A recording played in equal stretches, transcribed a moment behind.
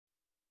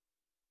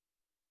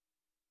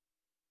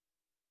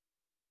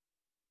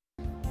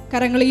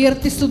കരങ്ങൾ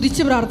ഉയർത്തി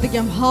സ്തുതിച്ച്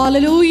പ്രാർത്ഥിക്കാം.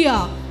 ഹല്ലേലൂയ.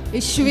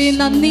 യേശുവേ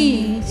നന്ദി,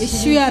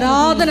 യേശുവേ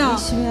ആരാധന.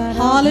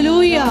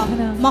 ഹല്ലേലൂയ.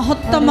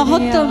 മഹത്വം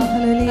മഹത്വം,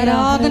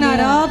 ആരാധന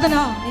ആരാധന.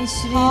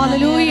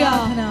 ഹല്ലേലൂയ.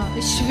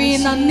 യേശുവേ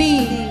നന്ദി,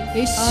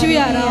 യേശുവേ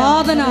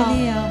ആരാധന.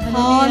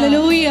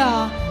 ഹല്ലേലൂയ.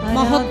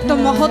 മഹത്വം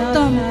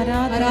മഹത്വം,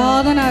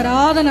 ആരാധന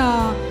ആരാധന.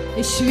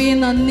 യേശുവേ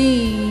നന്ദി.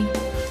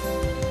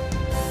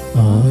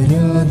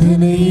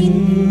 ആരാധനയിൻ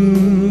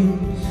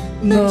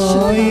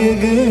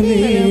നായകനേ,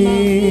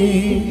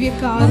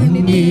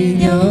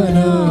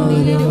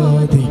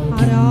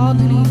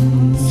 ആരാധനയും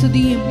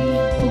സ്തുതിയും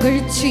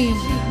പുകഴ്ചയും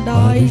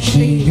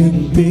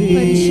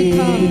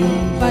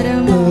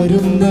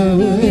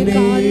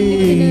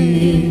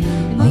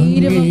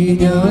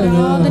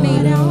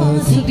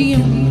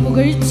സ്തുതിയും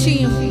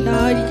പുകഴ്ചയും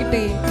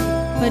ഉണ്ടായിരിക്കട്ടെ.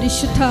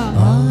 പരിശുദ്ധ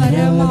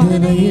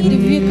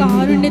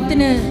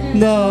ദിവ്യകാരുണ്യത്തിന്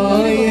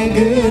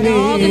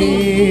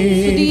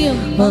സ്തുതിയും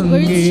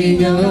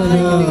പുകഴ്ചയും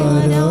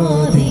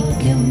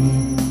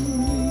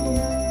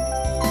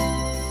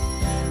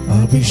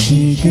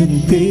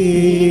അഭിഷേകത്തെ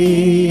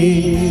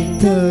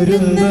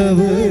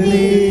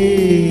തരുന്നവരെ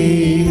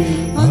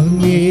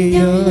അങ്ങേ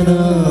ഞാൻ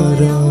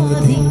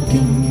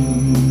ആരാധിക്കും.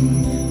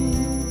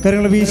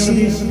 കരങ്ങൾ വീശി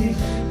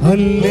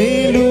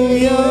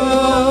ഹല്ലേലൂയ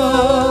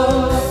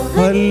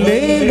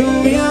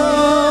ഹല്ലേലൂയ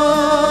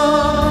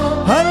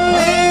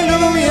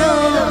ഹല്ലേലൂയ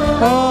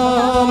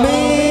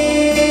ആമേൻ.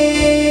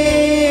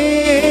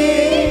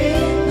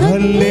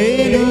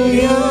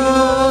 ഹല്ലേലൂയ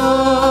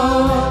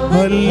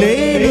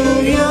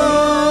ഹല്ലേലൂയ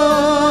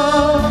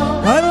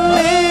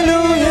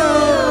ഹല്ലേലൂയ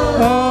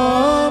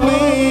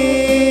ആമേൻ.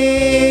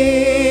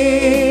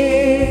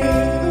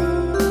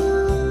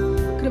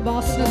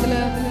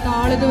 കൃപാസനത്തില്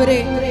നാളിതുവരെ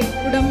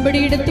ഉടമ്പടി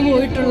എടുത്തു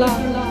പോയിട്ടുള്ള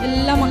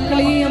എല്ലാ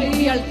മക്കളെയും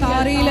ഈ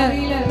അൾത്താരയില്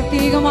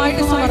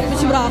പ്രത്യേകമായിട്ട്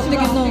സമർപ്പിച്ച്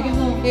പ്രാർത്ഥിക്കുന്നു.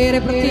 ഏറെ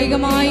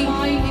പ്രത്യേകമായി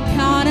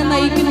ധ്യാനം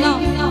നയിക്കുന്ന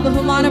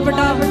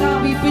ബഹുമാനപ്പെട്ട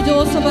വി.പി.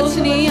 ജോസഫ്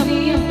അച്ഛനെയും ഈ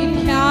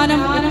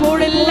ധ്യാനം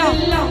എപ്പോഴെല്ലാം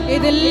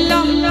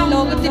ഏതെല്ലാം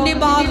ലോകത്തിന്റെ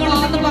ഭാഗങ്ങളിൽ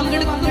നിന്ന്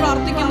പങ്കെടുത്ത്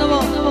പ്രാർത്ഥിക്കുന്നുവോ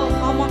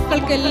ആ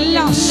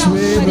മക്കൾക്കെല്ലാം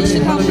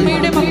പരിശുദ്ധ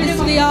അമ്മയുടെ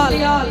മധ്യസ്ഥതയാൽ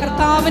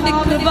കർത്താവിന്റെ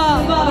കൃപ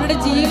അവരുടെ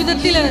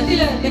ജീവിതത്തില്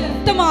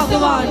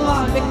വ്യക്തമാകുവാൻ,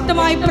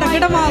 വ്യക്തമായി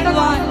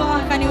പ്രകടമാകുവാൻ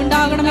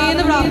കനിവുണ്ടാകണമേ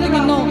എന്ന്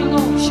പ്രാർത്ഥിക്കുന്നു.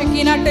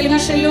 ഷക്കീന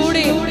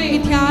ടെലിവിഷനിലൂടെ ഈ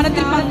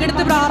ധ്യാനത്തിൽ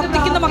പങ്കെടുത്ത്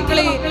പ്രാർത്ഥിക്കുന്ന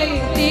മക്കളെ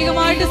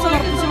പ്രത്യേകമായിട്ട്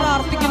സമർപ്പിച്ച്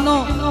പ്രാർത്ഥിക്കുന്നു.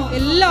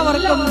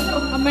 എല്ലാവർക്കും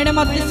അമ്മയുടെ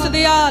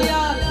മധ്യസ്ഥതയാൽ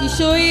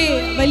ഈശോയെ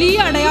വലിയ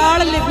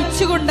അടയാളം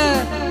ലഭിച്ചുകൊണ്ട്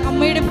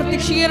അമ്മയുടെ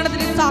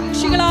പ്രത്യക്ഷീകരണത്തിന്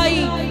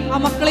സാക്ഷികളായി ആ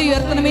മക്കളെ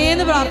ഉയർത്തണമേ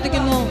എന്ന്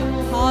പ്രാർത്ഥിക്കുന്നു.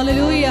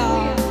 ഹല്ലേലൂയ.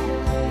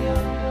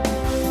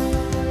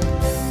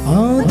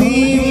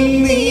 ആദിയും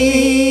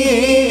നീയേ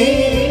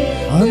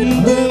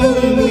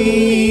അന്തവും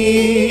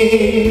നീയേ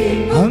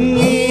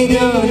അങ്ങേ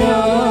ഞാൻ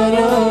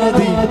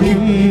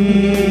ആരാധിക്കും.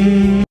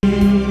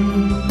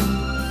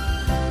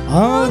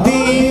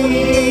 ആദിയും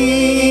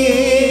നീയേ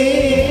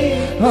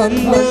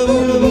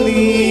അന്തവും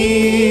നീയേ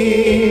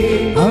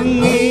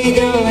അങ്ങേ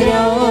ഞാൻ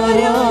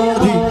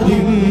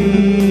ആരാധിക്കും.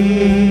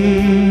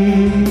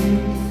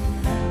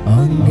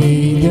 അങ്ങേ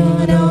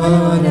ഞാൻ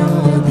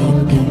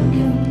ആരാധിക്കും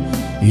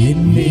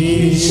എന്റെ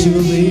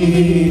യേശുവേ,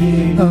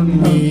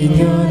 അങ്ങേ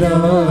ഞാൻ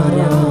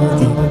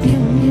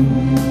ആരാധിക്കും.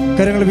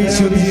 കരങ്ങൾ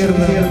വീശി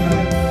ചേർന്ന്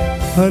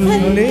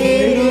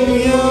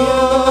ഹല്ലേലൂയ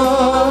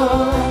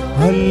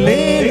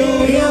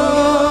ഹല്ലേലൂയ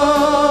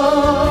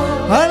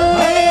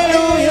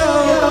ഹല്ലേലൂയ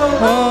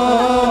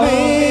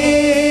ആമേൻ.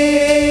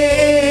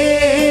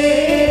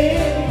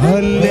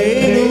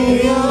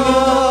 ഹല്ലേലൂയ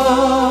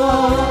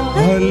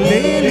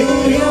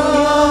ഹല്ലേലൂയ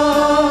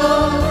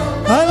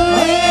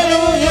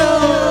ഹല്ലേലൂയ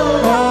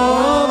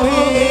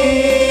ആമേൻ.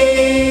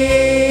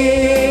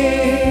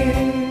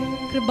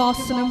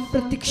 കൃപാസനം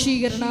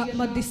പ്രത്യക്ഷീകരണ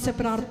മധ്യസ്ഥ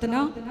പ്രാർത്ഥന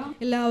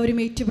എല്ലാവരും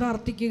ഏറ്റു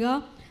പ്രാർത്ഥിക്കുക.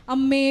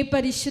 അമ്മേ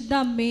പരിശുദ്ധ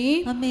അമ്മേ,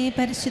 അമ്മേ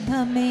പരിശുദ്ധ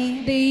അമ്മേ,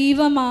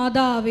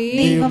 ദൈവമാതാവേ,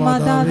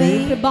 ദൈവമാതാവേ,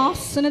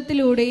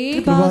 കൃപാസനത്തിലൂടെ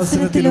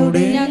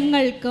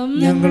ഞങ്ങൾക്കും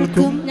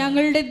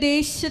ഞങ്ങളുടെ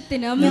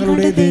ദേശത്തിനും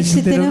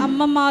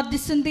അമ്മ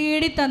മാധ്യസ്ഥം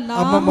തേടി തന്ന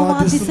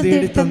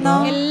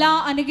എല്ലാ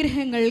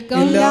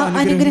അനുഗ്രഹങ്ങൾക്കും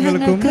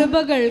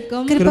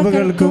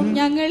കൃപകൾക്കും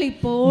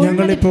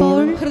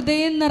ഞങ്ങളിപ്പോൾ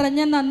ഹൃദയം നിറഞ്ഞ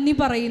നന്ദി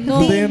പറയുന്നു.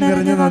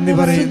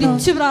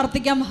 സ്തുതിച്ചു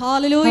പ്രാർത്ഥിക്കാം.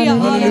 ഹല്ലേലൂയ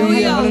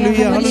ഹല്ലേലൂയ.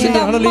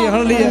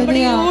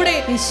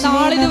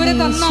 നാളിതുവരെ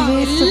തന്ന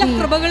എല്ലാ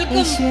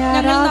കൃപകൾക്കും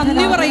ഞങ്ങൾ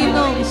നന്ദി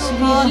പറയുന്നു.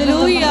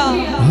 ഹല്ലേലൂയ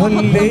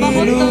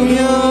ഹല്ലേലൂയ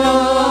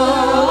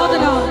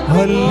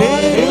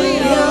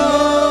ഹല്ലേലൂയ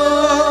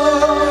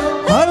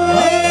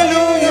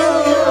ഹല്ലേലൂയ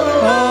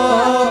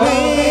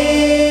ആമേൻ.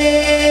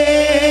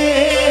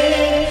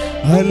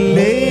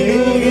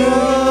 ഹല്ലേലൂയ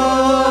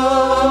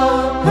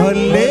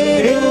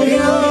ഹല്ലേലൂയ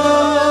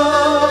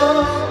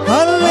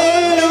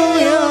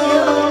ഹല്ലേലൂയ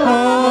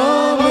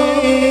ആമേൻ.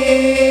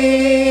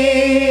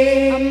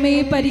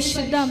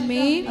 പരിശുദ്ധ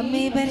അമ്മേ,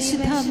 അമ്മേ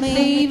പരിശുദ്ധ അമ്മേ,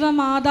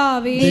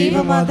 ദൈവമാതാവേ,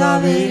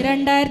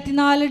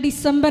 2004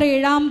 ഡിസംബർ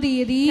 7-ാം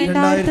തീയതി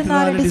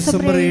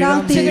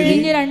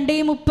ഉച്ചകഴിഞ്ഞ്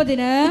 2:30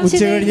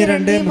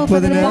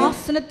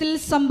 വാസനത്തിൽ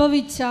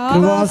സംഭവിച്ച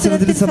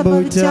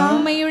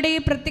അമ്മയുടെ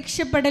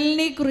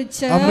പ്രത്യക്ഷപ്പെടലിനെ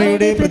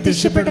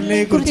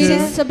കുറിച്ച്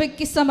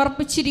സഭയ്ക്ക്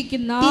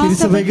സമർപ്പിച്ചിരിക്കുന്ന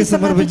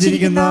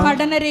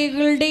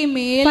പഠനരേഖകളുടെ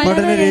മേൽ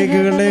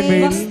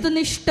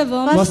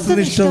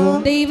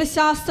വസ്തുനിഷ്ഠവും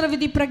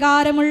ദൈവശാസ്ത്രവിധി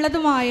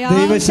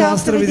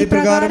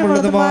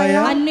പ്രകാരമുള്ളതുമായ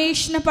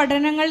അന്വേഷണ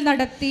പഠനങ്ങൾ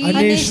നടത്തി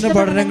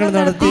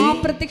ആ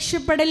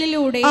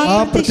പ്രത്യക്ഷപ്പെടലിലൂടെ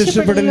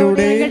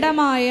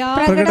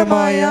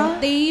പ്രകടമായ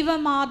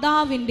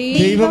ദൈവമാതാവിന്റെ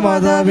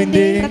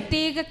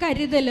പ്രത്യേക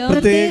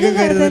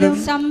കരുതലും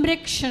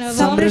സംരക്ഷണവും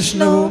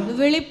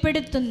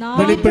വെളിപ്പെടുത്തുന്ന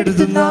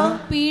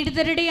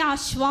പീഡിതരുടെ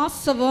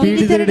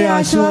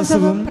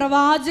ആശ്വാസവും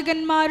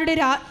പ്രവാചകന്മാരുടെ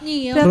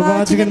രാജ്ഞിയും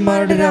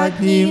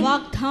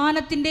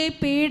വാഗ്ദാനത്തിന്റെ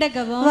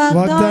പേടകവും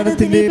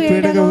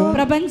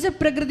പ്രപഞ്ച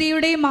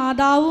പ്രകൃതിയുടെ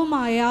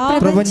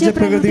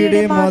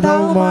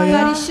മാതാവുമായ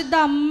പരിശുദ്ധ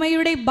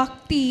അമ്മയുടെ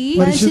ഭക്തി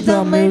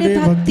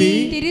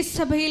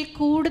തിരുസഭയിൽ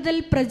കൂടുതൽ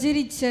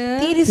പ്രചരിച്ച്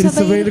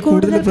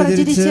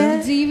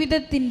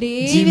ജീവിതത്തിന്റെ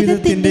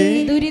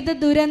ദുരിത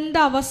ദുരന്ത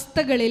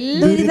അവസ്ഥകളിൽ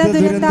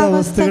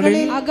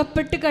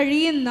അകപ്പെട്ട്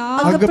കഴിയുന്ന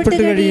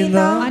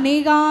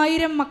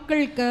അനേകായിരം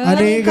മക്കൾക്ക്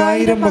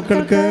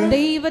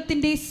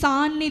ദൈവത്തിന്റെ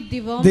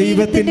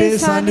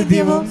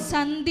സാന്നിധ്യവും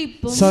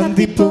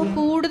സന്ധിപ്പും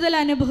കൂടുതൽ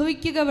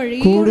അനുഭവിക്കുക വഴി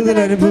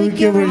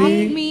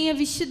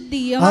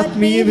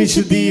ആത്മീയ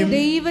വിശുദ്ധിയും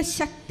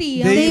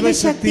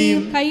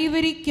ദൈവശക്തിയും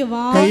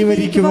കൈവരിക്കുവാൻ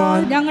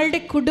ഞങ്ങളുടെ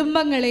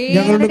കുടുംബങ്ങളെ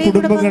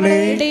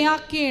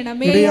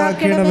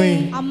ഇടയാക്കണമേ.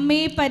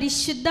 അമ്മേ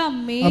പരിശുദ്ധ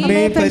അമ്മേ,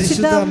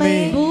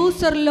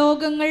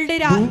 ഭൂസ്വർലോകങ്ങളുടെ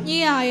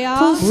രാജ്ഞിയായ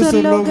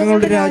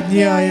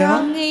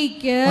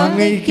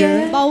അങ്ങയ്ക്ക്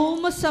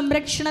ഭൗമ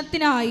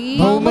സംരക്ഷണത്തിനായി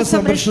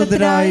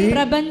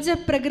പ്രപഞ്ച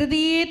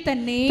പ്രകൃതിയെ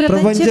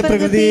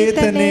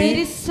തന്നെ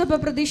തിരുസഭ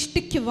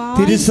പ്രതിഷ്ഠിക്കുവാൻ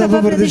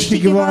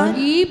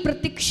ഈ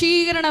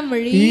പ്രത്യക്ഷീകരണം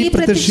വഴി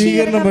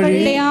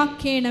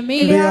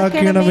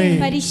ഇടയാക്കണമേ.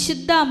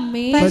 പരിശുദ്ധ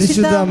അമ്മേ,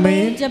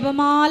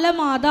 ജപമാല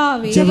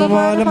മാതാവേ,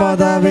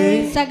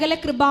 സകല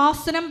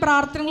കൃപാസനം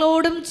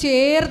പ്രാർത്ഥനകളോടും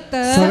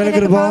ചേർത്ത്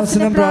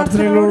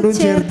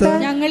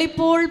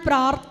ഞങ്ങളിപ്പോൾ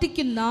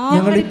പ്രാർത്ഥിക്കുന്ന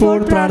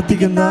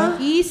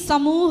ഈ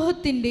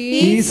സമൂഹത്തിന്റെ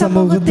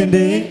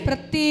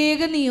പ്രത്യേക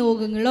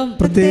നിയോഗങ്ങളും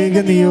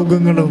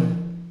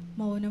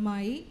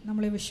മൗനമായി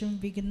നമ്മളെ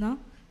വിഷമിപ്പിക്കുന്ന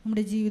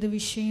നമ്മുടെ ജീവിത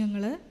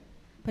വിഷയങ്ങൾ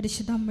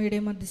പരിശുദ്ധ അമ്മയുടെ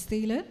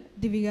മധ്യസ്ഥയിൽ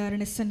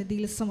ദിവികാരുണ്യ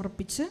സന്നിധിയിൽ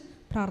സമർപ്പിച്ച്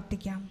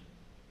പ്രാർത്ഥിക്കാം.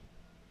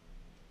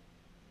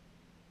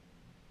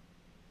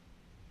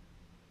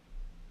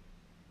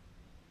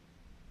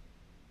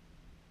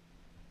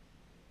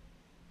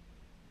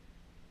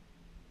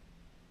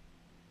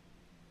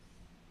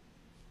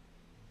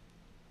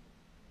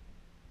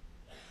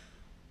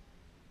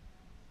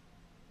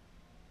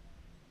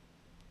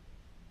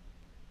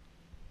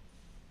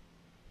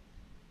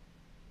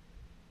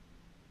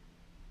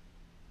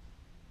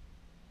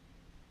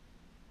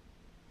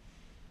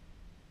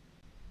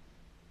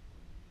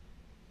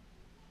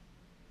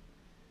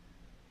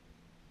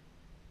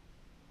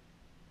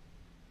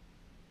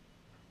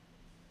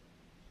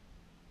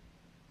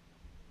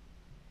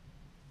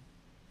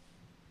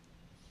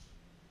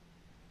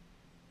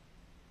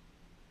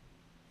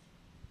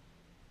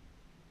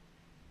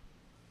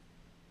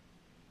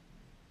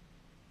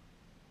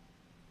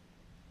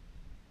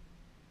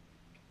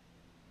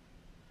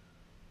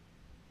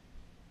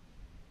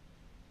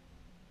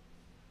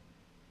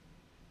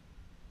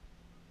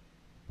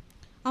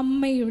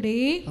 അമ്മയുടെ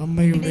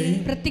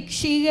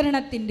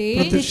പ്രത്യക്ഷീകരണത്തിന്റെ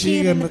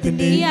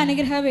ഈ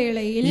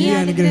അനുഗ്രഹവേളയിൽ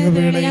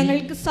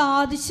ഞങ്ങൾക്ക്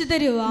സാധിച്ചു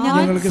തരുവാൻ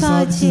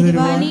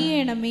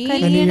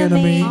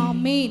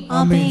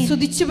ആമേൻ.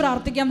 സ്തുതിച്ചു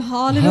പ്രാർത്ഥിക്കാം.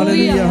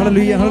 ഹല്ലേലൂയ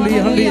ഹല്ലേലൂയ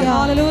ഹല്ലേലൂയ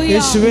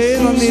യേശുവേ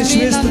നന്ദി,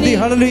 യേശുവേ സ്തുതി.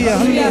 ഹല്ലേലൂയ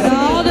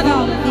ആരാധന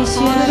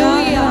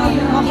ഹല്ലേലൂയ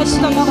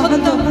മഹത്വം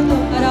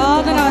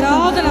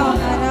ആരാധന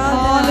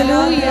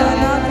ഹല്ലേലൂയ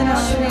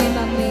യേശുവേ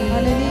നന്ദി.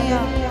 ഹല്ലേലൂയ.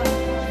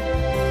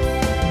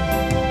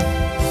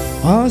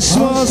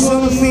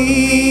 ആശ്വാസം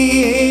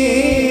നീയേ,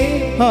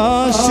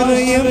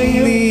 ആശ്രയം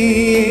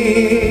നീയേ,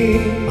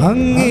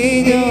 അങ്ങേ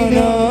ഞാൻ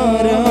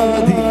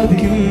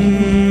ആരാധിക്കും.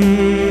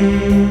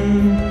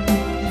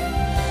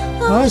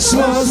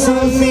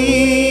 ആശ്വാസം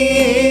നീയേ,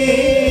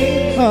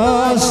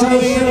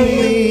 ആശ്രയം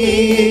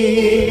നീയേ,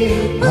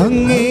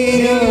 അങ്ങേ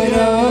ഞാൻ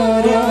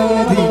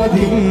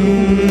ആരാധിക്കും.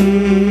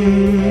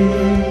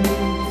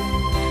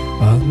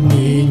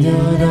 അങ്ങേ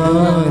ഞാൻ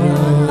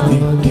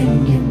ആരാധിക്കും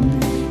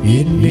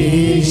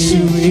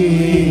യേശുവേ,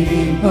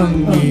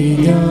 അങ്ങേ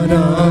ഞാൻ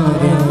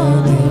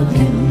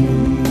ആരാധിക്കും.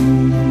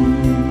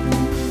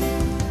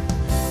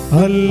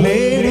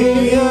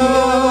 ഹല്ലേലൂയ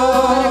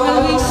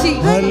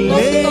ഹല്ലേലൂയ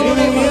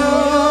ഹല്ലേലൂയ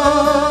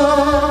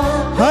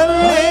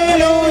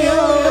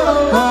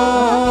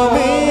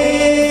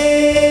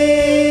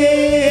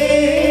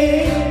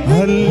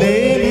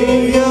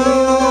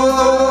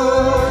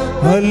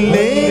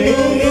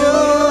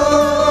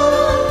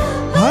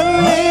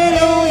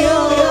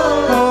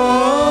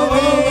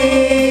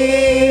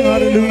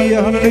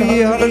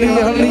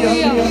ഹല്ലേലൂയ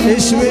ഹല്ലേലൂയ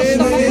യേശുവേ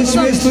നന്ദി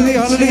യേശുവേ സ്തുതി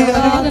ഹല്ലേലൂയ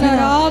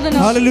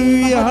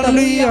ഹല്ലേലൂയ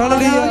ഹല്ലേലൂയ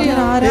ഹല്ലേലൂയ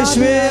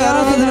യേശുവേ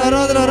ആരാധന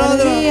ആരാധന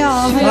ആരാധന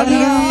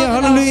ഹല്ലേലൂയ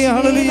ഹല്ലേലൂയ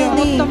ഹല്ലേലൂയ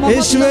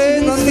യേശുവേ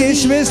നന്ദി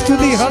യേശുവേ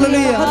സ്തുതി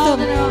ഹല്ലേലൂയ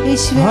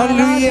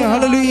ഹല്ലേലൂയ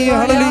ഹല്ലേലൂയ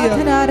ഹല്ലേലൂയ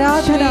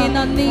ആരാധന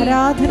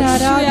ആരാധന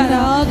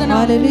ആരാധന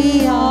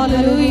ഹല്ലേലൂയ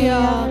ഹല്ലേലൂയ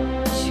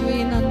യേശുവേ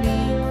നന്ദി.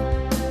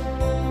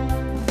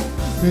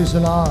 Praise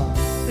the Lord.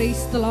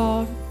 Praise the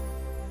Lord.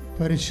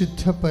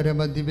 പരിശുദ്ധ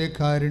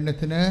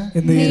പരമദിവ്യകാരുണ്യത്തിന്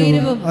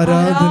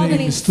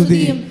ആരാധനയും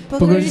സ്തുതിയും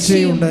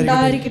പുകഴ്ചയും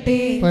ഉണ്ടായിരിക്കട്ടെ.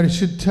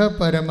 പരിശുദ്ധ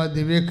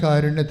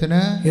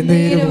പരമദിവ്യകാരുണ്യത്തിന്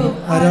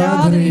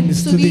ആരാധനയും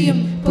സ്തുതിയും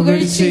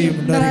പുകഴ്ചയും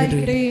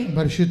ഉണ്ടായിരിക്കട്ടെ.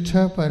 പരിശുദ്ധ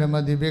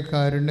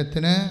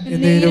പരമദിവ്യകാരുണ്യത്തിന്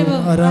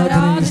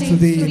ആരാധനയും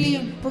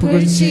സ്തുതിയും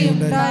പുകഴ്ചയും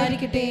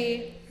ഉണ്ടായിരിക്കട്ടെ.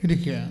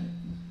 ഇരിക്കുക.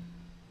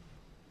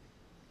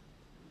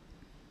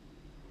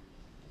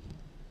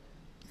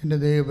 എൻ്റെ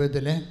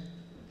ദൈവത്തിലെ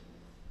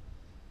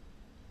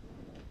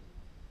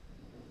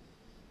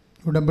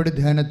ഉടമ്പടി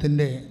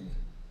ധ്യാനത്തിൻ്റെ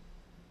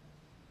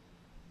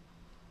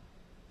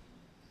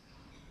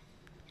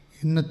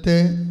ഇന്നത്തെ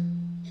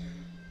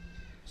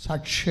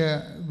സാക്ഷ്യ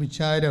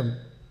വിചാരം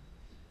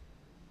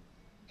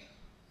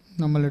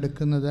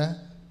നമ്മളെടുക്കുന്നത്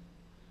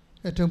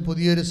ഏറ്റവും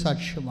പുതിയൊരു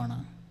സാക്ഷ്യമാണ്.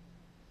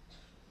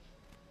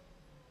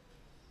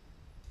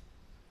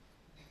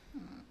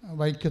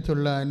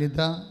 വൈക്കത്തുള്ള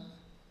അനിത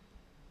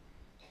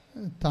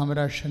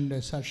താമരാക്ഷൻ്റെ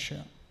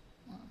സാക്ഷ്യം.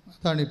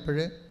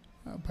 അതാണിപ്പോഴ്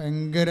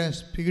ഭയങ്കര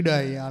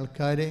സ്പീഡായി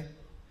ആൾക്കാരെ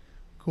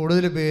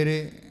കൂടുതൽ പേര്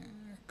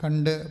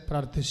കണ്ട്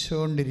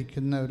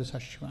പ്രാർത്ഥിച്ചുകൊണ്ടിരിക്കുന്ന ഒരു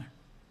സാക്ഷ്യമാണ്.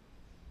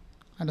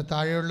 അതിൻ്റെ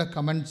താഴെയുള്ള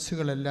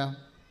കമൻസുകളെല്ലാം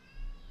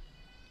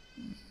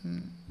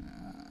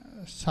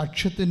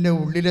സാക്ഷ്യത്തിൻ്റെ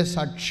ഉള്ളിലെ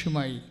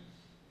സാക്ഷ്യമായി,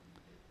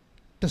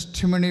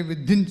 ടെസ്റ്റിമണി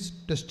വിത്തിൻ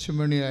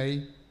ടെസ്റ്റിമണിയായി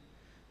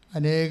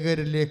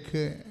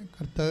അനേകരിലേക്ക്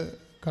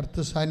കർത്ത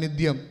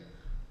സാന്നിധ്യം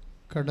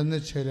കടന്നു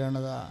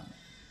ചേരണതാണ്.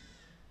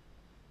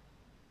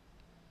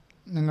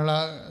 നിങ്ങൾ ആ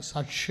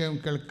സാക്ഷ്യം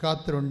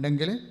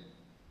കേൾക്കാത്തവരുണ്ടെങ്കിൽ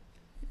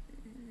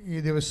ഈ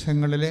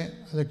ദിവസങ്ങളിൽ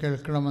അത്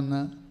കേൾക്കണമെന്ന്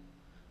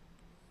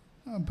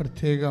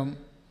പ്രത്യേകം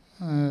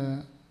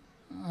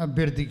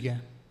അഭ്യർത്ഥിക്കുക.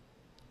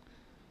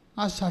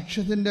 ആ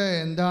സാക്ഷ്യത്തിൻ്റെ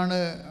എന്താണ്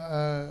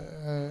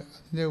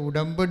അതിൻ്റെ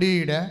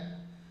ഉടമ്പടിയുടെ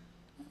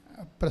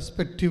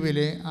പെർസ്പെക്റ്റീവിൽ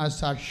ആ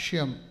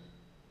സാക്ഷ്യം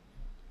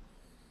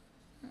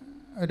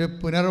ഒരു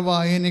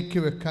പുനർവായനയ്ക്ക്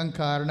വെക്കാൻ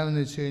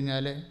കാരണമെന്ന് വെച്ച്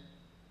കഴിഞ്ഞാൽ,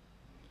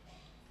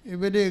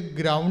 ഇവർ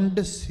ഗ്രൗണ്ട്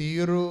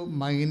സീറോ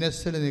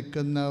മൈനസിൽ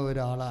നിൽക്കുന്ന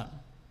ഒരാളാണ്.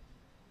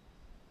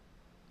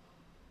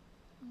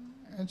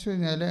 എന്ന് വെച്ച്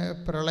കഴിഞ്ഞാൽ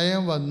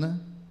പ്രളയം വന്ന്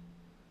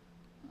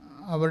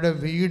അവരുടെ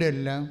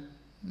വീടെല്ലാം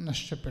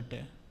നഷ്ടപ്പെട്ട്,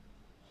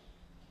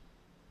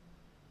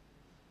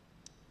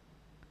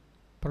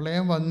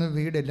 പ്രളയം വന്ന്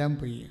വീടെല്ലാം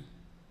പോയി.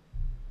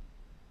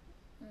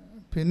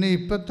 പിന്നെ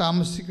ഇപ്പം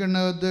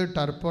താമസിക്കുന്നത്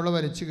ടർപ്പോള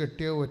വലിച്ചു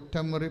കെട്ടിയ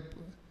ഒറ്റമുറി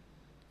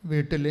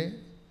വീട്ടിൽ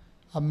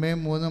അമ്മയും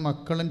 3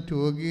 മക്കളും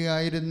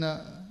രോഗിയായിരുന്ന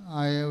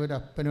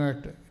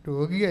ഒരപ്പനുമായിട്ട്.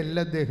 രോഗിയല്ല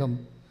അദ്ദേഹം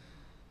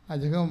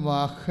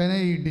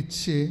വാഹനം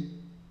ഇടിച്ച്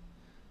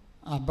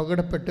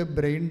അപകടപ്പെട്ട്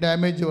ബ്രെയിൻ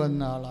ഡാമേജ്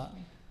വന്ന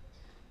ആളാണ്.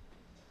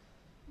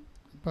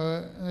 അപ്പോൾ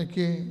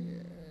എനിക്ക്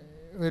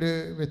ഒരു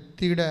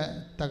വ്യക്തിയുടെ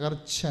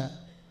തകർച്ച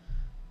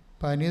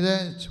പനിത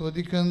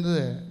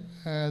ചോദിക്കുന്നത്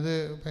അത്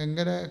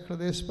ഭയങ്കര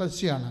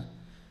ഹൃദയസ്പർശിയാണ്.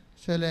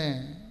 ചില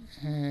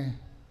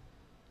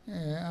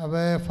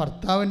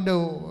ഭർത്താവിൻ്റെ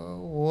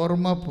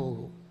ഓർമ്മ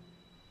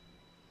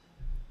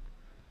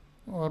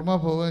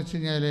പോകുമെന്ന് വെച്ച്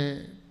കഴിഞ്ഞാൽ,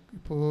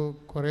 ഇപ്പോൾ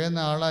കുറേ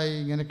നാളായി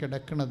ഇങ്ങനെ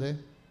കിടക്കണത്.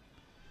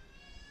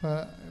 ഇപ്പോൾ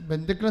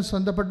ബന്ധുക്കളും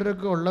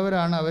സ്വന്തപ്പെട്ടവരൊക്കെ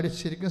ഉള്ളവരാണ്, അവർ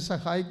ശരിക്കും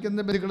സഹായിക്കുന്ന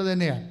ബന്ധുക്കൾ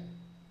തന്നെയാണ്.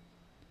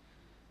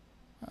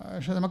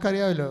 പക്ഷെ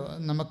നമുക്കറിയാമല്ലോ,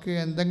 നമുക്ക്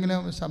എന്തെങ്കിലും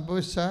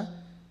സംഭവിച്ചാൽ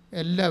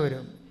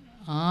എല്ലാവരും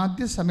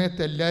ആദ്യ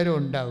സമയത്ത് എല്ലാവരും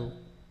ഉണ്ടാവും.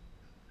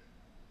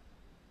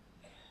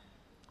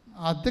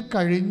 അത്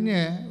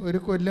കഴിഞ്ഞ് ഒരു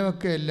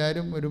കൊല്ലമൊക്കെ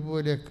എല്ലാവരും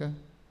ഒരുപോലെയൊക്കെ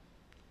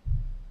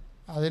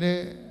അതിന്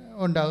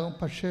ഉണ്ടാകും.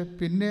 പക്ഷെ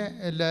പിന്നെ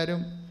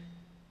എല്ലാവരും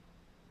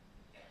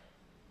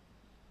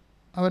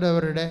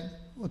അവരവരുടെ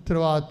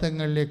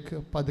ഉത്തരവാദിത്തങ്ങളിലേക്ക്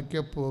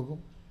പതുക്കെ പോകും.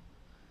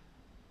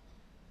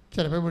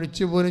 ചിലപ്പോൾ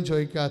വിളിച്ചു പോലും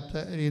ചോദിക്കാത്ത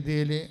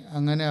രീതിയിൽ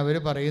അങ്ങനെ അവർ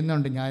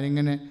പറയുന്നുണ്ട്.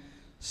 ഞാനിങ്ങനെ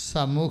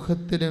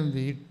സമൂഹത്തിലും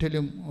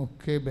വീട്ടിലും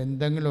ഒക്കെ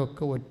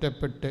ബന്ധങ്ങളുമൊക്കെ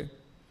ഒറ്റപ്പെട്ട്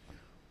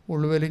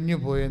ഉൾവലിഞ്ഞു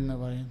പോയെന്ന്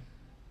പറയും.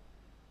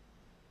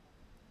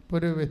 ഇപ്പോൾ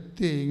ഒരു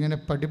വ്യക്തി ഇങ്ങനെ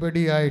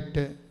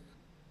പടിപടിയായിട്ട്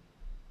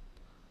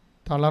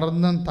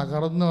തളർന്നും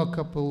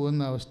തകർന്നുമൊക്കെ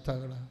പോകുന്ന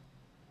അവസ്ഥകൾ,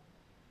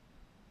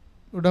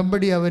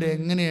 ഉടമ്പടി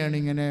അവരെങ്ങനെയാണ്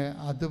ഇങ്ങനെ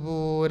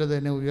അതുപോലെ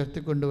തന്നെ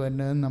ഉയർത്തിക്കൊണ്ട്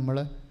വരുന്നതെന്ന് നമ്മൾ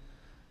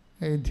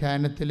ഈ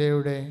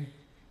ധ്യാനത്തിലൂടെ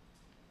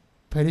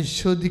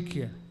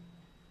പരിശോധിക്കുക.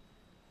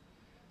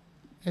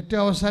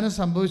 ഏറ്റവും അവസാനം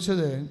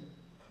സംഭവിച്ചത്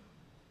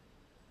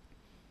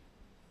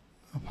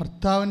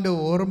ഭർത്താവിൻ്റെ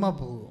ഓർമ്മ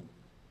പോകും.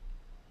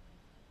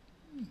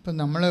 ഇപ്പം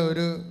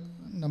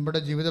നമ്മുടെ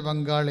ജീവിത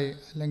പങ്കാളി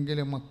അല്ലെങ്കിൽ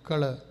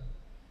മക്കൾ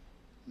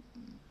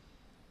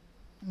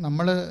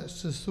നമ്മൾ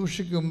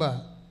ശുശ്രൂഷിക്കുമ്പോൾ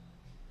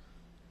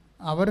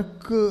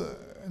അവർക്ക്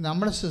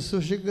നമ്മളെ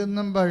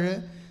ശുശ്രൂഷിക്കുമ്പോൾ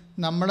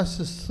നമ്മളെ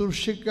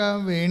ശുശ്രൂഷിക്കാൻ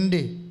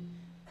വേണ്ടി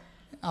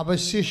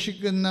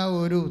അവശേഷിക്കുന്ന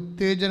ഒരു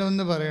ഉത്തേജനം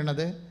എന്ന്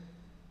പറയുന്നത്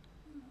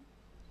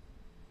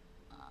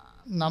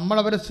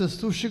നമ്മളവരെ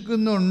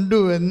ശുശ്രൂഷിക്കുന്നുണ്ട്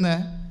എന്ന്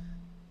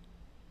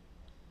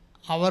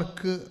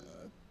അവർക്ക്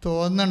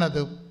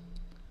തോന്നണതും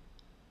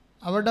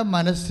അവരുടെ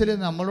മനസ്സിൽ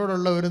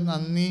നമ്മളോടുള്ള ഒരു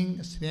നന്ദിയും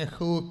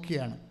സ്നേഹവും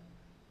ഒക്കെയാണ്.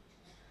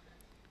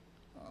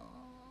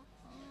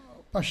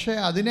 പക്ഷേ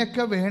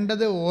അതിനൊക്കെ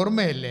വേണ്ടത്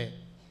ഓർമ്മയല്ലേ?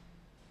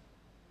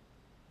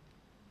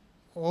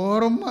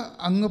 ഓർമ്മ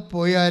അങ്ങ്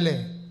പോയാലേ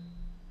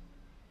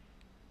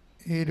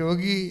ഈ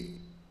രോഗി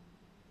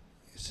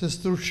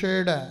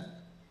ശുശ്രൂഷയുടെ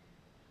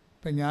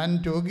ഇപ്പം ഞാൻ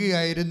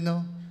രോഗിയായിരുന്നു,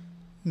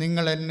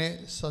 നിങ്ങളെന്നെ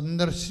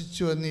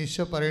സന്ദർശിച്ചു എന്ന്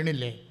ഈശോ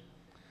പറയണില്ലേ?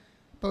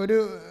 അപ്പോൾ ഒരു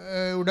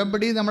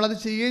ഉടമ്പടി നമ്മളത്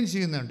ചെയ്യുകയും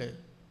ചെയ്യുന്നുണ്ട്.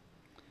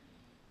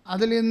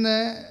 അതിൽ നിന്ന്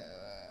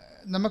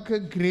നമുക്ക്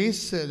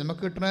ഗ്രേസ്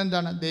നമുക്ക് കിട്ടുന്നത്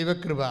എന്താണ്?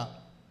 ദൈവകൃപ.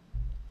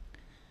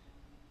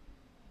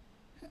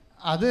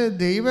 അത്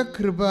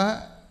ദൈവകൃപ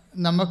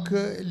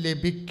നമുക്ക്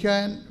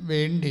ലഭിക്കാൻ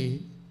വേണ്ടി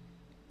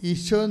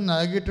ഈശോ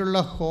നൽകിയിട്ടുള്ള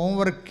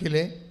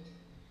ഹോംവർക്കിലെ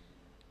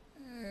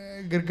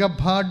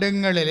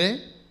ഗൃഹപാഠങ്ങളിലെ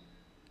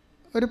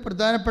ഒരു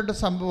പ്രധാനപ്പെട്ട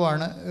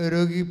സംഭവമാണ്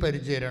രോഗി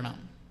പരിചരണം.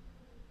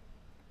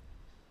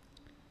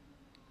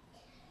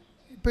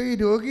 ഇപ്പോൾ ഈ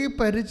രോഗി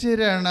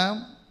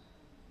പരിചരണത്തിൽ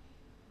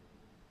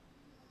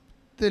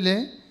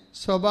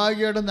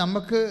സ്വാഭാവികമായിട്ട്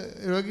നമുക്ക്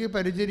രോഗി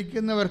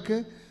പരിചരിക്കുന്നവർക്ക്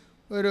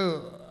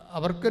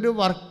അവർക്കൊരു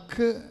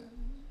വർക്ക്,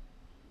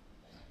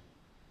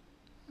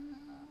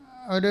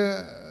 ഒരു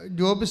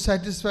ജോബ്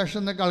സാറ്റിസ്ഫാക്ഷൻ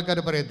എന്നൊക്കെ ആൾക്കാർ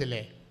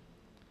പറയത്തില്ലേ?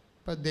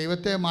 ഇപ്പം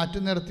ദൈവത്തെ മാറ്റി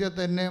നിർത്തിയാൽ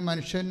തന്നെ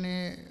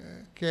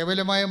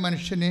കേവലമായ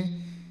മനുഷ്യന്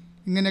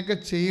ഇങ്ങനെയൊക്കെ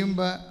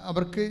ചെയ്യുമ്പോൾ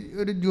അവർക്ക്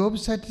ഒരു ജോബ്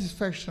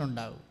സാറ്റിസ്ഫാക്ഷൻ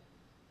ഉണ്ടാകും.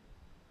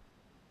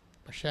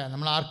 പക്ഷേ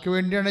നമ്മൾ ആർക്ക്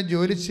വേണ്ടിയാണ്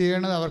ജോലി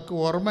ചെയ്യണത്? അവർക്ക്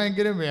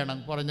ഓർമ്മയെങ്കിലും വേണം.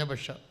 കുറഞ്ഞ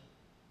പക്ഷം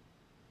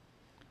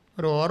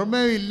ഒരു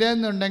ഓർമ്മയും ഇല്ല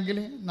എന്നുണ്ടെങ്കിൽ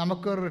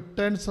നമുക്ക്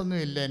റിട്ടേൺസ് ഒന്നും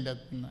ഇല്ല എൻ്റെ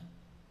അടുത്തുനിന്ന്,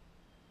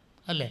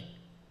 അല്ലേ?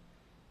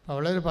 അപ്പോൾ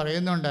അവൾ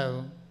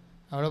പറയുന്നുണ്ടാകും,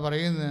 അവൾ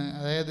പറയുന്നത്,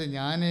 അതായത്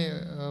ഞാൻ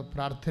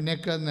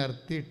പ്രാർത്ഥനയൊക്കെ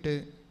നിർത്തിയിട്ട്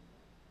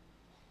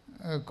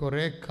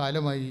കുറേ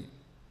കാലമായി,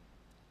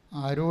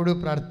 ആരോട്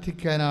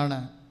പ്രാർത്ഥിക്കാനാണ്?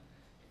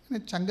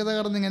 ചങ്ക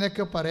തകർന്ന്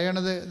ഇങ്ങനെയൊക്കെ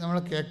പറയണത് നമ്മൾ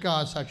കേൾക്കാം.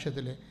 ആ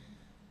സാക്ഷ്യത്തിൽ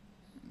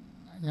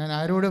ഞാൻ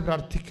ആരോട്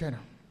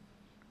പ്രാർത്ഥിക്കാനാണ്?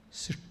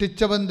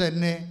 സൃഷ്ടിച്ചവൻ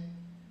തന്നെ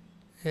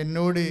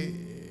എന്നോട്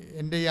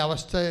എൻ്റെ ഈ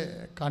അവസ്ഥ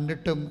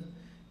കണ്ടിട്ടും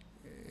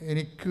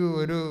എനിക്ക്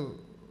ഒരു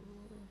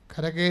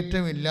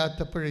കരകയറ്റം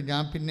ഇല്ലാത്തപ്പോൾ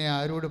ഞാൻ പിന്നെ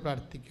ആരോട്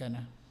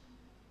പ്രാർത്ഥിക്കാനാണ്?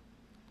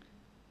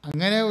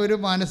 അങ്ങനെ ഒരു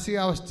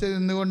മാനസികാവസ്ഥയിൽ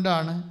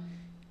നിന്നുകൊണ്ടാണ്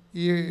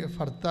ഈ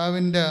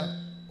ഭർത്താവിൻ്റെ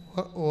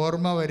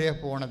ഓർമ്മ വരെ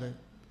പോണത്.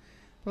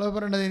 അപ്പോൾ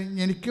പറയണത്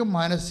എനിക്ക്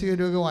മാനസിക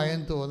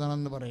രോഗമായെന്ന്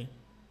തോന്നണമെന്ന് പറയും.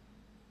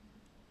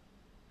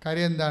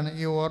 കാര്യം എന്താണ്?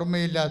 ഈ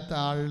ഓർമ്മയില്ലാത്ത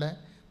ആളുടെ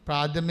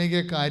പ്രാഥമിക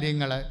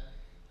കാര്യങ്ങൾ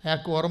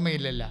അയാൾക്ക്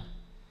ഓർമ്മയില്ലല്ല.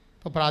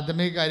 അപ്പോൾ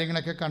പ്രാഥമിക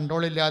കാര്യങ്ങളൊക്കെ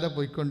കൺട്രോളില്ലാതെ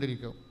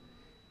പോയിക്കൊണ്ടിരിക്കും.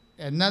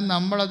 എന്നാൽ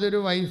നമ്മളതൊരു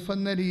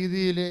വൈഫെന്ന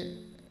രീതിയിൽ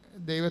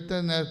ദൈവത്തെ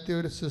നിർത്തിയ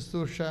ഒരു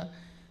ശുശ്രൂഷ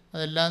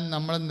അതെല്ലാം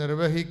നമ്മൾ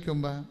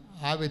നിർവഹിക്കുമ്പോൾ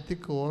ആ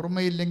വ്യക്തിക്ക്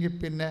ഓർമ്മയില്ലെങ്കിൽ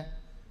പിന്നെ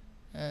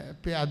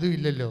അതും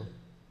ഇല്ലല്ലോ.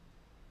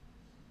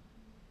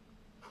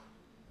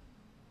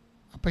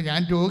 അപ്പം ഞാൻ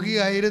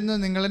രോഗിയായിരുന്നു,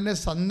 നിങ്ങളെന്നെ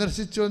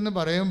സന്ദർശിച്ചു എന്ന്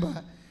പറയുമ്പോൾ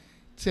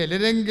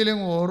ചിലരെങ്കിലും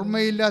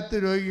ഓർമ്മയില്ലാത്ത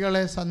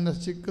രോഗികളെ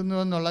സന്ദർശിക്കുന്നു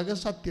എന്നുള്ളത്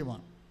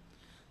സത്യമാണ്.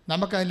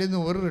 നമുക്കതിൽ നിന്ന്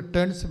ഒരു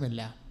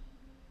റിട്ടേൺസുമില്ല.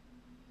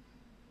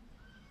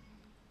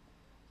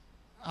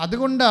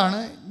 അതുകൊണ്ടാണ്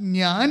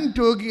ഞാൻ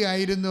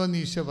രോഗിയായിരുന്നു എന്ന്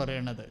ഈശോ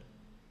പറയണത്.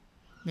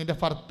 നിൻ്റെ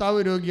ഭർത്താവ്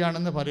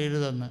രോഗിയാണെന്ന്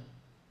പറയരുതെന്ന്,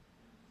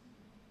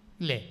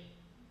 ഇല്ലേ?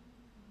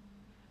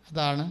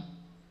 അതാണ്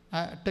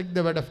take the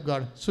word of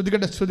God.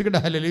 ശ്രുതികട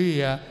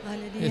ഹല്ലേലൂയ,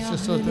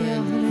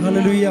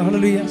 ഹല്ലേലൂയ,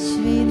 ഹല്ലേലൂയ.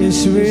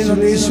 യേശുവേ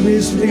നന്ദി, യേശുവേ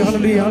സ്തുതി,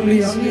 ഹല്ലേലൂയ,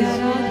 ഹല്ലേലൂയ.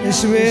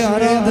 യേശുവേ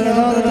ആരാധന,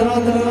 ആരാധന,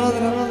 ആരാധന,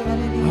 ആരാധന.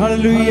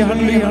 ഹല്ലേലൂയ,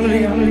 ഹല്ലേലൂയ,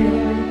 ഹല്ലേലൂയ.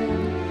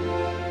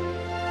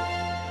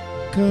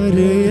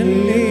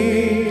 കരയല്ലേ,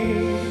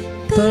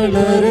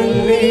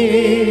 തളരല്ലേ,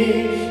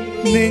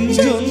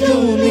 നെഞ്ചൊന്നു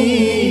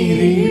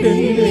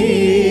നീരിടല്ലേ,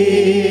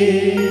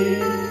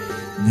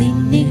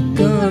 നിന്നെ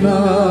കാണാ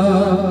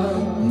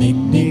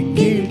നിന്നെ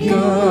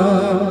കേൾക്കാ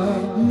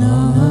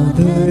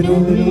നാഥനുണ്ടിവിടെ,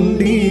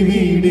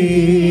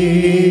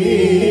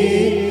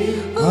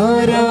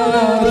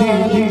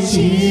 ആരാധിച്ചിടാ.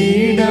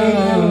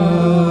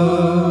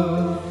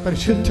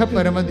 പരിശുദ്ധ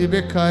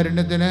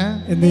പരമദിവ്യകാരുണ്യത്തിന്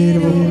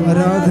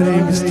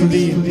ആരാധനയും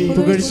സ്തുതിയും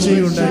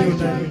പുകഴ്ചയും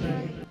ഉണ്ടാകട്ടെ.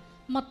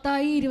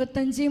 മത്തായി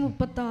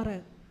 25:36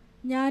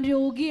 ഞാൻ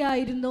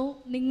രോഗിയായിരുന്നു,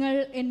 നിങ്ങൾ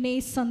എന്നെ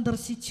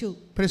സന്ദർശിച്ചു.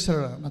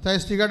 മത്തായി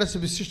ശ്രീകാരുടെ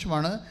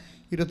സുവിശേഷമാണ്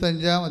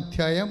 25-ാം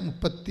അധ്യായം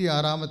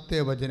 36-ാമത്തെ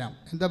വചനം.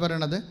 എന്താ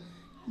പറയണത്?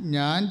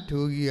 ഞാൻ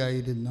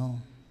രോഗിയായിരുന്നു.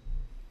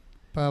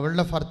 അപ്പോൾ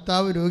അവളുടെ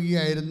ഭർത്താവ്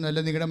രോഗിയായിരുന്നു, അല്ല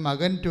നിങ്ങളുടെ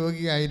മകൻ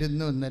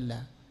രോഗിയായിരുന്നു എന്നല്ല.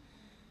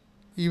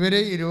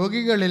 ഇവരെ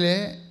രോഗികളിലെ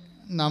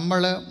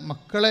നമ്മൾ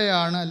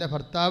മക്കളെയാണ് അല്ല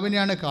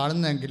ഭർത്താവിനെയാണ്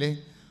കാണുന്നതെങ്കിൽ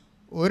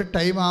ഒരു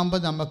ടൈം ആകുമ്പോൾ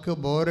നമുക്ക്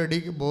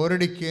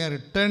ബോറടിക്കുകയും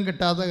റിട്ടേൺ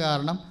കിട്ടാത്ത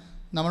കാരണം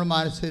നമ്മൾ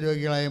മാനസിക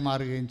രോഗികളായി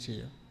മാറുകയും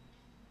ചെയ്യും.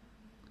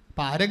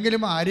 അപ്പോൾ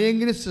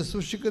ആരെങ്കിലും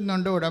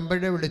ശുശ്രൂഷിക്കുന്നുണ്ട്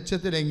ഉടമ്പടിയുടെ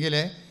വെളിച്ചത്തിലെങ്കിൽ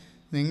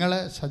നിങ്ങൾ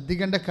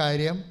ശ്രദ്ധിക്കേണ്ട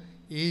കാര്യം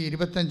ഈ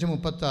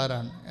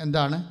 25-36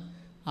 എന്താണ്?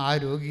 ആ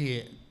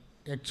രോഗിയെ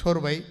XOR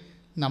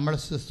നമ്മൾ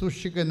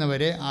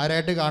ശുശ്രൂഷിക്കുന്നവരെ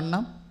ആരായിട്ട്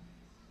കാണണം?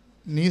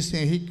 നീ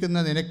സ്നേഹിക്കുന്ന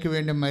നിനക്ക്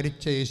വേണ്ടി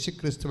മരിച്ച യേശു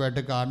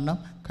ക്രിസ്തുവായിട്ട് കാണണം.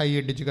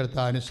 കൈയടിച്ച്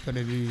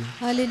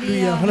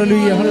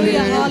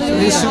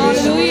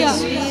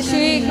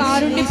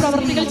കാരുണ്യ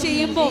പ്രവർത്തികൾ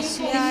ചെയ്യുമ്പോൾ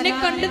എന്നെ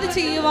കണ്ടത്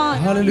ചെയ്യുവാൻ,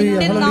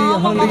 നിന്റെ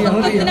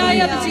നാമമഹത്വത്തിനായി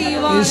അത്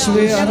ചെയ്യുവാൻ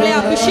ഞങ്ങളെ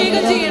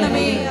അഭിഷേകം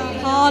ചെയ്യണമേ.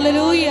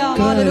 Hallelujah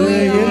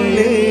hallelujah.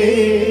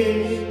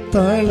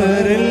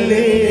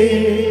 തളരല്ലേ,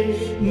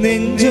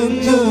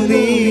 നെഞ്ചൊന്നു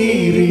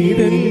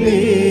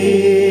നീറിടല്ലേ,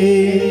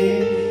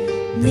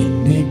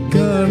 നിന്നെ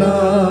കാണാ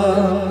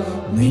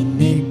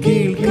നിന്നെ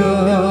കേൾക്കാ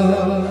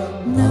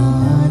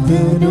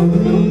നാഥനുണ്ടിവിടെ,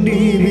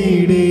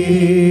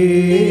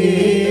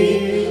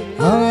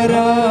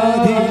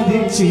 ആരാധിച്ചിടാ.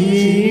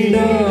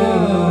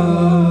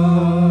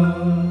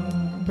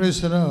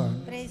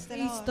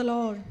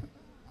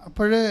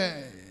 അപ്പോൾ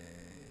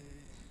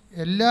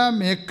എല്ലാ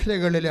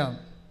മേഖലകളിലും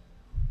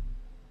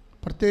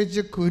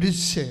പ്രത്യേകിച്ച്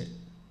കുരിശ്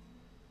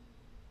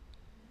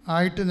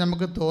ആയിട്ട്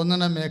നമുക്ക്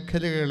തോന്നുന്ന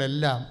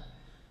മേഖലകളെല്ലാം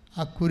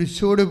ആ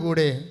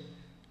കുരിശോടുകൂടെ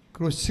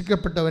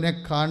ക്രൂശിക്കപ്പെട്ടവനെ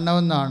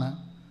കാണണമെന്നാണ്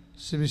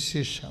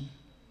സുവിശേഷം.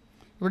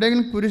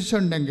 എവിടെയെങ്കിലും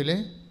കുരിശുണ്ടെങ്കിൽ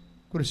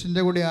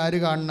കുരിശിൻ്റെ കൂടെ ആര്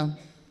കാണണം?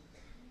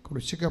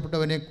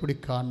 ക്രൂശിക്കപ്പെട്ടവനെ കൂടി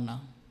കാണണം.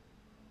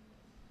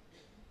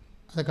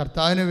 അത്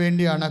കർത്താവിന്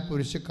വേണ്ടിയാണ് ആ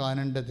കുരിശ്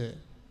കാണേണ്ടത്.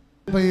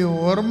 അപ്പോൾ ഈ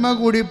ഓർമ്മ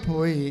കൂടി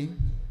പോയി,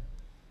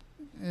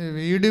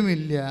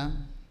 വീടുമില്ല,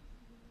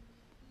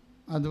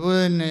 അതുപോലെ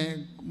തന്നെ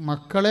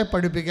മക്കളെ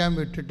പഠിപ്പിക്കാൻ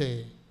വിട്ടിട്ടേ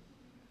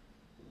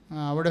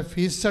അവിടെ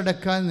ഫീസ്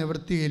അടക്കാൻ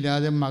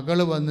നിവൃത്തിയില്ലാതെ മകൾ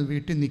വന്ന്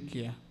വീട്ടിൽ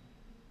നിൽക്കുക.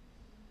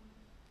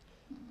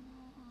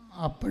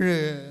 അപ്പോൾ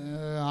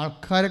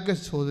ആൾക്കാരൊക്കെ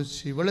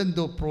ചോദിച്ചു,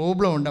 ഇവളെന്തോ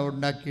പ്രോബ്ലം ഉണ്ട് അവിടെ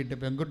ഉണ്ടാക്കിയിട്ട്,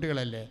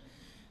 പെൺകുട്ടികളല്ലേ,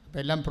 അപ്പോൾ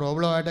എല്ലാം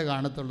പ്രോബ്ലമായിട്ട്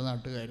കാണത്തുള്ളൂ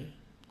നാട്ടുകാർ.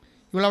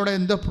 ഇവളവിടെ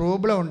എന്തോ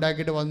പ്രോബ്ലം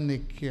ഉണ്ടാക്കിയിട്ട് വന്ന്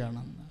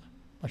നിൽക്കുകയാണെന്ന്.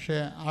 പക്ഷേ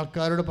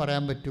ആൾക്കാരോട്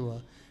പറയാൻ പറ്റുമോ?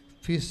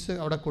 ഫീസ്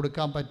അവിടെ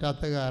കൊടുക്കാൻ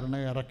പറ്റാത്ത കാരണം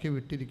ഇറക്കി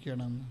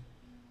വിട്ടിരിക്കുകയാണെന്ന്.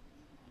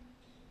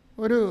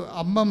 ഒരു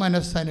അമ്മ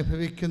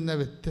മനസ്സനുഭവിക്കുന്ന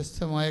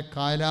വ്യത്യസ്തമായ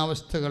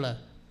കാലാവസ്ഥകൾ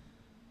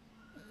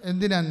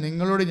എന്തിനാണ്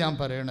നിങ്ങളോട് ഞാൻ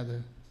പറയണത്?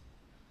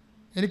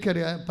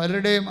 എനിക്കറിയാം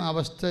പലരുടെയും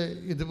അവസ്ഥ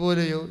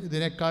ഇതുപോലെയോ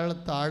ഇതിനേക്കാൾ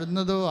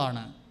താഴ്ന്നതോ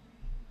ആണ്.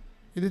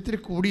 ഇതിത്തിരി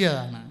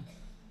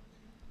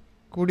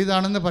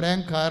കൂടിയതാണെന്ന് പറയാൻ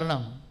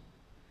കാരണം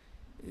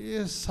ഈ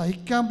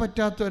സഹിക്കാൻ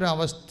പറ്റാത്ത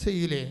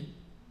ഒരവസ്ഥയിൽ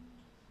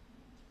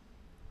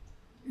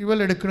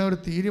ഇവളെടുക്കുന്ന ഒരു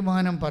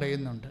തീരുമാനം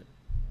പറയുന്നുണ്ട്.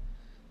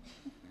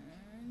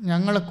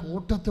 ഞങ്ങളെ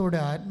കൂട്ടത്തോടെ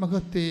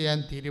ആത്മഹത്യ ചെയ്യാൻ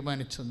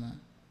തീരുമാനിച്ചെന്ന്.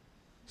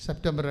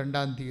 സെപ്റ്റംബർ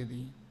 2-ാം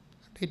തീയതി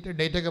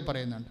ഡേറ്റൊക്കെ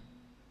പറയുന്നുണ്ട്.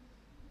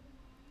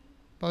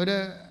 അപ്പോൾ അവർ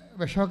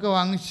വിഷമൊക്കെ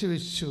വാങ്ങിച്ച്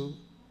വെച്ചു.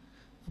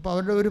 അപ്പോൾ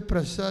അവരുടെ ഒരു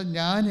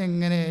ഞാൻ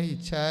എങ്ങനെ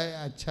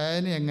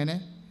അച്ചായന് എങ്ങനെ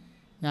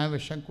ഞാൻ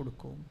വിഷം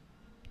കൊടുക്കും?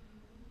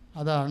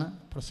 അതാണ്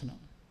പ്രശ്നം.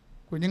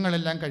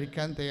 കുഞ്ഞുങ്ങളെല്ലാം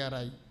കഴിക്കാൻ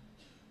തയ്യാറായി.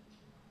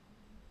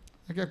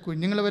 ഒക്കെ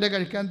കുഞ്ഞുങ്ങൾ വരെ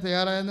കഴിക്കാൻ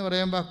തയ്യാറായെന്ന്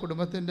പറയുമ്പോൾ ആ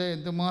കുടുംബത്തിൻ്റെ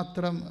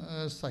എന്തുമാത്രം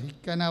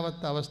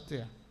സഹിക്കാനാവാത്ത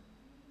അവസ്ഥയാണ്.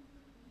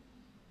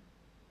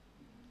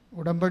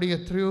 ഉടമ്പടി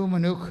എത്രയോ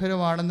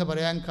മനോഹരമാണെന്ന്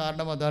പറയാൻ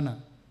കാരണം അതാണ്.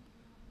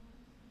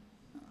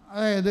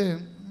 അതായത്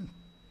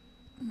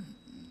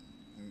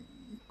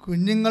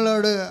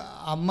കുഞ്ഞുങ്ങളോട്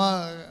അമ്മ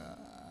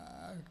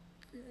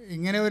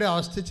ഇങ്ങനെ ഒരു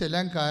അവസ്ഥ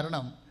ചെല്ലാൻ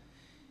കാരണം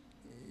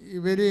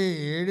ഇവർ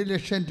 7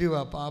 ലക്ഷം രൂപ,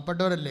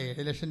 പാവപ്പെട്ടവരല്ലേ,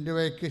 7 ലക്ഷം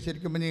രൂപയ്ക്ക്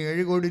ശരിക്കും പറഞ്ഞാൽ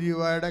 7 കോടി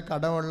രൂപയുടെ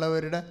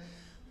കടമുള്ളവരുടെ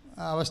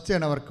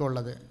അവസ്ഥയാണ്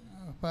അവർക്കുള്ളത്.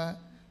 അപ്പോൾ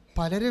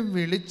പലരും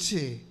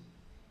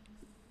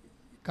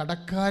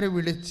കടക്കാർ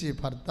വിളിച്ച്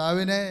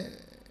ഭർത്താവിനെ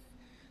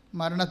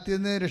മരണത്തിൽ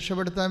നിന്ന്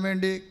രക്ഷപ്പെടുത്താൻ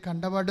വേണ്ടി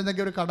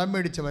കണ്ടപാട്ടുന്നൊക്കെ ഒരു കടം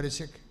മേടിച്ച്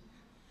പലിശക്ക്.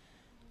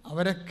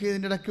 അവരൊക്കെ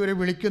ഇതിൻ്റെ ഇടയ്ക്ക് ഇവരെ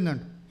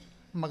വിളിക്കുന്നുണ്ട്.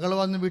 മകൾ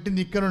വന്ന് വീട്ടിൽ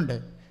നിൽക്കണുണ്ട്.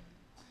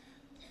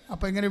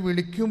 അപ്പോൾ ഇങ്ങനെ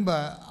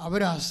വിളിക്കുമ്പോൾ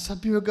അവർ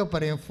അസഭ്യമൊക്കെ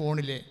പറയും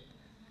ഫോണിൽ.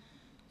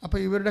 അപ്പോൾ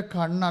ഇവരുടെ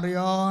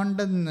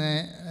കണ്ണറിയാണ്ട്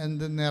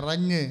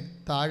നിറഞ്ഞ്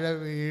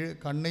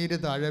കണ്ണീര്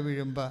താഴെ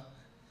വീഴുമ്പോൾ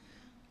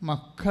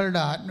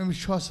മക്കളുടെ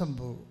ആത്മവിശ്വാസം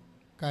പോകും.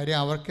 കാര്യം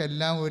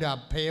അവർക്കെല്ലാം ഒരു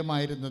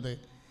അഭയമായിരുന്നത്.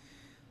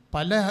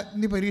 പല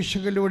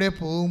അഗ്നിപരീക്ഷകളിലൂടെ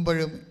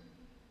പോകുമ്പോഴും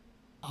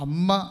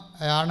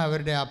അമ്മയാണ്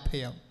അവരുടെ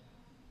അഭയം.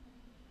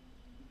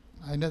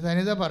 അതിൻ്റെ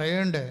തനിത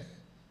പറയുന്നുണ്ട്.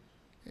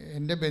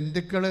 എൻ്റെ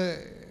ബന്ധുക്കൾ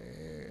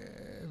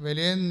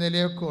വിലയും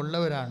നിലയൊക്കെ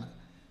ഉള്ളവരാണ്.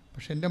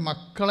 പക്ഷെ എൻ്റെ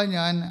മക്കളെ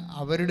ഞാൻ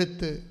അവരുടെ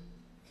അടുത്ത്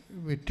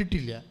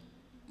വിട്ടിട്ടില്ല.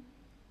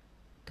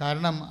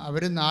 കാരണം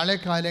അവർ നാളെ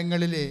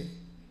കാലങ്ങളിൽ ഈ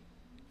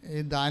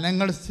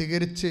ദാനങ്ങൾ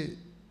സ്വീകരിച്ച്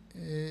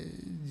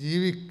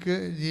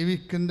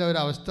ജീവിക്കുന്ന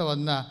ഒരവസ്ഥ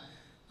വന്നാൽ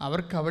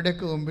അവർക്ക്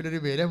അവിടെയൊക്കെ മുമ്പിലൊരു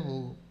വില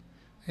പോകും.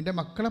 എൻ്റെ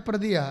മക്കളെ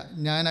പ്രതിയാണ്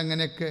ഞാൻ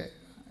അങ്ങനെയൊക്കെ.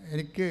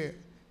 എനിക്ക്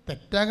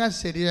തെറ്റാകാൻ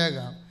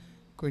ശരിയാകാം.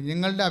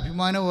 കുഞ്ഞുങ്ങളുടെ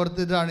അഭിമാനം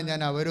ഓർത്തിട്ടാണ് ഞാൻ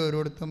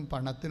അവരോരോരുത്തും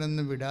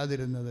പണത്തിനൊന്നും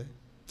വിടാതിരുന്നത്.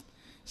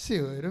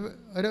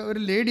 ഒരു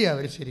ലേഡിയാണ്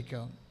അവർ.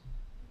 ശരിക്കും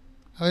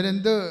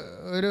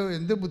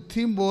എന്ത്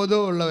ബുദ്ധിയും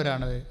ബോധവും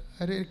ഉള്ളവരാണത്.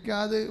 എനിക്ക്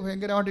അത്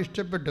ഭയങ്കരമായിട്ട്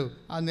ഇഷ്ടപ്പെട്ടു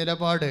ആ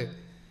നിലപാട്.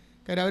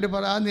 കാര്യം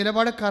അവർ ആ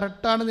നിലപാട്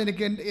കറക്റ്റാണെന്ന്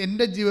എനിക്ക്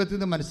എൻ്റെ ജീവിതത്തിൽ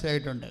നിന്ന്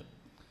മനസ്സിലായിട്ടുണ്ട്.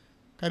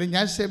 കാര്യം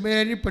ഞാൻ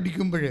സെമിനാരി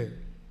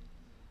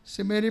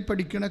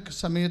പഠിക്കുന്ന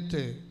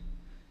സമയത്ത്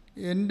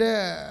എൻ്റെ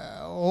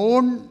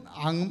ഓൺ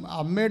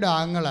അമ്മയുടെ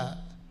ആങ്ങള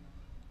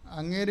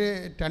അങ്ങേര്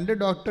 2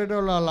 ഡോക്ടറേറ്റ്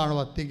ഉള്ള ആളാണ്.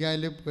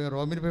 വത്തിക്കാനിൽ പോയി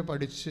റോമിൽ പോയി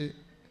പഠിച്ച്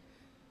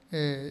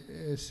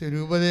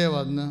രൂപതയെ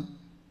വന്ന്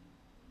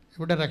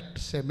ഇവിടെ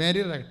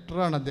സെമിനാരി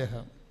റെക്ടറാണ്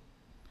അദ്ദേഹം.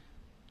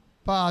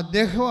 അപ്പോൾ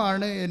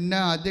അദ്ദേഹമാണ് എന്നെ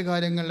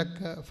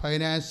ആദ്യകാലങ്ങളിലൊക്കെ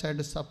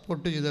ഫൈനാൻസായിട്ട്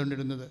സപ്പോർട്ട്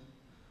ചെയ്തുകൊണ്ടിരുന്നത്,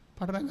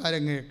 പഠന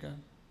കാര്യങ്ങളൊക്കെ.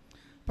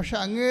 പക്ഷെ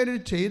അങ്ങേര്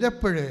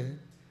ചെയ്തതെന്ന്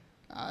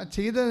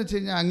വെച്ച്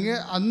കഴിഞ്ഞാൽ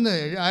അന്ന്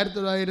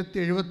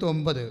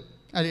 1979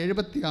 അല്ല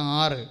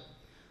 76,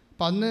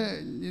 അപ്പം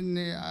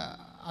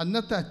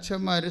അന്നത്തെ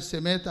അച്ഛന്മാർ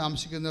സെമിനാരിൽ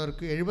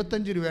താമസിക്കുന്നവർക്ക്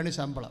 75 രൂപയാണ്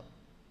ശമ്പളം.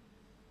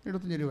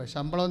 75 രൂപ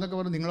ശമ്പളം എന്നൊക്കെ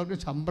പറഞ്ഞാൽ നിങ്ങൾക്ക്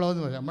ശമ്പളം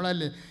എന്ന് പറയും.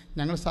 ശമ്പളമല്ലേ,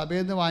 ഞങ്ങൾ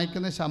സഭയിൽ നിന്ന്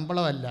വാങ്ങിക്കുന്ന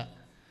ശമ്പളമല്ല,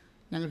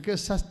 ഞങ്ങൾക്ക്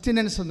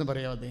സസ്റ്റ്നൻസ് എന്ന്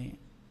പറയാം. അത്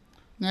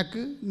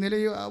ഞങ്ങൾക്ക്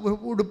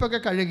ഉടുപ്പൊക്കെ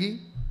കഴുകി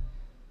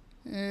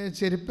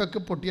ചെരുപ്പൊക്കെ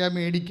പൊട്ടിയാൽ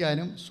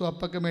മേടിക്കാനും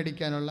സോപ്പൊക്കെ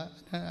മേടിക്കാനുള്ള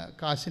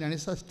കാശിനാണ്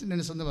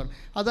സസ്റ്റ്നൻസ് എന്ന് പറയുന്നത്.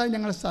 അതാണ്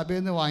ഞങ്ങൾ സഭയിൽ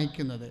നിന്ന്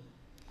വാങ്ങിക്കുന്നത്.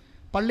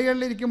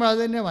 പള്ളികളിലിരിക്കുമ്പോൾ അത്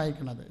തന്നെ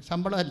വാങ്ങിക്കണത്,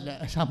 ശമ്പളമല്ല.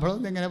 ശമ്പളം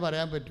എന്ന് എങ്ങനെ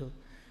പറയാൻ പറ്റുമോ?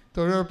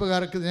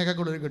 തൊഴിലുറപ്പുകാർക്ക് ഇതിനൊക്കെ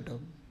കൂടുതൽ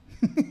കിട്ടും.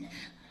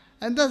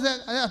 എന്താ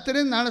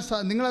അത്രയും നാളെ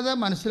നിങ്ങളത്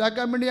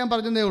മനസ്സിലാക്കാൻ വേണ്ടി ഞാൻ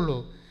പറഞ്ഞതേ ഉള്ളൂ.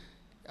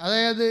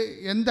 അതായത്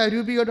എന്ത്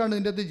അരൂപിയോടാണ്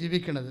ഇതിൻ്റെ അകത്ത്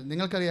ജീവിക്കണത്.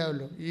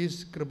 നിങ്ങൾക്കറിയാമല്ലോ, ഈ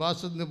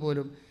കൃപാസനത്തിന്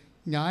പോലും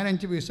ഞാൻ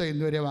 5 പൈസ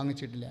ഇന്നുവരെ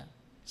വാങ്ങിച്ചിട്ടില്ല.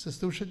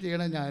 ശുശ്രൂഷ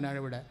ചെയ്യണത് ഞാനാണ്.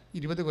 ഇവിടെ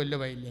 20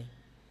 കൊല്ലമായില്ലേ.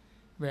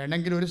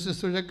 വേണമെങ്കിൽ ഒരു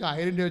ശുശ്രൂഷക്ക്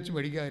 1000 രൂപ വെച്ച്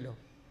മേടിക്കാമല്ലോ.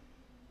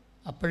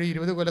 അപ്പോഴും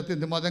 20 കൊല്ലത്ത്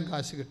എന്തുമാത്രം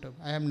കാശ് കിട്ടും.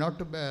 ഐ ആം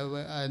നോട്ട്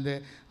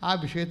ആ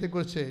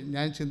വിഷയത്തെക്കുറിച്ച്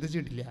ഞാൻ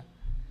ചിന്തിച്ചിട്ടില്ല.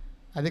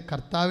 അത്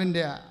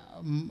കർത്താവിൻ്റെ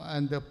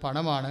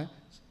പണമാണ്,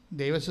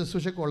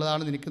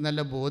 ദൈവശുശ്രൂഷക്കുള്ളതാണെന്ന് എനിക്ക്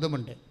നല്ല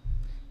ബോധമുണ്ട്.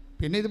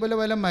 പിന്നെ ഇതുപോലെ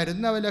വല്ല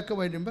മരുന്ന് അവലൊക്കെ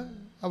വരുമ്പോൾ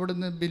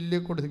അവിടുന്ന് ബില്ല്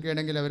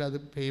കൊടുക്കുകയാണെങ്കിൽ അവരത്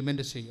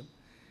പേയ്മെൻറ്റ് ചെയ്യും.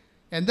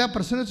 എന്താ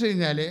പ്രശ്നം വെച്ച്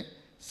കഴിഞ്ഞാൽ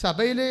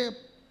സഭയിലെ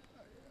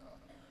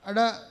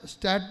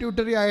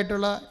സ്റ്റാറ്റ്യൂട്ടറി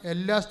ആയിട്ടുള്ള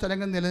എല്ലാ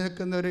സ്ഥലങ്ങളും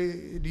നിലനിൽക്കുന്ന ഒരു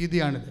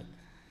രീതിയാണിത്.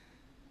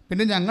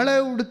 പിന്നെ ഞങ്ങളെ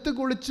ഉടുത്ത്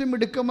കുളിച്ച്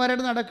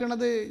മിടുക്കന്മാരായിട്ട്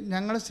നടക്കുന്നത്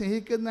ഞങ്ങളെ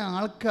സ്നേഹിക്കുന്ന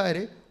ആൾക്കാർ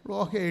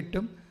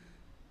ലോഹയായിട്ടും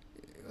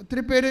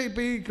ഒത്തിരി പേര്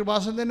ഇപ്പോൾ ഈ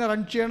കൃപാസനം തന്നെ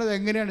റൺ ചെയ്യണത്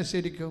എങ്ങനെയാണ്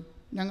ശരിക്കും?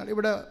 ഞങ്ങൾ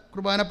ഇവിടെ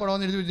കുർബാന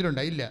പണമെന്ന് എഴുതി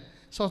വെച്ചിട്ടുണ്ടോ? ഇല്ല.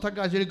 സ്വസ്ഥ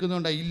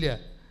കാശെടുക്കുന്നുണ്ടോ? ഇല്ല.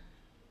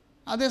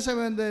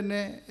 അതേസമയം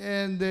തന്നെ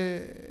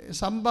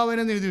സംഭാവന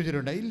എന്ന് എഴുതി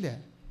വെച്ചിട്ടുണ്ടോ? ഇല്ല.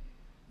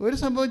 ഒരു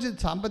സംഭവം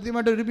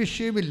സാമ്പത്തികമായിട്ട് ഒരു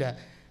വിഷയമില്ല.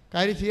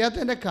 കാര്യം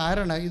ചെയ്യാത്തതിൻ്റെ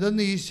കാരണം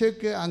ഇതൊന്നും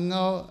ഈശോയ്ക്ക്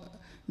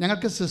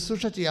ഞങ്ങൾക്ക്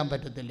ശുശ്രൂഷ ചെയ്യാൻ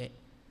പറ്റത്തില്ലേ.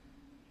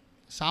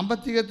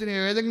 സാമ്പത്തികത്തിന്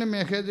ഏതെങ്കിലും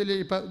മേഖലയിൽ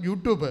ഇപ്പം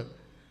യൂട്യൂബ്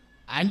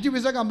 5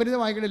 പൈസ കമ്പനിയിൽ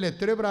നിന്ന് വാങ്ങിക്കണില്ല.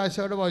 എത്രയോ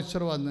പ്രാവശ്യം അവിടെ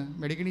വൗച്ചർ വന്ന്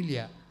മേടിക്കണില്ല.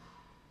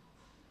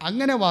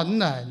 അങ്ങനെ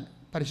വന്നാൽ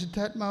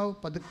പരിശുദ്ധാത്മാവ്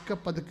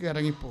പതുക്കെ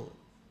ഇറങ്ങിപ്പോവും.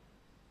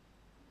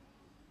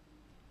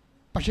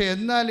 പക്ഷേ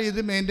എന്നാൽ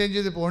ഇത് മെയിൻറ്റെയിൻ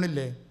ചെയ്ത്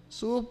പോകണില്ലേ?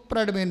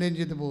 സൂപ്പറായിട്ട് മെയിൻറ്റെയിൻ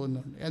ചെയ്ത്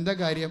പോകുന്നുണ്ട്. എന്താ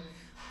കാര്യം?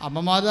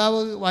 അമ്മമാതാവ്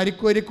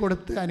വാരിക്കോരി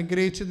കൊടുത്ത്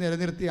അനുഗ്രഹിച്ച്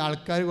നിലനിർത്തിയ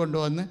ആൾക്കാർ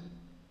കൊണ്ടുവന്ന്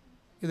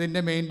ഇതിൻ്റെ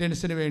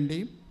മെയിൻ്റനൻസിന്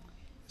വേണ്ടിയും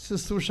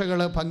ശുശ്രൂഷകൾ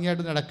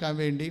ഭംഗിയായിട്ട് നടക്കാൻ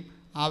വേണ്ടിയും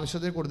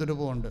ആവശ്യത്തിന് കൊടുത്തിട്ട്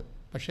പോകുന്നുണ്ട്.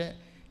 പക്ഷേ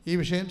ഈ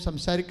വിഷയം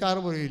സംസാരിക്കാറ്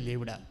പോലും ഇല്ല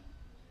ഇവിടെ.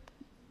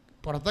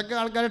 പുറത്തൊക്കെ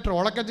ആൾക്കാർ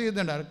ട്രോളൊക്കെ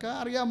ചെയ്യുന്നുണ്ട്. അവർക്ക്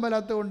അറിയാൻ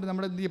മേലാത്തത് കൊണ്ട്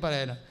നമ്മൾ എന്ത്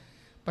പറയാനാണ്.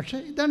 പക്ഷേ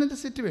ഇതാണ് എൻ്റെ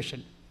സിറ്റുവേഷൻ.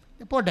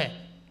 പോട്ടെ,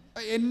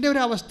 എൻ്റെ ഒരു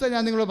അവസ്ഥ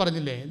ഞാൻ നിങ്ങളോട്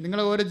പറഞ്ഞില്ലേ, നിങ്ങൾ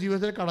ഓരോ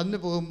ജീവിതത്തിൽ കടന്നു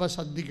പോകുമ്പോൾ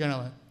ശ്രദ്ധിക്കണം.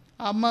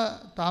 അമ്മ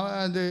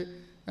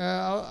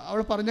അവൾ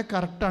പറഞ്ഞ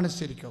കറക്റ്റാണ്.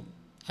 ശരിക്കും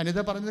അനിത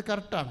പറഞ്ഞത്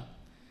കറക്റ്റാണ്.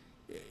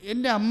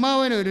 എൻ്റെ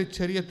അമ്മാവനൊരു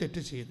ചെറിയ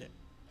തെറ്റ് ചെയ്ത്.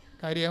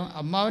 കാര്യം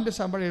അമ്മാവൻ്റെ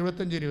ശമ്പളം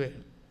 75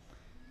 രൂപയാണ്.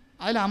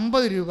 അതിൽ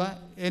 50 രൂപ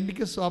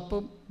എനിക്ക്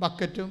സോപ്പും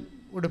ബക്കറ്റും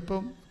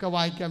ഉടുപ്പും ഒക്കെ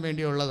വാങ്ങിക്കാൻ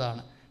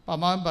വേണ്ടിയുള്ളതാണ്. അപ്പോൾ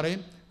അമ്മാവൻ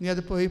പറയും, നീ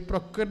അത് പോയി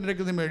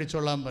പ്രൊക്കറ്റിലേക്ക് നിന്ന്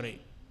മേടിച്ചോളാൻ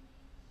പറയും.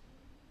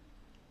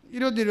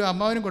 20 രൂപ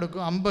അമ്മാവനും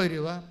കൊടുക്കും. 50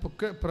 രൂപ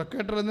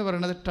പ്രൊക്കേറ്റർ എന്ന്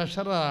പറയുന്നത്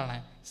ട്രഷററാണ്,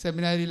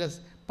 സെമിനാരിയിലെ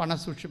പണ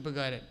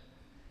സൂക്ഷിപ്പുകാരൻ.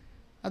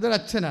 അതൊരു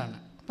അച്ഛനാണ്.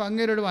 അപ്പം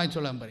അങ്ങേരോട്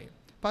വാങ്ങിച്ചോളാൻ പറയും.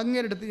 അപ്പം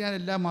അങ്ങേരെടുത്ത് ഞാൻ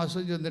എല്ലാ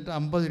മാസവും ചെന്നിട്ട്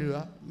 50 രൂപ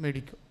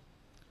മേടിക്കും.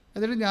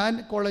 എന്നിട്ട് ഞാൻ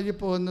കോളേജിൽ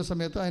പോകുന്ന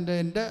സമയത്ത്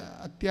എൻ്റെ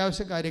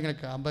അത്യാവശ്യ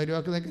കാര്യങ്ങളൊക്കെ 50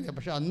 രൂപക്ക് നിൽക്കില്ല.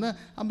 പക്ഷേ അന്ന്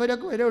 50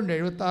 രൂപക്ക് വില ഉണ്ട്.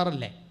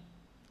 76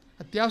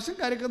 അത്യാവശ്യം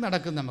കാര്യമൊക്കെ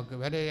നടക്കും. നമുക്ക്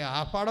വേറെ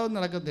ആഭാടമൊന്നും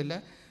നടക്കത്തില്ല.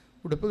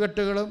 ഉടുപ്പ്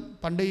കെട്ടുകളും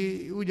പണ്ട് ഈ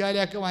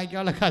ഉജാലയൊക്കെ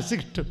വാങ്ങിക്കാനുള്ള കാശ്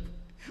കിട്ടും.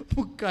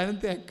 മുക്കാനും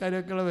തേക്കാനും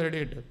ഒക്കെയുള്ള പരിപാടി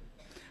കിട്ടും.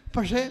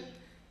 പക്ഷേ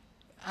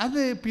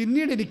അത്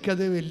പിന്നീട്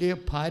എനിക്കത് വലിയ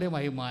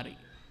ഭാരമായി മാറി.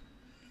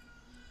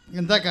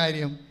 എന്താ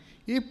കാര്യം?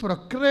 ഈ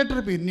പ്രൊക്യുറേറ്റർ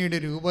പിന്നീട്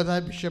രൂപതാ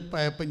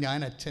ബിഷപ്പായപ്പോൾ ഞാൻ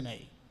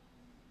അച്ഛനായി.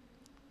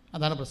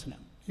 അതാണ്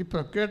പ്രശ്നം. ഈ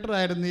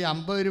പ്രൊക്യുറേറ്ററായിരുന്നു ഈ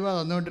 50 രൂപ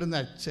തന്നുകൊണ്ടിരുന്ന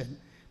അച്ഛൻ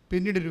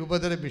പിന്നീട്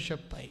രൂപതയുടെ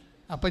ബിഷപ്പായി.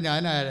 അപ്പം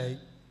ഞാൻ ആരായി?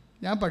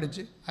 ഞാൻ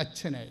പഠിച്ച്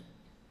അച്ഛനായി.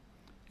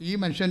 ഈ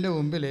മനുഷ്യൻ്റെ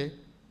മുമ്പിൽ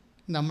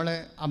നമ്മളെ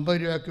 50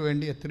 രൂപയ്ക്ക്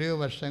വേണ്ടി എത്രയോ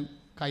വർഷം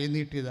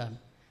കൈനീട്ടിയതാണ്.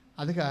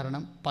 അത്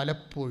കാരണം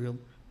പലപ്പോഴും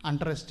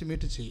അണ്ടർ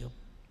എസ്റ്റിമേറ്റ് ചെയ്യും.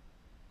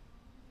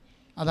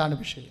 അതാണ്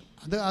വിഷയം.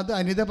 അത്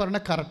അനിത പറഞ്ഞ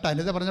കറക്റ്റ്.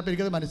 അനിത പറഞ്ഞപ്പോൾ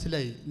എനിക്കത്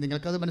മനസ്സിലായി.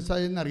 നിങ്ങൾക്കത്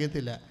മനസ്സിലായെന്ന്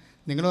അറിയത്തില്ല.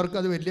 നിങ്ങളവർക്ക്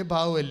അത് വലിയ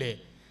ഭാവമല്ലേ,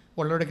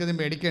 ഉള്ളവരൊക്കെ ഇത്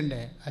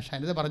മേടിക്കണ്ടേ. പക്ഷേ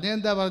അനിത പറഞ്ഞത്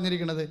എന്താ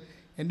പറഞ്ഞിരിക്കുന്നത്?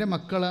 എൻ്റെ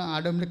മക്കൾ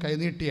ആടെ മുമ്പിൽ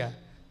കൈനീട്ടിയ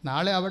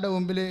നാളെ അവരുടെ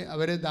മുമ്പിൽ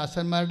അവർ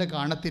ദാസന്മാരുടെ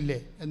കാണത്തില്ലേ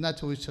എന്നാ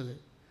ചോദിച്ചത്.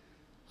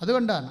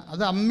 അതുകൊണ്ടാണ്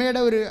അത്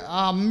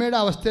അമ്മയുടെ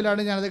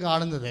അവസ്ഥയിലാണ് ഞാനത്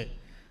കാണുന്നത്.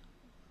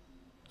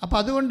 അപ്പം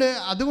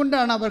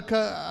അതുകൊണ്ടാണ്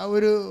അവർക്ക്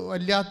ഒരു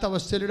വല്ലാത്ത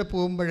അവസ്ഥയിലൂടെ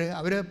പോകുമ്പോൾ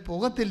അവർ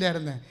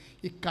പോകത്തില്ലായിരുന്നു.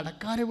 ഈ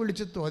കടക്കാരെ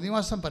വിളിച്ച്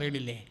തോന്നിവാസം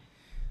പറയണില്ലേ,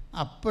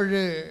 അപ്പോൾ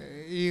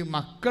ഈ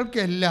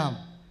മക്കൾക്കെല്ലാം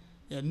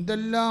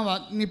എന്തെല്ലാം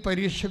അഗ്നി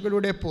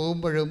പരീക്ഷകളിലൂടെ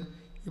പോകുമ്പോഴും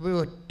ഇവർ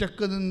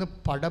ഒറ്റക്ക് നിന്ന്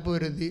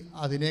പടപൊരുതി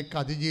അതിനെയൊക്കെ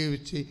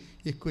അതിജീവിച്ച്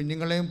ഈ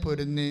കുഞ്ഞുങ്ങളെയും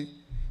പൊരുന്ന്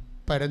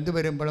പരന്ത്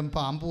വരുമ്പോഴും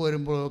പാമ്പ്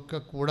വരുമ്പോഴും ഒക്കെ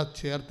കൂടെ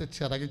ചേർത്ത്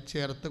ചിറകിൽ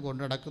ചേർത്ത്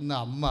കൊണ്ടു നടക്കുന്ന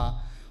അമ്മ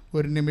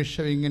ഒരു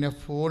നിമിഷം ഇങ്ങനെ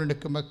ഫോൺ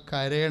എടുക്കുമ്പോൾ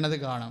കരയണത്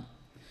കാണാം.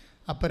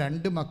 അപ്പോൾ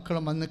 2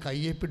 മക്കളും വന്ന്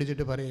കയ്യെ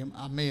പിടിച്ചിട്ട് പറയും,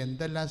 അമ്മ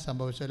എന്തെല്ലാം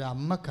സംഭവിച്ചാലും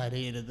അമ്മ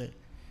കരയരുത്,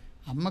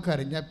 അമ്മ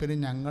കരഞ്ഞാൽ പിന്നെ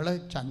ഞങ്ങൾ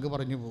ചങ്ക്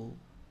പറഞ്ഞു പോകും,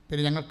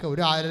 പിന്നെ ഞങ്ങൾക്ക്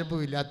ഒരു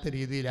ആരംഭവും ഇല്ലാത്ത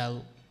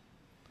രീതിയിലാകും.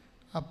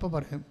 അപ്പോൾ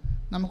പറയും,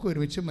 നമുക്ക്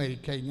ഒരുമിച്ച്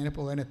മരിക്കാം, ഇങ്ങനെ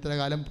പോകാൻ എത്ര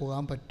കാലം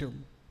പോകാൻ പറ്റും.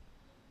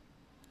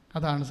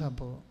 അതാണ്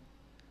സംഭവം.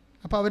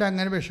 അപ്പോൾ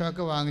അവരങ്ങനെ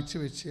വിഷമൊക്കെ വാങ്ങിച്ച്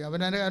വെച്ച്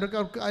അവർക്ക്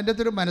അതിൻ്റെ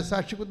അകത്തൊരു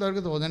മനസാക്ഷി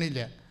അവർക്ക്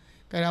തോന്നണില്ല.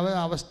 കാരണം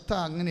അവസ്ഥ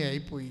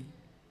അങ്ങനെയായിപ്പോയി.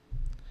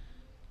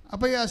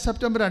 അപ്പോൾ ഈ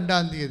സെപ്റ്റംബർ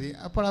 2-ാം തീയതി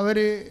അപ്പോൾ അവർ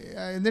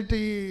എന്നിട്ട്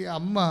ഈ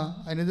അമ്മ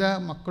അനിത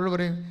മക്കളോട്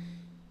പറയും,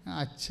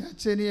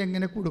 അച്ഛനി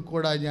എങ്ങനെ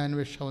കൊടുക്കൂടാ ഞാൻ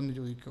വിഷമെന്ന്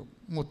ചോദിക്കും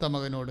മൂത്ത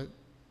മകനോട്.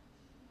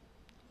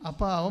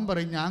 അപ്പോൾ അവൻ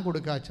പറയും, ഞാൻ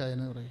കൊടുക്കാം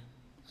അച്ചായനെന്ന് പറയും.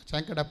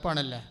 അച്ചായൻ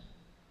കിടപ്പാണല്ലേ,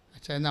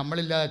 അച്ചായൻ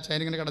നമ്മളില്ലാതെ അച്ചായൻ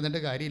ഇങ്ങനെ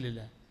കിടന്നിട്ട്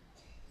കാര്യമില്ലല്ലേ,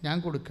 ഞാൻ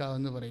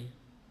കൊടുക്കാമെന്ന് പറയും.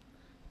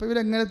 അപ്പോൾ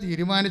ഇവരെങ്ങനെ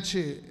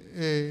തീരുമാനിച്ച്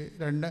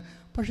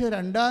പക്ഷേ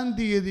 2-ാം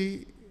തീയതി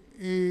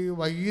ഈ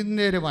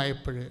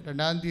വൈകുന്നേരമായപ്പോൾ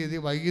 2-ാം തീയതി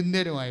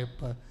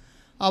വൈകുന്നേരമായപ്പോൾ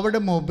അവിടെ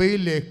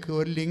മൊബൈലിലേക്ക്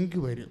ഒരു ലിങ്ക്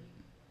വരും.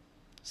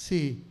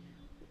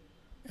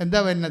 എന്താ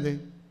വരുന്നത്?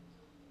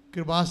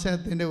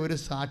 കൃപാസനത്തിൻ്റെ ഒരു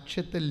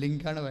സാക്ഷ്യത്തെ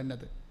ലിങ്കാണ്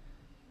വരുന്നത്.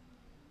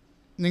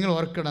 നിങ്ങൾ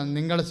ഓർക്കണം,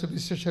 നിങ്ങൾ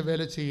സുവിശേഷ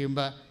വേല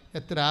ചെയ്യുമ്പോൾ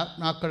എത്ര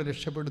ആത്മാക്കൾ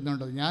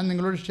രക്ഷപ്പെടുന്നുണ്ടോ. ഞാൻ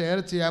നിങ്ങളോട് ഷെയർ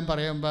ചെയ്യാൻ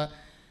പറയുമ്പോൾ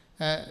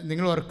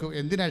നിങ്ങൾ ഓർക്കും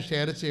എന്തിനാണ്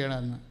ഷെയർ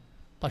ചെയ്യണമെന്ന്.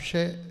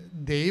 പക്ഷേ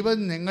ദൈവം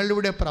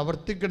നിങ്ങളിലൂടെ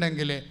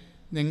പ്രവർത്തിക്കണമെങ്കിൽ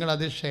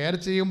നിങ്ങളത് ഷെയർ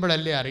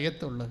ചെയ്യുമ്പോഴല്ലേ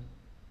അറിയത്തുള്ളൂ,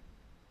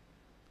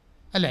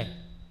 അല്ലേ?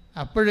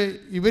 അപ്പോൾ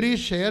ഇവർ ഈ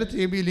ഷെയർ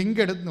ചെയ്യുമ്പോൾ ഈ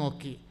ലിങ്ക് എടുത്ത്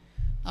നോക്കി.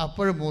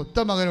 അപ്പോൾ മൂത്ത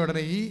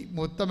മകനോടനെ ഈ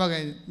മൂത്ത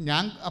മകൻ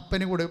ഞാൻ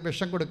അപ്പന്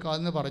വിഷം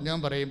കൊടുക്കാമെന്ന് പറഞ്ഞവൻ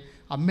പറയും,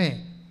 അമ്മേ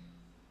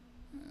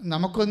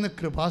നമുക്കൊന്ന്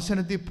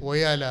കൃപാസനത്തിൽ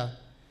പോയാലാ,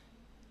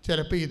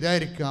 ചിലപ്പോൾ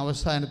ഇതായിരിക്കും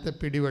അവസാനത്തെ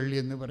പിടിവള്ളി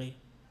എന്ന് പറയും.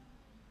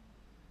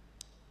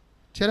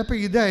 ചിലപ്പോൾ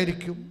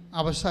ഇതായിരിക്കും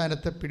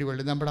അവസാനത്തെ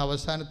പിടിവള്ളി, നമ്മുടെ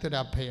അവസാനത്തെ ഒരു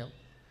അഭയം.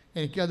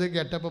 എനിക്കത്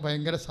കേട്ടപ്പോൾ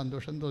ഭയങ്കര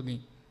സന്തോഷം തോന്നി.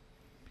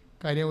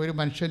 കാര്യം ഒരു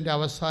മനുഷ്യൻ്റെ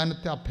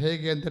അവസാനത്തെ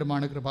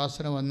അഭയകേന്ദ്രമാണ്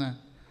കൃപാസനമെന്ന്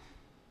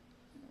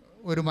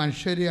ഒരു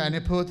മനുഷ്യരെ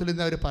അനുഭവത്തിൽ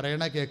നിന്ന് അവർ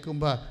പറയണ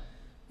കേൾക്കുമ്പോൾ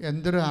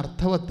എന്തൊരു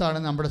അർത്ഥവത്താണ്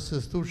നമ്മുടെ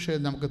ശുശ്രൂഷ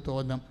നമുക്ക്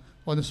തോന്നും.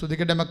 ഒന്ന്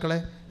ശ്രദ്ധിക്കട്ടെ മക്കളെ,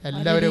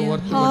 എല്ലാവരെയും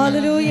ഓർത്ത്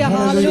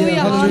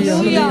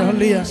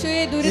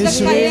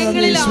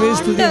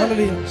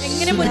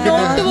എങ്ങനെ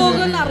മുന്നോട്ട്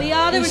പോകുമെന്ന്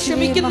അറിയാതെ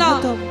വിഷമിക്കുന്ന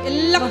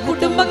എല്ലാ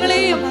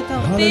കുടുംബങ്ങളെയും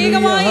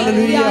പ്രത്യേകമായി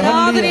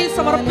ആരാധനയിൽ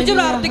സമർപ്പിച്ച്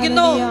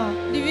പ്രാർത്ഥിക്കുന്നു.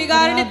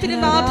 ദിവ്യകാരുണ്യത്തിന്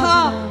നാഥ,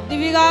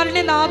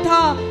 ദിവ്യകാരുണ്യ നാഥ,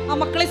 ആ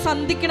മക്കളെ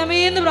സന്ധിക്കണമേ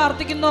എന്ന്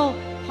പ്രാർത്ഥിക്കുന്നു.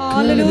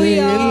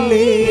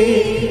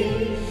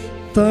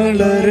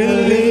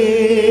 തളരല്ലേ,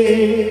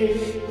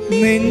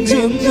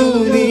 നെഞ്ചൊന്നു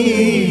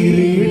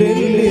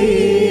നീരിടല്ലേ,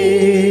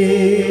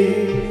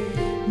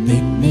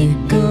 നിന്നെ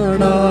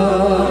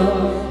കാണാൻ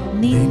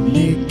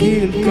നിന്നെ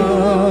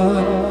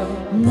കേൾക്കാൻ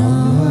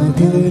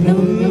നാഥനുണ്ടിവിടെ,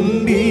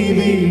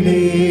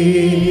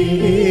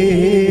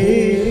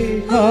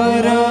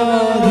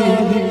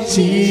 ആരാധിച്ചിടാം.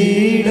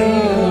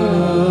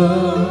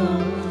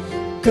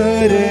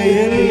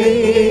 കരയല്ലേ,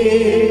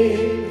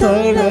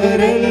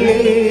 തളരല്ലേ,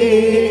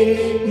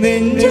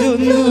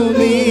 നെഞ്ചൊന്നു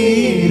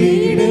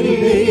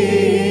നീരിടല്ലേ,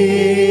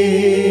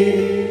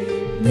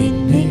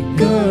 നിന്നെ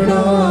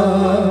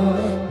കാണാൻ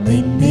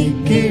നിന്നെ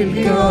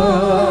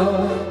കേൾക്കാൻ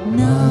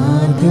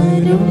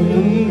നാഥനുണ്ടിവിടെ,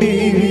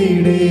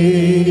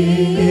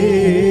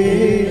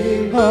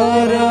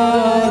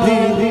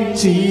 ആരാധിച്ചിടാം.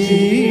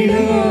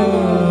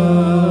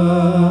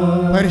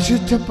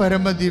 പരിശുദ്ധ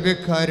പരമ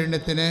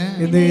ദിവ്യകാരുണ്യത്തിന്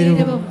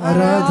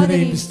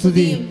ആരാധനയും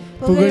സ്തുതിയും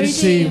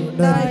പുകഴ്ചയും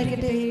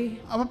ഉണ്ടായിരിക്കട്ടെ.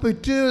 അപ്പോൾ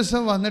പിറ്റേ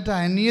ദിവസം വന്നിട്ട്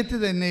അനിയത്തി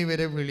തന്നെ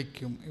ഇവരെ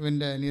വിളിക്കും.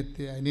 ഇവൻ്റെ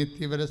അനിയത്തി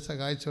ഇവരെ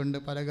സഹായിച്ചുകൊണ്ട്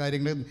പല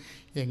കാര്യങ്ങളും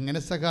എങ്ങനെ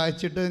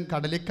സഹായിച്ചിട്ട്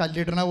കടലിൽ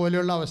കല്ലിടണ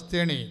പോലെയുള്ള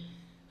അവസ്ഥയാണ്.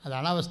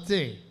 അതാണ്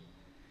അവസ്ഥയെ.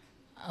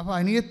 അപ്പോൾ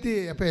അനിയത്തി,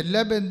 അപ്പോൾ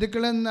എല്ലാ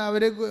ബന്ധുക്കളും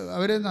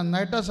അവർ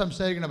നന്നായിട്ടാണ്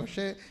സംസാരിക്കണം.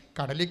 പക്ഷേ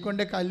കടലിൽ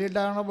കൊണ്ട്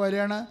കല്ലിടണ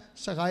പോലെയാണ്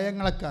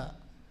സഹായങ്ങളൊക്കെ,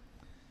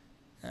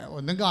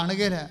 ഒന്നും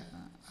കാണുകയില്ല.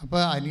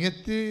 അപ്പോൾ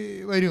അനിയത്തി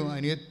വരും.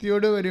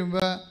 അനിയത്തിയോട്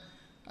വരുമ്പോൾ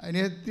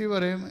അനിയത്തി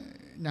പറയും,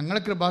 ഞങ്ങൾ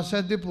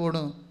കൃപാസനത്തിൽ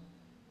പോകണം,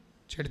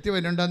 ചെടുത്തി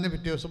വരുന്നുണ്ടെന്ന്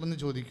പിറ്റേ ദിവസം ഒന്ന്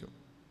ചോദിക്കും.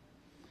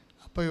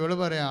 അപ്പോൾ ഇവൾ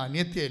പറയാം,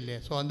 അനിയത്തിയല്ലേ,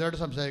 സ്വതന്ത്രമായിട്ട്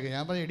സംസാരിക്കുക.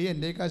 ഞാൻ പറയും, എടി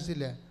എൻ്റെ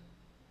കാശില്ല.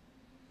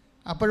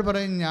 അപ്പോൾ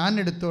പറയും, ഞാൻ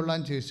എടുത്തോളാം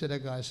ചേച്ചിയുടെ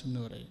കാശെന്ന്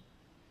പറയും.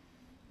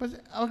 അപ്പം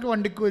അവർക്ക്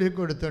വണ്ടിക്കൂലി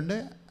കൊടുത്തുകൊണ്ട്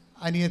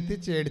അനിയത്തി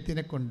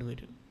ചേടത്തിനെ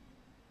കൊണ്ടുവരും.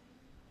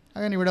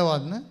 അങ്ങനെ ഇവിടെ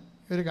വന്ന്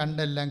ഇവർ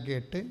കണ്ടെല്ലാം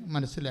കേട്ട്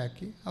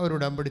മനസ്സിലാക്കി അവർ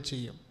ഉടമ്പടി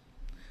ചെയ്യും.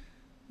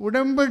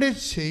 ഉടമ്പടി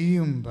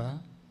ചെയ്യുമ്പോൾ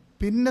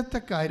പിന്നത്തെ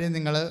കാര്യം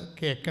നിങ്ങൾ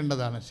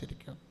കേൾക്കേണ്ടതാണ്.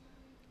 ശരിക്കും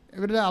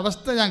ഇവരുടെ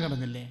അവസ്ഥ ഞാൻ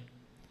കാണുന്നില്ലേ.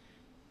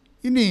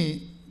 ഇനി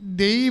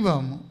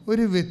ദൈവം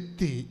ഒരു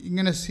വ്യക്തി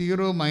ഇങ്ങനെ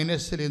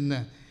 0- നിന്ന്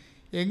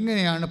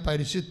എങ്ങനെയാണ്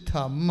പരിശുദ്ധ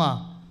അമ്മ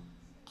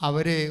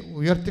അവരെ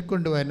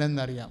ഉയർത്തിക്കൊണ്ട്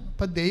വരുന്നതെന്നറിയാം.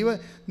 അപ്പം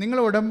നിങ്ങൾ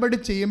ഉടമ്പടി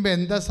ചെയ്യുമ്പോൾ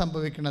എന്താ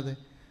സംഭവിക്കണത്?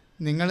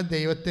 നിങ്ങൾ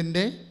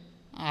ദൈവത്തിൻ്റെ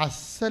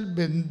അസൽ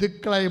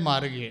ബന്ധുക്കളായി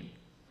മാറുകയാണ്.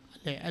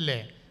 അല്ലേ?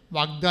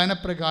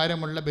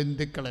 വാഗ്ദാനപ്രകാരമുള്ള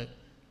ബന്ധുക്കൾ.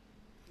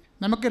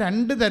 നമുക്ക്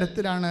 2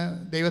 തരത്തിലാണ്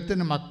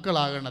ദൈവത്തിൻ്റെ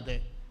മക്കളാകണത്.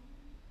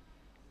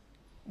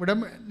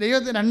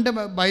 ദൈവത്തിന്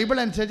ബൈബിൾ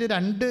അനുസരിച്ച്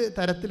 2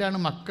 തരത്തിലാണ്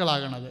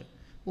മക്കളാകണത്.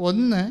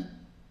 ഒന്ന്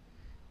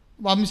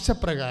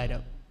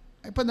വംശപ്രകാരം.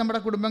 ഇപ്പം നമ്മുടെ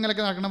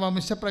കുടുംബങ്ങളൊക്കെ നടക്കുന്ന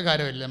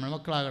വംശപ്രകാരമല്ലേ നമ്മൾ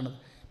മക്കളാകണത്.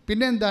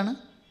 പിന്നെ എന്താണ്?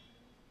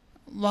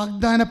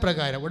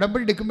 വാഗ്ദാനപ്രകാരം.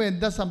 ഉടമ്പടി എടുക്കുമ്പോൾ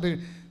എന്താ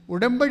സംഭവിക്കുന്നത്?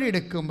 ഉടമ്പടി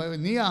എടുക്കുമ്പോൾ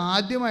നീ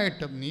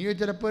ആദ്യമായിട്ടും നീ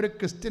ചിലപ്പോൾ ഒരു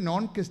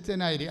നോൺ ക്രിസ്ത്യൻ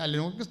അല്ല,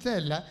 നോൺ ക്രിസ്ത്യൻ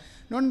അല്ല,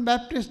 നോൺ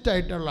ബാപ്റ്റിസ്റ്റ്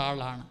ആയിട്ടുള്ള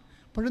ആളാണ്.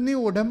 അപ്പോൾ നീ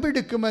ഉടമ്പടി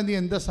എടുക്കുമ്പോൾ നീ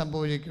എന്താ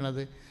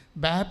സംഭവിക്കുന്നത്?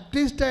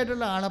 ബാപ്റ്റിസ്റ്റ്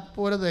ആയിട്ടുള്ള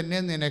ആളെപ്പോലെ തന്നെ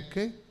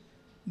നിനക്ക്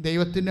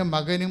ദൈവത്തിൻ്റെ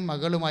മകനും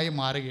മകളുമായി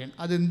മാറുകയാണ്.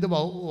 അതെന്ത്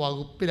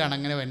വകുപ്പിലാണ്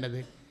അങ്ങനെ വേണ്ടത്?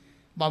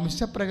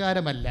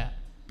 വംശപ്രകാരമല്ല,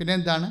 പിന്നെ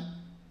എന്താണ്?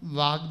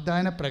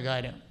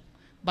 വാഗ്ദാനപ്രകാരം.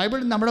 ബൈബിൾ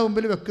നമ്മുടെ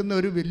മുമ്പിൽ വെക്കുന്ന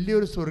ഒരു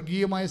വലിയൊരു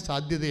സ്വർഗീയമായ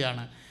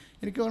സാധ്യതയാണ്.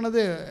 എനിക്ക്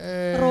തോന്നുന്നത്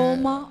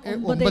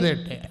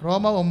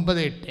റോമ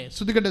 9:8.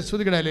 ശ്രുതികട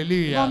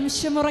ഹല്ലേലൂയ.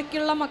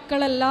 വംശമുറയ്ക്കുള്ള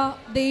മക്കളല്ല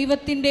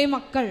ദൈവത്തിന്റെ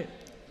മക്കൾ,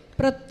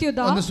 പ്രത്യുത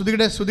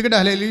ശ്രുതികട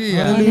ഹല്ലേലൂയ.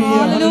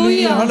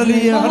 ഹല്ലേലൂയ.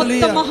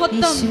 മഹത്വം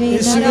മഹത്വം.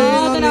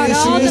 ആരാധന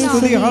ആരാധന.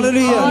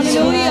 ഹല്ലേലൂയ.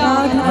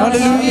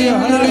 ഹല്ലേലൂയ.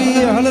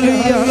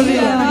 ഹല്ലേലൂയ.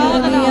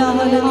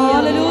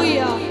 ഹല്ലേലൂയ.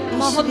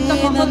 മഹത്വം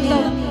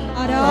മഹത്വം.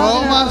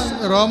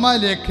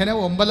 റോമാലേഖനം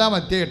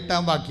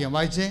 9:8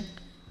 വായിച്ചേ.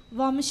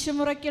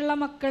 വംശമുറയ്ക്കുള്ള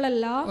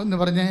മക്കളല്ല. ഒന്ന്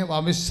പറഞ്ഞേ.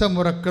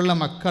 വംശമുറക്കുള്ള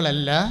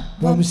മക്കളല്ല.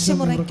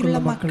 വംശമുറയ്ക്കുള്ള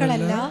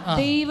മക്കളല്ല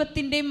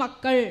ദൈവത്തിന്റെ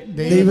മക്കൾ.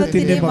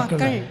 ദൈവത്തിന്റെ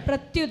മക്കൾ.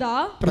 പ്രത്യുത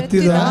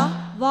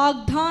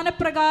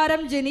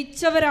വാഗ്ദാനപ്രകാരം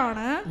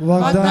ജനിച്ചവരാണ്.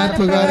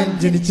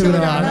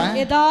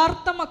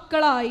 യഥാർത്ഥ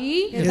മക്കളായി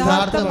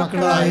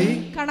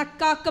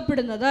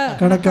കണക്കാക്കപ്പെടുന്നത്.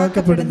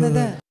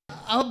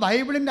 ആ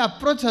ബൈബിളിന്റെ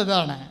അപ്രോച്ച്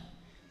അതാണ്.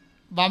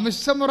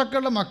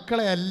 വംശമുറക്കുള്ള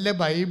മക്കളെ അല്ല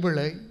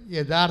ബൈബിള്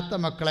യഥാർത്ഥ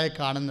മക്കളെ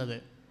കാണുന്നത്.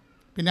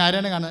 പിന്നെ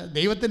ആരാണ് കാണുന്നത്?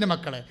 ദൈവത്തിൻ്റെ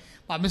മക്കളെ.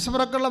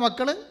 വംശമുറക്കുള്ള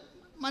മക്കൾ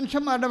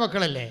മനുഷ്യന്മാരുടെ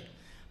മക്കളല്ലേ.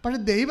 പക്ഷേ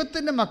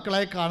ദൈവത്തിൻ്റെ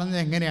മക്കളെ കാണുന്നത്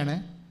എങ്ങനെയാണ്?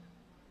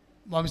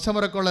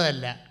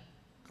 വംശമുറക്കുള്ളതല്ല.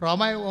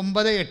 റോമ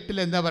 9:8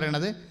 എന്താ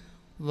പറയണത്?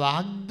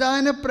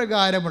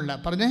 വാഗ്ദാനപ്രകാരമുള്ള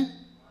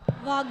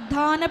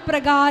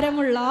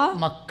വാഗ്ദാനപ്രകാരമുള്ള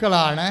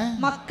മക്കളാണ്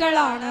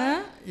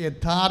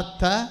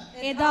യഥാർത്ഥ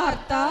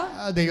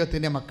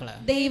ദൈവത്തിൻ്റെ മക്കള്.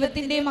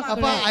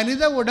 അപ്പോൾ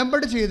അനിത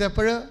ഉടമ്പടി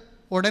ചെയ്തപ്പോൾ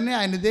ഉടനെ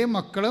അനിതയും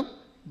മക്കളും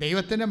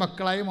ദൈവത്തിൻ്റെ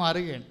മക്കളായി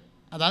മാറുകയാണ്.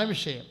 അതാണ്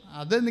വിഷയം.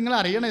 അത് നിങ്ങൾ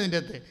അറിയണം ഇതിൻ്റെ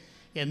അകത്ത്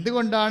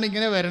എന്തുകൊണ്ടാണ്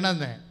ഇങ്ങനെ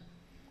വരണമെന്ന്.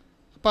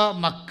 അപ്പോൾ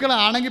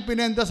മക്കളാണെങ്കിൽ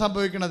പിന്നെ എന്താ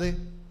സംഭവിക്കണത്?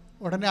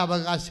 ഉടനെ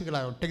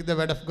അവകാശികളാകും. Take the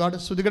word of God.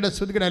 ശ്രുതികട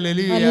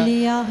ഹല്ലേലൂയ.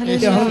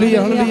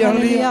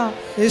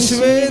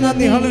 യേശുവേ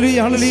നന്ദി. ഹല്ലേലൂയ.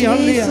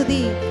 ഹല്ലേലൂയ.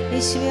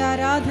 യേശുവേ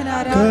ആരാധന.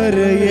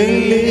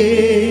 കരയല്ലേ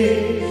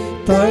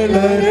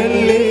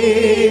തളരല്ലേ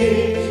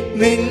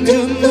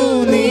നെഞ്ചുന്നു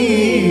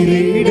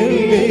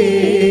നീരിടല്ലേ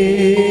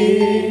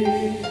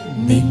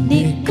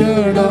നിന്നെ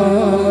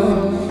കാണാൻ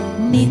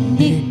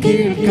നിന്നെ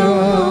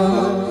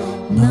കേൾക്കാൻ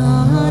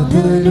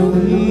നാഥനുണ്ടിവിടെ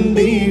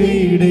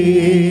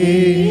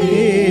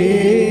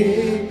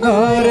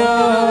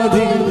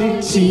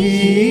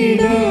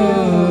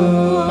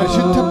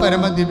പരിശുദ്ധ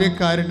പരമ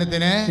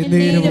ദിവ്യകാരുണ്യത്തിന്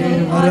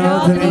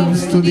ആരാധനയും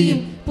സ്തുതിയും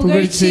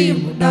പുകഴ്ചയും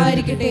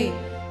ഉണ്ടായിരിക്കട്ടെ.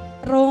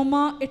 റോമ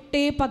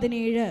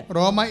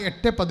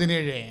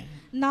 8:17.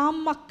 നാം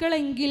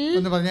മക്കളെങ്കിൽ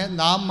എന്ന് പറഞ്ഞ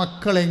നാം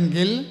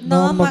മക്കളെങ്കിൽ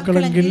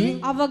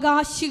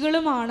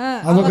അവകാശികളുമാണ്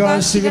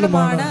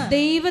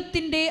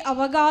ദൈവത്തിന്റെ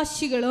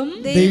അവകാശികളും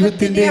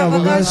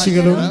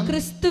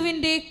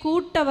ക്രിസ്തുവിന്റെ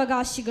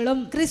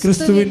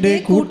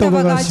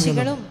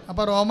കൂട്ടവകാശികളും.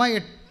 അപ്പൊ റോമ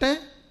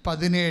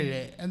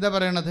 8:17 എന്താ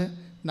പറയണത്?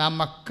 നാം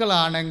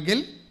മക്കളാണെങ്കിൽ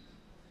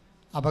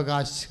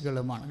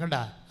അവകാശികളുമാണ്.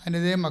 കണ്ടാ,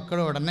 അതിൻ്റെ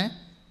മക്കളും ഉടനെ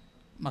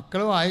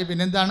മക്കളുമായി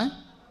പിന്നെന്താണ്?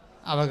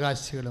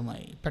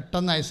 അവകാശികളുമായി.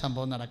 പെട്ടെന്നായി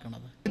സംഭവം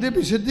നടക്കുന്നത്. ഇത്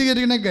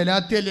വിശദീകരിക്കുന്ന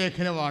ഗലാത്യ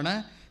ലേഖനമാണ്.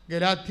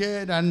 ഗലാത്യ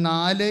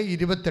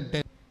 4:28.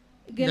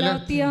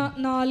 ഗലാത്യ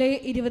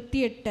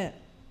 4:28.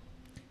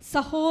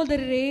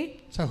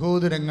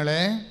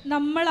 സഹോദരങ്ങളെ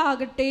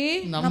നമ്മളാകട്ടെ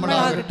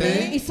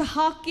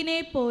ഇസഹാക്കിനെ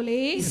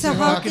പോലെ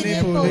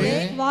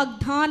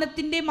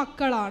വാഗ്ദാനത്തിന്റെ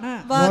മക്കളാണ്.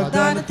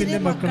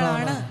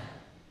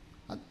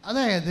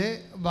 അതായത്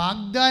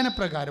വാഗ്ദാന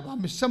പ്രകാരം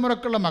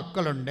വംശമുറക്കുള്ള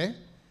മക്കളുണ്ട്.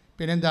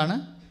 പിന്നെന്താണ്?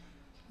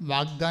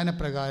 വാഗ്ദാന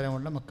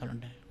പ്രകാരമുള്ള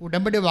മക്കളുണ്ട്.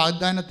 ഉടമ്പടി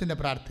വാഗ്ദാനത്തിൻ്റെ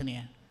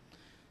പ്രാർത്ഥനയാണ്.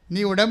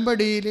 നീ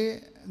ഉടമ്പടിയിൽ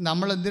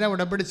നമ്മൾ എന്തിനാണ്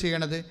ഉടമ്പടി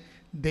ചെയ്യണത്?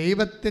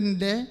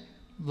 ദൈവത്തിൻ്റെ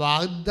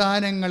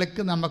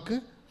വാഗ്ദാനങ്ങൾക്ക് നമുക്ക്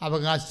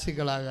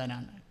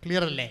അവകാശികളാകാനാണ്.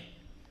 ക്ലിയർ അല്ലേ?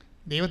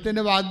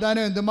 ദൈവത്തിൻ്റെ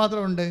വാഗ്ദാനം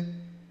എന്തുമാത്രമുണ്ട്?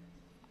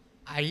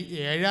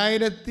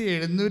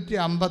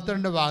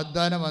 7752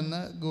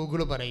 വാഗ്ദാനമെന്ന് ഗൂഗിൾ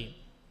പറയും.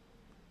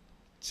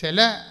 ചില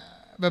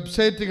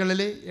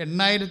വെബ്സൈറ്റുകളിൽ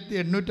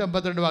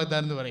 8852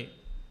 വാഗ്ദാനം എന്ന് പറയും.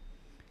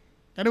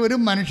 കാരണം ഒരു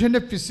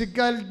മനുഷ്യൻ്റെ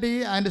ഫിസിക്കാലിറ്റി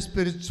ആൻഡ്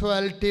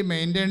സ്പിരിച്വാലിറ്റി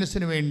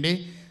മെയിൻ്റെനൻസിന് വേണ്ടി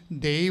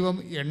ദൈവം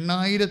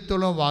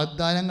 8000-ഓളം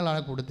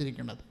വാഗ്ദാനങ്ങളാണ്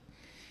കൊടുത്തിരിക്കുന്നത്.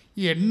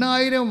 ഈ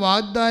 8000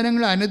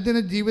 വാഗ്ദാനങ്ങൾ അനുദിന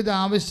ജീവിത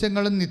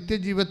ആവശ്യങ്ങളും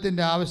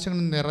നിത്യജീവിതത്തിൻ്റെ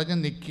ആവശ്യങ്ങളും നിറഞ്ഞു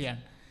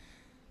നിൽക്കുകയാണ്.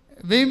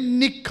 When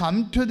we come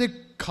to the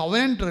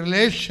covenant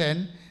relation,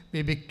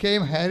 we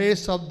became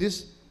heirs of this.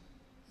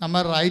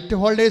 നമ്മൾ റൈറ്റ്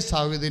ഹോൾഡേഴ്സ്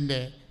ആവും.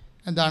 ഇതിൻ്റെ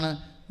എന്താണ്?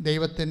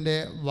 ദൈവത്തിൻ്റെ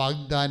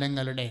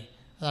വാഗ്ദാനങ്ങളുടെ,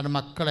 അതാണ്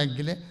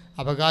മക്കളെങ്കിൽ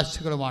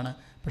അവകാശികളുമാണ്.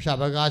 പക്ഷെ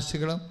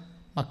അവകാശികളും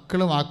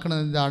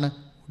മക്കളുമാക്കുന്നത് എന്താണ്?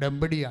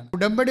 ഉടമ്പടിയാണ്.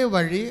 ഉടമ്പടി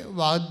വഴി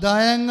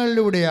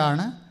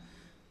വാഗ്ദാനങ്ങളിലൂടെയാണ്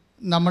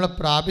നമ്മൾ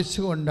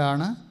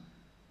പ്രാപിച്ചുകൊണ്ടാണ്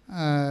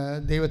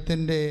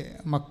ദൈവത്തിൻ്റെ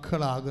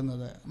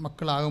മക്കളാകുന്നത്.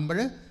 മക്കളാകുമ്പോൾ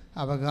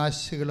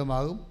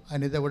അവകാശികളുമാകും.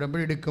 അനിത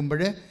ഉടമ്പടി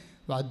എടുക്കുമ്പോൾ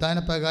വാഗ്ദാന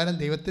പ്രകാരം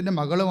ദൈവത്തിൻ്റെ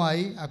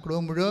മകളുമായി ആ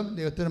കുടുംബം മുഴുവൻ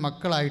ദൈവത്തിൻ്റെ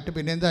മക്കളായിട്ട്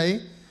പിന്നെ എന്തായി?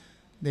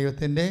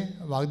 ദൈവത്തിൻ്റെ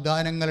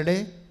വാഗ്ദാനങ്ങളുടെ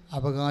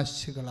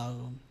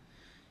അവകാശികളാകും.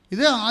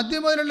 ഇത്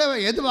ആദ്യം മുതലുള്ള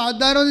ഏത്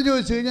വാഗ്ദാനം എന്ന്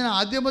ചോദിച്ചു കഴിഞ്ഞാൽ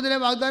ആദ്യം മുതലേ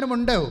വാഗ്ദാനം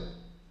ഉണ്ടാവും.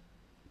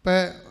 ഇപ്പോൾ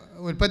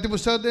ഉൽപ്പത്തി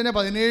പുസ്തകത്തിൻ്റെ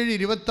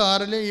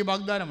 17:26 ഈ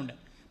വാഗ്ദാനമുണ്ട്.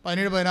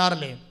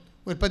 17:16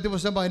 ഉൽപ്പത്തി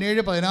പുസ്തകം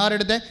 17:16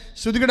 എടുത്ത്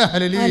ശ്രുതികട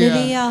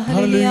ഹല്ലേലൂയ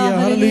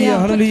ഹല്ലേലൂയ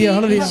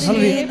ഹല്ലേലൂയ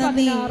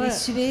ഹല്ലേലൂയ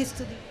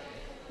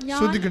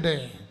ശ്രുതികട്ടെ.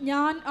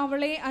 ഞാൻ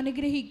അവളെ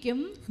അനുഗ്രഹിക്കും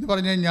എന്ന്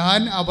പറഞ്ഞാൽ ഞാൻ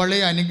അവളെ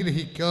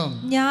അനുഗ്രഹിക്കും,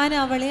 ഞാൻ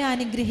അവളെ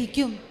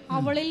അനുഗ്രഹിക്കും.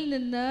 അവളിൽ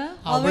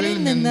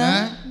നിന്ന്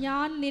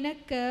ഞാൻ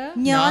നിനക്ക്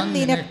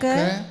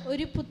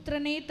ഒരു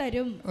പുത്രനെ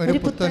തരും, ഒരു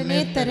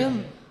പുത്രനെ തരും.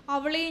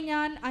 അവളെ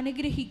ഞാൻ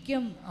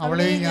അനുഗ്രഹിക്കും,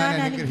 അവളെ ഞാൻ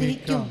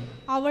അനുഗ്രഹിക്കും.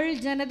 അവൾ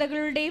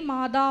ജനതകളുടെ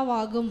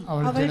മാതാവാകും,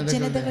 അവൾ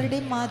ജനതകളുടെ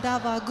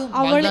മാതാവാകും.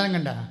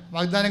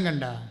 വാഗ്ദാനം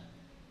കണ്ട.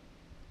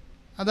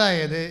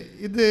 അതായത്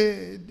ഇത്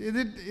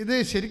ഇത് ഇത്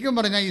ശരിക്കും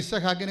പറഞ്ഞാൽ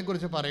ഇസഹാക്കിനെ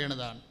കുറിച്ച്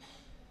പറയണതാണ്.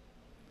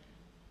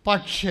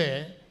 പക്ഷേ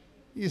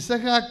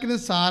ഇസഹാക്കിന്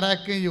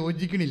സാറാക്കിന്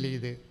യോജിക്കണില്ല.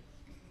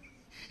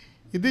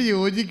 ഇത്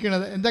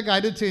യോജിക്കണത് എന്താ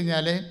കാര്യം വെച്ച്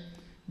കഴിഞ്ഞാൽ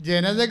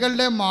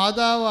ജനതകളുടെ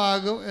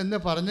മാതാവാകും എന്ന്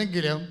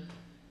പറഞ്ഞെങ്കിലും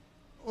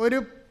ഒരു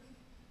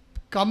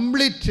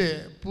കംപ്ലീറ്റ്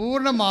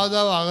പൂർണ്ണ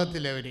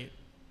മാതാവാകത്തില്ല അവർ.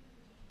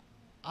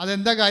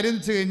 അതെന്താ കാര്യം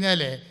എന്ന് വെച്ച്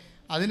കഴിഞ്ഞാൽ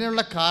അതിനുള്ള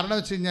കാരണം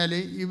വെച്ച് കഴിഞ്ഞാൽ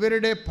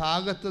ഇവരുടെ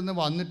ഭാഗത്തുനിന്ന്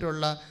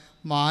വന്നിട്ടുള്ള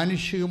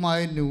മാനുഷികമായ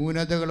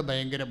ന്യൂനതകൾ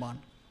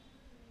ഭയങ്കരമാണ്.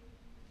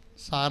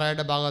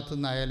 സാറയുടെ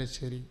ഭാഗത്തുനിന്നായാലും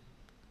ശരി.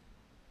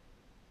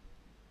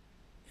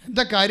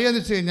 എന്താ കാര്യം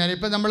എന്ന് വെച്ച് കഴിഞ്ഞാൽ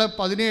ഇപ്പം നമ്മൾ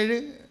 17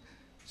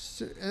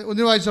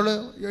 ഒന്ന് വായിച്ചോളൂ.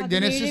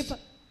 ജനസിസ്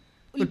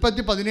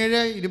ഉൽപ്പത്തി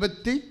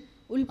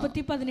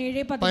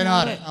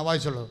 17:16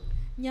 വായിച്ചോളൂ.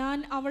 ഞാൻ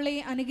അവളെ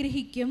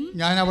അനുഗ്രഹിക്കും,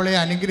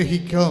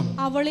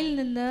 അവളിൽ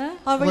നിന്ന്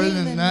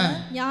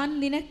ഞാൻ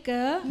നിനക്ക്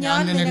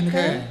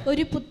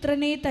ഒരു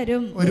പുത്രനെ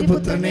തരും,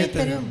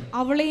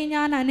 അവളെ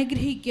ഞാൻ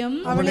അനുഗ്രഹിക്കും,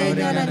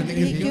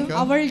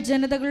 അവൾ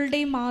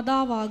ജനതകളുടെ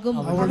മാതാവാകും.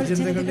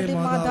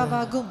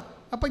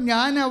 അപ്പം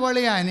ഞാൻ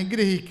അവളെ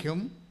അനുഗ്രഹിക്കും,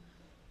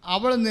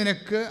 അവളിൽ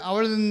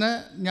നിന്ന്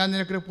ഞാൻ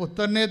നിനക്കൊരു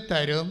പുത്രനെ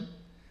തരും,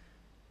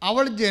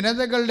 അവൾ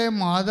ജനതകളുടെ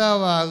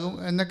മാതാവാകും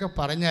എന്നൊക്കെ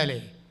പറഞ്ഞാലേ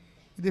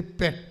ഇത്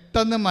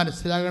പെട്ടെന്ന്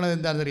മനസ്സിലാകണത്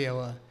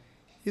എന്താണെന്നറിയാവുക?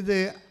 ഇത്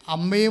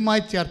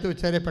അമ്മയുമായി ചേർത്ത്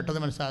വെച്ചാലേ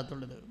പെട്ടെന്ന്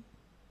മനസ്സിലാകത്തുള്ളത്.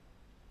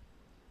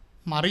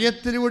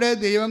 മറിയത്തിലൂടെ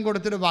ദൈവം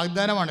കൊടുത്തൊരു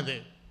വാഗ്ദാനമാണിത്.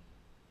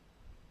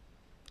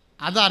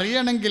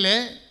 അതറിയണമെങ്കിൽ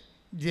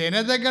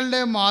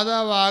ജനതകളുടെ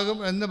മാതാവാകും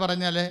എന്ന്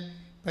പറഞ്ഞാൽ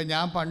ഇപ്പം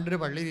ഞാൻ പണ്ടൊരു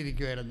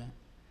പള്ളിയിലിരിക്കുമായിരുന്നു.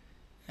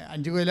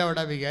 5 കൊല്ലം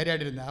അവിടെ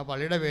വികാരിയായിട്ടിരുന്നത്. ആ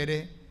പള്ളിയുടെ പേര്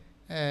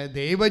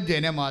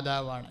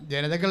ദൈവജനമാതാവാണ്,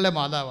 ജനതകളുടെ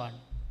മാതാവാണ്.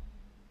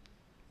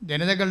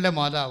 ജനതകളുടെ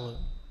മാതാവ്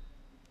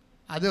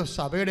അത്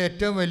സഭയുടെ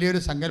ഏറ്റവും വലിയൊരു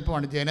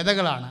സങ്കല്പമാണ്.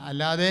 ജനതകളാണ്,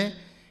 അല്ലാതെ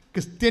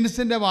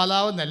ക്രിസ്ത്യൻസിൻ്റെ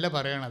മാതാവ് എന്നല്ല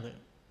പറയണത്.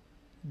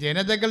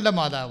 ജനതകളുടെ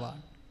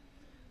മാതാവാണ്,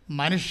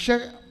 മനുഷ്യ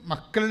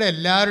മക്കളുടെ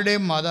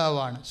എല്ലാവരുടെയും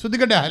മാതാവാണ്.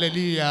 ശ്രുതികട്ടെ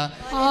ഹല്ലേലൂയ.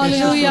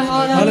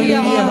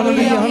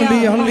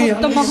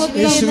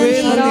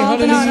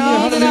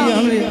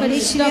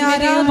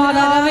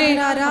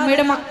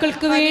 അമ്മയുടെ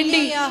മക്കൾക്ക്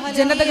വേണ്ടി,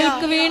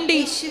 ജനതകൾക്ക് വേണ്ടി,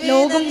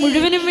 ലോകം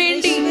മുഴുവനും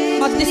വേണ്ടി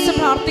മധ്യസ്ഥ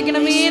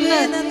പ്രാർത്ഥിക്കണമേ എന്ന്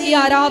ഈ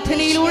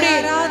ആരാധനയിലൂടെ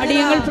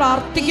അടിയങ്ങൾ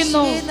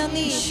പ്രാർത്ഥിക്കുന്നു.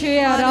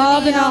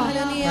 ആരാധന.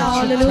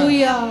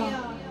 ഹല്ലേലൂയ.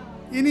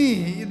 ഇനി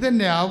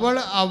ഇതന്നെ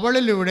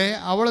അവളിലൂടെ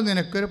അവൾ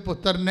നിനക്കൊരു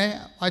പുത്രനെ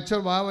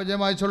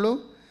വായിച്ചോളൂ.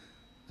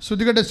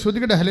 ശ്രുതികട്ടെ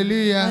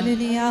ഹല്ലേലൂയ.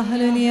 ഹല്ലേലൂയ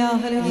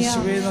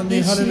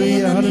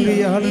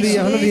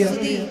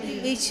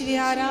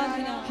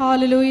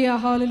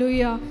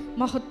ഹല്ലേലൂയ.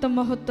 മഹത്വം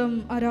മഹത്വം,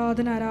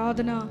 ആരാധന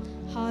ആരാധന.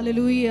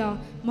 ഹല്ലേലൂയ.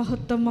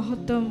 മഹത്വം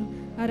മഹത്വം,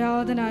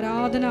 ആരാധന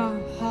ആരാധന.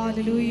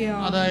 ഹല്ലേലൂയ.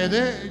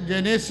 അതായത്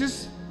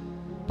ജനസിസ്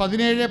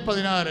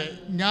 17:16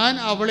 ഞാൻ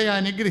അവളെ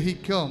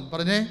അനുഗ്രഹിക്കും.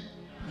 പറഞ്ഞേ,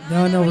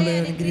 ഞാൻ അവളെ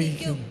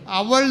അനുഗ്രഹിക്കും,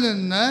 അവളിൽ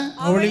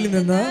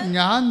നിന്ന്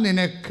ഞാൻ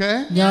നിനക്ക്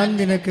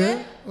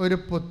ഒരു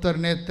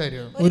പുത്രനെ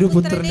തരും.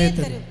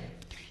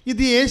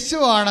 ഇത്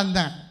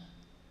യേശുവാണെന്ന്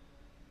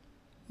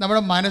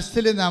നമ്മുടെ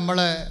മനസ്സിൽ നമ്മൾ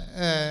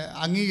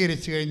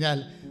അംഗീകരിച്ചു കഴിഞ്ഞാൽ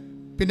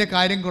പിന്നെ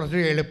കാര്യം കുറച്ച്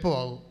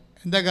എളുപ്പമാകും.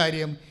 എന്താ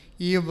കാര്യം?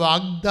 ഈ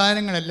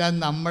വാഗ്ദാനങ്ങളെല്ലാം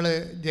നമ്മൾ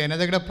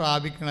ജനതകളെ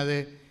പ്രാപിക്കുന്നത്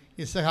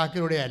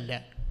ഇസഹാക്കിലൂടെ അല്ല,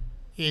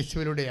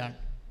 യേശുവിലൂടെയാണ്.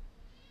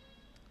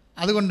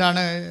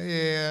 അതുകൊണ്ടാണ്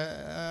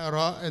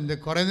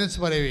കൊറിന്ത്യൻസ്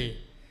പറയുവേ,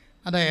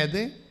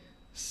 അതായത്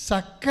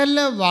സകല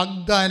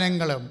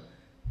വാഗ്ദാനങ്ങളും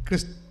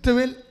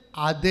ക്രിസ്തുവിൽ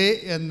അതെ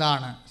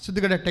എന്നാണ്.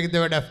 ശ്രുതികട്ടെ, take the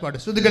word of God.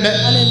 ശ്രുതികട്ടെ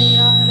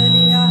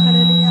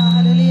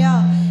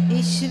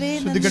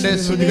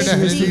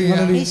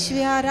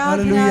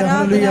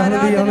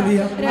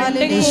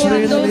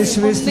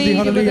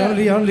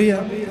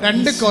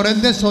രണ്ട്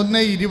കൊരിന്ത്യൻസ്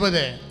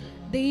 1:20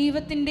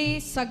 ദൈവത്തിന്റെ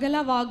സകല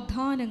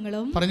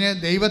വാഗ്ദാനങ്ങളും പറഞ്ഞ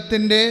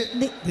ദൈവത്തിന്റെ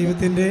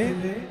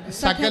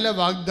സകല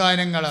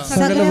വാഗ്ദാനങ്ങളും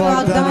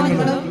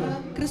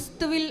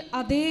ക്രിസ്തുവിൽ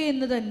അതേ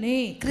എന്ന് തന്നെ.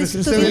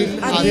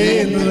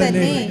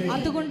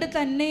 അതുകൊണ്ട്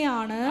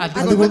തന്നെയാണ്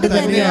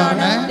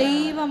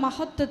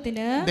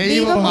ദൈവമഹത്വത്തിന്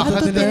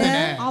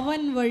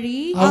അവൻ വഴി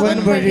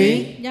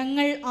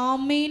ഞങ്ങൾ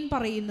ആമേൻ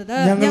പറയുന്നത്.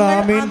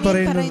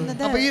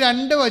 അപ്പൊ ഈ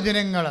രണ്ട്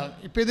വചനങ്ങൾ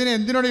ഇപ്പൊ ഇതിന്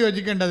എന്തിനോട്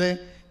യോജിക്കേണ്ടത്?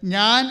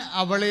 ഞാൻ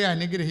അവളെ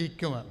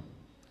അനുഗ്രഹിക്കും.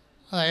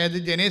 അതായത്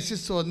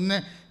ജനേസിസ്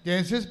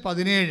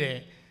 17,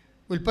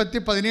 ഉൽപ്പത്തി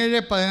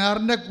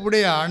 17:16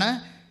 കൂടെയാണ്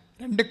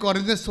 2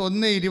 കൊരിന്ത്യസ്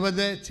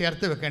 1:20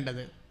 ചേർത്ത്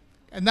വെക്കേണ്ടത്.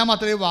 എന്നാൽ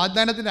മാത്രമേ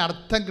വാഗ്ദാനത്തിൻ്റെ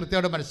അർത്ഥം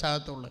കൃത്യമായിട്ട്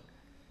മനസ്സിലാകത്തുള്ളൂ.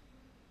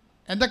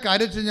 എന്താ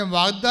കാര്യം വെച്ച് കഴിഞ്ഞാൽ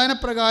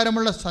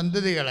വാഗ്ദാനപ്രകാരമുള്ള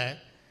സന്തതികളെ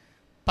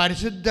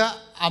പരിശുദ്ധ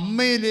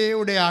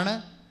അമ്മയിലൂടെയാണ്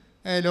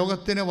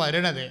ലോകത്തിന്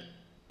വരണത്.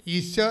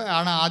 ഈശോ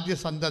ആണ് ആദ്യ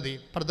സന്തതി,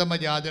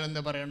 പ്രഥമജാതൻ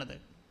എന്ന് പറയണത്.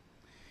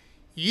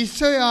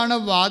 ഈശോയാണ്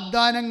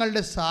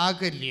വാഗ്ദാനങ്ങളുടെ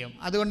സാകല്യം.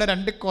 അതുകൊണ്ട്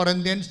 2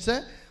 കൊരിന്ത്യൻസ്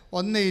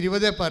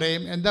 1:20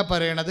 പറയും. എന്താ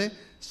പറയണത്?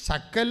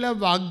 സകല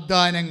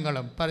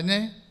വാഗ്ദാനങ്ങളും പറഞ്ഞേ,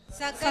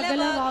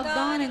 സകല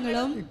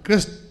വാഗ്ദാനങ്ങളും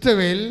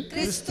ക്രിസ്തുവിൽ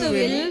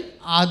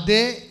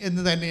അതെ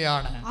എന്ന്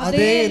തന്നെയാണ്.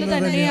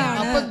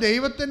 അപ്പൊ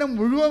ദൈവത്തിന്റെ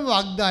മുഴുവൻ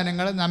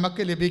വാഗ്ദാനങ്ങൾ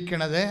നമുക്ക്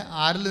ലഭിക്കണത്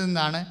ആരിൽ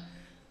നിന്നാണ്?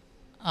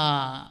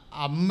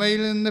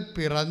 അമ്മയിൽ നിന്ന്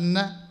പിറന്ന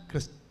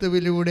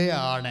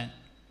ക്രിസ്തുവിലൂടെയാണ്.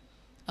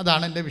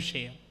 അതാണ് എൻ്റെ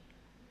വിഷയം.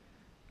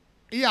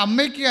 ഈ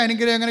അമ്മയ്ക്ക്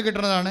അനുഗ്രഹം എങ്ങനെ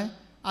കിട്ടുന്നതാണ്?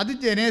 അത്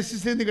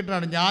ജനേസിസിൽ നിന്ന്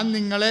കിട്ടുന്നതാണ്.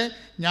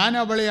 ഞാൻ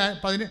അവളെ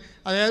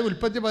അതായത്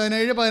ഉൽപ്പത്തി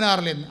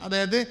 17:16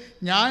 അതായത്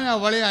ഞാൻ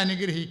അവളെ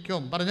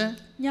അനുഗ്രഹിക്കും. പറഞ്ഞേ,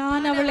 ഞാൻ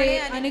അവളെ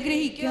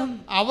അനുഗ്രഹിക്കും.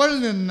 അവളിൽ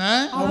നിന്ന്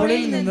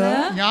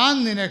ഞാൻ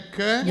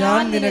നിനക്ക്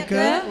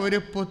ഒരു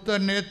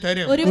പുത്രനെ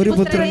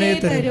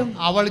തരും.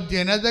 അവൾ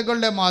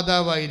ജനതകളുടെ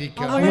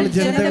മാതാവായിരിക്കും.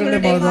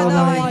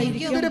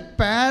 ഇതൊരു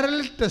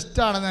പാരലൽ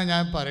ടെസ്റ്റ് ആണെന്ന്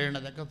ഞാൻ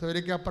പറയണത്.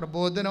 കത്തോലിക്ക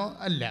പ്രബോധനം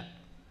അല്ല,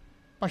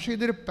 പക്ഷേ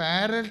ഇതൊരു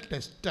പാരലൽ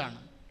ടെസ്റ്റാണ്.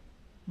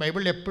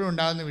 ബൈബിളിൽ എപ്പോഴും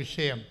ഉണ്ടാകുന്ന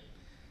വിഷയം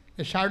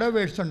ഷാഡോ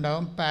വേഴ്സ്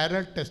ഉണ്ടാവും,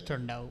 പാരലൽ ടെസ്റ്റ്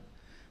ഉണ്ടാവും.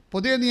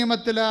 പുതിയ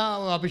നിയമത്തിലെ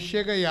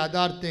അഭിഷേക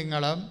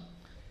യാഥാർത്ഥ്യങ്ങളും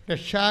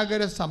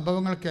രക്ഷാകര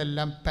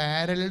സംഭവങ്ങൾക്കെല്ലാം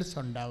പാരലൽസ്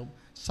ഉണ്ടാവും.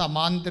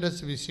 സമാന്തര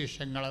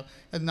സുവിശേഷങ്ങൾ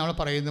എന്ന് നമ്മൾ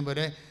പറയുന്ന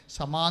പോലെ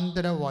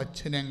സമാന്തര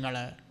വചനങ്ങൾ.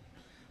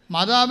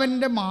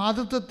 മാതാവിൻ്റെ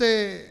മാതൃത്വത്തെ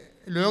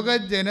ലോക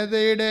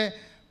ജനതയുടെ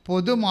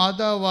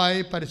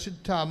പൊതുമാതാവായി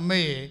പരിശുദ്ധ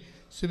അമ്മയെ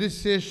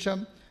സുവിശേഷം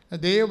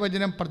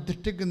ദൈവവചനം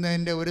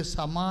പ്രതിഷ്ഠിക്കുന്നതിൻ്റെ ഒരു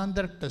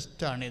സമാന്തര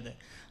ടെസ്റ്റാണിത്.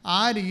 ആ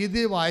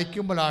രീതി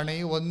വായിക്കുമ്പോഴാണ്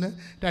ഈ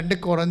 2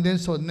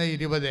 കൊരിന്ത്യൻസ്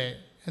 1:20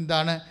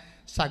 എന്താണ്?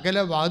 സകല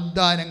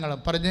വാഗ്ദാനങ്ങളും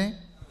പറഞ്ഞേ,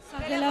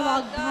 സകല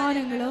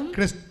വാഗ്ദാനങ്ങളും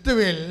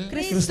ക്രിസ്തുവിൽ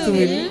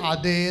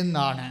അതേ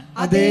എന്നാണ്.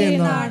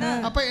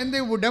 അപ്പൊ എന്ത്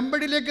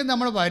ഉടമ്പടിയിലേക്ക്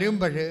നമ്മൾ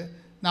വരുമ്പോൾ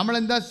നമ്മൾ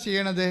എന്താ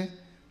ചെയ്യണത്?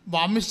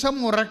 വംശം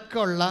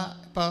മുറക്കുള്ള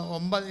ഇപ്പൊ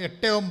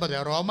 8:9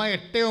 റോമ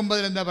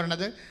 8:9 എന്താ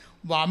പറയണത്?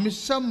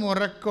 വംശം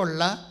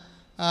മുറക്കുള്ള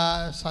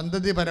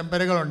സന്തതി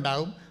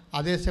പരമ്പരകളുണ്ടാവും.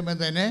 അതേസമയം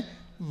തന്നെ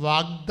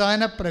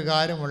വാഗ്ദാന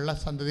പ്രകാരമുള്ള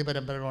സന്തതി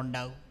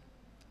പരമ്പരകളുണ്ടാകും.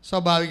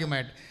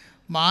 സ്വാഭാവികമായിട്ട്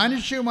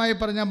മാനുഷികമായി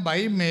പറഞ്ഞാൽ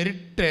ബൈ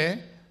മെറിറ്റ്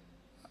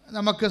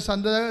നമുക്ക്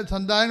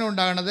സന്താനം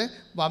ഉണ്ടാകുന്നത്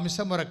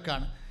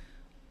വംശമുറക്കാണ്.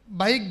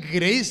 ബൈ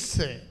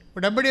ഗ്രേസ്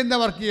ഉടമ്പടി എന്താ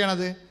വർക്ക്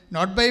ചെയ്യണത്?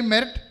 Not by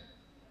merit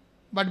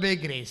but by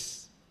grace.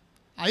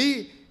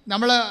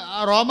 നമ്മൾ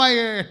റോമ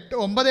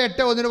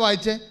 9:8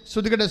 വായിച്ചേ.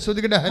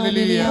 ശ്രുതികട്ടെ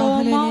ഹല്ലേലൂയ.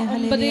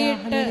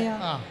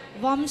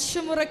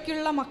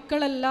 വംശമുറയ്ക്കുള്ള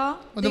മക്കളല്ല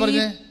ഒന്ന്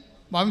പറഞ്ഞേ.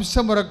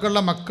 വംശമുറക്കുള്ള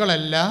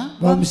മക്കളല്ല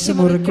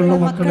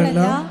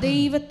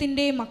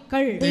ദൈവത്തിന്റെ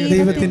മക്കൾ.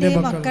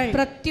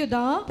 പ്രത്യുത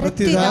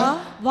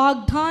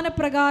വാഗ്ദാന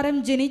പ്രകാരം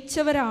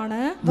ജനിച്ചവരാണ്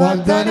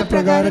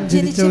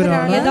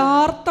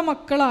യഥാർത്ഥ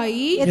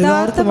മക്കളായി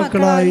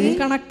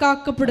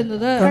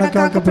കണക്കാക്കപ്പെടുന്നത്.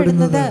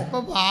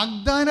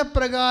 വാഗ്ദാന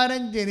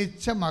പ്രകാരം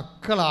ജനിച്ച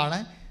മക്കളാണ്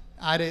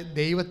ആര്?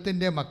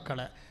 ദൈവത്തിൻ്റെ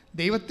മക്കള്.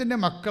 ദൈവത്തിൻ്റെ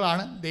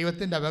മക്കളാണ്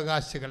ദൈവത്തിൻ്റെ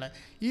അവകാശികൾ.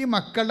 ഈ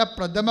മക്കളുടെ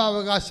പ്രഥമ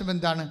അവകാശം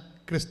എന്താണ്?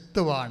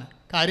 ക്രിസ്തുവാണ്.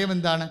 കാര്യം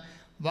എന്താണ്?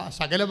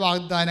 സകല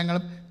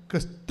വാഗ്ദാനങ്ങളും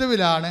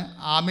ക്രിസ്തുവിലാണ്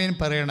ആമേൻ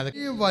പറയണത്.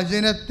 ഈ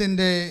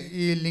വചനത്തിൻ്റെ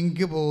ഈ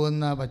ലിങ്ക്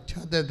പോകുന്ന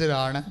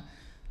പശ്ചാത്തലത്തിലാണ്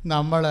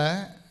നമ്മൾ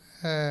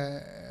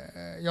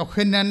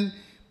യോഹന്നാൻ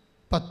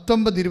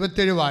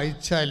 19:27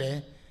 വായിച്ചാൽ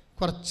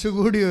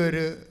കുറച്ചുകൂടി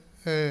ഒരു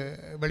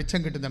വെളിച്ചം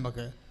കിട്ടും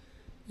നമുക്ക്.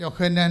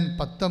 യോഹന്നാൻ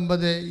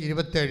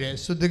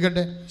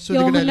 19:27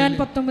 യോഹന്നാൻ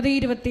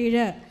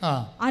 19:27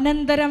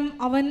 അനന്തരം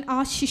അവൻ ആ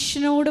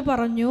ശിഷ്യനോട്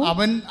പറഞ്ഞു.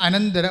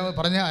 അനന്തരം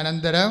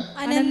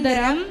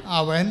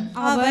അവൻ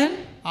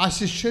ആ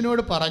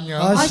ശിഷ്യനോട്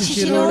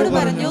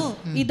പറഞ്ഞു,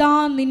 ഇതാ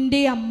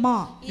നിന്റെ അമ്മ.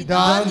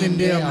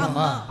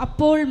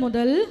 അപ്പോൾ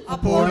മുതൽ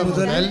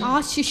ആ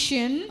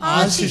ശിഷ്യൻ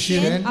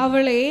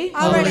അവളെ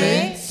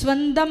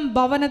സ്വന്തം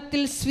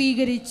ഭവനത്തിൽ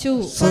സ്വീകരിച്ചു.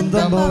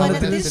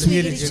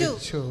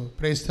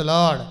 Praise the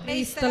Lord.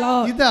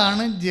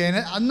 ഇതാണ്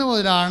അന്ന്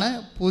മുതലാണ്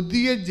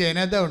പുതിയ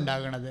ജനത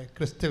ഉണ്ടാകുന്നത്.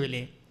 ക്രിസ്തുവിൽ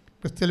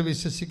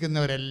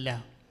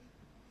വിശ്വസിക്കുന്നവരെല്ലാം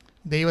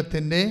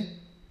ദൈവത്തിൻ്റെ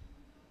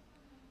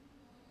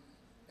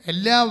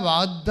എല്ലാ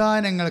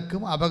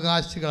വാഗ്ദാനങ്ങൾക്കും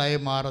അവകാശികളായി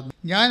മാറുന്നു.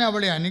 ഞാൻ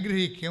അവളെ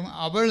അനുഗ്രഹിക്കും,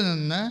 അവളിൽ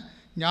നിന്ന്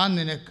ഞാൻ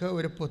നിനക്ക്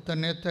ഒരു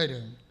പുത്രനെ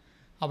തരും,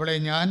 അവളെ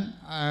ഞാൻ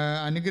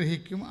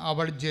അനുഗ്രഹിക്കും,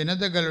 അവൾ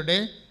ജനതകളുടെ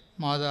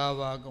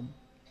മാതാവാകും.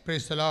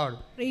 Price the Lord.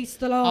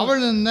 അവൾ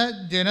നിന്ന്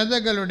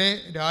ജനതകളുടെ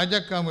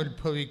രാജാക്കം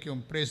ഉത്ഭവിക്കും.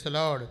 Praise the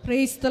Lord.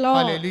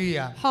 ഹല്ലേലൂയ.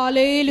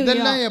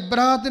 ഇതെല്ലാം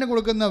എബ്രാഹത്തിന്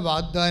കൊടുക്കുന്ന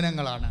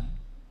വാഗ്ദാനങ്ങളാണ്.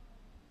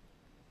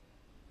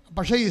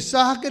 പക്ഷേ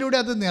ഇസ്ഹാക്കിലൂടെ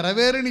അത്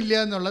നിറവേറണില്ല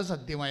എന്നുള്ളത്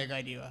സത്യമായ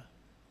കാര്യമാണ്.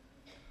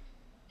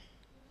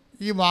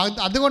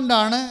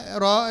 അതുകൊണ്ടാണ്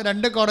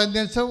 2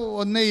 കൊറിന്ത്യൻസ്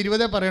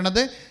 1:20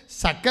 പറയണത്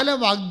സകല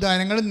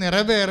വാഗ്ദാനങ്ങളും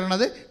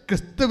നിറവേറണത്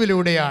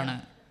ക്രിസ്തുവിലൂടെയാണ്.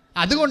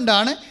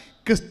 അതുകൊണ്ടാണ്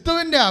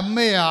ക്രിസ്തുവിൻ്റെ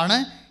അമ്മയാണ്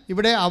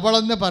ഇവിടെ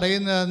അവളെന്ന്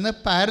പറയുന്നതെന്ന്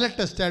പാരലൽ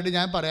ടെസ്റ്റായിട്ട്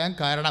ഞാൻ പറയാൻ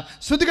കാരണം.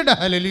 ശ്രദ്ധിക്കട്ടെ.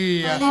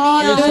 ഹല്ലേലൂയ.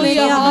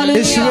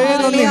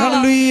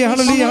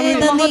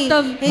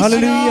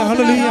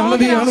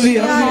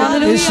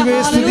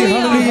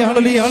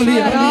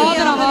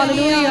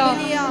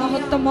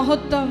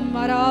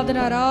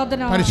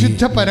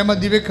 പരിശുദ്ധ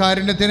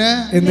പരമദിവ്യകാരുണ്യത്തിന്,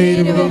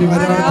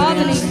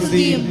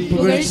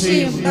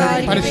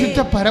 പരിശുദ്ധ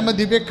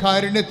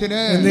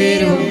പരമദിവ്യകാരുണ്യത്തിന്,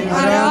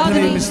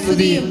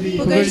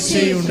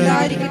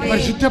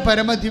 പരിശുദ്ധ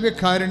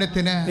പരമദിവ്യകാരുണ്യത്തിന്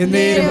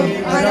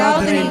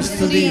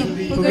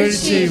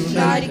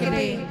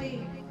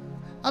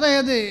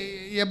അതായത്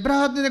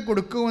എബ്രാഹത്തിന്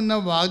കൊടുക്കുന്ന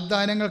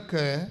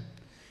വാഗ്ദാനങ്ങൾക്ക്,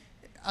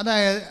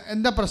 അതായത്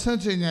എന്താ പ്രശ്നം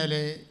വെച്ച് കഴിഞ്ഞാൽ,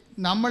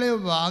 നമ്മൾ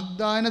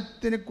വാഗ്ദാനം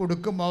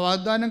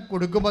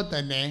കൊടുക്കുമ്പോൾ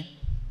തന്നെ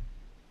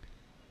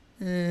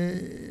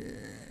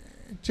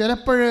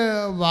ചിലപ്പോൾ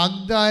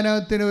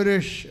വാഗ്ദാനത്തിന്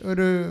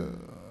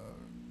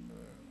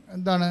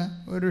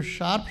ഒരു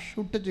ഷാർപ്പ്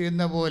ഷൂട്ട്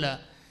ചെയ്യുന്ന പോലെ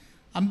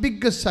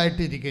അംബിഗസ്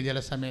ആയിട്ടിരിക്കും ചില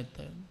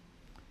സമയത്ത്.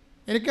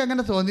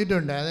 എനിക്കങ്ങനെ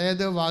തോന്നിയിട്ടുണ്ട്.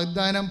 അതായത്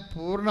വാഗ്ദാനം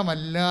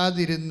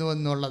പൂർണ്ണമല്ലാതിരുന്നു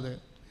എന്നുള്ളത്.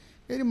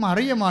 ഒരു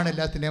മറിയമാണ്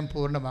എല്ലാത്തിനെയും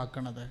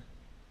പൂർണ്ണമാക്കണത്.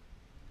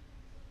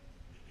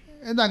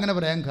 എന്താ അങ്ങനെ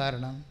പറയാൻ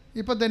കാരണം?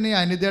 ഇപ്പോൾ തന്നെ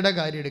അനിതയുടെ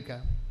കാര്യം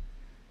എടുക്കാം.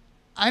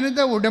 അനിത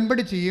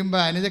ഉടമ്പടി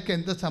ചെയ്യുമ്പോൾ അനിതയ്ക്ക്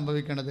എന്താ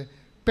സംഭവിക്കണത്?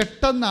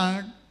 പെട്ടെന്നാണ്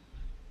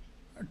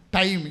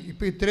ടൈം.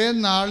 ഇപ്പോൾ ഇത്രയും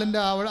നാളിൻ്റെ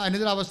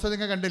അനിതയുടെ അവസ്ഥ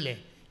നിങ്ങൾ കണ്ടില്ലേ?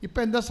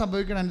 ഇപ്പോൾ എന്താ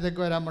സംഭവിക്കണം?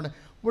 അനിതയ്ക്ക് വരാൻ പോണത്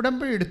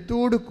ഉടമ്പടി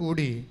എടുത്തോടു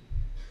കൂടി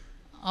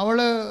അവൾ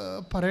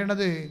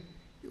പറയണത്,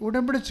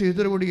 ഉടമ്പടി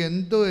ചെയ്തതോടുകൂടി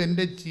എന്തോ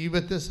എൻ്റെ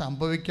ജീവിതത്തിൽ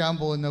സംഭവിക്കാൻ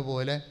പോകുന്ന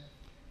പോലെ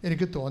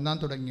എനിക്ക് തോന്നാൻ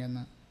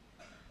തുടങ്ങിയെന്ന്.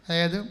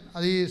 അതായത്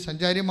അത് ഈ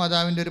സഞ്ചാരി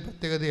മാതാവിൻ്റെ ഒരു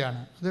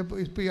പ്രത്യേകതയാണ്. അത്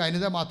ഇപ്പോൾ ഈ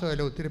അനിത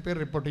മാത്രമല്ല, ഒത്തിരി പേർ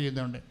റിപ്പോർട്ട്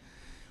ചെയ്യുന്നുണ്ട്.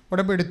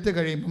 ഉടമ്പടി എടുത്ത്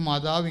കഴിയുമ്പോൾ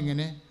മാതാവ്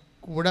ഇങ്ങനെ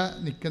കൂടെ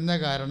നിൽക്കുന്ന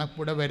കാരണം,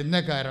 കൂടെ വരുന്ന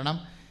കാരണം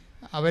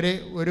അവരെ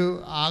ഒരു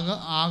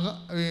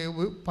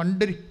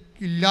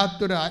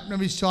പണ്ടില്ലാത്തൊരു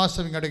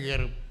ആത്മവിശ്വാസം ഇങ്ങോട്ട്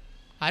കയറും,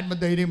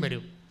 ആത്മധൈര്യം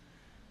വരും.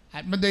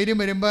 ആത്മധൈര്യം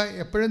വരുമ്പോൾ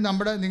എപ്പോഴും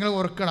നിങ്ങൾ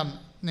ഓർക്കണം,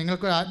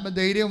 നിങ്ങൾക്കൊരു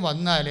ആത്മധൈര്യം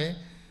വന്നാൽ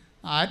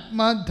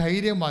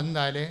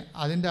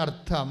അതിൻ്റെ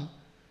അർത്ഥം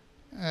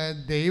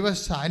ദൈവ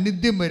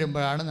സാന്നിധ്യം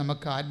വരുമ്പോഴാണ്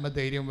നമുക്ക്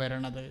ആത്മധൈര്യം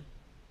വരണത്.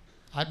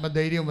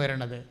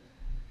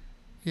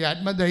 ഈ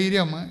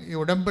ആത്മധൈര്യം ഈ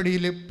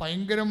ഉടമ്പടിയിൽ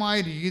ഭയങ്കരമായ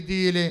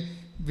രീതിയിൽ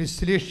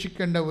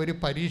വിശ്ലേഷിക്കേണ്ട ഒരു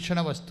പരീക്ഷണ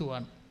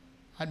വസ്തുവാണ്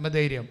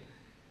ആത്മധൈര്യം.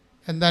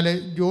 എന്നാൽ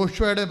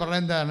ജോഷുവയുടെ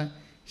പറയുന്നത് എന്താണ്?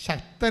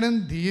 ശക്തനും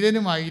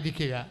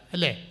ധീരനുമായിരിക്കുക,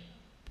 അല്ലേ?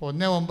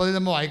 1:9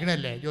 നമ്മൾ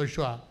വായിക്കണല്ലേ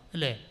ജോഷുവ,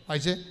 അല്ലേ?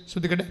 വായിച്ച്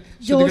ശ്രദ്ധിക്കട്ടെ.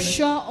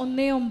 ജോഷുവ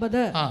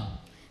 1:9.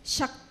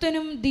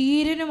 ശക്തനും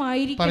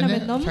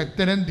ധീരനുമായിരിക്കണമെന്നും,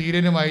 ശക്തനും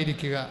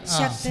ധീരനുമായിരിക്കുക,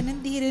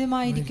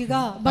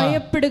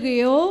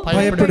 ഭയപ്പെടുകയോ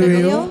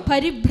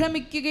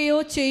പരിഭ്രമിക്കുകയോ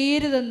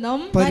ചെയ്യരുതെന്നും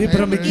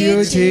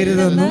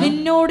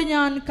നിന്നോട്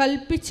ഞാൻ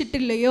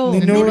കൽപ്പിച്ചിട്ടില്ലയോ?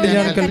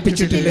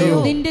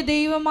 നിന്റെ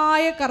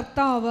ദൈവമായ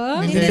കർത്താവ്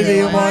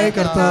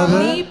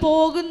നീ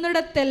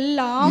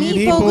പോകുന്നിടത്തെല്ലാം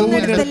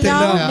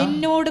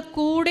നിന്നോട്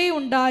കൂടെ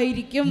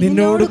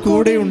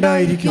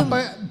ഉണ്ടായിരിക്കും.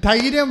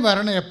 ധൈര്യം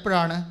വരണം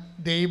എപ്പോഴാണ്?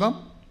 ദൈവം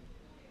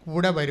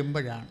കൂടെ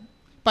വരുമ്പോഴാണ്.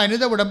 ഇപ്പം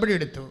അനിത ഉടമ്പടി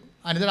എടുത്തു.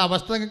 അനിതയുടെ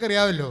അവസ്ഥ നിങ്ങൾക്ക്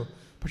അറിയാമല്ലോ.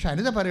 പക്ഷെ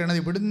അനിത പറയണത്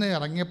ഇവിടുന്ന്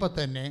ഇറങ്ങിയപ്പോൾ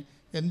തന്നെ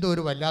എന്തോ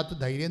ഒരു വല്ലാത്ത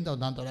ധൈര്യം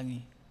തോന്നാൻ തുടങ്ങി.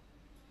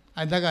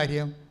 എന്താ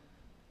കാര്യം?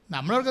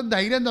 നമ്മളവർക്ക്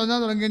ധൈര്യം തോന്നാൻ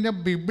തുടങ്ങി കഴിഞ്ഞാൽ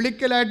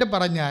ബിബ്ലിക്കലായിട്ട്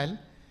പറഞ്ഞാൽ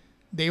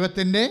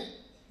ദൈവത്തിൻ്റെ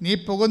നീ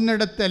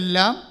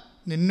പോകുന്നിടത്തെല്ലാം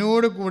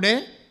നിന്നോട് കൂടെ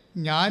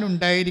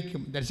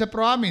ഞാനുണ്ടായിരിക്കും. That's A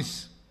promise.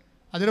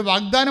 അതൊരു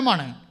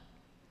വാഗ്ദാനമാണ്.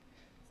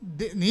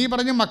 നീ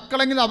പറഞ്ഞ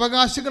മക്കളെങ്കിലും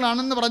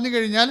അവകാശികളാണെന്ന് പറഞ്ഞു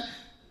കഴിഞ്ഞാൽ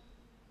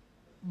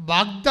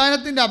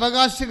വാഗ്ദാനത്തിൻ്റെ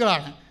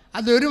അവകാശികളാണ്.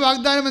 അതൊരു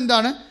വാഗ്ദാനം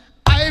എന്താണ്?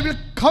 I will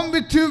come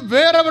with you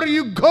where ever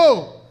you go.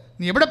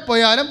 നീ എവിടെ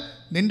പോയാലും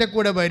നിൻ്റെ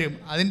കൂടെ വരും.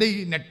 അതിൻ്റെ ഈ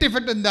നെറ്റ്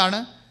ഇഫക്റ്റ് എന്താണ്?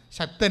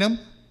 ശക്തനും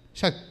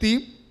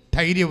ശക്തിയും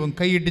ധൈര്യവും.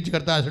 കൈയിട്ടിച്ച്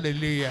കർത്താൻ.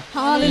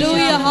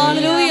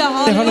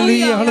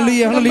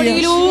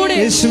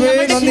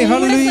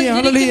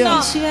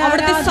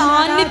 അവിടുത്തെ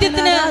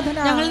സാന്നിധ്യത്തിന്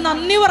ഞങ്ങൾ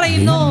നന്ദി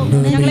പറയുന്നു.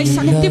 ഞങ്ങളെ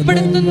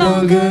ശക്തിപ്പെടുത്തുന്ന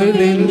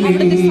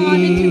അവിടുത്തെ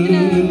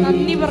സാന്നിധ്യത്തിന്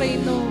നന്ദി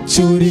പറയുന്നു.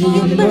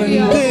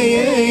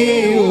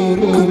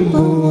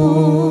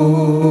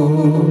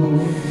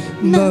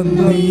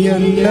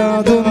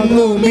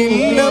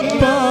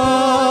 നന്ദിയല്ലാതൊന്നുമില്ലപ്പാ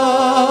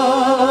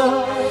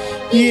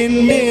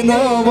എന്റെ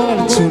നാവാൽ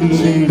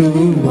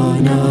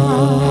ചൊല്ലിടുവാനാ,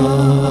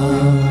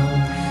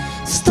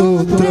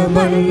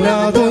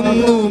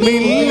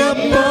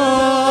 സ്തോത്രമല്ലാതൊന്നുമില്ലപ്പാ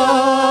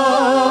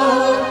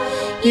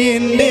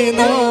എന്റെ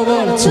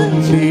നാവാൽ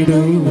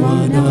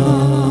ചൊല്ലിടുവാനാ.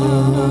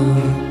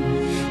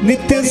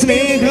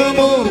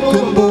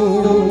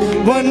 നിത്യസ്നേഹമോർക്കുമ്പോൾ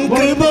വൻ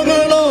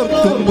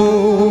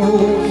കൃപകളോർക്കുമ്പോൾ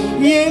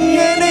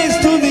എങ്ങനെ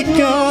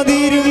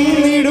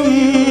സ്തുതിക്കാതിരുന്നിടും.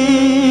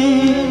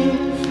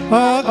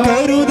 ആ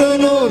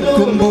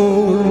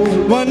കരുതലോർക്കുമ്പോൾ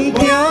വൻ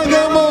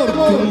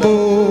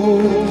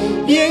ത്യാഗമോർക്കുമ്പോൾ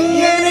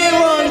എങ്ങനെ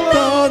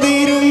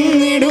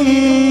വാഴ്ത്താതിരുന്നിടും.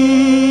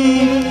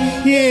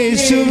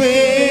 യേശുവേ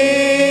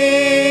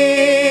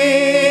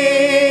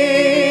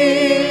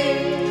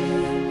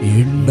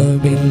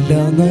എണ്ണമില്ല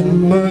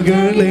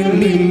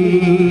നന്മകളെന്നിൽ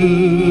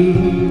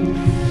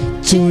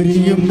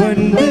ചൊരിയും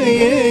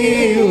വന്ദയെ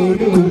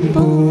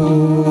ഓർക്കുമ്പോൾ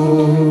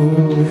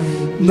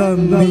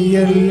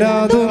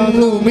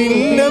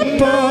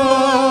നന്ദിയല്ലാതൊന്നുമില്ലപ്പാ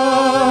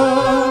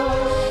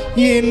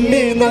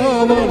എന്റെ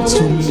നാമം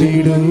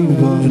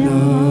ചൊല്ലിടുവാനാ.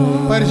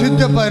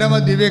 പരിശുദ്ധ പരമ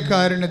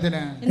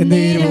ദിവ്യകാരുണ്യത്തിന്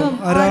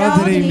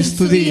ആരാധനയും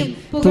സ്തുതിയും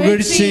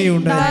പുകഴ്ചയും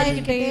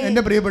ഉണ്ടായിരിക്കട്ടെ.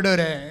 എൻ്റെ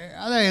പ്രിയപ്പെട്ടവരെ,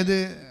 അതായത്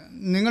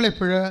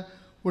നിങ്ങളിപ്പോഴ്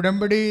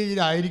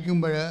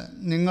ഉടമ്പടിയിലായിരിക്കുമ്പോൾ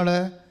നിങ്ങൾ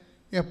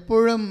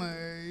എപ്പോഴും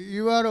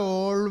you are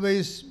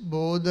always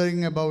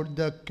bothering about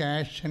the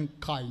cash and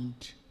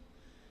kind.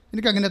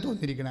 എനിക്കങ്ങനെ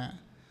തോന്നിയിരിക്കണേ.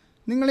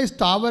 നിങ്ങൾ ഈ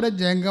സ്ഥാവര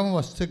ജംഗമ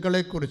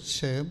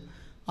വസ്തുക്കളെക്കുറിച്ച്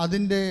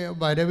അതിൻ്റെ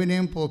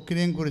വരവിനെയും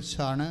പോക്കിനെയും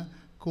കുറിച്ചാണ്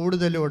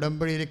കൂടുതൽ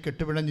ഉടമ്പടിയിൽ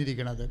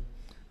കെട്ടുപിടഞ്ഞിരിക്കുന്നത്.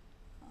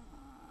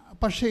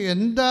 പക്ഷേ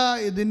എന്താ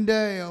ഇതിൻ്റെ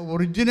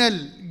ഒറിജിനൽ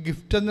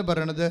ഗിഫ്റ്റ് എന്ന്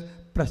പറയുന്നത്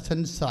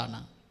പ്രസൻസാണ്,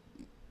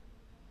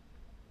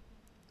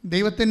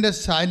 ദൈവത്തിൻ്റെ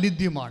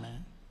സാന്നിധ്യമാണ്.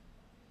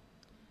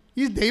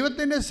 ഈ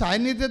ദൈവത്തിൻ്റെ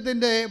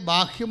സാന്നിധ്യത്തിൻ്റെ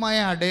ബാഹ്യമായ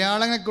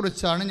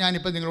അടയാളങ്ങളെക്കുറിച്ചാണ്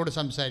ഞാനിപ്പോൾ നിങ്ങളോട്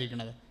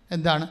സംസാരിക്കുന്നത്.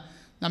 എന്താണ്?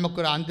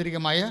 നമുക്കൊരു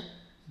ആന്തരികമായ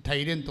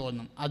ധൈര്യം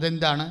തോന്നും.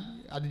 അതെന്താണ്?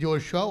 അത്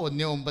ജോഷുവ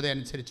 1:9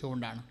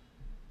 അനുസരിച്ചുകൊണ്ടാണ്.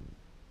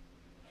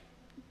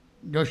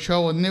 ജോഷുവ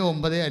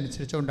 1:9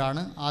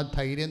 അനുസരിച്ചുകൊണ്ടാണ് ആ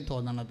ധൈര്യം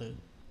തോന്നണത്.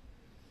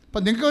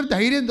 അപ്പം നിങ്ങൾക്കൊരു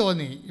ധൈര്യം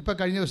തോന്നി. ഇപ്പോൾ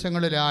കഴിഞ്ഞ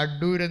ദിവസങ്ങളിൽ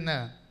അടൂരെന്ന്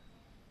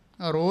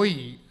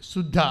റോയി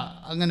സുധ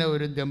അങ്ങനെ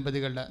ഒരു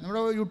ദമ്പതികളുടെ നമ്മുടെ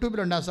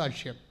യൂട്യൂബിലുണ്ട് ആ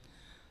സാക്ഷ്യം.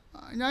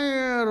 ഞാൻ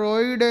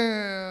റോയിയുടെ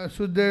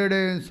സുധയുടെ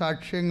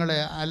സാക്ഷ്യങ്ങളെ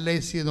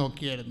അനലൈസ് ചെയ്ത്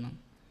നോക്കിയായിരുന്നു.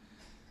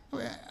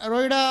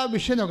 റോയിയുടെ ആ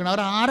വിഷയം നോക്കണം.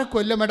 അവർ 6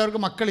 കൊല്ലമായിട്ട്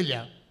അവർക്ക് മക്കളില്ല.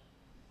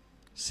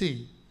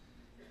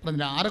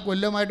 പറഞ്ഞില്ല, 6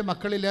 കൊല്ലമായിട്ട്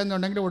മക്കളില്ല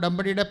എന്നുണ്ടെങ്കിൽ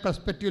ഉടമ്പടിയുടെ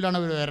പെർസ്പെക്റ്റീവിലാണ്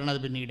അവർ വരണത്.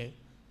 പിന്നീട്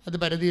അത്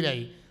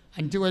പരിധിയിലായി.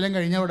 5 കൊല്ലം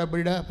കഴിഞ്ഞാൽ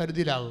ഉടമ്പടിയുടെ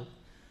പരിധിയിലാവും.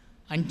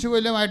 5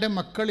 കൊല്ലമായിട്ട്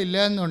മക്കളില്ല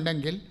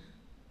എന്നുണ്ടെങ്കിൽ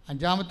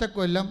 5ാമത്തെ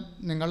കൊല്ലം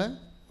നിങ്ങൾ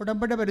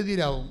ഉടമ്പടി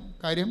പരിധിയിലാവും.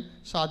 കാര്യം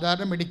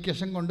സാധാരണ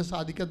മെഡിക്കേഷൻ കൊണ്ട്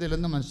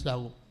സാധിക്കത്തില്ലെന്ന്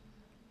മനസ്സിലാവും.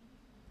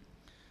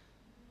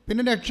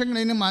 പിന്നെ ലക്ഷങ്ങൾ,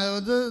 ഇനി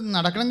അത്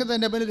നടക്കണമെങ്കിൽ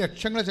തന്നെ പിന്നെ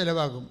ലക്ഷങ്ങൾ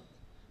ചിലവാകും.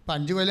 ഇപ്പം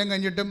 5 കൊല്ലം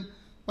കഴിഞ്ഞിട്ടും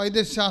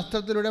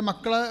വൈദ്യശാസ്ത്രത്തിലൂടെ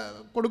മക്കളെ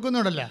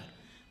കൊടുക്കുന്നുണ്ടല്ല.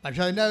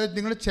 പക്ഷേ അതിൻ്റെ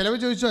നിങ്ങൾ ചിലവ്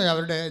ചോദിച്ചോ,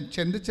 അവരുടെ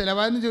എന്ത്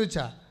ചിലവായെന്ന്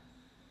ചോദിച്ചാൽ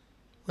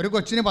ഒരു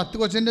കൊച്ചിന് 10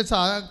 കൊച്ചിൻ്റെ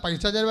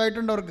പൈസ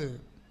ചിലവായിട്ടുണ്ട് അവർക്ക്.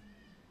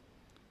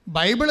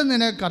 ബൈബിൾ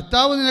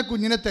കർത്താവ്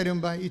കുഞ്ഞിനെ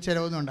തരുമ്പോൾ ഈ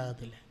ചിലവൊന്നും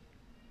ഉണ്ടാകത്തില്ല.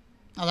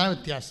 അതാണ്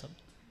വ്യത്യാസം.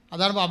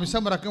 അതാണ്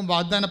വംശം പിറക്കും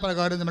വാഗ്ദാന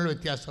പ്രകാരം നമ്മൾ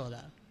വ്യത്യാസം.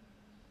 അതാണ്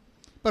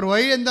ഇപ്പോൾ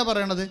റോയി എന്താ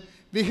പറയണത്?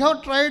 We have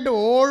tried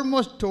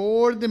almost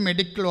all the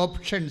medical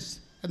options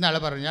എന്നാണ്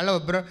പറഞ്ഞത്. അയാൾ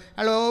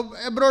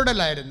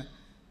എബ്രോഡല്ലായിരുന്നു,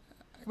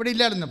 ഇവിടെ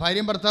ഇല്ലായിരുന്നു.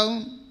 ഭാര്യയും ഭർത്താവും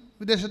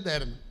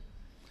വിദേശത്തായിരുന്നു.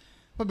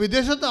 അപ്പോൾ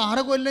വിദേശത്ത്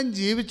 6 കൊല്ലം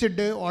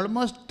ജീവിച്ചിട്ട്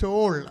ഓൾമോസ്റ്റ്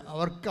ഓൾ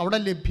അവർക്ക് അവിടെ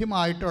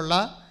ലഭ്യമായിട്ടുള്ള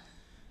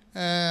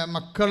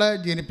മക്കളെ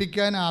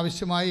ജനിപ്പിക്കാൻ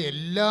ആവശ്യമായ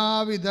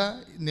എല്ലാവിധ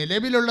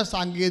നിലവിലുള്ള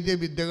സാങ്കേതിക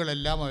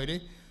വിദ്യകളെല്ലാം അവർ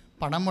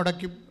പണം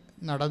മുടക്കി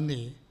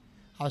നടന്നേ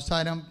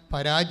അവസാനം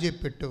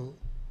പരാജയപ്പെട്ടു.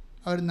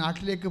 അവർ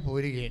നാട്ടിലേക്ക്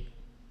പോരുകയാണ്.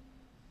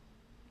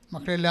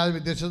 മക്കളില്ലാതെ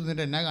വിദേശത്ത്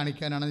നിന്നിട്ട് എന്നാ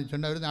കാണിക്കാനാണെന്ന്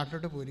വെച്ചുകൊണ്ട് അവർ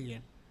നാട്ടിലോട്ട്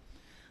പോരുകയാണ്.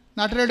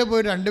 നാട്ടിലോട്ട്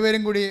പോയി 2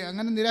 പേരും കൂടി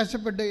അങ്ങനെ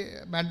നിരാശപ്പെട്ട്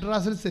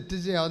മദ്രാസിൽ സെറ്റ്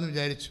ചെയ്യാമെന്ന്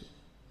വിചാരിച്ചു.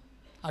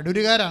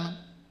 അടൂരുകാരാണ്.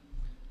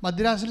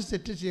 മദ്രാസിൽ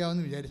സെറ്റ്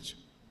ചെയ്യാമെന്ന് വിചാരിച്ചു.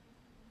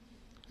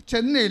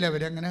 ചെന്നൈയിൽ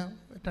അവരങ്ങനെ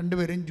 2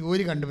 പേരും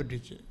ജോലി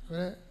കണ്ടുപിടിച്ചു.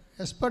 അവർ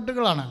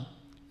എക്സ്പെർട്ടുകളാണ്.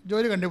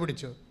 ജോലി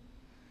കണ്ടുപിടിച്ചു.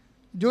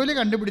 ജോലി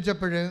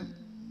കണ്ടുപിടിച്ചപ്പോൾ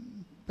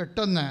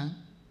പെട്ടെന്ന്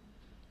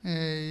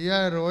ഈ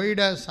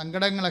റോയിയുടെ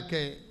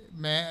സങ്കടങ്ങളൊക്കെ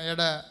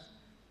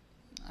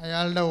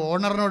അയാളുടെ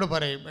ഓണറിനോട്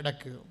പറയും.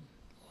 ഇടയ്ക്ക്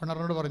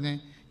ഓണറിനോട് പറഞ്ഞ്,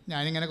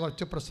 ഞാനിങ്ങനെ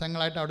കുറച്ച്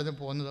പ്രശ്നങ്ങളായിട്ട് അവിടെ നിന്ന്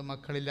പോകുന്നത്,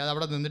 മക്കളില്ലാതെ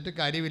അവിടെ നിന്നിട്ട്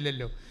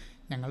കാര്യമില്ലല്ലോ,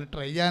 ഞങ്ങൾ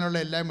ട്രൈ ചെയ്യാനുള്ള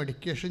എല്ലാ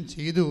മെഡിക്കേഷൻ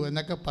ചെയ്തു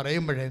എന്നൊക്കെ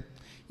പറയുമ്പോഴേ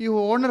ഈ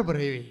ഓണർ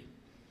പറയുവേ,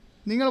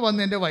 നിങ്ങൾ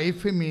വന്ന് എൻ്റെ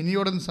വൈഫ്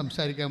മിനിയോടൊന്ന്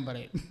സംസാരിക്കാൻ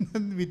പറയും.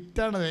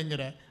 വിറ്റാണ്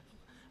ഭയങ്കര.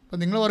 അപ്പോൾ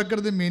നിങ്ങൾ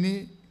ഓർക്കരുത് മിനി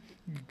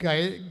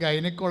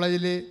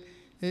ഗൈനക്കോളേജിൽ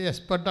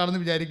എക്സ്പെർട്ടാണെന്ന്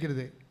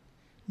വിചാരിക്കരുത്.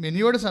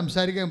 മിനിയോട്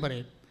സംസാരിക്കാൻ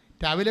പറയും.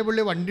 രാവിലെ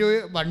പുള്ളി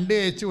വണ്ടി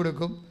അയച്ചു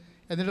കൊടുക്കും.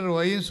 എന്നിട്ട്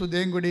റോയും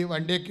സുധയും കൂടി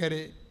വണ്ടിയെ കയറി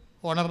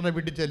ഓണറിൻ്റെ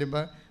വീട്ടിൽ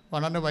ചെല്ലുമ്പോൾ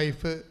ഓണറിൻ്റെ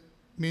വൈഫ്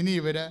മിനി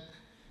ഇവരെ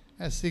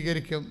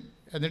സ്വീകരിക്കും.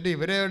 എന്നിട്ട്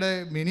ഇവരുടെ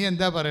മിനി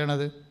എന്താ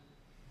പറയണത്?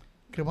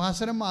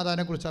 കൃപാസനം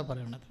മാതാവിനെക്കുറിച്ചാണ്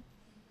പറയണത്.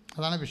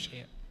 അതാണ്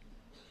വിഷയം.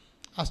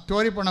 ആ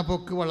സ്റ്റോറി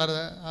പോണപ്പോക്ക്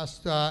വളരെ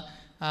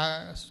ആ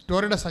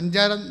സ്റ്റോറിയുടെ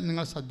സഞ്ചാരം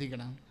നിങ്ങൾ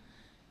ശ്രദ്ധിക്കണം.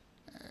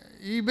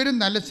 ഇവരും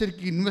നല്ല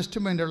ശരിക്കും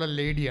ഇൻവെസ്റ്റ്മെൻ്റുള്ള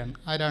ലേഡിയാണ്.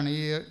 ആരാണ്?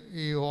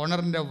 ഈ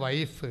ഓണറിൻ്റെ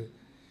വൈഫ്.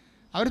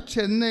 അവർ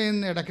ചെന്ന്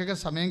ഇടയ്ക്കൊക്കെ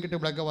സമയം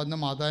കിട്ടുമ്പോഴൊക്കെ വന്ന്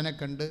മാതാവിനെ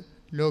കണ്ട്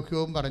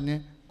ലോക്യവും പറഞ്ഞ്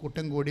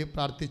കൂട്ടം കൂടി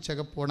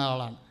പ്രാർത്ഥിച്ചൊക്കെ പോണ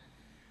ആളാണ്.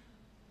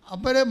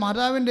 അപ്പോൾ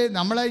മാതാവിൻ്റെ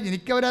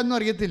എനിക്കവരാന്നും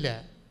അറിയത്തില്ല.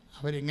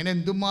 അവരിങ്ങനെ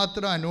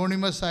എന്തുമാത്രം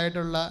അനോണിമസ്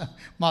ആയിട്ടുള്ള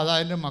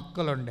മാതാവിൻ്റെ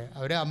മക്കളുണ്ട്.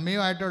 അവർ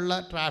അമ്മയുമായിട്ടുള്ള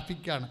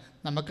ട്രാഫിക്കാണ്,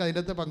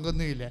 നമുക്കതിൻ്റെ അകത്ത്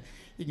പങ്കൊന്നുമില്ല.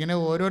 ഇങ്ങനെ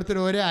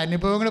ഓരോരുത്തരും ഓരോ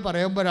അനുഭവങ്ങൾ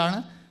പറയുമ്പോഴാണ്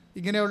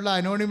ഇങ്ങനെയുള്ള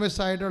അനോണിമസ്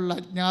ആയിട്ടുള്ള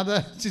അജ്ഞാത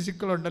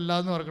ശിശുക്കളുണ്ടല്ലോ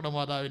എന്ന് ഓർക്കണം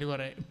മാതാവിന്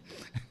കുറേ.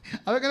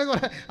 അവരിങ്ങനെ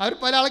കുറേ അവർ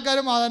പല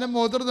ആൾക്കാരും മാതാവിനെ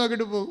മുഖത്തോട്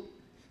നോക്കിയിട്ട് പോകും,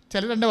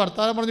 ചില രണ്ട്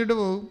വർത്തമാനം പറഞ്ഞിട്ട്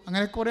പോകും,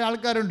 അങ്ങനെ കുറേ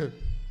ആൾക്കാരുണ്ട്.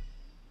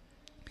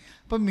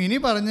 അപ്പം മിനി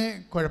പറഞ്ഞ്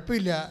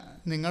കുഴപ്പമില്ല,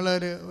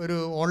 നിങ്ങളൊരു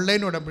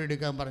ഓൺലൈൻ ഉടമ്പടി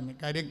എടുക്കാൻ പറഞ്ഞ്.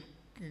 കാര്യം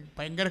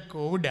ഭയങ്കര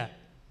കോവിഡാണ്,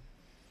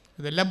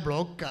 ഇതെല്ലാം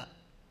ബ്ലോക്കാണ്,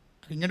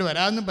 ഇങ്ങോട്ട്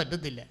വരാനൊന്നും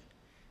പറ്റത്തില്ല.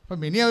 അപ്പം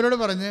മിനി അവരോട്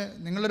പറഞ്ഞ്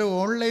നിങ്ങളൊരു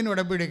ഓൺലൈൻ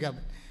ഉടമ്പടി എടുക്കാൻ.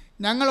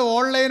 ഞങ്ങൾ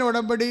ഓൺലൈൻ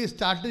ഉടമ്പടി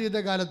സ്റ്റാർട്ട് ചെയ്ത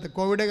കാലത്ത്,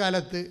 കോവിഡ്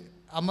കാലത്ത്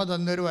അമ്മ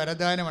തന്നൊരു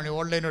വരദാനമാണ്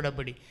ഓൺലൈൻ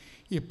ഉടമ്പടി.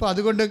 ഇപ്പോൾ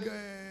അതുകൊണ്ട്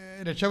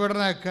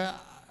രക്ഷപ്പെടണമൊക്കെ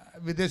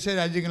വിദേശ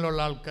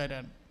രാജ്യങ്ങളിലുള്ള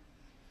ആൾക്കാരാണ്.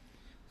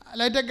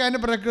 ലൈറ്റൊക്കെ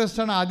അതിൻ്റെ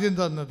ബ്രേക്ക്ഫാസ്റ്റാണ് ആദ്യം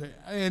തന്നത്.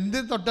 എന്ത്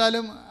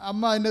തൊട്ടാലും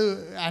അമ്മ അതിൻ്റെ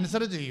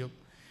ആൻസർ ചെയ്യും.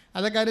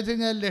 അതൊക്കെ എന്ന് വെച്ച്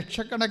കഴിഞ്ഞാൽ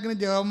ലക്ഷക്കണക്കിന്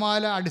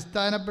ജപമാല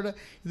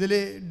ഇതിൽ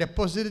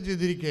ഡെപ്പോസിറ്റ്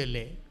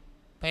ചെയ്തിരിക്കുകയല്ലേ,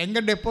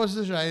 ഭയങ്കര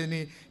ഡെപ്പോസിറ്റ്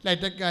അതിന്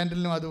ലൈറ്റൊക്കെ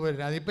ക്യാൻഡലിനും അതുപോലെ.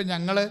 അതിപ്പോൾ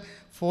ഞങ്ങൾ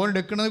ഫോൺ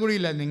എടുക്കുന്നത്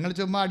കൂടിയില്ല, നിങ്ങൾ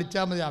ചുമ്മാ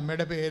അടിച്ചാൽ മതി,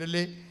 അമ്മയുടെ പേരിൽ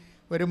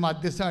ഒരു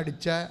മധ്യസ്ഥം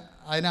അടിച്ചാൽ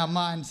അതിന് അമ്മ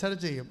ആൻസർ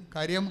ചെയ്യും.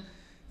 കാര്യം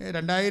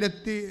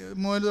 2003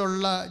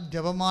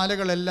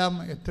 ജപമാലകളെല്ലാം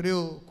എത്രയോ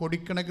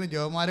കോടിക്കണക്കിന്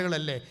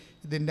ജപമാലകളല്ലേ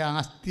ഇതിൻ്റെ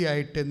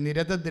ആസ്തിയായിട്ട്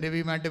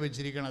നിരതദ്രവ്യമായിട്ട്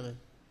വെച്ചിരിക്കണത്.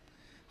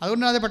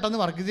 അതുകൊണ്ടാണ് അത് പെട്ടെന്ന്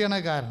വർക്ക് ചെയ്യണ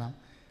കാരണം.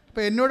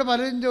 അപ്പോൾ എന്നോട്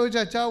പലരും ചോദിച്ചു,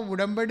 അച്ഛാ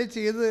ഉടമ്പടി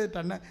ചെയ്ത്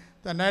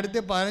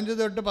 2015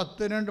 തൊട്ട്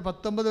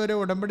 19 വരെ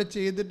ഉടമ്പടി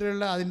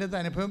ചെയ്തിട്ടുള്ള അതിൻ്റെ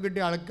അനുഭവം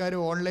കിട്ടിയ ആൾക്കാർ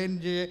ഓൺലൈൻ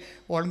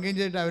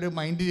ചെയ്തിട്ട് അവർ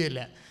മൈൻഡ്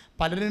ചെയ്യില്ല.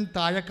 പലരും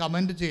താഴെ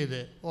കമൻറ്റ് ചെയ്ത്,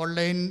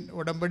 ഓൺലൈൻ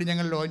ഉടമ്പടി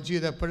ഞങ്ങൾ ലോഞ്ച്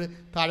ചെയ്തപ്പോൾ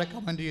താഴെ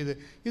കമൻറ്റ് ചെയ്ത്,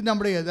 ഇത്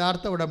നമ്മുടെ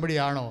യഥാർത്ഥ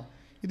ഉടമ്പടിയാണോ,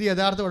 ഇത്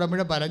യഥാർത്ഥ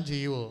ഉടമ്പടി ഫലം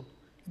ചെയ്യുമോ,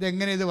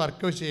 ഇതെങ്ങനെ ഇത്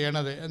വർക്ക്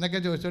ചെയ്യണത് എന്നൊക്കെ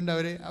ചോദിച്ചുകൊണ്ട്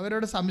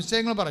അവരോട്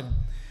സംശയങ്ങൾ പറഞ്ഞു.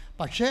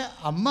 പക്ഷേ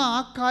അമ്മ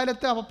ആ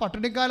കാലത്ത്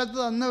പട്ടിണിക്കാലത്ത്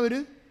തന്ന ഒരു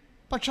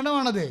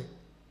ഭക്ഷണമാണത്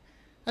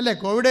അല്ലേ.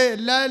 കോവിഡ്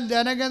എല്ലാ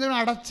ധ്യാനകേന്ദ്രങ്ങളും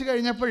അടച്ചു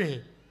കഴിഞ്ഞപ്പോഴേ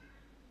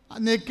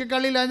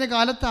നെക്കിക്കളിയിലാഞ്ഞ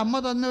കാലത്ത് അമ്മ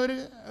തന്ന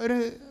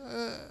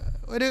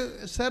ഒരു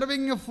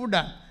സെർവിങ്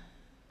ഫുഡാണ്.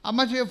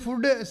 അമ്മ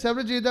ഫുഡ്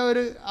സെർവ് ചെയ്ത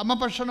ഒരു അമ്മ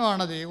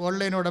ഭക്ഷണമാണത്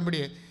ഓൺലൈൻ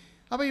ഉടമ്പടിയെ.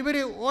 അപ്പോൾ ഇവർ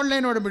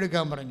ഓൺലൈൻ ഉടമ്പടി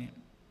എടുക്കാൻ പറഞ്ഞു.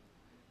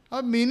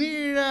 അപ്പോൾ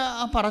മിനിയുടെ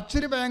ആ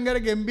പറച്ചിൽ ഭയങ്കര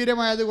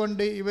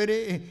ഗംഭീരമായതുകൊണ്ട്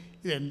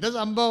ഇതെന്താ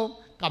സംഭവം,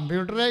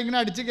 കമ്പ്യൂട്ടറെ ഇങ്ങനെ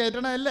അടിച്ച്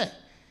കയറ്റണമല്ലേ.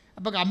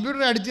 അപ്പോൾ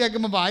കമ്പ്യൂട്ടറെ അടിച്ച്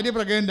കയറ്റുമ്പോൾ ഭാര്യ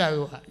പ്രഗ്നൻ്റ്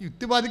ആകുക,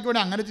 യുക്തിവാദിക്ക്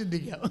വേണ്ടി അങ്ങനെ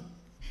ചിന്തിക്കാം.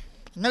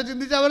 അങ്ങനെ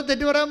ചിന്തിച്ചാൽ അവർ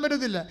തെറ്റ് പറയാൻ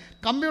പറ്റത്തില്ല.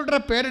 കമ്പ്യൂട്ടറെ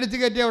പേരടിച്ച്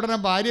കയറ്റിയ ഉടനെ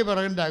ഭാര്യ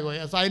പ്രഗ്നൻ്റ് ആകുക.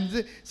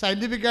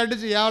 സയൻറ്റിഫിക്കായിട്ട്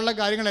ചെയ്യാനുള്ള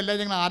കാര്യങ്ങളെല്ലാം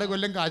ഞങ്ങൾ 6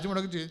 കൊല്ലം കാശ്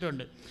മുടക്കി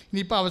ചെയ്തിട്ടുണ്ട്.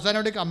 ഇനിയിപ്പോൾ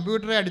അവസാനമായിട്ട്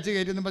കമ്പ്യൂട്ടറെ അടിച്ച്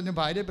കയറ്റിയെന്ന് പറഞ്ഞ്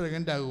ഭാര്യ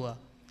പ്രഗ്നൻ്റ് ആകുക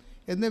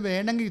എന്ന്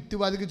വേണമെങ്കിൽ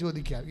യുക്തിവാദിക്ക്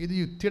ചോദിക്കാം. ഇത്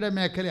യുക്തിയുടെ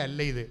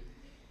മേഖലയല്ല,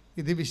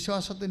 ഇത്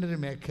വിശ്വാസത്തിൻ്റെ ഒരു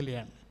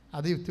മേഖലയാണ്.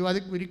 അത്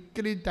യുക്തിവാദിക്ക്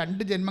ഒരിക്കലും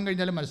 2 ജന്മം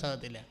കഴിഞ്ഞാലും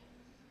മനസ്സിലാകത്തില്ല.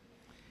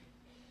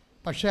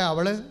 പക്ഷേ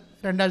അവൾ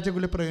 2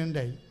 ആഴ്ചക്കുള്ളിൽ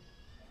പ്രഗ്നൻ്റായി.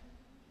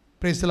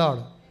 Price the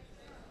Lord.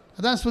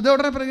 അതാണ് സുധ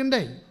ഉടനെ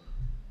പ്രഗ്നൻ്റായി.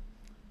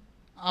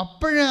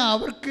 അപ്പോഴ്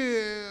അവർക്ക്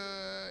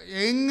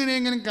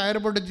എങ്ങനെയെങ്കിലും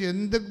കയറുപൊട്ടിച്ച്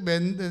എന്ത്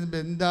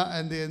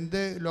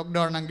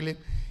ലോക്ക്ഡൗൺ ആണെങ്കിലും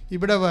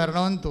ഇവിടെ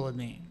വരണമെന്ന്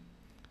തോന്നി.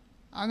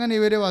 അങ്ങനെ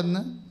ഇവർ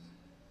വന്ന്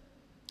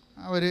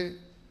അവർ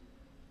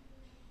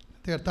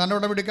തീർത്ഥാടനം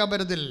ഉടമ്പടിക്കാൻ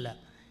പറ്റത്തില്ല.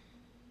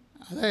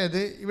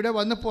 അതായത് ഇവിടെ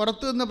വന്ന്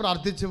പുറത്തു നിന്ന്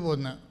പ്രാർത്ഥിച്ചു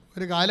പോന്ന്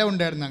ഒരു കാലം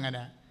ഉണ്ടായിരുന്നു.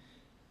 അങ്ങനെ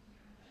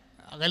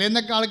അകലെ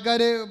നിന്നൊക്കെ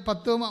ആൾക്കാർ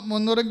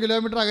 100-300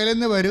 കിലോമീറ്റർ അകലെ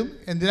നിന്ന് വരും.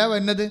 എന്തിനാ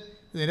വന്നത്?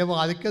 ഇതിൻ്റെ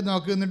വാതിക്കെ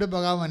നോക്കി നിന്നിട്ട്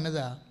പോകാൻ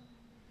വന്നതാണ്.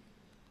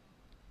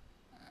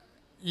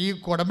 ഈ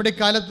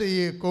ഉടമ്പടിക്കാലത്ത്, ഈ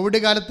കോവിഡ്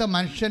കാലത്ത്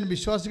മനുഷ്യൻ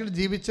വിശ്വാസികൾ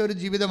ജീവിച്ച ഒരു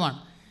ജീവിതമാണ്.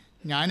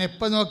 ഞാൻ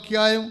എപ്പോൾ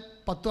നോക്കിയാലും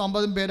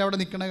 10-50 പേരവിടെ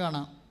നിൽക്കണ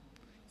കാണാം.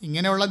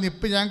 ഇങ്ങനെയുള്ള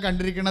നിപ്പ് ഞാൻ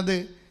കണ്ടിരിക്കുന്നത്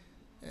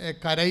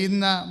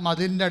കരയുന്ന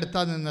മതിലിൻ്റെ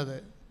അടുത്താണ് നിന്നത്.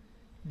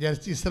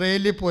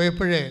 ഇസ്രയേലിൽ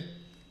പോയപ്പോഴേ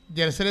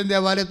ജെറുസലേം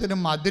ദേവാലയത്തിന്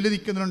മതിൽ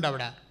നിൽക്കുന്നുണ്ട്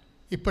അവിടെ.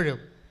 ഇപ്പോഴും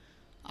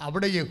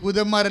അവിടെ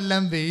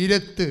യഹൂദന്മാരെല്ലാം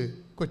വെയിലത്ത്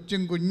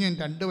കൊച്ചും കുഞ്ഞും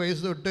 2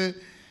 വയസ്സ് തൊട്ട്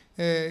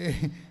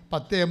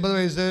 10-80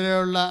 വയസ്സ്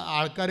വരെയുള്ള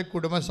ആൾക്കാർ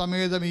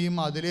കുടുംബസമേതം ഈ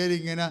മതിലേൽ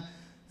ഇങ്ങനെ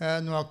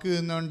നോക്കി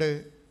നിന്നുകൊണ്ട്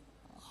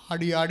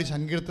ആടി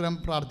സങ്കീർത്തനം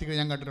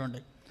പ്രാർത്ഥിക്കുന്നത് ഞാൻ കണ്ടിട്ടുണ്ട്.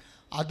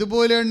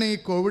 അതുപോലെയാണ് ഈ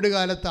കോവിഡ്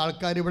കാലത്ത്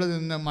ആൾക്കാർ ഇവിടെ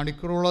നിന്ന്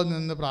മണിക്കൂറോളം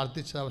നിന്ന്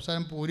പ്രാർത്ഥിച്ചത്.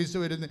 അവസാനം പോലീസ്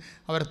വരുന്ന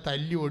അവരെ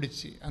തല്ലി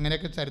ഓടിച്ച്,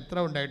 അങ്ങനെയൊക്കെ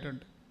ചരിത്രം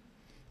ഉണ്ടായിട്ടുണ്ട്.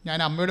 ഞാൻ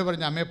അമ്മയോട്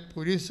പറഞ്ഞു, അമ്മയെ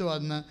പോലീസ്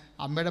വന്ന്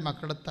അമ്മയുടെ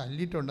മക്കളെ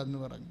തല്ലിയിട്ടുണ്ടെന്ന്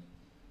പറഞ്ഞു.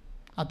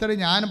 അത്രയും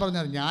ഞാൻ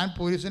പറഞ്ഞത്. ഞാൻ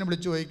പോലീസിനെ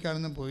വിളിച്ച്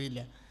ചോദിക്കാനൊന്നും പോയില്ല.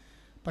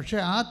 പക്ഷേ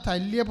ആ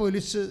തല്ലിയ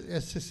പോലീസ്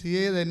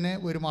CA തന്നെ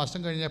 1 മാസം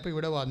കഴിഞ്ഞപ്പോൾ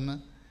ഇവിടെ വന്ന്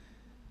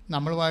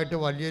നമ്മളുമായിട്ട്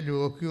വലിയ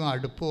ലോക്യവും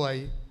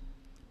അടുപ്പമായി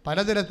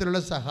പലതരത്തിലുള്ള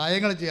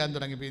സഹായങ്ങൾ ചെയ്യാൻ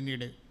തുടങ്ങി.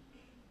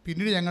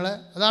 പിന്നീട് ഞങ്ങൾ,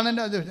 അതാണ്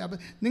എൻ്റെ അത്. അപ്പം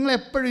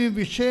നിങ്ങളെപ്പോഴും ഈ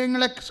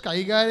വിഷയങ്ങളെ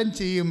കൈകാര്യം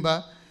ചെയ്യുമ്പോൾ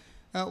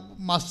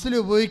മസിൽ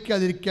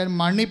ഉപയോഗിക്കാതിരിക്കാൻ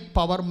money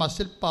power,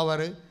 muscle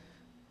power,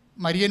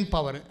 Marian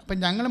power. അപ്പം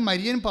ഞങ്ങൾ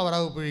മരിയൻ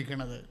പവറാണ്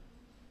ഉപയോഗിക്കണത്.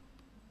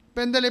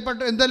 ഇപ്പം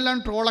എന്തെല്ലാം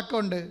ട്രോളൊക്കെ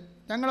ഉണ്ട്,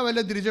 ഞങ്ങൾ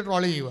വല്ല തിരിച്ച്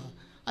ട്രോൾ ചെയ്യുക,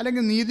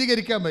 അല്ലെങ്കിൽ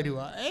നീതീകരിക്കാൻ വരുക.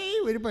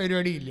 ഒരു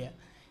പരിപാടിയില്ല.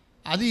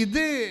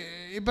 ഇത്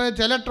ഇപ്പോൾ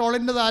ചില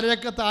ട്രോളിൻ്റെ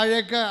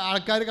താഴെയൊക്കെ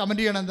ആൾക്കാർ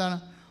കമൻറ്റ് ചെയ്യണം, എന്താണ്,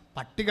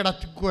 പട്ടി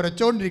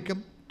കുരച്ചുകൊണ്ടിരിക്കും,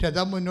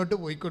 രഥം മുന്നോട്ട്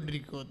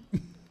പോയിക്കൊണ്ടിരിക്കുമെന്ന്.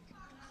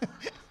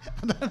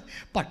 അതാണ്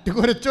പട്ടി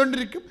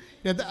കുരച്ചുകൊണ്ടിരിക്കും.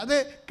 അത്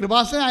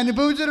കൃപാസനം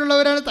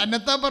അനുഭവിച്ചിട്ടുള്ളവരാണ്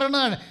തന്നെത്താൻ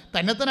പറയണതാണ്,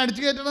 തന്നെത്താൻ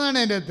അടിച്ചു കയറ്റണതാണ്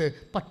അതിൻ്റെ അകത്ത്.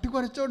 പട്ടി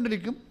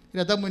കുരച്ചുകൊണ്ടിരിക്കും,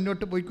 രഥം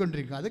മുന്നോട്ട്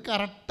പോയിക്കൊണ്ടിരിക്കും. അത്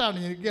കറക്റ്റാണ്.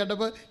 എനിക്ക്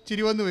കേട്ടപ്പോൾ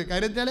ചിരി വന്നു പോയി.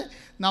 കാര്യം വെച്ചാൽ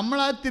നമ്മൾ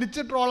ആ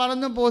തിരിച്ച്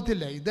ട്രോളാനൊന്നും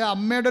പോകത്തില്ല. ഇത്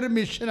അമ്മയുടെ ഒരു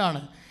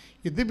മിഷനാണ്.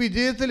 ഇത്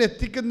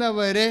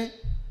വിജയത്തിലെത്തിക്കുന്നവരെ,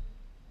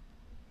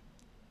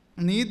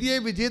 നീതിയെ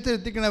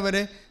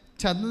വിജയത്തിലെത്തിക്കുന്നവരെ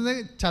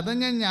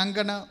ചതഞ്ഞ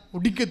ഞാങ്കണ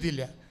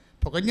ഒടിക്കത്തില്ല,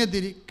 പുകഞ്ഞ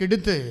തിരി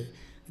കെടുത്ത്.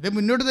 ഇത്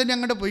മുന്നോട്ട് തന്നെ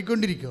അങ്ങോട്ട്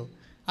പോയിക്കൊണ്ടിരിക്കുമോ.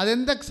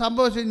 അതെന്താ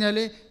സംഭവിച്ചു കഴിഞ്ഞാൽ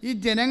ഈ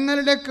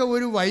ജനങ്ങളുടെയൊക്കെ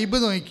ഒരു വൈബ്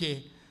നോക്കിയേ.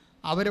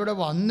 അവരവിടെ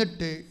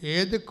വന്നിട്ട്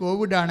ഏത്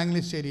കോവിഡ്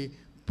ആണെങ്കിലും ശരി,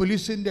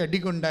 പോലീസിൻ്റെ അടി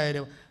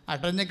കൊണ്ടായാലും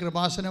അടഞ്ഞ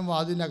കൃപാസനം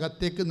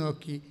വാതിനകത്തേക്ക്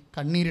നോക്കി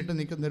കണ്ണീരിട്ട്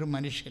നിൽക്കുന്നൊരു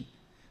മനുഷ്യൻ.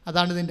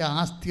 അതാണ് ഇതിൻ്റെ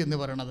ആസ്തി എന്ന്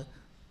പറയണത്.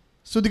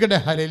 സ്തുതിക്കട്ടെ.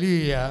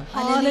 ഹല്ലേലൂയ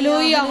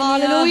ഹല്ലേലൂയ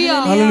ഹല്ലേലൂയ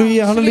ഹല്ലേലൂയ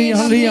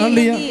ഹല്ലേലൂയ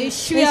ഹല്ലേലൂയ.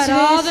 യേശുവേ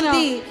ആരാധന.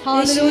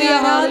 ഹല്ലേലൂയ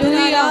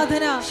ഹല്ലേലൂയ.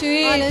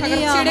 യേശുവേ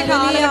തകർച്ചയുടെ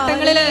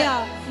കാലഘട്ടങ്ങളിൽ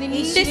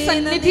നിന്റെ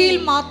സന്നിധിയിൽ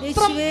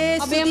മാത്രം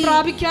അഭയം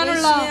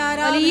പ്രാപിക്കാനുള്ള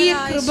വലിയ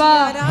കൃപ.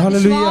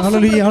 ഹല്ലേലൂയ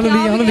ഹല്ലേലൂയ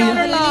ഹല്ലേലൂയ ഹല്ലേലൂയ.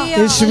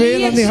 യേശുവേ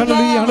നന്ദി.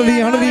 ഹല്ലേലൂയ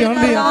ഹല്ലേലൂയ ഹല്ലേലൂയ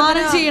ഹല്ലേലൂയ.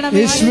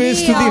 യേശുവേ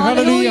സ്തുതി.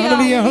 ഹല്ലേലൂയ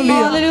ഹല്ലേലൂയ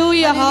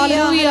ഹല്ലേലൂയ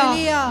ഹല്ലേലൂയ.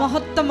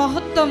 മഹത്വം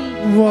മഹത്വം.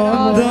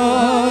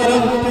 വാഗ്ദാനപേടകമേ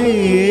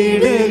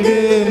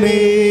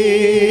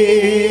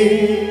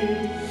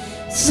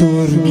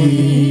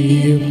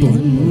സ്വർഗീയ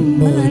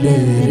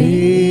പൊന്മലരേ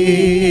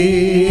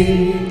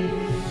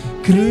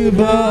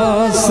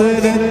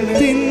കൃപാസനത്തിൻ്റെ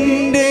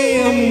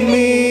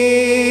അമ്മേ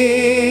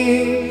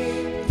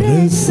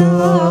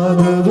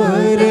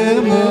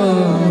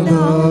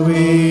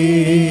പ്രസാദപരമാതാവേ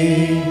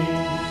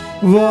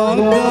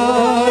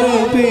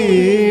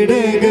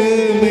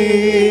വാഗ്ദാനപേടകമേ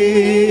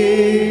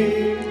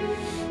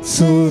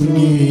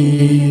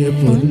സ്വർഗീയ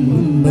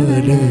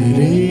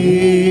പൊന്മലരേ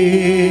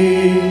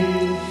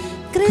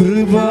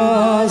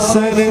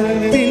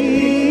കൃപാസനത്തിൻ്റെ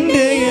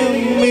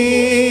അമ്മേ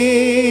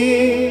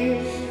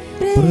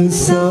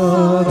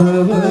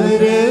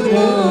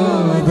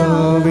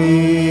പ്രസാദപരമാതാവേ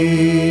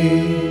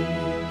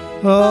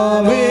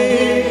ആവേ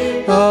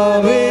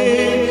ആവേ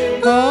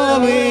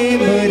ആവേ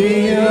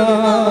മരിയ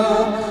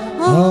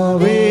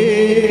ആവേ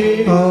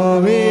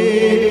ആവേ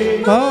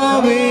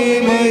ആവേ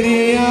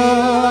മരിയ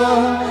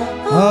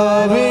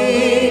ആവേ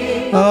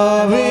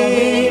ആവേ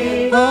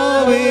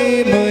ആവേ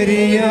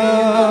മരിയ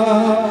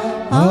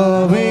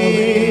ആവേ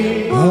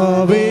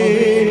ആവേ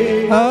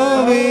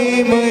ആവേ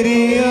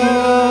മരിയ.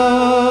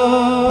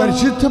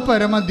 പരിശുദ്ധ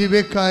പരമ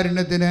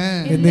ദിവ്യകാരുണ്യത്തിന്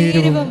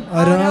എന്നേരവും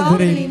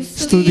ആരാധനയും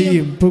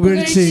സ്തുതിയും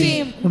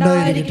പുകഴ്ചയും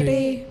ഉണ്ടായിരിക്കട്ടെ.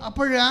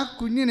 അപ്പോഴാ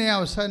കുഞ്ഞിനെ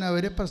അവസാനം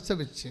അവർ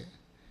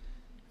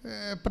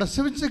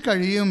പ്രസവിച്ച്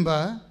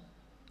കഴിയുമ്പോൾ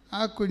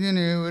ആ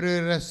കുഞ്ഞിന് ഒരു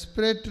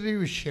റെസ്പിറേറ്ററി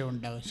വിഷയം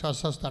ഉണ്ടാകും,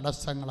 ശ്വാസ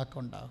തടസ്സങ്ങളൊക്കെ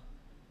ഉണ്ടാകും.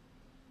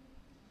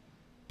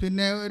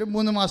 പിന്നെ ഒരു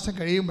 3 മാസം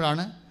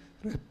കഴിയുമ്പോഴാണ്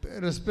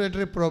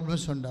റെസ്പിറേറ്ററി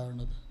പ്രോബ്ലംസ്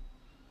ഉണ്ടാകുന്നത്.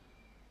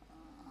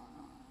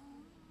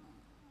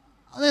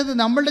 അതായത്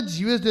നമ്മളുടെ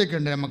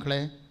ജീവിതത്തിലേക്കുണ്ട്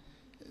മക്കളെ,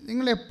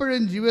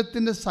 നിങ്ങളെപ്പോഴും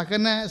ജീവിതത്തിൻ്റെ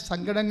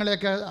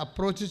സങ്കടങ്ങളെയൊക്കെ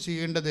അപ്രോച്ച്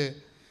ചെയ്യേണ്ടത്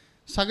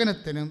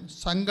സഹനത്തിനും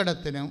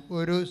സങ്കടത്തിനും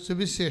ഒരു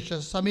സുവിശേഷ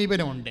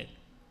സമീപനമുണ്ട്.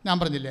 ഞാൻ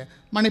പറഞ്ഞില്ലേ,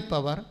 money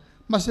power,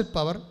 muscle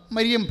power,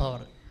 Marian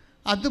power.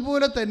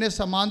 അതുപോലെ തന്നെ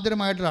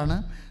സമാന്തരമായിട്ടാണ്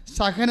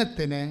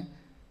സഹനത്തിന്,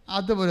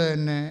 അതുപോലെ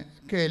തന്നെ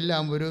ഒക്കെ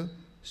എല്ലാം ഒരു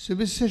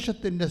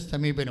സുവിശേഷത്തിൻ്റെ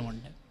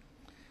സമീപനമുണ്ട്.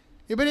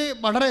 ഇവർ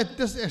വളരെ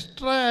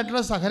എക്സ്ട്രാ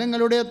ആയിട്ടുള്ള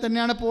സഹനങ്ങളിലൂടെ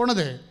തന്നെയാണ്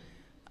പോണത്.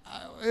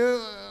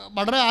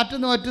 വളരെ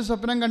ആറ്റുനോറ്റ്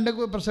സ്വപ്നം കണ്ട്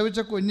പ്രസവിച്ച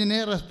കുഞ്ഞിന്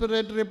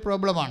റെസ്പിറേറ്ററി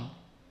പ്രോബ്ലമാണ്.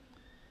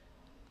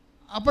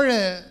 അപ്പോൾ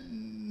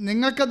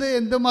നിങ്ങൾക്കത്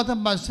എന്തുമാത്രം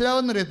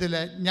മനസ്സിലാവുമെന്നറിയത്തില്ല.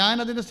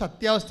 ഞാനതിൻ്റെ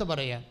സത്യാവസ്ഥ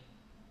പറയാം.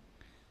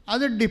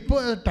 അത്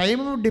ടൈം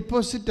ഓഫ്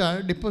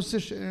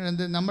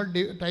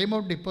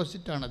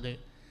ഡിപ്പോസിറ്റാണത്.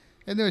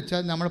 എന്ന്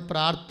വെച്ചാൽ നമ്മൾ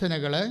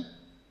പ്രാർത്ഥനകൾ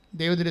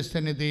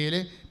ദൈവത്തിൻ്റെ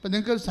ഇപ്പം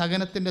നിങ്ങൾക്ക്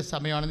സഹനത്തിൻ്റെ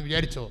സമയമാണെന്ന്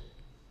വിചാരിച്ചോ.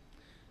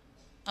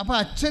 അപ്പോൾ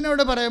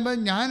അച്ഛനോട് പറയുമ്പോൾ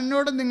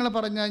എന്നോട് നിങ്ങൾ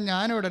പറഞ്ഞാൽ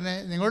ഞാനുടനെ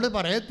നിങ്ങളോട്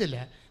പറയത്തില്ല.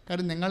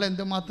 കാരണം നിങ്ങൾ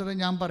എന്തുമാത്രം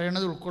ഞാൻ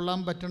പറയണത് ഉൾക്കൊള്ളാൻ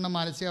പറ്റുന്ന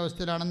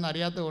മാനസികാവസ്ഥയിലാണെന്ന്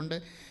അറിയാത്തതുകൊണ്ട്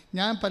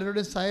ഞാൻ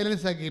പലരോടും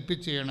സൈലൻസാണ് കീപ്പ്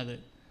ചെയ്യണത്.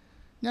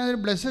 ഞാനൊരു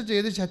ബ്ലെസ്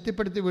ചെയ്ത്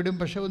ശക്തിപ്പെടുത്തി വിടും,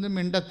 പക്ഷേ ഒന്നും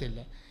മിണ്ടത്തില്ല.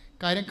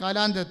 കാര്യം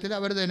കാലാന്തരത്തിൽ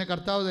അവർ തന്നെ,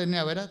 കർത്താവ് തന്നെ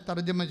അവരെ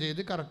തർജ്ജമ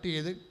ചെയ്ത് കറക്റ്റ്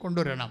ചെയ്ത്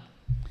കൊണ്ടുവരണം.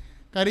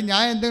 കാര്യം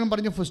ഞാൻ എന്തെങ്കിലും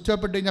പറഞ്ഞ് ഫുൾ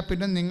സ്റ്റോപ്പ് ഇട്ട് കഴിഞ്ഞാൽ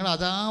പിന്നെ നിങ്ങൾ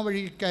അതാ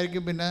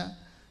വഴിക്കായിരിക്കും പിന്നെ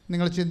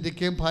നിങ്ങൾ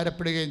ചിന്തിക്കുകയും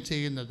ഭാരപ്പെടുകയും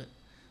ചെയ്യുന്നത്.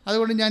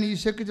 അതുകൊണ്ട് ഞാൻ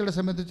ഈശോയ്ക്ക് ചില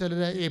സമയത്ത്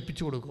ചിലരെ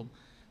ഏൽപ്പിച്ചു കൊടുക്കും.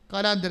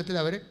 കാലാന്തരത്തിൽ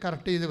അവർ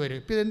കറക്റ്റ് ചെയ്ത് വരും.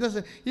 ഇപ്പോൾ എന്താ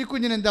ഈ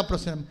കുഞ്ഞിന് എന്താ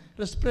പ്രശ്നം?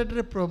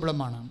 റെസ്പിറേറ്ററി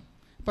പ്രോബ്ലമാണ്.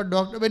 ഇപ്പോൾ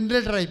ഡോക്ടർ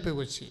വെൻറ്റിലേറ്ററായി ഇപ്പോൾ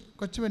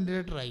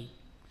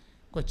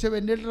കൊച്ചു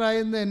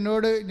വെൻറ്റിലേറ്ററായെന്ന്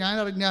എന്നോട് ഞാൻ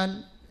അറിഞ്ഞാൽ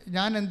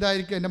ഞാൻ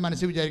എന്തായിരിക്കും എൻ്റെ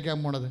മനസ്സിൽ വിചാരിക്കാൻ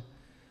പോണത്?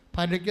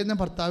 ഭാര്യയ്ക്ക് നിന്നും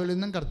ഭർത്താവിൽ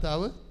നിന്നും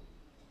കർത്താവ്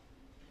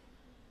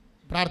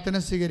പ്രാർത്ഥന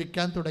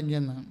സ്വീകരിക്കാൻ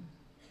തുടങ്ങിയെന്നാണ്.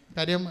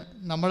 കാര്യം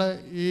നമ്മൾ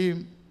ഈ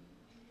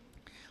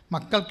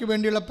മക്കൾക്ക്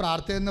വേണ്ടിയുള്ള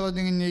പ്രാർത്ഥന എന്ന്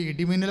പറഞ്ഞു കഴിഞ്ഞാൽ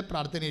ഇടിമിന്നൽ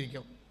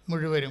പ്രാർത്ഥനയായിരിക്കും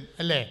മുഴുവനും,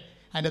 അല്ലേ?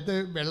 അതിൻ്റെ അകത്ത്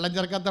വെള്ളം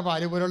ചേർക്കാത്ത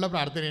പാല് പോലുള്ള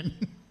പ്രാർത്ഥനയാണ്.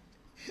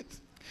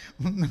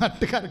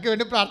 നാട്ടുകാർക്ക്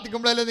വേണ്ടി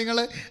പ്രാർത്ഥിക്കുമ്പോഴല്ലേ നിങ്ങൾ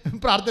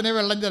പ്രാർത്ഥനയെ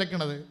വെള്ളം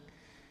ചേർക്കണത്?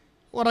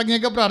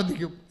 ഉറങ്ങിയൊക്കെ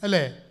പ്രാർത്ഥിക്കും,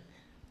 അല്ലേ?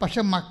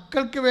 പക്ഷെ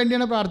മക്കൾക്ക്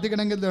വേണ്ടിയാണ്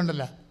പ്രാർത്ഥിക്കണമെങ്കിൽ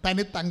ഇതുണ്ടല്ല,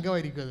 തനി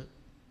തങ്കമായിരിക്കും അത്.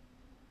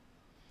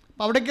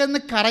 അപ്പോൾ അവിടേക്ക് ഒന്ന്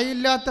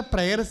കറയില്ലാത്ത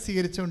പ്രയർ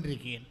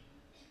സ്വീകരിച്ചുകൊണ്ടിരിക്കുകയാണ്.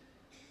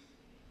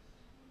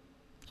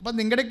 അപ്പം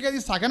നിങ്ങളുടെയൊക്കെ ഈ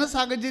സഹന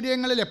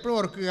സാഹചര്യങ്ങളിൽ എപ്പോഴും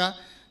ഓർക്കുക,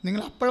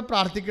 നിങ്ങൾ അപ്പോൾ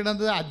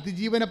പ്രാർത്ഥിക്കേണ്ടത്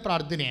അതിജീവന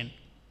പ്രാർത്ഥനയാണ്,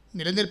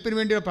 നിലനിൽപ്പിന്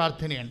വേണ്ടിയുള്ള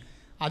പ്രാർത്ഥനയാണ്.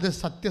 അത്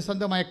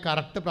സത്യസന്ധമായ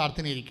കറക്റ്റ്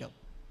പ്രാർത്ഥനയായിരിക്കും.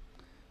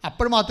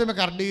 അപ്പോൾ മാത്രമേ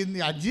കറക്റ്റ്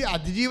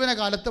അതിജീവന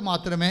കാലത്ത്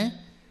മാത്രമേ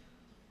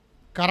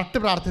കറക്റ്റ്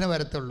പ്രാർത്ഥന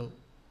വരത്തുള്ളൂ.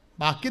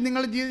 ബാക്കി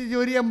നിങ്ങൾ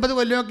ഒരു 80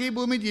 കൊല്ലമൊക്കെ ഈ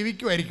ഭൂമി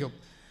ജീവിക്കുമായിരിക്കും.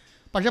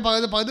 പക്ഷേ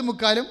പകുതി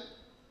മുക്കാലും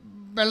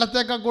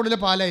വെള്ളത്തേക്കാൾ കൂടുതൽ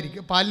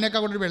പാലായിരിക്കും, പാലിനേക്കാൾ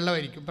കൂടുതൽ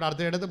വെള്ളമായിരിക്കും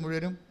പ്രാർത്ഥനയുടെ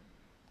മുഴുവനും.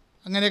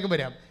 അങ്ങനെയൊക്കെ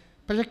വരാം.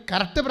 പക്ഷേ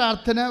കറക്റ്റ്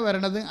പ്രാർത്ഥന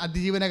വരണത്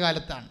അതിജീവന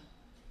കാലത്താണ്.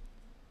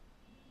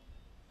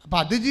 അപ്പോൾ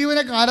അതിജീവന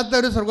കാലത്ത്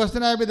ഒരു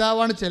സ്വർഗസ്ഥനായ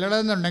പിതാവാണ്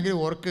ചെല്ലണമെന്നുണ്ടെങ്കിൽ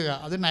ഓർക്കുക,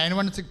 അത്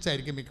 916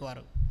 ആയിരിക്കും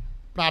മിക്കവാറും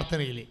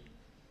പ്രാർത്ഥനയിൽ.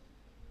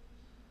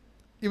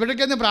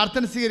 ഇവിടേക്കൊന്ന്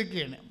പ്രാർത്ഥന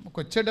സ്വീകരിക്കുകയാണ്,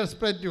 കൊച്ചു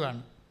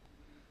ഡെസ്പറേറ്റീവാണ്.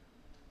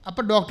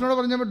 അപ്പോൾ ഡോക്ടറിനോട്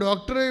പറഞ്ഞപ്പോൾ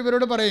ഡോക്ടർ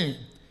ഇവരോട് പറയും,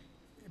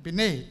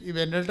 പിന്നെ ഈ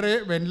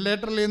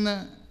വെന്റിലേറ്ററിൽ നിന്ന്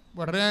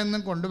ഉടനെ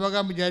ഒന്നും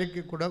കൊണ്ടുപോകാമെന്ന്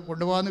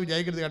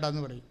വിചാരിക്കരുത്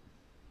കേട്ടാന്ന് പറയും.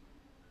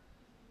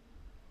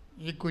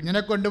 ഈ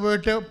കുഞ്ഞിനെ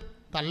കൊണ്ടുപോയിട്ട്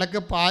തള്ളക്ക്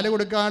പാല്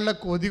കൊടുക്കാനുള്ള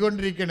കൊതി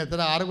കൊണ്ടിരിക്കുകയാണ്.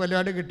 എത്ര 6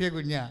 കൊല്ലമായിട്ട് കിട്ടിയ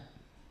കുഞ്ഞാണ്,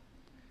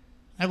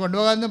 അങ്ങനെ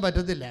കൊണ്ടുപോകാനൊന്നും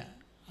പറ്റത്തില്ല.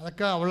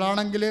 അതൊക്കെ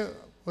അവളാണെങ്കിൽ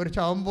ഒരു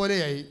ശവം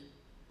പോലെയായി.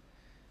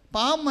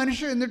 അപ്പം ആ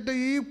മനുഷ്യൻ എന്നിട്ട്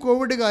ഈ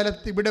കോവിഡ്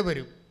കാലത്ത് ഇവിടെ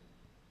വരും,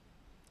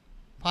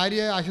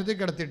 ഭാര്യയെ ആശുപത്രി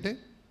കിടത്തിയിട്ട്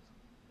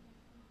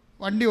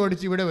വണ്ടി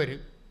ഓടിച്ച് ഇവിടെ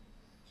വരും,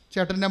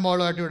 ചേട്ടൻ്റെ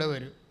മോളുമായിട്ട് ഇവിടെ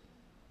വരും.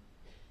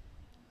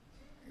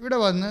 ഇവിടെ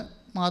വന്ന്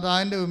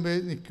മാതാവിൻ്റെ മുമ്പിൽ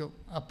നിൽക്കും.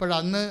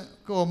 അപ്പോഴന്ന്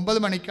 9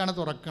 മണിക്കാണ്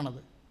തുറക്കണത്,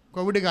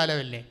 കോവിഡ്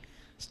കാലമല്ലേ.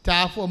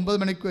 സ്റ്റാഫ് 9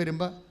 മണിക്ക്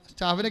വരുമ്പോൾ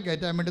സ്റ്റാഫിനെ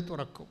കയറ്റാൻ വേണ്ടി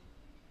തുറക്കും.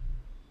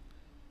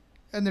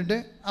 എന്നിട്ട്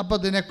അപ്പോൾ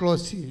തന്നെ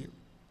ക്ലോസ് ചെയ്യും.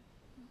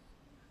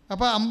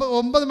 അപ്പോൾ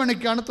 9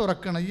 മണിക്കാണ്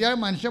തുറക്കണത്. ഇയാൾ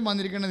മനുഷ്യൻ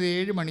വന്നിരിക്കുന്നത്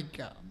 7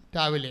 മണിക്കാണ്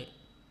രാവിലെ.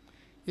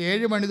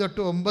 7 മണി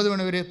തൊട്ട് 9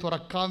 മണി വരെ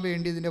തുറക്കാൻ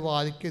വേണ്ടി ഇതിൻ്റെ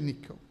വാതിക്ക്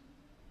നിൽക്കും.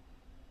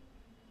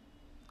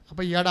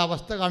 അപ്പോൾ ഇയാളുടെ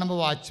അവസ്ഥ കാണുമ്പോൾ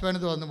വാച്ച്മാൻ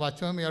തോന്നും.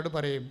 വാച്ച്മാൻ ഇയാളോട്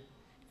പറയും,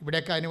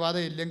 ഇവിടെയൊക്കെ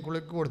അനുവാദം ഇല്ലെങ്കിൽ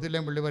കുളിക്ക്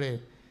കൊടുത്തില്ലെങ്കിൽ പുള്ളി പറയും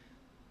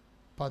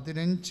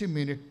 15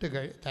 മിനിറ്റ്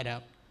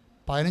തരാം,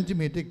 15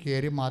 മിനിറ്റ്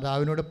കയറി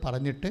മാതാവിനോട്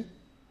പറഞ്ഞിട്ട്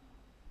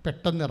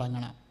പെട്ടെന്ന്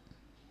ഇറങ്ങണം.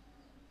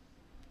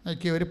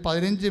 നോക്കി, ഒരു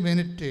 15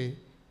 മിനിറ്റ്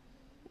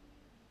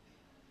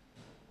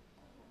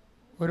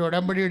ഒരു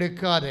ഉടമ്പടി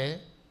എടുക്കാതെ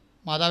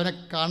മാതാവിനെ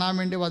കാണാൻ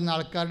വേണ്ടി വന്ന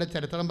ആൾക്കാരുടെ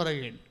ചരിത്രം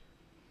പറയുകയാണ്.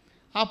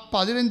 ആ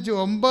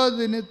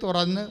 9:09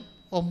 തുറന്ന്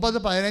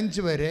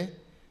 9:15 വരെ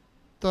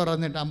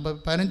തുറന്നിട്ട്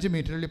 15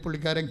 മിനിറ്റിനുള്ളിൽ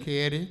പുള്ളിക്കാരൻ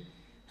കയറി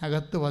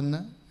അകത്ത് വന്ന്.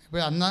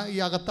 ഇപ്പോൾ അന്ന് ഈ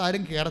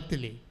അകത്താരും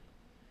കയറത്തില്ലേ,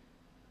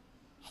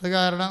 അത്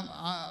കാരണം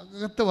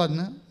അകത്ത്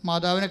വന്ന്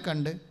മാതാവിനെ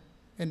കണ്ട്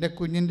എൻ്റെ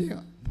കുഞ്ഞിൻ്റെ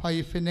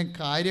വൈഫിൻ്റെ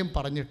കാര്യം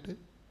പറഞ്ഞിട്ട്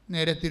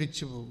നേരെ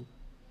തിരിച്ചു പോകും.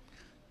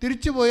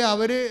 തിരിച്ചു പോയി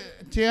അവർ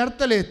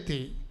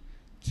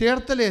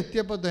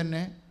ചേർത്തലെത്തിയപ്പോൾ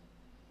തന്നെ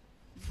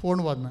ഫോൺ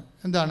വന്ന്,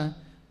 എന്താണ്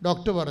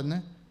ഡോക്ടർ പറഞ്ഞ്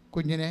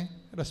കുഞ്ഞിനെ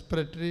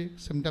റെസ്പിറേറ്ററി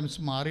സിംറ്റംസ്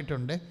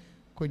മാറിയിട്ടുണ്ട്,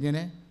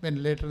 കുഞ്ഞിനെ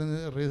വെന്റിലേറ്ററിൽ നിന്ന്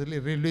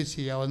റിലീസ്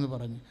ചെയ്യാമെന്ന്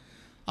പറഞ്ഞു.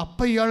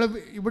 അപ്പം ഇയാൾ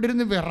ഇവിടെ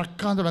ഇരുന്ന്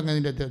വിറക്കാൻ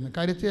തുടങ്ങുന്നതിൻ്റെ അടുത്ത്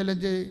കാര്യത്തിലെല്ലാം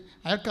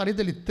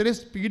അയാൾക്കറിയത്തില്ല, ഇത്രയും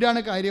സ്പീഡാണ്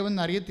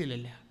കാര്യമെന്ന്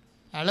അറിയത്തില്ലല്ലോ.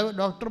 അയാൾ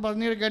ഡോക്ടർ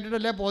പറഞ്ഞ്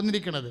കേട്ടിട്ടല്ലേ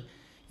പോന്നിരിക്കണത്.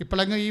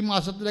 ഇപ്പോഴെങ്കിലും ഈ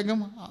മാസത്തിലെങ്കിലും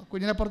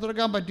കുഞ്ഞിനെ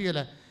പുറത്തെടുക്കാൻ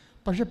പറ്റുകയില്ല.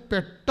 പക്ഷെ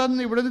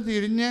പെട്ടെന്ന് ഇവിടെ നിന്ന്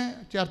തിരിഞ്ഞ്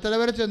ചേർത്തല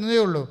വരെ ചെന്നതേ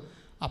ഉള്ളൂ,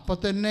 അപ്പോൾ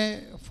തന്നെ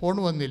ഫോൺ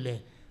വന്നില്ലേ.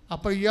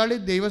 അപ്പോൾ ഇയാൾ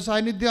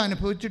ദൈവസാന്നിധ്യം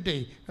അനുഭവിച്ചിട്ടേ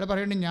അയാൾ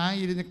പറയണേ, ഞാൻ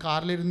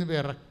കാറിലിരുന്ന്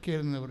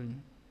വിറക്കിയിരുന്നു പറഞ്ഞു.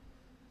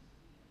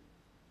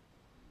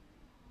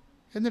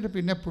 എന്നിട്ട്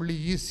പിന്നെ പുള്ളി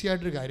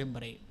ഈസിയായിട്ടൊരു കാര്യം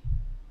പറയും.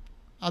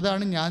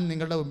 അതാണ് ഞാൻ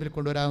നിങ്ങളുടെ മുമ്പിൽ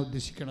കൊണ്ടുവരാൻ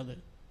ഉദ്ദേശിക്കുന്നത്.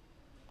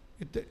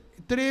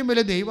 ഇത്രയും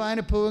വലിയ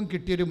ദൈവാനുഭവം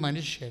കിട്ടിയൊരു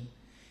മനുഷ്യൻ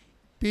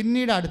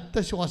പിന്നീട് അടുത്ത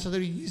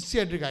ശ്വാസത്തിൽ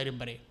ഈസിയായിട്ടൊരു കാര്യം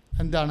പറയും.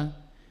 എന്താണ്?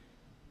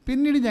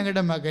 പിന്നീട്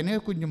ഞങ്ങളുടെ മകന്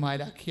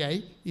കുഞ്ഞുമാലാഖിയായി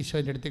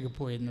ഈശോൻ്റെ അടുത്തേക്ക്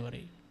പോയെന്ന്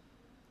പറയും.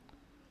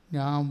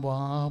 ഞാൻ വാ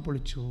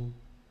പൊളിച്ചു.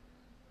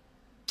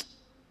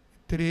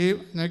 ഇത്രയും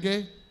എന്നൊക്കെ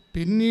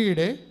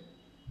പിന്നീട്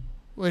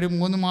ഒരു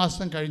 3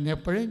 മാസം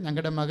കഴിഞ്ഞപ്പോൾ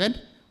ഞങ്ങളുടെ മകൻ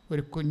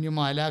ഒരു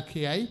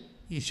കുഞ്ഞുമാലാഖിയായി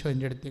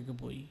ഈശോൻ്റെ അടുത്തേക്ക്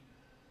പോയി.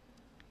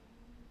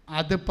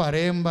 അത്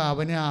പറയുമ്പോൾ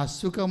അവന്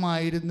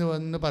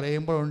അസുഖമായിരുന്നുവെന്ന്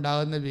പറയുമ്പോൾ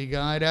ഉണ്ടാകുന്ന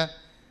വികാര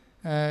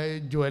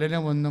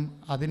ജ്വലനമൊന്നും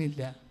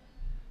അതിനില്ല.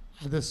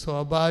 അത്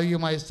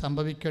സ്വാഭാവികമായി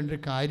സംഭവിക്കേണ്ട ഒരു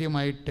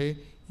കാര്യമായിട്ട്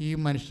ഈ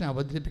മനുഷ്യനെ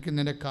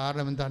അവതരിപ്പിക്കുന്നതിൻ്റെ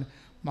കാരണം എന്താണ്?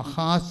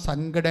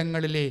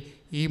 മഹാസങ്കടങ്ങളിലെ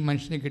ഈ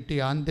മനുഷ്യന് കിട്ടിയ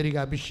ആന്തരിക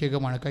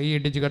അഭിഷേകമാണ്.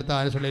 കൈയിടിച്ച്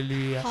കർത്താവേ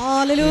ഹല്ലേലൂയ.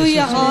 ഹല്ലേലൂയ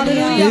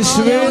ഹല്ലേലൂയ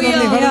യേശുവേ നന്ദി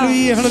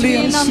ഹല്ലേലൂയ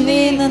ഹല്ലേലൂയ നന്ദി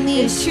നന്ദി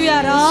യേശുവേ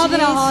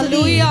ആരാധന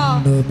ഹല്ലേലൂയ.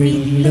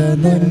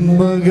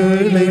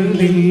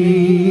 നന്മകളിൽ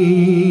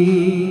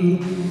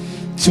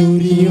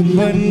ചൊരിയും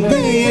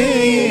വന്ദയെ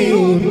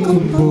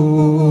ഓർക്കുമ്പോൾ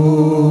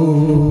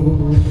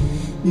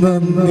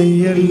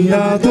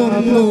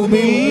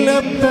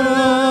നന്ദിയല്ലാതൊന്നുമില്ലപ്പാ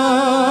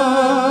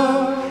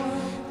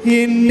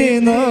എന്റെ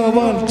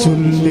നാവാൽ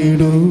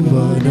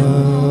ചൊല്ലിടുവാനാ.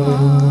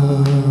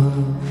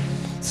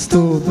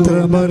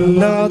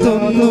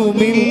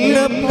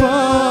 സ്തോത്രമല്ലാതൊന്നുമില്ലപ്പാ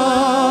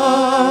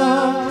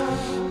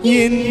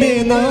എന്റെ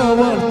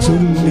നാവാൽ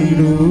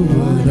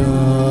ചൊല്ലിടുവാനാ.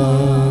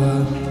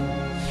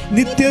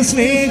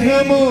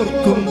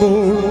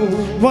 നിത്യസ്നേഹമോർക്കുമ്പോൾ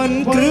വൻ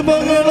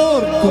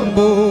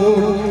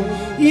കൃപകളോർക്കുമ്പോൾ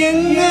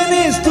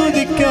എങ്ങനെ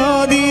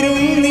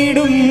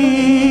സ്തുതിക്കാതിരുന്നിടും.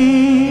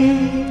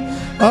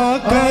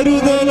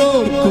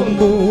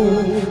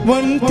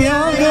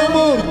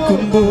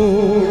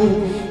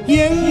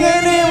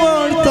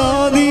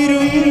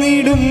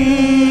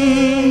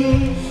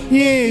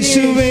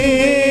 യേശുവേ.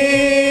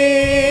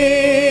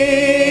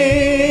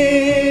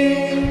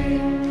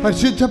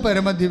 പരിശുദ്ധ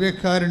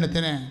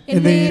പരമദിവ്യകാരുണ്യത്തിന്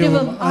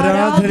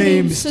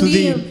ആരാധനയും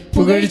സ്തുതിയും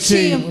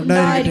പുകഴ്ചയും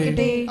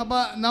ഉണ്ടായിരിക്കട്ടെ. അപ്പൊ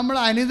നമ്മൾ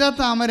അനിത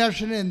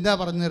താമരാക്ഷനെ എന്താ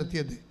പറഞ്ഞു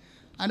നിർത്തിയത്?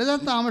 അനിത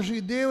താമരാക്ഷൻ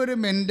ഇതേ ഒരു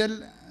മെൻ്റൽ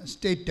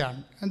സ്റ്റേറ്റാണ്.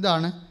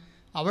 എന്താണ്?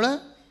 അവൾ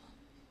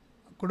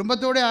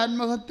കുടുംബത്തോടെ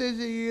ആത്മഹത്യ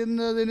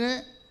ചെയ്യുന്നതിന്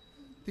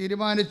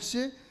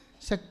തീരുമാനിച്ച്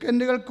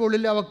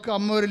സെക്കൻഡുകൾക്കുള്ളിൽ അവൾക്ക്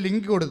അമ്മ ഒരു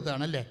ലിങ്ക്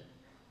കൊടുത്തതാണ് അല്ലേ?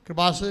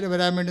 കൃപാസനത്തിൽ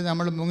വരാൻ വേണ്ടി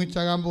നമ്മൾ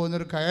മുങ്ങിച്ചാകാൻ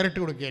പോകുന്നൊരു കയറിട്ട്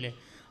കൊടുക്കുകയല്ലേ?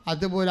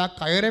 അതുപോലെ ആ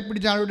കയറെ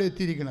പിടിച്ചാണ് ഇവിടെ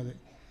എത്തിയിരിക്കുന്നത്.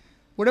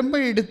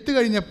 ഉടമ്പടി എടുത്തു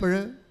കഴിഞ്ഞപ്പോൾ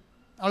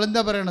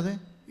അവളെന്താ പറയണത്?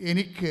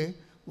 എനിക്ക്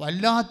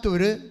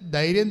വല്ലാത്തൊരു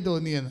ധൈര്യം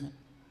തോന്നിയെന്ന്.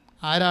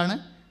 ആരാണ്?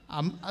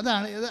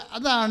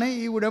 അതാണ്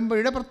ഈ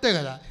ഉടമ്പടിയുടെ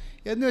പ്രത്യേകത.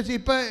 എന്ന് വെച്ചാൽ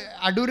ഇപ്പോൾ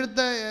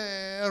അടൂരത്തെ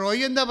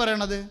റോയ് എന്താ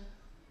പറയണത്?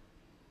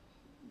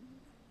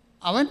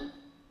 അവൻ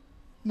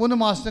 3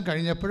 മാസം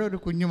കഴിഞ്ഞപ്പോൾ ഒരു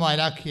കുഞ്ഞു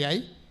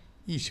മാലാഖിയായി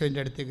ഈശോൻ്റെ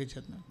അടുത്തേക്ക്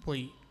ചെന്ന്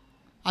പോയി.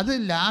 അത്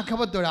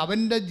ലാഘവത്തോടെ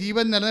അവൻ്റെ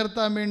ജീവൻ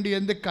നിലനിർത്താൻ വേണ്ടി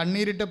എന്ത്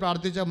കണ്ണീരിട്ട്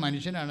പ്രാർത്ഥിച്ച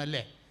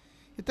മനുഷ്യനാണല്ലേ?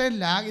 ഇത്രയും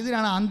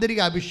ഇതിനാണ് ആന്തരിക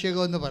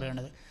അഭിഷേകം എന്ന്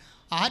പറയുന്നത്.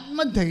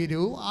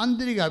 ആത്മധൈര്യവും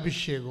ആന്തരിക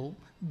അഭിഷേകവും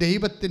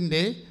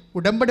ദൈവത്തിൻ്റെ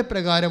ഉടമ്പടി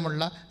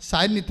പ്രകാരമുള്ള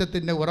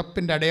സാന്നിധ്യത്തിൻ്റെ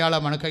ഉറപ്പിൻ്റെ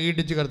അടയാളമാണ്.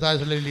 കൈയിടിച്ച് കർത്താവേ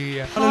ഹല്ലേലൂയ.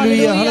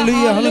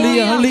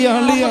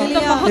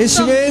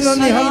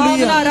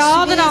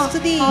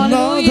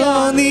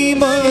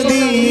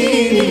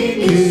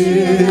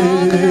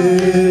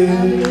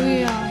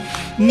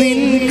 നിൻ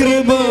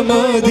കൃപ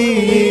മതി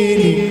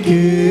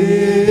എനിക്ക്,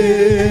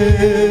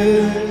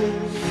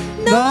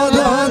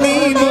 നാഥാ നീ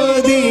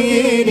മതി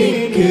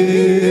എനിക്ക്,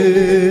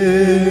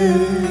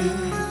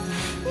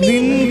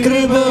 നിൻ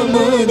കൃപ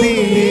മതി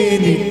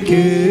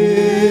എനിക്ക്.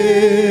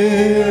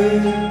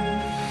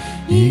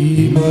 ഈ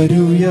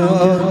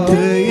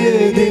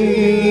മരുയാത്രയതിൽ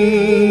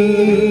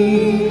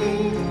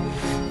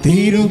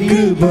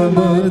തിരുകൃപ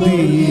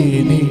മതി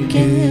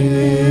എനിക്ക്.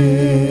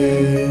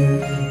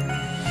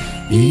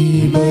 ഈ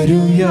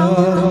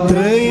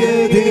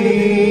മരുയാത്രയതിൽ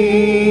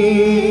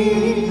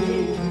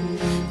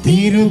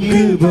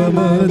തിരുകൃപ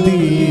മതി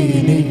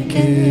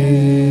എനിക്ക്.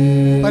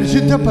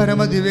 പരിശുദ്ധ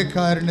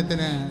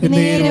പരമദിവ്യകാരുണ്യത്തിന്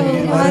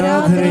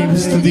ആരാധനയും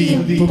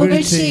സ്തുതിയും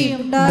പുകഴ്ചയും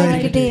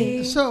ഉണ്ടായിരിക്കട്ടെ.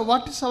 So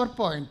what is our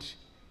point?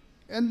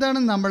 എന്താണ്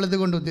നമ്മളിത്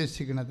കൊണ്ട്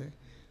ഉദ്ദേശിക്കുന്നത്?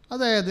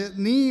 അതായത്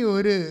നീ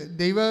ഒരു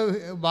ദൈവ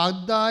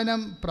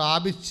വാഗ്ദാനം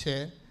പ്രാപിച്ച്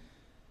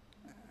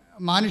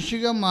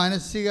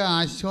മാനസിക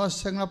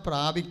ആശ്വാസങ്ങൾ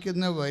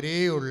പ്രാപിക്കുന്ന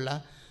വരെയുള്ള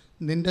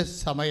നിൻ്റെ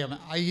സമയം,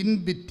 ആ ഇൻ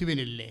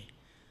ബിറ്റ്വീനില്ലേ,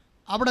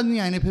 അവിടെ നീ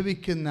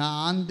അനുഭവിക്കുന്ന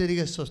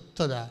ആന്തരിക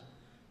സ്വസ്ഥത,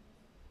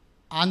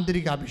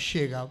 ആന്തരിക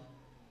അഭിഷേകം,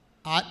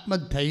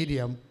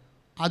 ആത്മധൈര്യം,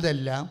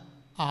 അതെല്ലാം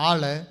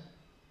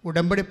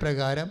ഉടമ്പടി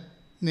പ്രകാരം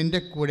നിൻ്റെ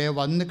കൂടെ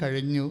വന്നു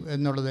കഴിഞ്ഞു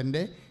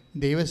എന്നുള്ളതിൻ്റെ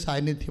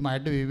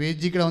ദൈവസാന്നിധ്യമായിട്ട്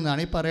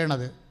വിവേചിക്കണമെന്നാണ് ഈ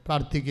പറയണത്.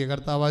 പ്രാർത്ഥിക്കുക.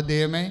 കർത്താവായ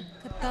ദൈവമേ,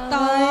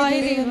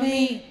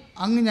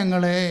 അങ്ങ്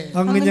ഞങ്ങളെ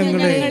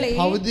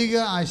ഭൗതിക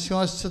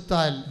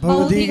ആശ്വാസത്താൽ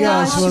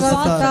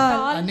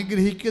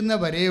അനുഗ്രഹിക്കുന്ന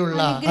വരെയുള്ള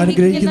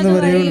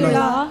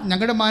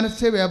ഞങ്ങളുടെ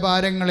മാനസിക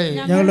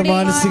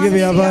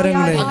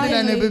വ്യാപാരങ്ങളെ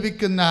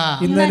അതിലനുഭവിക്കുന്ന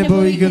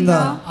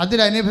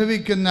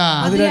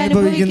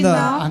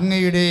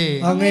അങ്ങയുടെ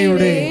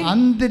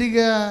ആന്തരിക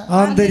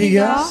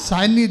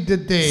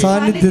സാന്നിധ്യത്തെ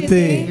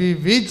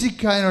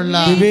വിവേചിക്കാനുള്ള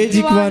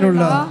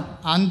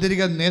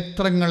ആന്തരിക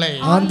നേത്രങ്ങളെ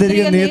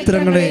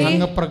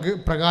അങ്ങ്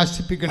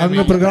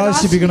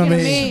പ്രകാശിപ്പിക്കണമേ.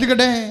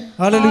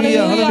 ഹല്ലേലൂയ ഹല്ലേലൂയ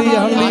ഹല്ലേലൂയ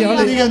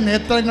ആന്തരിക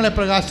നേത്രങ്ങളെ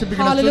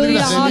പ്രകാശിപ്പിക്കണം. ഹല്ലേലൂയ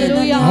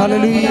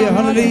ഹല്ലേലൂയ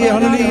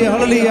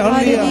ഹല്ലേലൂയ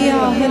ഹല്ലേലൂയ.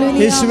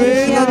 യേശുവേ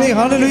നന്ദി.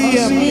 ഹല്ലേലൂയ.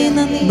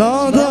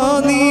 നാഥാ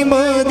നീ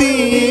മതി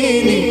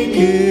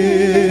എനിക്ക്,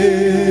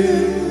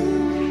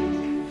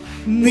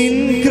 നിൻ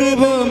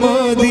കൃപ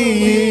മതി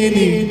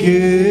എനിക്ക്,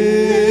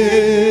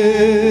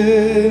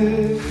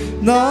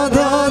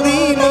 നാഥാ നീ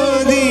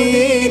മതി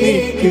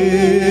എനിക്ക്,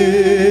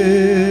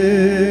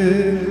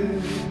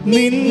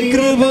 നിൻ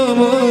കൃപ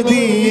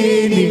മതി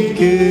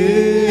എനിക്ക്.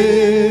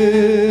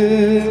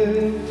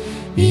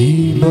 ഈ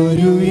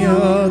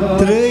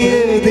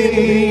മരുയാത്രയതിൽ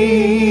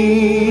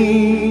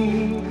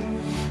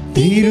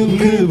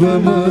തിരുകൃപ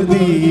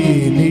മതി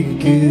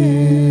എനിക്ക്.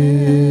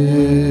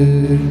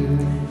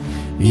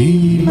 ഈ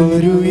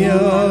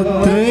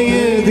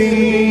മരുയാത്രയതിൽ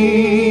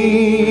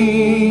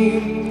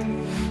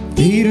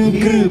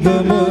തിരുകൃപ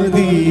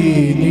മതി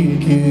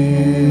എനിക്ക്.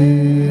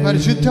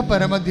 പരിശുദ്ധ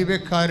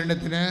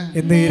പരമദിവ്യകാരുണ്യത്തിന്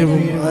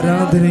എന്നേരവും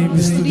ആരാധനയും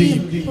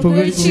സ്തുതിയും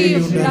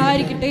പുകഴ്ചയും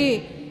ഉണ്ടായിരിക്കട്ടെ.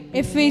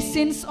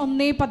 എഫേസ്യൻസ്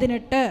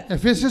 1:18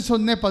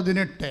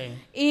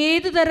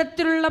 ഏത്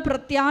തരത്തിലുള്ള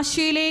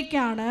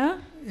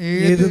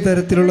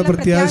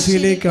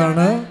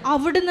പ്രത്യാശയിലേക്കാണ്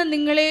അവിടുന്ന്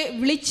നിങ്ങളെ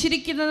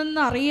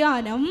വിളിച്ചിരിക്കുന്നതെന്ന്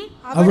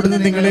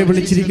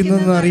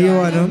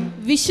അറിയാനും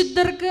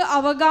വിശുദ്ധർക്ക്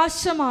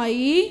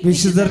അവകാശമായി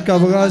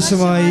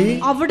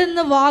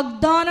അവിടുന്ന്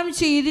വാഗ്ദാനം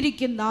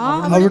ചെയ്തിരിക്കുന്ന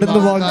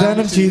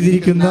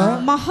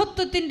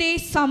മഹത്വത്തിന്റെ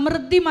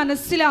സമൃദ്ധി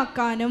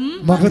മനസ്സിലാക്കാനും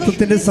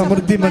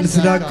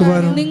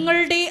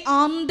നിങ്ങളുടെ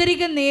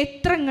ആന്തരിക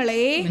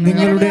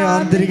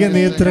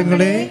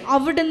നേത്രങ്ങളെ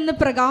അവിടുന്ന്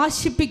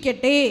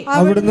പ്രകാശിപ്പിക്കട്ടെ.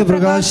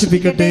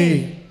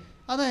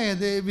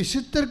 അതായത്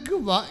വിശുദ്ധർക്ക്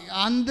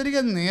ആന്തരിക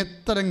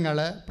നേത്രങ്ങൾ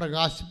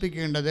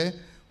പ്രകാശിപ്പിക്കേണ്ടത്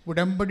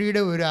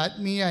ഉടമ്പടിയുടെ ഒരു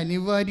ആത്മീയ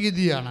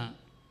അനിവാര്യതയാണ്.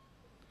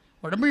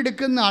 ഉടമ്പടി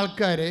എടുക്കുന്ന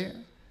ആൾക്കാർ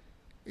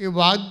ഈ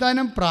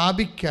വാഗ്ദാനം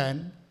പ്രാപിക്കാൻ,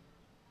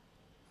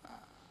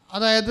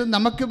 അതായത്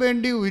നമുക്ക്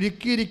വേണ്ടി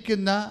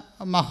ഒരുക്കിയിരിക്കുന്ന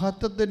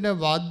മഹത്വത്തിൻ്റെ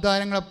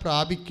വാഗ്ദാനങ്ങളെ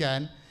പ്രാപിക്കാൻ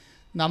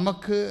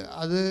നമുക്ക്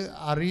അത്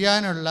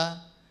അറിയാനുള്ള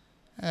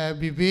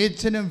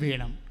വിവേചനം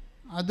വേണം.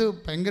 അത്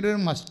ഭയങ്കര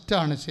ഒരു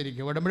മസ്റ്റാണ്.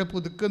 ശരിക്കും ഉടമ്പടി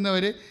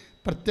പുതുക്കുന്നവർ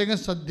പ്രത്യേകം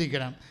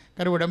ശ്രദ്ധിക്കണം.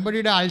 കാരണം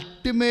ഉടമ്പടിയുടെ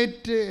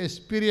ultimate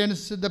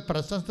experience the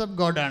presence of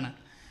ഗോഡാണ്,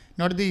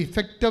 not the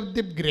effect of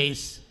the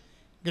grace.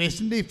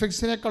 ഗ്രേസിൻ്റെ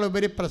ഇഫക്ട്സിനേക്കാൾ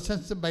ഉപരി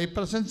പ്രസൻസ് ബൈ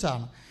പ്രസൻസ്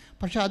ആണ്.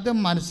 പക്ഷെ അത്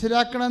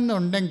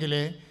മനസ്സിലാക്കണമെന്നുണ്ടെങ്കിൽ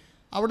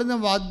അവിടുന്ന്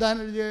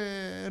വാഗ്ദാനം,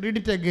 റീഡ്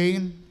ഇറ്റ്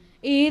അഗെയിൻ.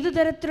 ഏത്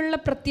തരത്തിലുള്ള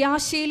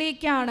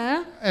പ്രത്യാശയിലേക്കാണ്,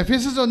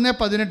 എഫേസ്യസ്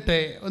 1:18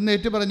 ഒന്ന്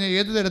ഏറ്റു പറഞ്ഞ,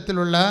 ഏത്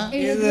തരത്തിലുള്ള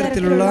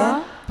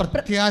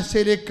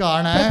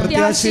പ്രത്യാശയിലേക്കാണ്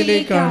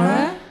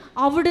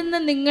അവിടുന്ന്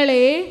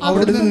നിങ്ങളെ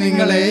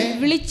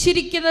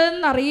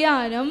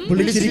വിളിച്ചിരിക്കുന്നതെന്നറിയാനും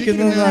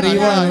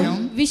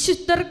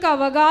വിശുദ്ധർക്ക്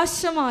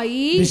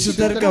അവകാശമായി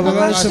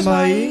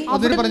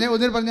ഒന്നിന് പറഞ്ഞ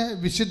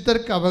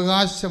വിശുദ്ധർക്ക്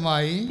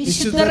അവകാശമായി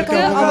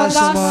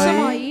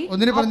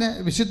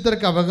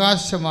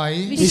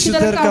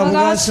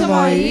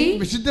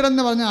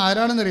വിശുദ്ധരെന്ന് പറഞ്ഞ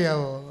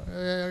ആരാണെന്നറിയാവോ?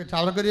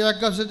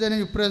 ചാവറക്കരിയാക്കാശനും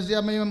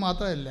യുപ്രസ്യാമയും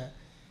മാത്രമല്ല,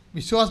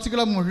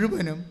 വിശ്വാസികളെ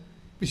മുഴുവനും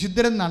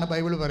വിശുദ്ധരെന്നാണ്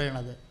ബൈബിൾ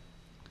പറയണത്.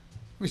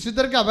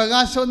 വിശുദ്ധർക്ക്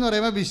അവകാശം എന്ന്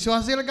പറയുമ്പോൾ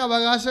വിശ്വാസികൾക്ക്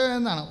അവകാശം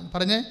എന്നാണ്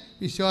പറഞ്ഞ്,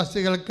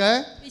 വിശ്വാസികൾക്ക്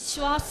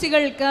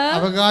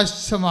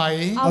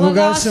അവകാശമായി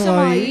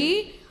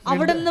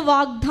അവിടുന്ന്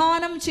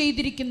വാഗ്ദാനം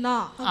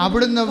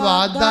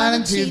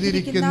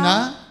ചെയ്തിരിക്കുന്ന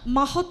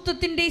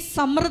മഹത്വത്തിന്റെ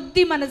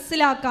സമൃദ്ധി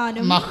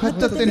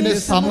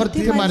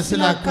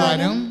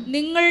മനസ്സിലാക്കാനും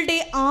നിങ്ങളുടെ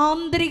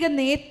ആന്തരിക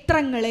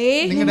നേത്രങ്ങളെ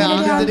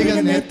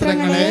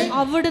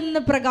അവിടുന്ന്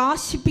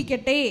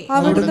പ്രകാശിപ്പിക്കട്ടെ.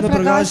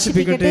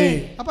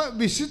 അപ്പൊ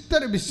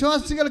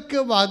വിശ്വാസികൾക്ക്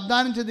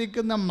വാഗ്ദാനം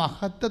ചെയ്തിരിക്കുന്ന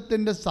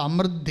മഹത്വത്തിന്റെ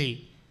സമൃദ്ധി,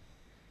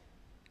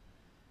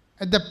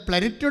 the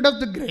plenitude of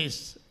the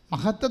grace,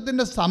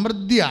 മഹത്വത്തിന്റെ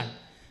സമൃദ്ധിയാണ്.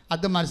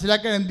 അത്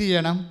മനസ്സിലാക്കാൻ എന്ത്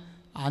ചെയ്യണം?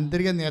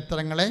 ആന്തരിക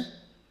നേത്രങ്ങളെ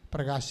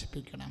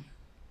പ്രകാശിപ്പിക്കണം.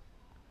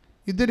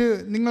 ഇതൊരു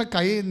നിങ്ങൾ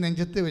കൈ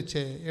നെഞ്ചത്ത്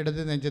വെച്ച്, ഇടത്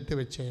നെഞ്ചത്ത്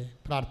വെച്ച്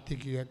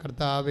പ്രാർത്ഥിക്കുക.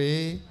 കർത്താവേ,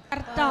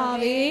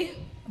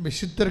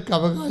 വിശുദ്ധർക്ക്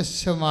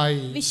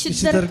അവകാശമായി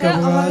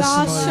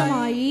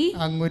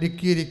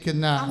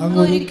അങ്ങൊരുക്കിയിരിക്കുന്ന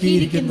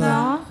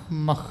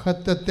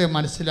മഹത്വത്തെ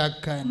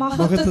മനസ്സിലാക്കാൻ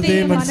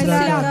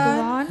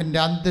എൻ്റെ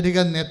ആന്തരിക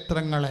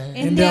നേത്രങ്ങളെ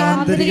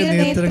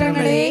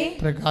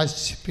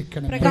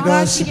പ്രകാശിപ്പിക്കണം.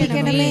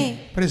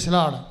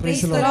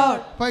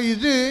 അപ്പൊ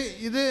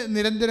ഇത്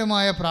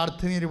നിരന്തരമായ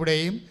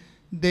പ്രാർത്ഥനയിലൂടെയും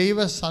ദൈവ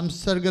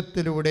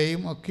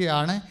സംസർഗത്തിലൂടെയും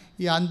ഒക്കെയാണ്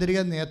ഈ ആന്തരിക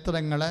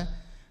നേത്രങ്ങളെ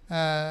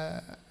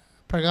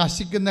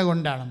പ്രകാശിക്കുന്നത്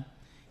കൊണ്ടാണ്.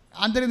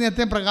 ആന്തരിക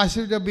നേത്രം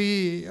പ്രകാശിച്ചപ്പോൾ ഈ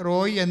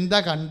റോയ് എന്താ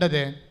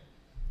കണ്ടത്?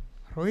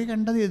 റോയ്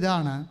കണ്ടത്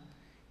ഇതാണ്,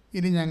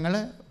 ഇനി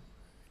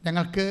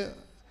ഞങ്ങൾക്ക്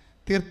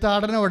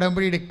തീർത്ഥാടന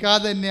ഉടമ്പടി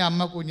എടുക്കാതെ തന്നെ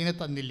അമ്മ കുഞ്ഞിനെ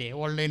തന്നില്ലേ,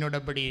 ഓൺലൈൻ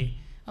ഉടമ്പടി.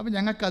 അപ്പോൾ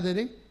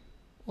ഞങ്ങൾക്കതൊരു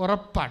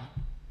ഉറപ്പാണ്.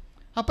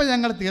 അപ്പോൾ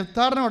ഞങ്ങൾ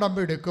തീർത്ഥാടന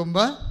ഉടമ്പടി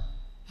എടുക്കുമ്പോൾ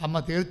അമ്മ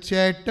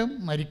തീർച്ചയായിട്ടും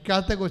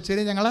മരിക്കാത്ത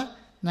കൊച്ചിനെ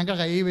ഞങ്ങൾ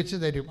കൈ വെച്ച്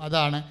തരും.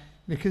 അതാണ്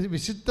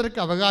വിശുദ്ധർക്ക്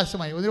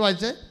അവകാശമായി. ഒന്ന്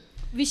വായിച്ചേ,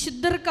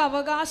 വിശുദ്ധർക്ക്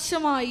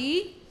അവകാശമായി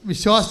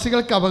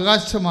വിശ്വാസികൾക്ക്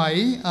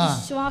അവകാശമായി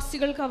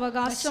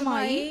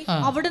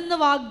അവിടുന്ന്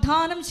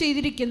വാഗ്ദാനം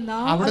ചെയ്തിരിക്കുന്ന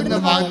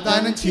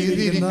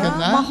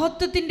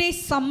മഹത്വത്തിന്റെ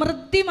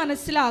സമൃദ്ധി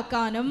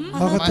മനസ്സിലാക്കാനും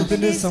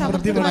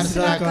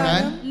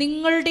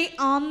നിങ്ങളുടെ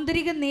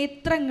ആന്തരിക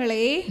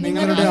നേത്രങ്ങളെ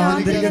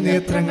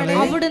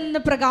അവിടുന്ന്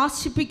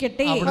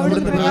പ്രകാശിപ്പിക്കട്ടെ.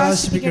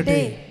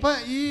 അപ്പൊ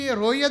ഈ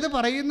റോയ് അത്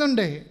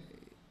പറയുന്നുണ്ട്.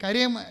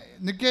 കാര്യം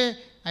നിനക്ക്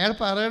അയാൾ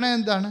പറയണത്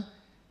എന്താണ്?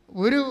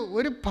 ഒരു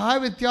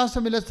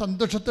വ്യത്യാസമില്ല,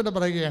 സന്തോഷത്തോടെ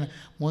പറയുകയാണ്.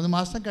 3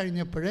 മാസം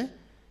കഴിഞ്ഞപ്പോൾ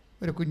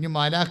ഒരു കുഞ്ഞു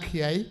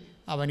മാലാഖിയായി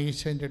അവൻ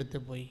ഈശോൻ്റെ അടുത്ത്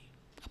പോയി.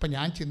 അപ്പം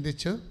ഞാൻ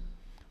ചിന്തിച്ചു,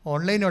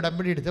 ഓൺലൈൻ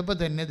ഉടമ്പടി എടുത്തപ്പോൾ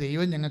തന്നെ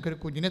ദൈവം ഞങ്ങൾക്കൊരു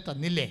കുഞ്ഞിനെ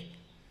തന്നില്ലേ,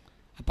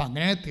 അപ്പം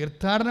അങ്ങനെ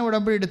തീർത്ഥാടന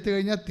ഉടമ്പടി എടുത്തു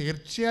കഴിഞ്ഞാൽ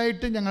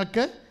തീർച്ചയായിട്ടും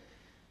ഞങ്ങൾക്ക്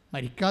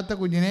മരിക്കാത്ത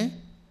കുഞ്ഞിനെ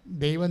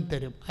ദൈവം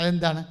തരും.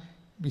 അതെന്താണ്?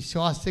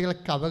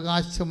 വിശ്വാസികൾക്ക്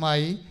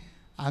അവകാശമായി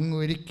അങ്ങ്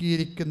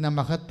ഒരുക്കിയിരിക്കുന്ന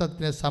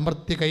മഹത്വത്തിന്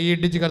സമൃദ്ധി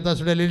കൈയിടിച്ച്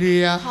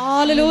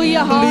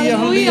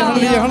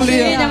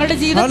ഞങ്ങളുടെ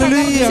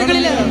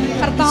ജീവിതത്തിൽ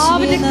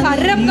കർത്താവിന്റെ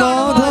കരം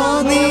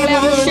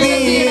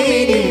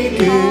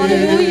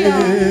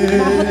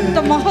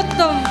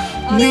മഹത്വം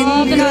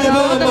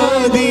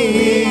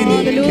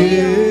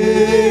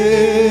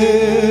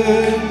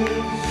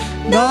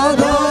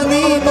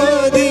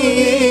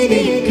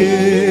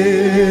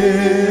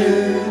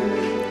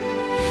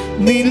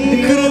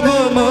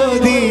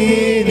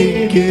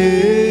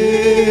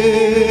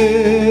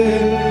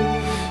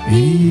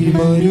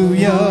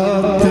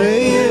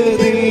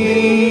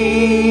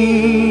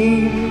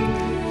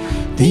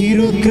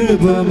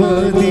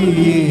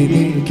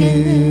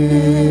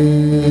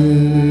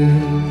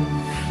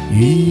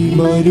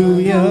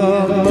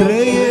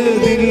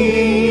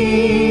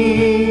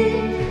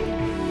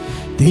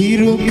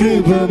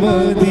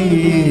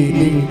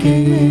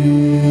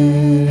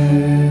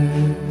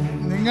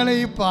നിങ്ങൾ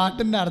ഈ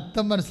പാട്ടിൻ്റെ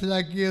അർത്ഥം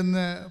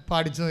മനസ്സിലാക്കിയെന്ന്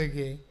പാടിച്ചു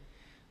നോക്കിയേ,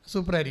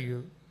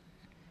 സൂപ്പറായിരിക്കും.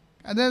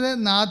 അതായത്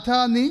നാഥ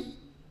നീ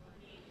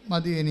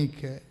മതി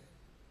എനിക്ക്,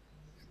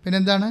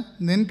 പിന്നെന്താണ്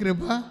നിൻ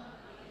കൃപ.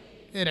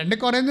 2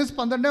 കൊറിന്ത്യൻസ്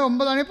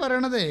 12:9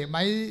 പറയണത്.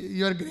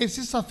 Your grace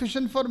is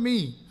sufficient for me,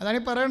 അതാണ്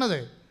ഈ പറയണത്.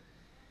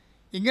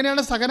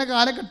 ഇങ്ങനെയുള്ള സകല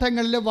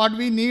കാലഘട്ടങ്ങളിൽ what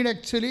we need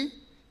actually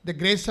the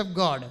grace of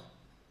God.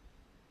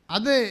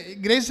 അത്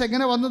ഗ്രേസ്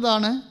എങ്ങനെ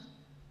വന്നതാണ്?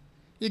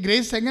 ഈ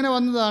ഗ്രേസ് എങ്ങനെ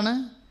വന്നതാണ്?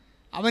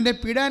 അവൻ്റെ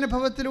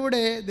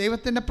പീഡാനുഭവത്തിലൂടെ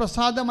ദൈവത്തിൻ്റെ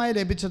പ്രസാദമായി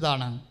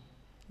ലഭിച്ചതാണ്.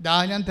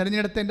 ഞാൻ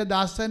തിരഞ്ഞെടുത്ത എൻ്റെ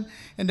ദാസൻ,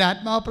 എൻ്റെ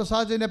ആത്മാവ്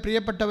പ്രസാദിച്ചതിൻ്റെ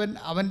പ്രിയപ്പെട്ടവൻ,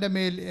 അവൻ്റെ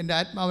മേൽ എൻ്റെ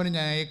ആത്മാവിനെ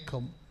ഞാൻ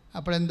അയക്കും.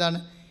 അപ്പോഴെന്താണ്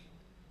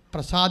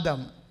പ്രസാദം?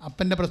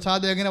 അപ്പൻ്റെ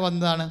പ്രസാദം എങ്ങനെ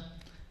വന്നതാണ്?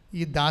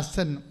 ഈ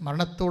ദാസൻ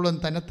മരണത്തോളം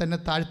തന്നെ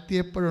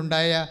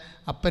താഴ്ത്തിയപ്പോഴുണ്ടായ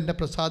അപ്പൻ്റെ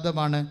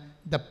പ്രസാദമാണ്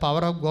the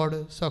power of God,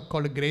 so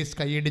called grace.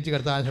 കൈയിടിച്ച്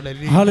കർത്താൻ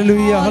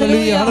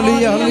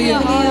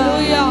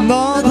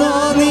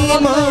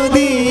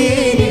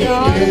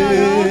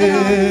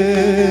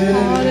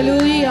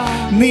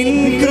നിൻ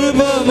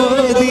കൃപ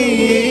മതി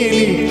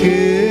എനിക്ക്,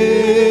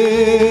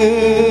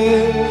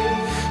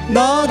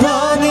 നാഥാ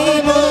നീ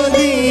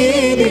മതി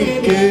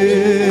എനിക്ക്,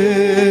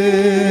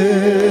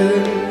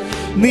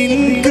 നിൻ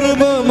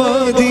കൃപ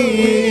മതി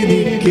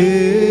എനിക്ക്.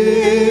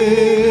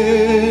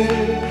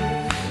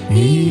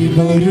 ഈ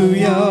ഒരു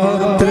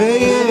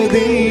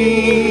യാത്രയതിൽ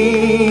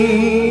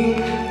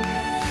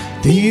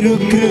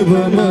തിരുകൃപ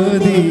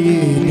മതി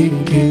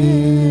എനിക്ക്.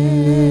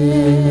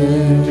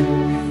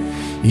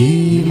 ഈ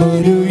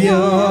ഒരു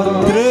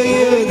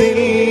യാത്രയതിൽ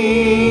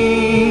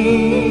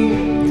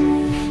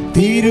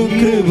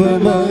തിരുകൃപ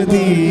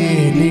മതി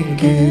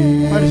എനിക്ക്.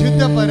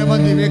 പരിശുദ്ധ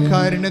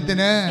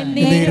പരമദിവ്യകാരുണ്യത്തിന്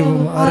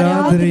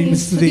ആരാധനയും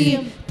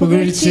സ്തുതിയും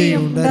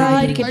പുകഴ്ചയും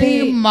ഉണ്ടായിരിക്കട്ടെ.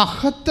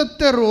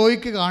 മഹത്വത്തെ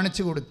റോയ്ക്ക്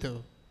കാണിച്ചു കൊടുത്തു,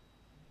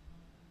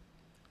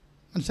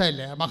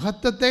 മനസ്സിലായില്ലേ?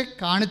 മഹത്വത്തെ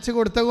കാണിച്ചു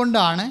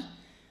കൊടുത്തുകൊണ്ടാണ്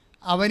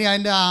അവന്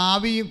അതിൻ്റെ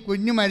ആവിയും,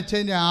 കുഞ്ഞു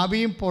മരിച്ചതിൻ്റെ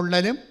ആവിയും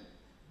പൊള്ളലും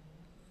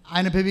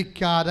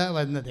അനുഭവിക്കാതെ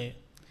വന്നത്.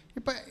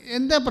 ഇപ്പം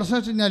എന്താ പ്രശ്നം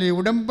വെച്ച് കഴിഞ്ഞാൽ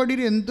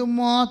ഉടമ്പടിയിൽ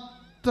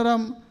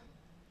എന്തുമാത്രം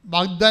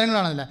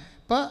വാഗ്ദാനങ്ങളാണല്ലേ.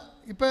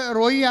 ഇപ്പം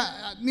റോയി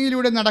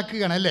അഗ്നിയിലൂടെ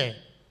നടക്കുകയാണ് അല്ലേ,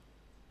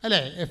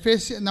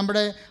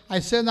 നമ്മുടെ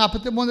ഐസയ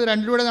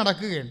 43:2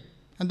 നടക്കുകയാണ്.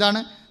 എന്താണ്?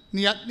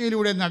 നീ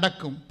അഗ്നിയിലൂടെ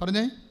നടക്കും.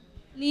 പറഞ്ഞേ,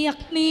 നീ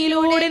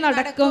അഗ്നിയിലൂടെ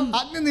നടക്കും,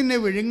 അഗ്നി നിന്നെ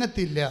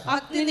വിഴുങ്ങത്തില്ല.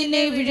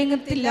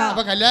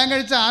 അപ്പൊ കല്യാണം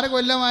കഴിച്ച 6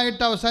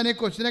 കൊല്ലമായിട്ട് അവസാനം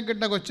കൊച്ചിനെ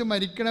കിട്ടുന്ന കൊച്ചു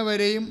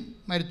മരിക്കണവരെയും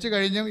മരിച്ചു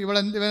കഴിഞ്ഞും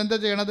ഇവനെന്താ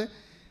ചെയ്യണത്?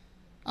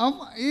 അവൻ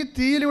ഈ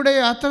തീയിലൂടെ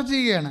യാത്ര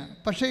ചെയ്യുകയാണ്.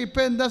 പക്ഷേ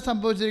ഇപ്പം എന്താ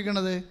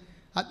സംഭവിച്ചിരിക്കുന്നത്?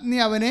 അഗ്നി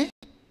അവനെ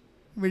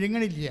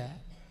വിഴുങ്ങണില്ല.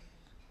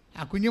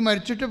 ആ കുഞ്ഞ്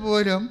മരിച്ചിട്ട്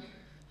പോലും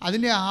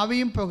അതിൻ്റെ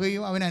ആവിയും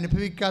പുകയും അവൻ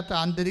അനുഭവിക്കാത്ത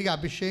ആന്തരിക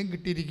അഭിഷേകം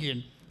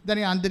കിട്ടിയിരിക്കുകയാണ്. ഇതാണ്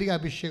ഈ ആന്തരിക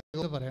അഭിഷേകം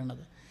എന്ന്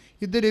പറയുന്നത്.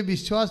 ഇതൊരു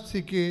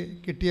വിശ്വാസിക്ക്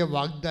കിട്ടിയ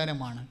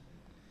വാഗ്ദാനമാണ്.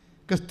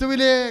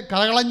 ക്രിസ്തുവിലെ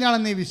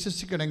കളകളഞ്ഞാണെന്ന് നീ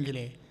വിശ്വസിക്കണമെങ്കിൽ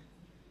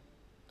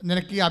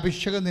നിനക്ക് ഈ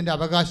അഭിഷേകം നിന്റെ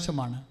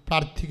അവകാശമാണ്.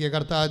 പ്രാർത്ഥിക്കുക,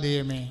 കർത്താവായ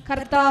ദൈവമേ,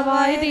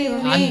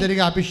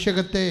 ആന്തരിക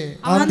അഭിഷേകത്തെ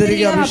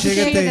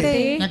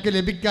ഞങ്ങൾക്ക്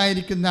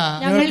ലഭിക്കാതിരിക്കുന്ന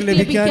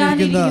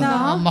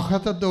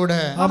മഹത്വത്തോട്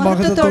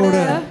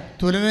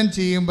തുലനം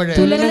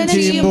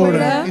ചെയ്യുമ്പോൾ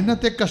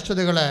ഇന്നത്തെ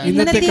കഷ്ടതകള്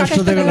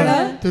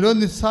തുലോ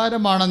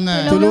നിസ്സാരമാണെന്ന്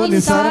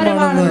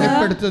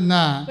വെളിപ്പെടുത്തുന്ന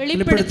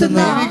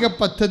ദൈവിക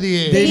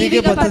പദ്ധതിയെ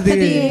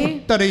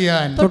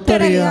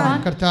തൊട്ടറിയാൻ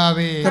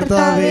കർത്താവേ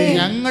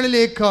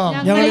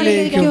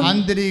ഞങ്ങളിലേക്കും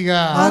ആന്തരിക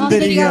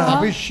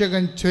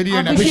അഭിഷേകം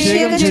ചൊരിയണം.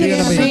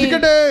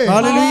 ശ്രദ്ധിക്കട്ടെ.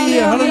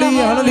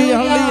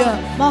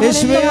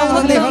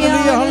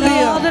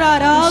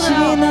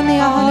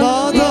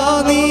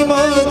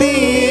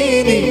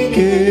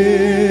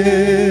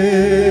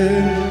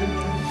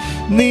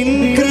 നിൻ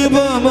കൃപ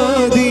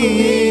മതി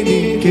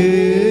എനിക്ക്,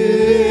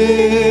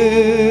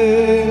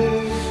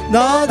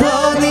 നാഥാ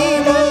നീ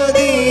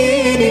മതി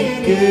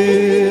എനിക്ക്,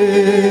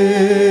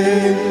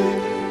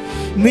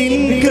 നിൻ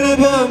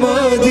കൃപ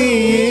മതി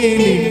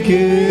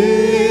എനിക്ക്.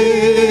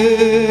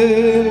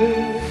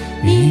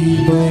 ഈ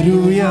ഒരു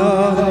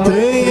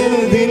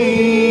യാത്രയതിൽ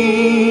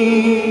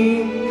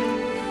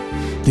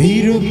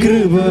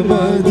തിരുകൃപ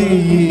മതി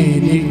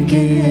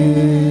എനിക്ക്.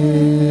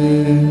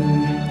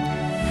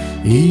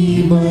 ഈ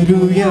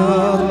ഒരു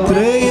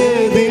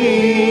യാത്രയതിൽ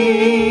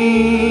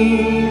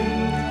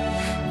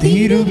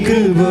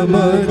തിരുകൃപ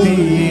മതി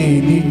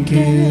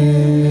എനിക്ക്.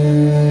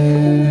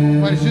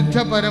 പരിശുദ്ധ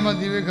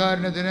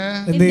പരമദിവ്യകാരുണ്യത്തിന്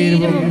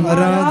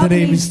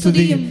ആരാധനയും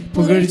സ്തുതിയും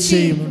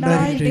പുകഴ്ചയും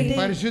ഉണ്ടായിരിക്കട്ടെ.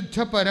 പരിശുദ്ധ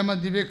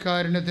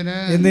പരമദിവ്യകാരുണ്യത്തിന്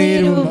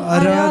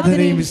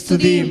ആരാധനയും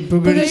സ്തുതിയും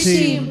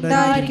പുകഴ്ചയും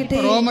ഉണ്ടായിരിക്കട്ടെ.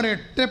 റോമർ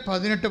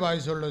 8:18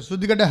 വായിച്ചുള്ളൂ.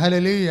 ശ്രുതികട്ടെ.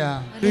 ഹല്ലേലൂയ,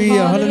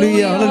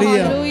 ഹല്ലേലൂയ,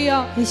 ഹല്ലേലൂയ.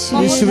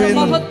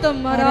 മഹത്വം,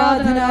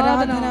 ആരാധന,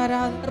 ആരാധന.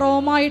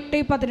 റോമ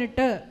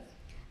 8:18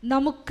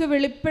 നമുക്ക്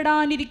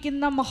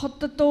വെളിപ്പെടാനിരിക്കുന്ന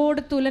മഹത്വത്തോട്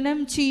തുലനം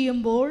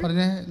ചെയ്യുമ്പോൾ,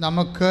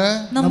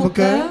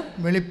 നമുക്ക്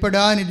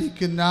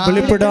വെളിപ്പെടാനിരിക്കുന്ന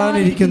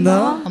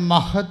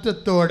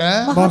മഹത്വത്തോട്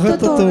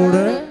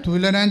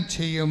തുലനം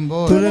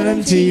ചെയ്യുമ്പോൾ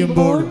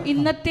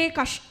ഇന്നത്തെ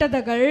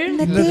കഷ്ടതകൾ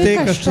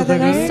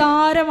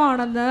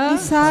നിസ്സാരമാണെന്ന്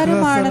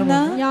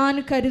ഞാൻ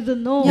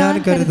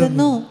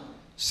കരുതുന്നു.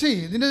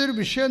 ഇതിൻ്റെ ഒരു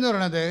വിഷയം എന്ന്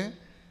പറയുന്നത്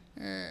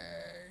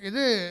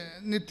ഇത്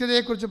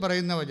നിത്യതയെക്കുറിച്ച്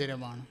പറയുന്ന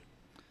വചനമാണ്.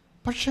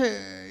 പക്ഷേ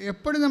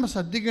എപ്പോഴും നമ്മൾ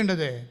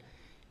ശ്രദ്ധിക്കേണ്ടത്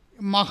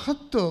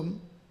മഹത്വം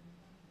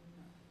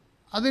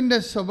അതിൻ്റെ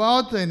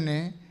സ്വഭാവത്തിൽ തന്നെ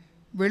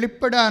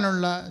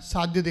വെളിപ്പെടാനുള്ള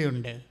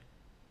സാധ്യതയുണ്ട്.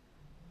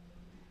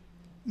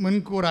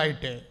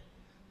 മുൻകൂറായിട്ട്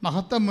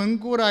മഹത്വം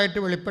മുൻകൂറായിട്ട്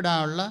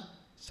വെളിപ്പെടാനുള്ള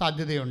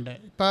സാധ്യതയുണ്ട്.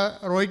 ഇപ്പോൾ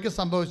റോയ്ക്ക്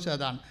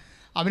സംഭവിച്ചതാണ്.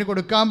 അവന്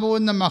കൊടുക്കാൻ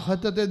പോകുന്ന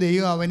മഹത്വത്തെ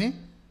ദൈവം അവന്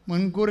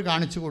മുൻകൂർ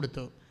കാണിച്ചു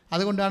കൊടുത്തു.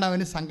 അതുകൊണ്ടാണ്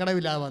അവന്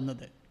സങ്കടമില്ലാതെ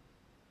വന്നത്.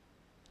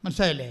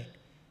 മനസ്സിലായില്ലേ?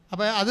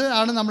 അപ്പോൾ അത്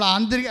ആണ് നമ്മൾ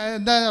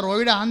എന്താ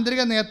റോയുടെ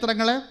ആന്തരിക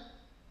നേത്രങ്ങളെ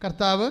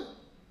കർത്താവ്,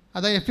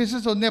 അത്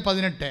എഫീസസ്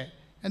 1:18.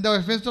 എന്താ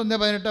എഫീസസ്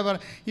 1:18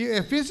 ഈ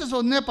എഫീസസ്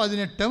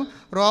 1:18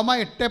 റോമ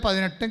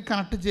 8:18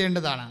 കണക്ട്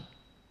ചെയ്യേണ്ടതാണ്.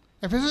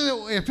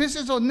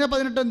 എഫീസസ്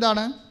 1:18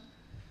 എന്താണ്?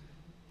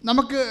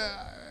 നമുക്ക്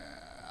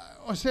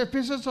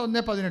എഫീസസ്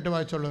 1:18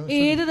 വായിച്ചോളൂ.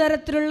 ഏത്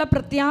തരത്തിലുള്ള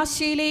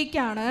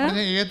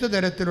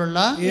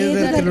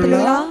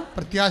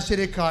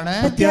പ്രത്യാശയിലേക്കാണ്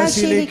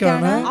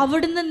പ്രത്യാശയിലേക്കാണ്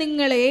അവിടുന്ന്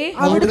നിങ്ങളെ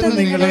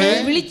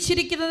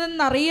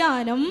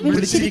വിളിച്ചിരിക്കുന്നതെന്നറിയാനും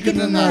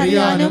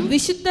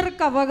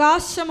വിശുദ്ധർക്ക്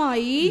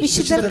അവകാശമായി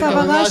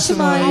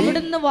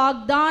അവിടുന്ന്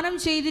വാഗ്ദാനം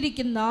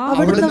ചെയ്തിരിക്കുന്ന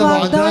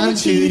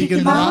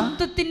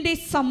മഹത്വത്തിന്റെ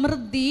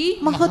സമൃദ്ധി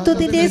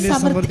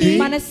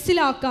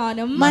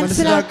മനസ്സിലാക്കാനും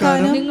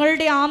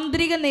നിങ്ങളുടെ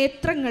ആന്തരിക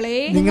നേത്രങ്ങളെ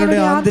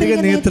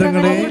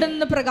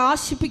അവിടുന്ന്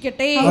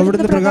പ്രകാശിപ്പിക്കട്ടെ.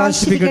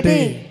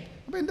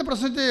 അപ്പോൾ എന്താ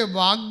പ്രശ്നത്തെ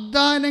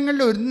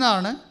വാഗ്ദാനങ്ങളിൽ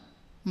ഒന്നാണ്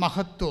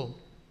മഹത്വം.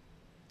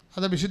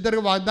 അത്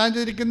വിശുദ്ധർക്ക് വാഗ്ദാനം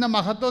ചെയ്തിരിക്കുന്ന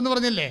മഹത്വം എന്ന്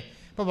പറഞ്ഞില്ലേ?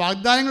 അപ്പോൾ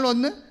വാഗ്ദാനങ്ങൾ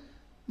ഒന്ന്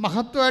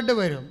മഹത്വമായിട്ട്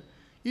വരും.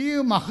 ഈ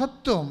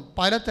മഹത്വം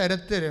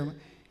പലതരത്തിലും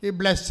ഈ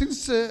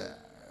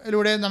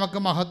ബ്ലെസ്സിങ്സിലൂടെ നമുക്ക്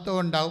മഹത്വം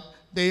ഉണ്ടാവും,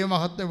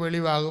 ദൈവമഹത്വം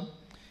വെളിവാകും.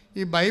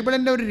 ഈ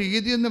ബൈബിളിൻ്റെ ഒരു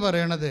രീതി എന്ന്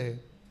പറയണത്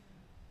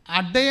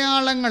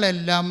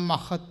അടയാളങ്ങളെല്ലാം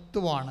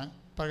മഹത്വമാണ്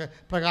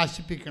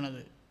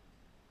പ്രകാശിപ്പിക്കുന്നത്.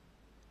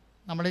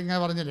 നമ്മളിങ്ങനെ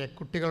പറഞ്ഞില്ലേ,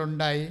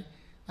 കുട്ടികളുണ്ടായി,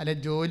 അല്ലെ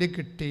ജോലി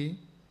കിട്ടി,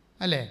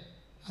 അല്ലേ,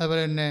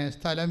 അതുപോലെ തന്നെ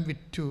സ്ഥലം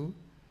വിറ്റു,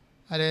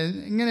 അല്ലെ,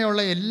 ഇങ്ങനെയുള്ള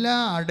എല്ലാ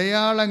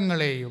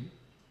അടയാളങ്ങളെയും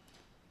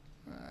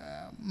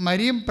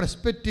മരിയം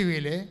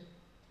പെർസ്പെക്റ്റീവിൽ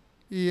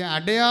ഈ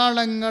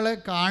അടയാളങ്ങൾ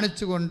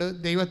കാണിച്ചുകൊണ്ട്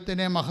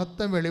ദൈവത്തിനെ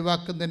മഹത്വം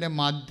വെളിവാക്കുന്നതിൻ്റെ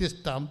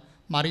മാധ്യസ്ഥം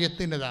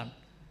മറിയത്തിൻ്റെതാണ്.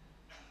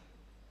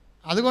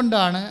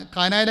 അതുകൊണ്ടാണ്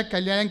കാനായിലെ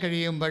കല്യാണം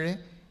കഴിയുമ്പോൾ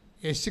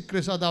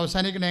യേശുക്രിസ്തു അത്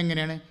അവസാനിക്കുന്നത്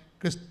എങ്ങനെയാണ്?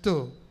 ക്രിസ്തു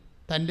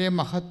തൻ്റെ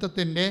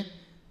മഹത്വത്തിൻ്റെ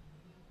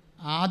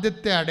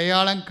ആദ്യത്തെ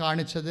അടയാളം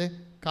കാണിച്ചത്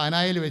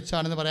കാനായിൽ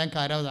വെച്ചാണെന്ന് പറയാൻ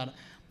കാരണം അതാണ്.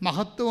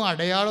 മഹത്വവും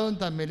അടയാളവും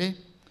തമ്മിൽ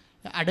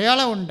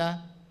അടയാളമുണ്ട്,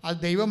 അത്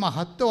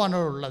ദൈവമഹത്വമാണ്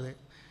ഉള്ളത്.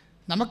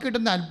 നമുക്ക്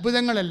കിട്ടുന്ന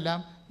അത്ഭുതങ്ങളെല്ലാം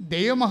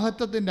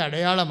ദൈവമഹത്വത്തിൻ്റെ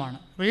അടയാളമാണ്.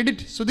 Read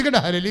it, ശ്രുതികട.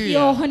 ഹല്ലേലൂയ.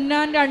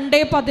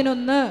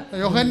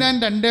 യോഹന്നാൻ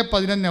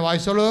 2:11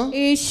 വായിച്ചോളൂ.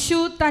 യേശു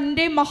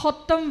തന്റെ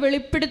മഹത്വം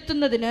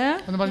വെളിപ്പെടുത്തുന്നതിന്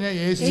എന്ന് പറഞ്ഞാൽ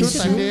യേശു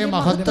തന്റെ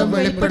മഹത്വം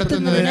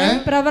വെളിപ്പെടുത്തുന്നതിന്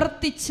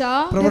പ്രവർത്തിച്ച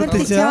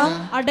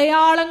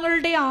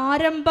അടയാളങ്ങളുടെ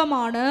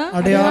ആരംഭമാണ്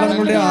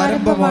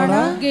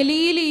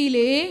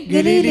ഗലീലയിലെ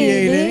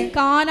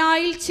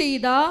കാനായിൽ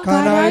ചെയ്ത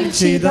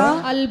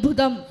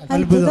അത്ഭുതം.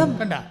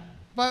 കണ്ട,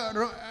 അപ്പൊ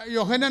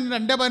യോഹന്നാൻ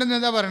 2:11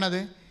 എന്താ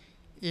പറയണത്?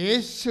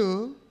 യേശു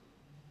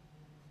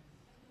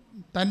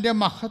തൻ്റെ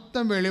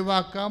മഹത്വം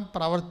വെളിവാക്കാൻ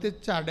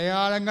പ്രവർത്തിച്ച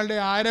അടയാളങ്ങളുടെ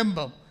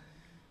ആരംഭം.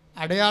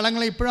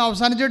 അടയാളങ്ങൾ ഇപ്പോഴും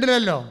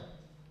അവസാനിച്ചിട്ടില്ലല്ലോ,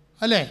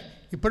 അല്ലേ?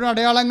 ഇപ്പോഴും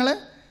അടയാളങ്ങൾ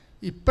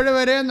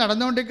ഇപ്പോഴുവരെ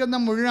നടന്നുകൊണ്ടിരിക്കുന്ന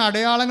മുഴുവൻ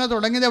അടയാളങ്ങൾ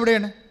തുടങ്ങിയത്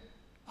എവിടെയാണ്?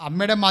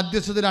 അമ്മയുടെ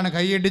മധ്യസ്ഥത്തിലാണ്.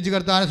 കൈയടിച്ച്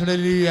കർത്താവിനെ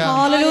സ്തുതിക്കുക.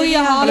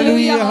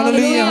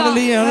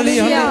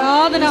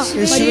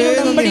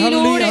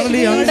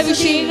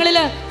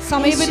 വിഷയങ്ങളില്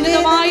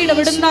സമയബന്ധിതമായി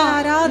ഇടപെടുന്ന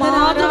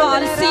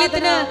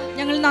മാതൃവാത്സല്യത്തിന്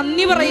ഞങ്ങൾ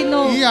നന്ദി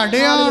പറയുന്നു. ഈ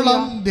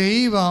അടയാളം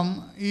ദൈവം,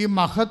 ഈ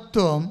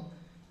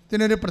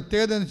മഹത്വത്തിനൊരു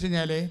പ്രത്യേകത എന്ന് വെച്ച്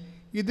കഴിഞ്ഞാൽ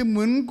ഇത്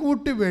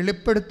മുൻകൂട്ടി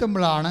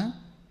വെളിപ്പെടുത്തുമ്പോഴാണ്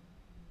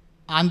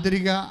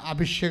ആന്തരിക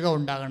അഭിഷേകം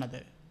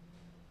ഉണ്ടാകണത്.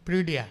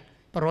 പീഡിയ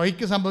ഇപ്പോൾ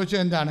റോയ്ക്ക്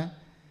സംഭവിച്ചത് എന്താണ്?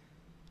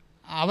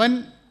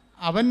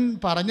 അവൻ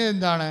പറഞ്ഞത്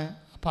എന്താണ്?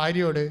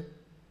 ഭാര്യയോട്,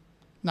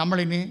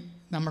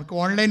 നമ്മൾക്ക്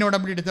ഓൺലൈൻ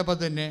ഉടമ്പടി എടുത്തപ്പോൾ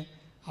തന്നെ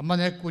അമ്മ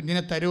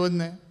കുഞ്ഞിനെ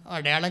തരുമെന്ന്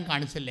അടയാളം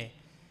കാണിച്ചല്ലേ.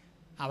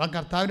 അവൻ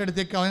കർത്താവിൻ്റെ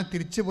അടുത്തേക്ക് അവനെ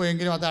തിരിച്ചു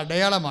പോയെങ്കിലും അത്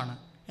അടയാളമാണ്.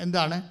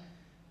 എന്താണ്?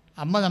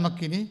 അമ്മ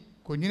നമുക്കിനി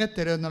കുഞ്ഞിനെ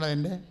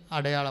തരുമെന്നുള്ളതിൻ്റെ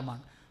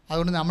അടയാളമാണ്.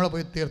 അതുകൊണ്ട് നമ്മൾ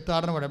പോയി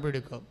തീർത്ഥാടന ഉടമ്പടി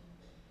എടുക്കും.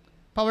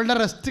 അപ്പോൾ അവളുടെ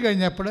റെസ്റ്റ്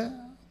കഴിഞ്ഞപ്പോൾ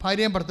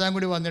ഭാര്യയും ഭർത്താവും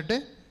കൂടി വന്നിട്ട്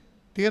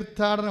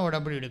തീർത്ഥാടന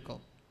ഉടമ്പടി എടുക്കും.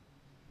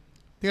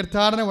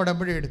 തീർത്ഥാടന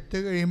ഉടമ്പടി എടുത്ത്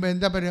കഴിയുമ്പോൾ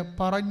എന്താ പറയുക?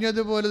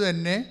 പറഞ്ഞതുപോലെ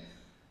തന്നെ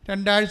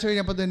 2 ആഴ്ച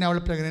കഴിഞ്ഞപ്പോൾ തന്നെ അവൾ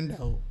പ്രഗ്നൻ്റ്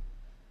ആവും.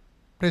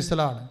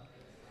 ക്രൈസ്തലാണ്.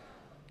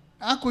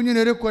 ആ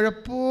കുഞ്ഞിനൊരു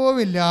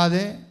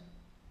കുഴപ്പവുമില്ലാതെ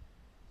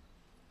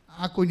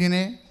ആ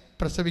കുഞ്ഞിനെ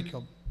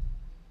പ്രസവിക്കും.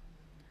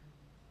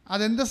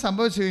 അതെന്താ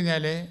സംഭവിച്ചു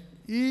കഴിഞ്ഞാൽ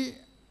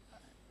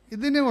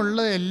ഇതിനുള്ള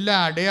എല്ലാ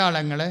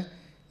അടയാളങ്ങൾ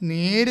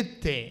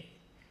നേരത്തെ,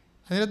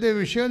 അതിനകത്ത്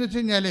വിഷയം എന്ന് വെച്ച്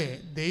കഴിഞ്ഞാൽ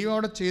ദൈവം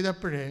അവിടെ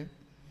ചെയ്തപ്പോൾ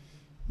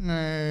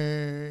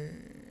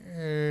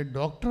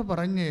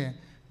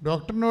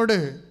ഡോക്ടറിനോട്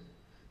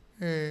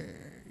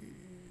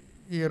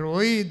ഈ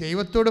റോയി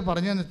ദൈവത്തോട്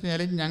പറഞ്ഞതെന്ന് വെച്ച്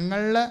കഴിഞ്ഞാൽ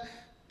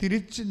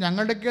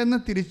ഞങ്ങളുടെയൊക്കെ ഒന്ന്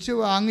തിരിച്ച്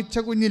വാങ്ങിച്ച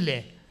കുഞ്ഞില്ലേ,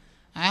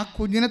 ആ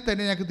കുഞ്ഞിനെ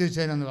തന്നെ ഞങ്ങൾക്ക്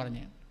തിരിച്ചു തരാമെന്ന്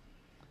പറഞ്ഞു.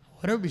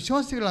 ഓരോ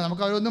വിശ്വാസികളാണ്,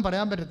 നമുക്ക് അവരൊന്നും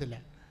പറയാൻ പറ്റത്തില്ല.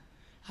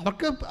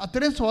 അവർക്ക്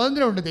അത്രയും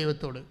സ്വാതന്ത്ര്യമുണ്ട്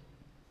ദൈവത്തോട്.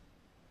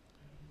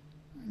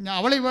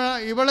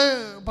 ഇവള്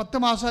 10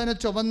 മാസം അതിനെ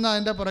ചുമന്ന്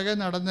അതിൻ്റെ പുറകെ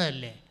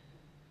നടന്നതല്ലേ,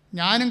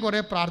 ഞാനും കുറേ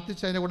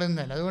പ്രാർത്ഥിച്ച് അതിൻ്റെ കൂടെ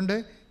നിന്നതല്ലേ, അതുകൊണ്ട്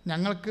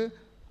ഞങ്ങൾക്ക്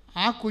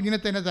ആ കുഞ്ഞിനെ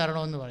തന്നെ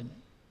തരണമെന്ന് പറഞ്ഞു.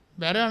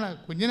 വേറെയാണ്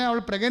കുഞ്ഞിനെ അവൾ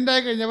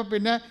പ്രഗ്നൻ്റായി കഴിഞ്ഞപ്പോൾ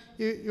പിന്നെ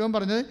ഇവൻ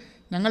പറഞ്ഞത്,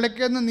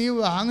 ഞങ്ങളൊക്കെ ഒന്ന് നീ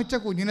വാങ്ങിച്ച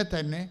കുഞ്ഞിനെ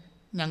തന്നെ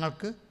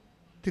ഞങ്ങൾക്ക്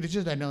തിരിച്ചു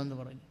തരണമെന്ന്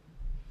പറഞ്ഞു.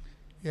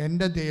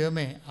 എൻ്റെ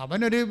ദൈവമേ,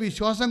 അവനൊരു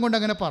വിശ്വാസം കൊണ്ട്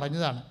അങ്ങനെ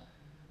പറഞ്ഞതാണ്.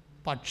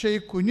 പക്ഷേ ഈ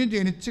കുഞ്ഞ്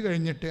ജനിച്ചു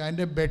കഴിഞ്ഞിട്ട്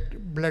അതിൻ്റെ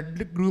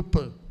ബ്ലഡ്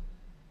ഗ്രൂപ്പ്,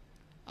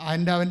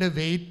 അവൻ്റെ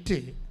വെയിറ്റ്,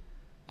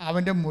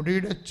 അവൻ്റെ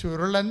മുടിയുടെ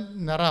ചുരുളൻ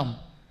നിറം,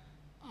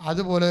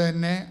 അതുപോലെ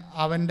തന്നെ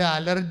അവൻ്റെ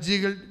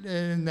അലർജികൾ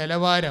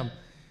നിലവാരം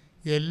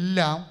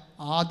എല്ലാം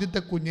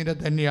ആദ്യത്തെ കുഞ്ഞിനെ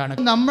തന്നെയാണ്.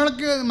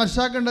 നമ്മൾക്ക്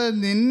മനസ്സിലാക്കേണ്ടത്,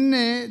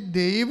 നിന്നെ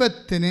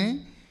ദൈവത്തിന്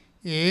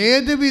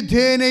ഏത്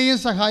വിധേനയും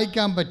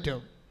സഹായിക്കാൻ പറ്റും.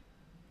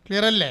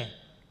 ക്ലിയർ അല്ലേ?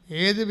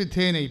 ഏത്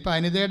വിധേനയും. ഇപ്പം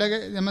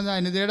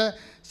അനിതയുടെ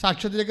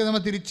സാക്ഷ്യത്തിലേക്ക്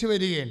നമ്മൾ തിരിച്ചു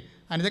വരികയാണ്.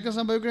 അനിതയ്ക്ക്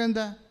സംഭവിക്കുന്നത്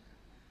എന്താ?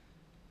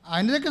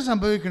 അനിതയ്ക്ക്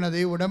സംഭവിക്കുന്നത്,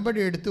 ഈ ഉടമ്പടി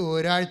എടുത്ത്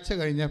ഒരാഴ്ച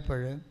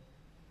കഴിഞ്ഞപ്പോൾ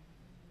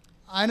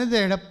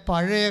അനിതയുടെ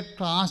പഴയ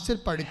ക്ലാസ്സിൽ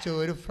പഠിച്ച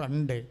ഒരു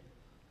ഫ്രണ്ട്,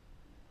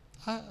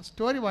 ആ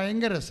സ്റ്റോറി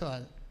ഭയങ്കര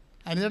രസമാണ്.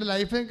 അനിതയുടെ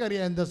ലൈഫിലേക്ക്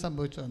അറിയാം എന്താ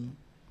സംഭവിച്ചതെന്ന്.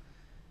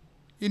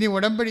 ഇനി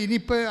ഉടമ്പടി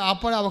ഇനിയിപ്പോൾ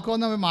അപ്പോൾ അവൾക്ക്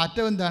വന്ന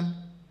മാറ്റം എന്താണ്?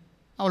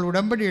 അവൾ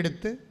ഉടമ്പടി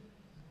എടുത്ത്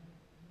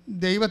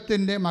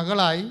ദൈവത്തിൻ്റെ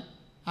മകളായി,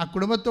 ആ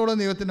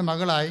കുടുംബത്തോളം ദൈവത്തിൻ്റെ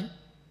മകളായി.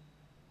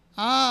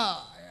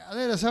 അത്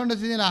രസമുണ്ടെന്ന്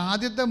വെച്ച് കഴിഞ്ഞാൽ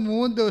ആദ്യത്തെ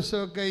 3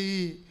 ദിവസമൊക്കെ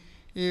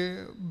ഈ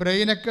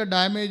ബ്രെയിനൊക്കെ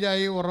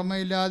ഡാമേജായി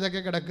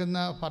ഓർമ്മയില്ലാതൊക്കെ കിടക്കുന്ന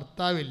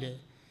ഭർത്താവില്ലേ,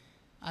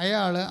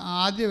 അയാൾ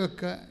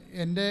ആദ്യമൊക്കെ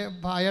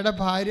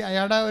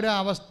അയാളുടെ ഒരു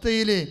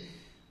അവസ്ഥയിൽ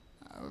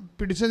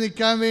പിടിച്ചു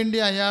നിൽക്കാൻ വേണ്ടി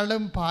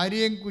അയാളും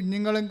ഭാര്യയും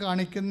കുഞ്ഞുങ്ങളും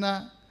കാണിക്കുന്ന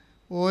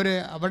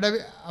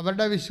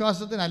അവരുടെ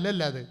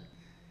വിശ്വാസത്തിനല്ലല്ലോ അത്.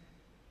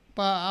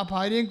 അപ്പം ആ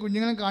ഭാര്യയും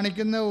കുഞ്ഞുങ്ങളും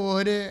കാണിക്കുന്ന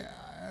ഒരു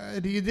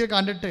രീതിയിൽ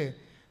കണ്ടിട്ട്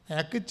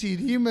അയാൾക്ക്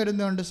ചിരിയും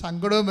വരുന്നുണ്ട്,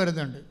 സങ്കടവും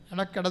വരുന്നുണ്ട്.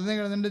 അയാളെ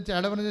കിടന്നുണ്ട്.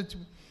 ചേട്ടൻ പറഞ്ഞ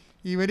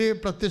ഇവർ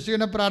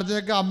പ്രത്യക്ഷീകരണ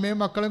പ്രാർത്ഥനയൊക്കെ അമ്മയും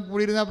മക്കളും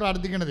കൂടിയിരുന്നാണ്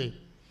പ്രാർത്ഥിക്കണത്.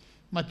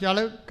 മറ്റയാൾ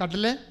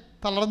കട്ടിലെ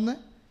തളർന്ന്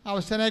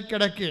അവസാനമായി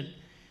കിടക്കുകയാണ്.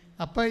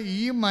 അപ്പം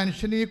ഈ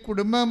മനുഷ്യന് ഈ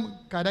കുടുംബം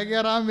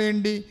കരകയറാൻ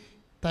വേണ്ടി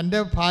തൻ്റെ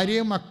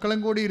ഭാര്യയും മക്കളും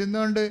കൂടി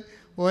ഇരുന്നുകൊണ്ട്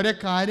ഓരോ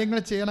കാര്യങ്ങൾ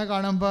ചെയ്യണ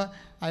കാണുമ്പോൾ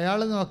അയാൾ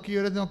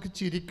നോക്കി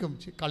ചിരിക്കും.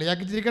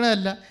 കളിയാക്കി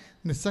ചിരിക്കണമല്ല,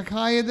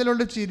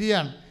 നിസ്സഹായതയിലുള്ള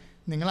ചിരിയാണ്.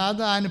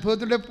 നിങ്ങളത്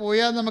അനുഭവത്തിലൂടെ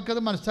പോയാൽ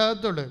നമുക്കത്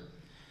മനസ്സിലാകത്തുള്ളൂ.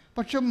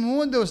 പക്ഷെ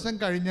 3 ദിവസം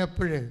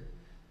കഴിഞ്ഞപ്പോൾ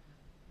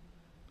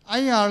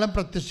അയാളും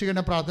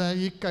പ്രത്യക്ഷീകരണ പ്രാർത്ഥന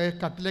ഈ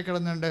കട്ടിലേക്ക്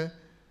കിടന്നുകൊണ്ട്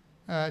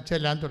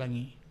ചെല്ലാൻ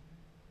തുടങ്ങി.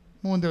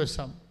 3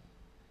 ദിവസം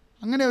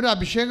അങ്ങനെ ഒരു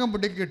അഭിഷേകം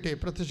പുള്ളിക്ക് കിട്ടി.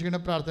 പ്രത്യക്ഷീകരണ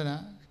പ്രാർത്ഥന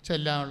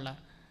ചെല്ലാനുള്ള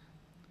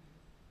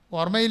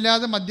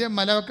ഓർമ്മയില്ലാതെ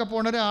മലവൊക്കെ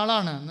പോണ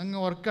ഒരാളാണ്. നിങ്ങൾ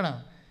ഓർക്കണം,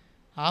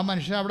 ആ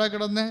മനുഷ്യൻ അവിടെ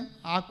കിടന്ന്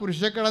ആ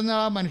കുരിശെ കിടന്ന്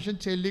ആ മനുഷ്യൻ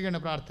ചെല്ലുകയാണ്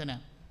പ്രാർത്ഥന.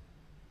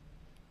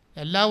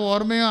 എല്ലാ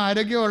ഓർമ്മയും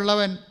ആരോഗ്യവും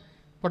ഉള്ളവൻ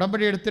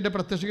ഉടമ്പടി എടുത്തിട്ട്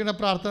പ്രത്യക്ഷീകരണ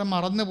പ്രാർത്ഥന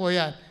മറന്നു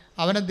പോയാൽ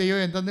അവനെ ദൈവം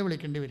എന്തെന്ന്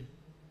വിളിക്കേണ്ടി വരും.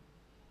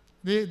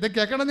 ഇത്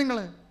കേൾക്കണം നിങ്ങൾ.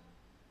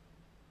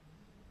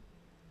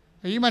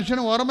 ഈ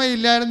മനുഷ്യന്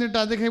ഓർമ്മയില്ലായിരുന്നിട്ട്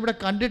അദ്ദേഹം ഇവിടെ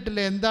കണ്ടിട്ടില്ല,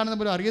 എന്താണെന്ന്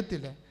പോലും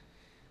അറിയത്തില്ല.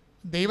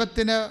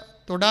 ദൈവത്തിന്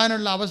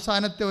തൊടാനുള്ള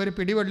അവസാനത്തെ ഒരു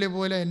പിടിവള്ളി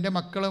പോലെ എൻ്റെ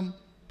മക്കളും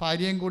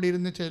ഭാര്യയും കൂടി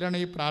ഇരുന്ന് ചെല്ലണം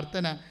ഈ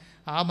പ്രാർത്ഥന.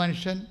 ആ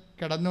മനുഷ്യൻ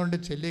കിടന്നുകൊണ്ട്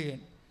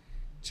ചെല്ലുകയാണ്.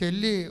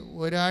 ചെല്ലി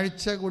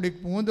ഒരാഴ്ച കൂടി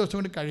 3 ദിവസം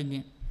കൂടി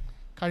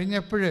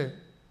കഴിഞ്ഞപ്പോൾ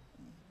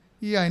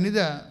ഈ അനിത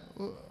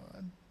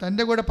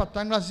തൻ്റെ കൂടെ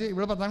 10ാം ക്ലാസ്,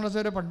 ഇവിടെ 10ാം ക്ലാസ്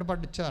വരെ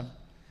പഠിച്ചതാണ്.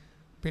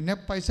 പിന്നെ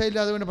പൈസ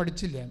ഇല്ലാതെ കൊണ്ട്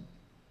പഠിച്ചില്ല.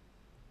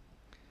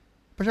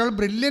 പക്ഷെ അവൾ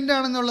ബ്രില്യൻ്റ്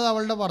ആണെന്നുള്ളത്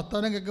അവളുടെ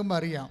വർത്തമാനം കേൾക്കുമ്പോൾ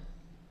അറിയാം.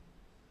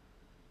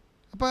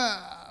 അപ്പോൾ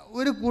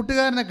ഒരു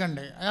കൂട്ടുകാരനെ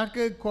കണ്ട്,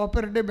 അയാൾക്ക്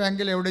കോപ്പറേറ്റീവ്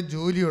ബാങ്കിൽ എവിടെ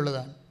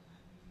ജോലിയുള്ളതാണ്,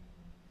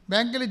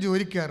 ബാങ്കിൽ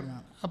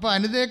ജോലിക്കാരനാണ്. അപ്പോൾ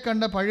അനിതയെ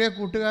കണ്ട പഴയ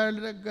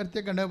കൂട്ടുകാരുടെ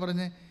കരുത്തെ കണ്ട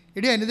പറഞ്ഞ്,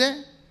 എടി അനിതേ,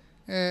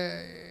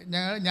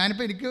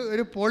 ഞാനിപ്പോൾ എനിക്ക്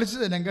ഒരു പോളിസി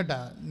തരാം കേട്ടാ,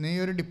 നീ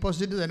ഒരു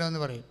ഡിപ്പോസിറ്റ്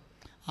തരാമെന്ന് പറയും.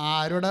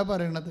 ആരോടാ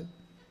പറയണത്?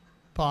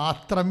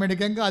 പാത്രം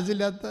മേടിക്കാൻ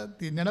കാശില്ലാത്ത,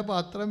 തിന്നണ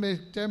പാത്രം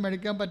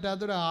മേടിക്കാൻ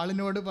പറ്റാത്ത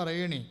ഒരാളിനോട്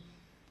പറയണേ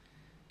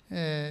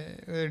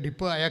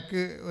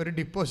അയാൾക്ക് ഒരു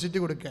ഡിപ്പോസിറ്റ്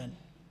കൊടുക്കാൻ.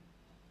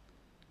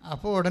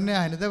 അപ്പോൾ ഉടനെ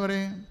അനിത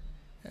പറയും,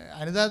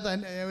 അനിത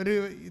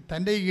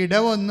തൻ്റെ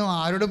ഇടവൊന്നും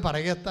ആരോടും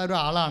പറയാത്ത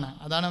ഒരാളാണ്,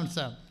 അതാണ്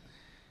മനസ്സിലാവും.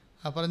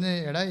 ആ പറഞ്ഞ്,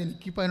 എടാ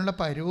എനിക്കിപ്പോൾ അതിനുള്ള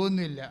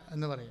പരുവൊന്നുമില്ല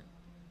എന്ന് പറയും.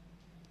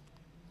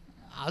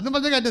 അതും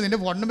പറഞ്ഞ കാര്യം നിൻ്റെ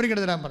ഫോൺ നമ്പർ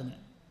ഇങ്ങോട്ട് തരാൻ പറഞ്ഞു.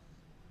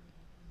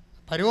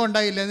 പരുവം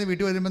ഉണ്ടായില്ല എന്ന്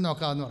വീട്ടിൽ വരുമ്പോൾ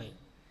നോക്കാമെന്ന് പറയും.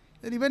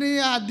 ഇവന് ഈ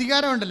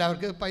അധികാരമുണ്ടല്ലോ,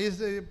 അവർക്ക്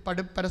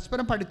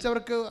പരസ്പരം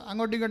പഠിച്ചവർക്ക്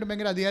അങ്ങോട്ടും ഇങ്ങോട്ടും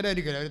ഭയങ്കര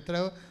അധികാരമായിരിക്കുമല്ലോ. അവർ ഇത്ര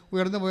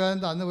ഉയർന്നു പോയാലും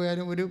താഴ്ന്നു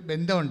പോയാലും ഒരു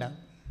ബന്ധമുണ്ടാകും.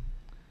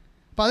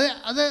 അപ്പം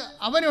അത്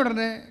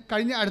അവനുടനെ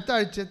കഴിഞ്ഞ അടുത്ത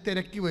ആഴ്ച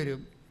തിരക്കി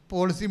വരും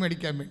പോളിസി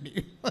മേടിക്കാൻ വേണ്ടി.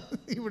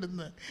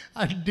 ഇവിടുന്ന്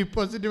ആ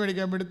ഡിപ്പോസിറ്റ്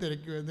മേടിക്കാൻ വേണ്ടി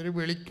തിരക്കി വരും. എന്നിട്ട്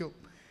വിളിക്കും,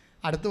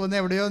 അടുത്ത് വന്ന്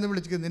എവിടെയോ ഒന്ന്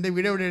വിളിച്ചിരിക്കും, നിൻ്റെ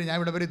വീട് എവിടെയാണ്, ഞാൻ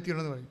ഇവിടെ വരെ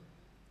എത്തിയണമെന്ന് പറയും.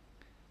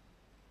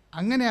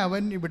 അങ്ങനെ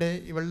അവൻ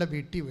ഇവളുടെ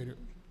വീട്ടിൽ വരും.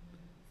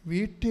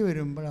 വീട്ടിൽ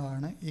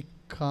വരുമ്പോഴാണ്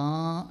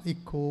ഈ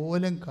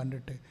കോലം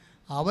കണ്ടിട്ട്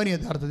അവൻ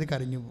യഥാർത്ഥത്തിൽ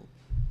കരഞ്ഞു പോകും.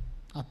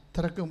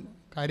 അത്രക്കും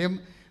കാര്യം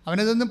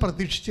അവനതൊന്നും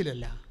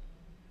പ്രതീക്ഷിച്ചില്ലല്ല.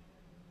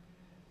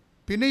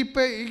 പിന്നെ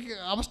ഇപ്പം ഈ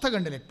അവസ്ഥ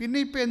കണ്ടില്ലേ, പിന്നെ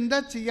ഇപ്പം എന്താ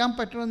ചെയ്യാൻ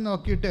പറ്റണമെന്ന്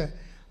നോക്കിയിട്ട്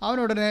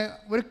അവനുടനെ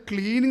ഒരു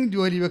ക്ലീനിങ്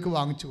ജോലി ഇവർക്ക്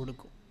വാങ്ങിച്ചു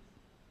കൊടുക്കും.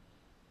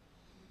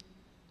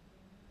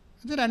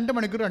 ഇത് 2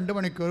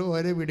 മണിക്കൂർ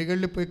ഓരോ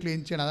വീടുകളിൽ പോയി ക്ലീൻ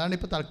ചെയ്യണം. അതാണ്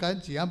ഇപ്പോൾ തൽക്കാലം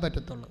ചെയ്യാൻ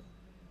പറ്റത്തുള്ളൂ.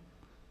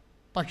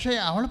 പക്ഷേ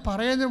അവൾ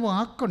പറയുന്നൊരു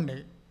വാക്കുണ്ട്,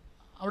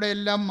 അവിടെ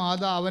എല്ലാം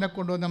അവനെ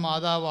കൊണ്ടുവന്ന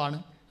മാതാവാണ്.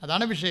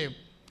 അതാണ് വിഷയം.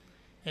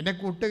 എൻ്റെ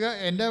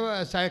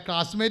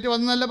ക്ലാസ്മേറ്റ്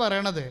വന്നതല്ല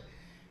പറയണത്,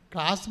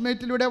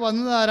 ക്ലാസ്മേറ്റിലൂടെ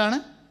വന്നത് ആരാണ്?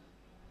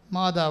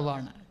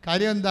 മാതാവാണ്.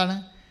 കാര്യം എന്താണ്?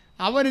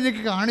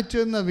 അവരെനിക്ക് കാണിച്ചു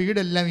തന്ന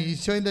വീടെല്ലാം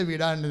ഈശോൻ്റെ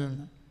വീടാണ്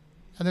നിന്ന്.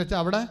 എന്ന് വെച്ചാൽ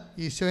അവിടെ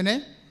ഈശോനെ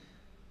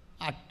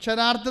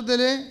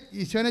അക്ഷരാർത്ഥത്തിൽ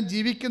ഈശോനെ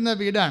ജീവിക്കുന്ന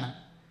വീടാണ്.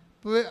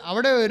 ഇപ്പോൾ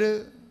അവിടെ ഒരു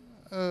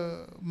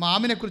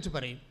മാമിനെക്കുറിച്ച്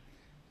പറയും.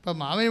 ഇപ്പോൾ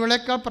മാമൻ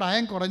ഇവളേക്കാൾ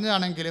പ്രായം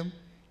കുറഞ്ഞതാണെങ്കിലും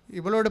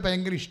ഇവളോട്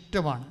ഭയങ്കര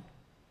ഇഷ്ടമാണ്.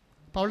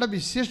 അപ്പോൾ അവളുടെ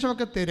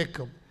വിശേഷമൊക്കെ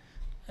തിരക്കും.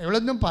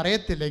 ഇവളൊന്നും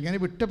പറയത്തില്ല, ഇങ്ങനെ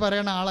വിട്ട്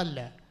പറയണ ആളല്ല.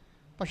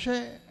 പക്ഷേ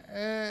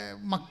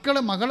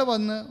മകൾ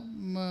വന്ന്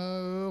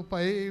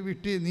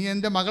വീട്ടിൽ നീ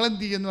എൻ്റെ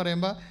മകളെന്ത് ചെയ്യുമെന്ന്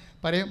പറയുമ്പോൾ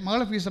പറയും,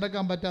 മകളെ ഫീസ്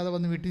അടക്കാൻ പറ്റാതെ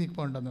വന്ന് വീട്ടിൽ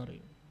നിൽപ്പുണ്ടെന്ന്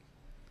പറയും.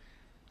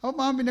 അപ്പോൾ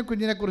മാം പിന്നെ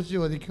കുഞ്ഞിനെക്കുറിച്ച്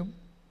ചോദിക്കും.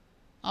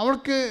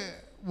 അവൾക്ക്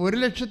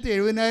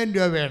 1,70,000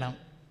 രൂപ വേണം.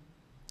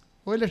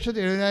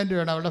 1,70,000 രൂപ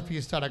വേണം അവളുടെ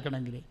ഫീസ്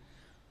അടക്കണമെങ്കിൽ.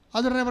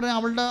 അതുടനെ പറഞ്ഞാൽ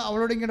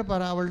അവളോട് ഇങ്ങനെ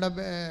പറ, അവളുടെ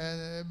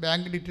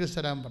ബാങ്ക് ഡീറ്റെയിൽസ്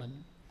തരാൻ പറഞ്ഞു.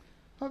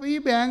 അപ്പോൾ ഈ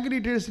ബാങ്ക്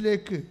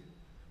ഡീറ്റെയിൽസിലേക്ക്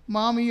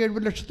മാം ഈ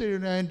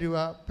 7,70,000 രൂപ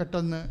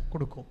പെട്ടെന്ന്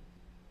കൊടുക്കും.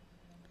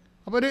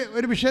 അപ്പോൾ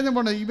ഒരു വിഷയം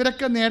പോകണത്,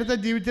 ഇവരൊക്കെ നേരത്തെ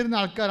ജീവിച്ചിരുന്ന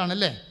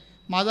ആൾക്കാരാണല്ലേ.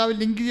 മാതാവ്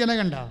ലിങ്ക് ചെയ്യണ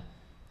കണ്ട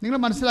നിങ്ങൾ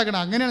മനസ്സിലാക്കണം.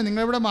 അങ്ങനെയാണ്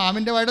നിങ്ങളിവിടെ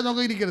മാമിൻ്റെ വായിട്ട്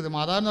നോക്കിയിരിക്കരുത്,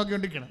 മാതാവിനെ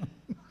നോക്കിക്കൊണ്ടിരിക്കണം.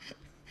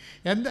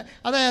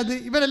 അതായത്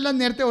ഇവരെല്ലാം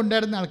നേരത്തെ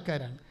ഉണ്ടായിരുന്ന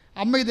ആൾക്കാരാണ്.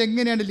 അമ്മ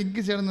ഇതെങ്ങനെയാണ് ലിങ്ക്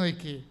ചെയ്യണമെന്ന്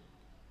നോക്കി.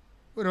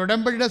 ഒരു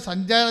ഉടമ്പടിയുടെ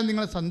സഞ്ചാരം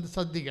നിങ്ങൾ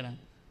ശ്രദ്ധിക്കണം.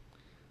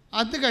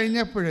 അത്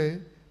കഴിഞ്ഞപ്പോൾ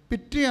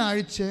പിറ്റേ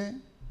ആഴ്ച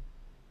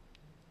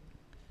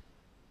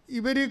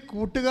ഇവർ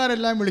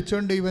കൂട്ടുകാരെല്ലാം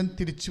വിളിച്ചുകൊണ്ട് ഇവൻ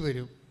തിരിച്ചു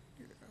വരും.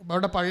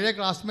 അവിടെ പഴയ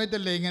ക്ലാസ്മേറ്റ്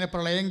അല്ലേ, ഇങ്ങനെ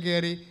പ്രളയം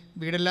കയറി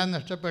വീടെല്ലാം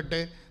നഷ്ടപ്പെട്ട്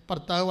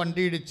ഭർത്താവ്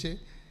വണ്ടി ഇടിച്ച്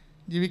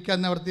ജീവിക്കാൻ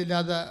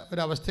നിവൃത്തിയില്ലാത്ത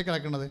ഒരവസ്ഥ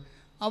കിടക്കുന്നത്.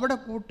 അവിടെ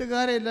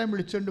കൂട്ടുകാരെ എല്ലാം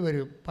വിളിച്ചുകൊണ്ട്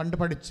വരും. പണ്ട്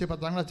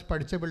 10ാം ക്ലാസ്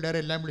പഠിച്ച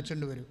പിള്ളേരെല്ലാം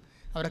വിളിച്ചുകൊണ്ട് വരും.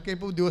 അവരൊക്കെ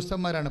ഇപ്പോൾ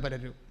ഉദ്യോഗസ്ഥന്മാരാണ്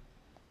പലരും.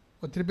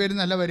 ഒത്തിരി പേര്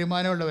നല്ല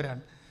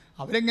വരുമാനമുള്ളവരാണ്.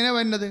 അവരെങ്ങനെ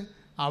വരുന്നത്?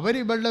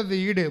 അവരിവളുടെ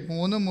വീട്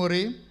 3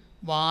 മുറിയും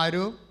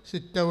വാരവും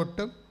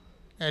സിറ്റൗട്ടും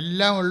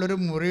എല്ലാം ഉള്ളൊരു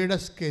മുറിയുടെ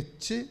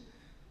സ്കെച്ച്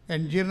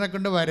എൻജിനീയറിനെ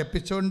കൊണ്ട്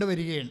വരപ്പിച്ചുകൊണ്ട്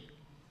വരികയാണ്.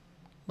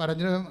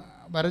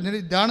 പറഞ്ഞത്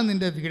ഇതാണ്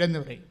നിൻ്റെ വീടെന്ന്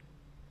പറയും.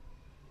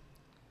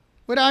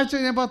 ഒരാഴ്ച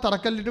കഴിഞ്ഞപ്പോൾ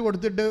തറക്കല്ലിട്ട്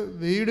കൊടുത്തിട്ട്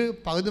വീട്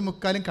പകുതി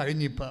മുക്കാലും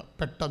കഴിഞ്ഞിപ്പോൾ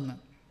പെട്ടെന്ന്.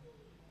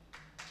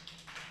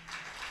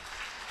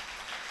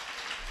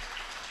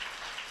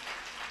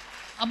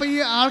 അപ്പോൾ ഈ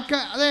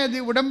ആൾക്കാർ, അതായത്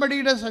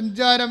ഉടമ്പടിയുടെ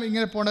സഞ്ചാരം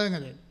ഇങ്ങനെ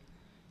പോണതെങ്ങനെ,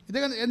 ഇത്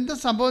എന്താ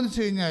സംഭവം എന്ന്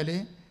വെച്ച് കഴിഞ്ഞാൽ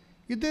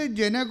ഇത്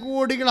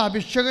ജനകോടികൾ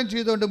അഭിഷേകം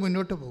ചെയ്തുകൊണ്ട്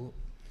മുന്നോട്ട് പോകും.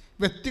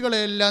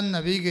 വ്യക്തികളെല്ലാം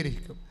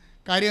നവീകരിക്കും.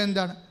 കാര്യം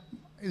എന്താണ്?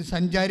 ഇത്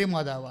സഞ്ചാരി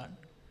മാതാവാണ്.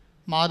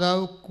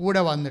 മാതാവ്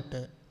കൂടെ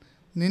വന്നിട്ട്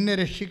നിന്നെ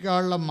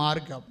രക്ഷിക്കാനുള്ള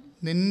മാർഗം,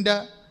 നിൻ്റെ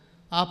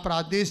ആ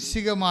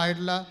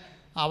പ്രാദേശികമായിട്ടുള്ള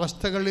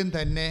അവസ്ഥകളിൽ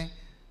തന്നെ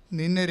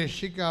നിന്നെ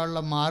രക്ഷിക്കാനുള്ള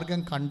മാർഗം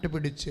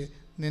കണ്ടുപിടിച്ച്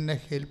നിന്നെ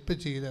ഹെൽപ്പ്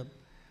ചെയ്ത്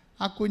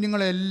ആ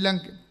കുഞ്ഞുങ്ങളെല്ലാം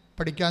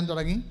പഠിക്കാൻ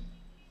തുടങ്ങി.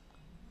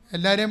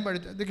 എല്ലാവരെയും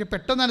ഇതൊക്കെ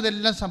പെട്ടെന്നാണ്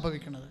ഇതെല്ലാം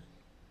സംഭവിക്കുന്നത്.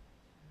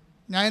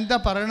 ഞാൻ എന്താ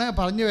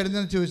പറഞ്ഞു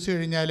വരുന്നതെന്ന് ചോദിച്ചു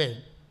കഴിഞ്ഞാൽ,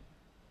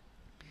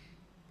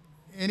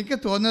 എനിക്ക്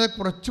തോന്നുന്നത്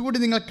കുറച്ചുകൂടി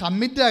നിങ്ങൾ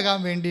കമ്മിറ്റ് ആകാൻ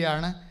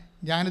വേണ്ടിയാണ്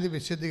ഞാനിത്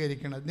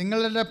വിശദീകരിക്കുന്നത്.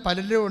 നിങ്ങളുടെ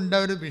പലരും ഉണ്ട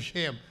ഒരു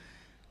വിഷയം,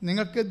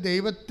 നിങ്ങൾക്ക്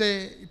ദൈവത്തെ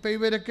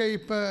ഇവരൊക്കെ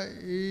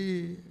ഈ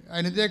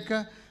അനിതയൊക്കെ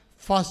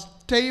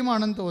ഫസ്റ്റ്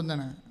ടൈമാണെന്ന്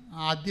തോന്നണത്.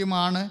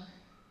 ആദ്യമാണ്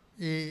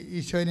ഈ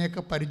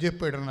ഈശോനെയൊക്കെ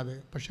പരിചയപ്പെടുന്നത്.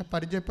 പക്ഷെ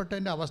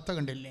പരിചയപ്പെട്ടതിൻ്റെ അവസ്ഥ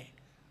കണ്ടില്ലേ?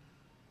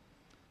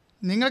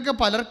 നിങ്ങൾക്ക്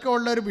പലർക്കും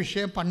ഉള്ളൊരു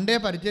വിഷയം പണ്ടേ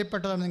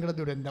പരിചയപ്പെട്ടതാണ് നിങ്ങളുടെ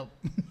ദുരന്തം.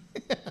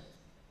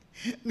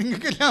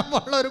 നിങ്ങൾക്കെല്ലാം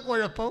ഉള്ളൊരു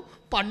കുഴപ്പം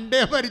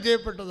പണ്ടേ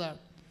പരിചയപ്പെട്ടതാണ്.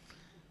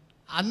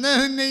 അന്ന്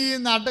തന്നെ ഈ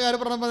നാട്ടുകാർ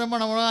പറഞ്ഞ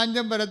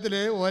മണമളാഞ്ചമ്പലത്തിൽ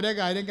ഓരോ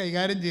കാര്യം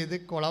കൈകാര്യം ചെയ്ത്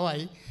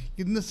കുളമായി.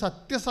 ഇന്ന്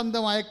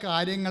സത്യസന്ധമായ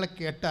കാര്യങ്ങൾ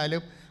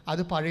കേട്ടാലും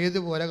അത്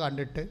പഴയതുപോലെ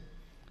കണ്ടിട്ട്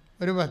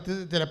ഒരു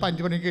ചിലപ്പോൾ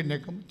 5 മണിക്ക്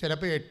എഴുന്നേക്കും,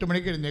 ചിലപ്പോൾ 8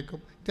 മണിക്ക് എഴുന്നേക്കും,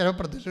 ചിലപ്പോൾ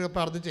പ്രത്യക്ഷ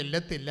പ്രാർത്ഥന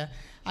ചെല്ലത്തില്ല.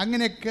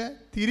 അങ്ങനെയൊക്കെ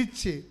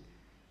തിരിച്ച്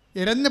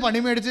ഇരന്ന് പണി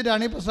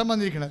മേടിച്ചിട്ടാണ് ഈ പ്രശ്നം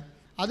വന്നിരിക്കുന്നത്.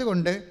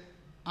 അതുകൊണ്ട്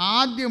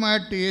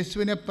ആദ്യമായിട്ട്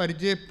യേശുവിനെ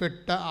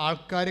പരിചയപ്പെട്ട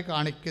ആൾക്കാർ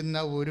കാണിക്കുന്ന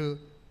ഒരു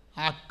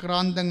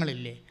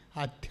ആക്രാന്തങ്ങളില്ലേ,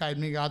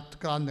 ആധ്യാത്മിക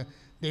ആക്രാന്തം,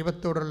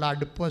 ദൈവത്തോടുള്ള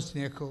അടുപ്പവും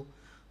സ്നേഹവും,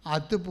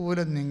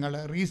 അതുപോലെ നിങ്ങൾ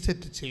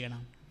റീസെറ്റ്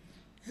ചെയ്യണം.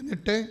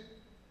 എന്നിട്ട്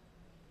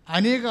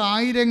അനേക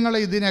ആയിരങ്ങളെ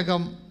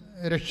ഇതിനകം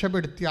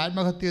രക്ഷപ്പെടുത്തി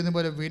ആത്മഹത്യ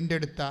എന്നപോലെ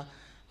വീണ്ടെടുത്ത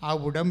ആ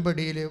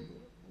ഉടമ്പടിയിൽ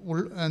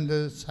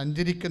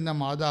സഞ്ചരിക്കുന്ന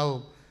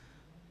മാതാവും,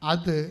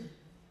 അത്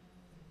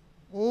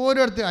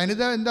ഓരോരുത്തർ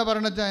അനിത എന്താ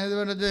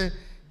പറയണത്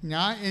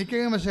എനിക്ക്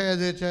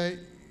മനസ്സിലായത് വെച്ചാൽ,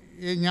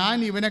 ഞാൻ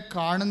ഇവനെ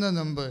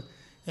കാണുന്നതിന് മുമ്പ്,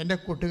 എൻ്റെ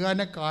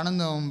കൂട്ടുകാരനെ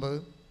കാണുന്നതിന് മുമ്പ്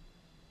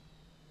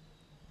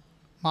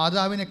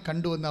മാതാവിനെ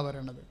കണ്ടു എന്നാണ്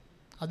പറയണത്.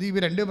 അത്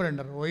ഇവർ രണ്ടും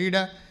പറയുന്നുണ്ട്.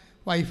 റോയിയുടെ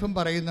വൈഫും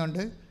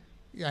പറയുന്നുണ്ട്,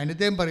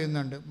 അനിതയും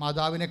പറയുന്നുണ്ട്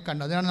മാതാവിനെ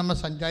കണ്ടു. അതിനാണ് നമ്മൾ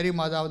സഞ്ചാരി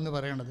മാതാവ് എന്ന്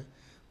പറയണത്.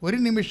 ഒരു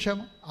നിമിഷം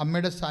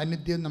അമ്മയുടെ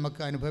സാന്നിധ്യം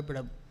നമുക്ക്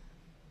അനുഭവപ്പെടും.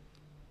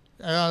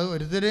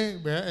 ഒരുത്തർ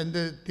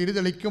തിരി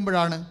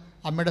തെളിക്കുമ്പോഴാണ്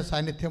അമ്മയുടെ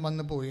സാന്നിധ്യം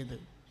വന്ന് പോയത്.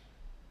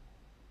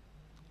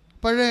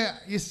 അപ്പോഴേ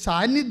ഈ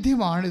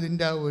സാന്നിധ്യമാണ്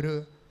ഇതിൻ്റെ ഒരു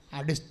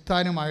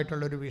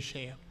അടിസ്ഥാനമായിട്ടുള്ളൊരു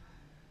വിഷയം.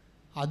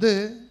 അത്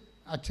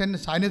അച്ഛൻ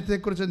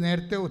സാന്നിധ്യത്തെക്കുറിച്ച്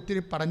നേരത്തെ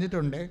ഒത്തിരി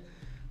പറഞ്ഞിട്ടുണ്ട്.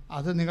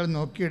 അത് നിങ്ങൾ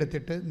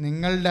നോക്കിയെടുത്തിട്ട്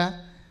നിങ്ങളുടെ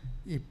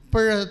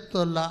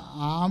ഇപ്പോഴത്തുള്ള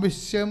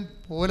ആവശ്യം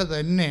പോലെ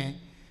തന്നെ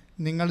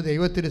നിങ്ങൾ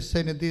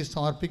ദൈവത്തിരുസന്നിധി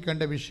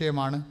സമർപ്പിക്കേണ്ട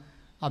വിഷയമാണ്.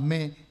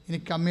 അമ്മേ,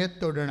 എനിക്ക് അമ്മയെ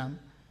തൊടണം,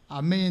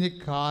 അമ്മേ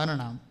എനിക്ക്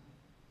കാണണം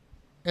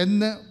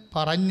എന്ന്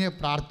പറഞ്ഞ്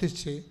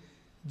പ്രാർത്ഥിച്ച്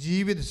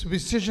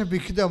സുവിശേഷ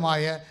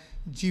വിഹിതമായ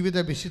ജീവിത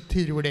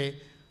വിശുദ്ധിയിലൂടെ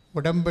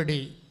ഉടമ്പടി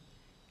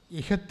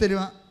ഇഹത്തിലും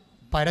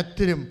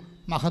പരത്തിലും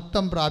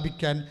മഹത്വം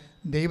പ്രാപിക്കാൻ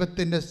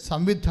ദൈവത്തിൻ്റെ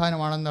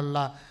സംവിധാനമാണെന്നുള്ള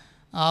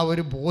ആ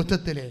ഒരു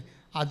ബോധത്തിൽ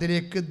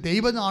അതിലേക്ക്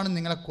ദൈവമാണ്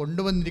നിങ്ങളെ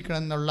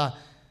കൊണ്ടുവന്നിരിക്കണം എന്നുള്ള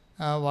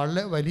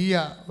വളരെ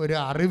വലിയ ഒരു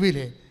അറിവിൽ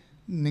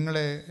നിങ്ങൾ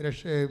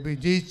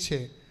വിജയിച്ച്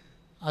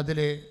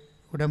അതിൽ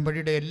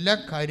ഉടമ്പടിയുടെ എല്ലാ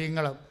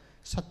കാര്യങ്ങളും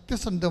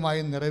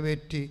സത്യസന്ധമായി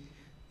നിറവേറ്റി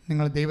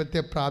നിങ്ങൾ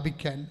ദൈവത്തെ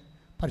പ്രാപിക്കാൻ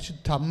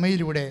പരിശുദ്ധ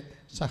അമ്മയിലൂടെ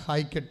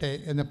സഹായിക്കട്ടെ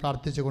എന്ന്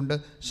പ്രാർത്ഥിച്ചുകൊണ്ട്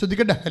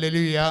സ്തുതിക്കട്ടെ.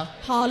 ഹല്ലേലൂയ,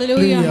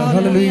 ഹല്ലേലൂയ,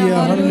 ഹല്ലേലൂയ,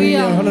 ഹല്ലേലൂയ,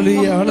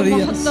 ഹല്ലേലൂയ,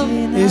 ഹല്ലേലൂയ.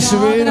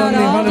 യേശുവേ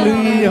നന്ദി,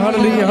 ഹല്ലേലൂയ,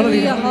 ഹല്ലേലൂയ,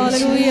 ഹല്ലേലൂയ,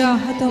 ഹല്ലേലൂയ.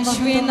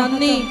 യേശുവേ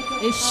നന്ദി,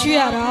 യേശുവേ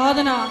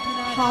ആരാധന,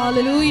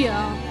 ഹല്ലേലൂയ.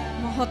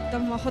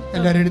 മഹത്വം, മഹത്വം.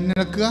 എല്ലാവരും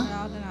എഴുന്നേൽക്കുക,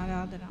 ആരാധന,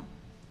 ആരാധന.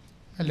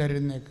 എല്ലാവരും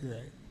എഴുന്നേൽക്കുക.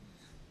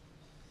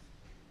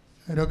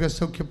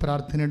 രോഗസൗഖ്യ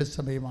പ്രാർത്ഥനയുടെ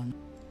സമയമാണ്.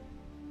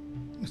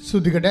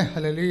 സ്തുതിക്കട്ടെ.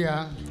 ഹല്ലേലൂയ,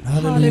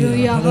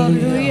 ഹല്ലേലൂയ,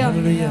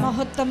 ഹല്ലേലൂയ.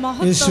 മഹത്വം,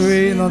 മഹത്വം. യേശുവേ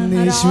നന്ദി,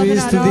 യേശുവേ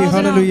സ്തുതി.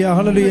 ഹല്ലേലൂയ,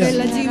 ഹല്ലേലൂയ,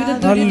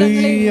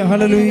 ഹല്ലേലൂയ,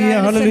 ഹല്ലേലൂയ,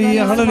 ഹല്ലേലൂയ,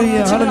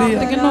 ഹല്ലേലൂയ, ഹല്ലേലൂയ.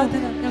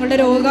 ഞങ്ങളുടെ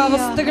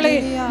രോഗാവസ്ഥകളെ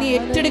നീ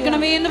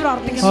ഏറ്റെടുക്കണമേ എന്ന്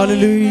പ്രാർത്ഥിക്കുന്നു.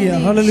 ഹല്ലേലൂയ,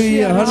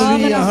 ഹല്ലേലൂയ,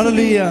 ഹല്ലേലൂയ,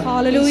 ഹല്ലേലൂയ,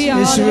 ഹല്ലേലൂയ.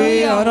 യേശുവേ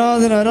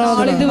ആരാധന,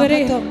 ആരാധന. ഇതുവരെ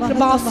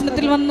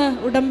കൃപാസനത്തിൽ വന്ന്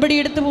ഉടമ്പടി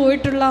എടുത്ത്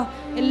പോയിട്ടുള്ള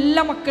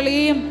എല്ലാ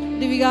മക്കളെയും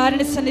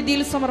ദിവികാരുടെ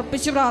സന്നിധിയിൽ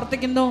സമർപ്പിച്ച്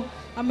പ്രാർത്ഥിക്കുന്നു.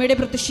 അമ്മയുടെ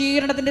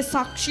പ്രത്യക്ഷീകരണത്തിന്റെ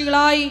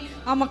സാക്ഷികളായി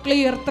ആ മക്കളെ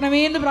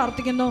ഉയർത്തണമേ എന്ന്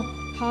പ്രാർത്ഥിക്കുന്നു.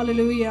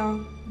 ഹല്ലേലൂയ,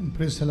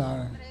 praise the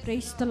Lord.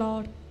 Praise the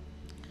Lord.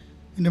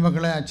 എൻ്റെ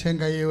മക്കളെ അച്ഛൻ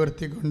കൈ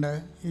ഉയർത്തിക്കൊണ്ട്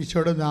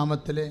ഈശോയുടെ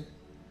നാമത്തിൽ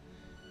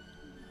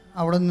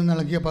അവിടെ നിന്ന്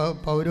നൽകിയ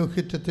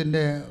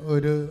പൗരോഹിത്യത്തിൻ്റെ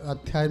ഒരു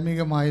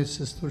ആധ്യാത്മികമായ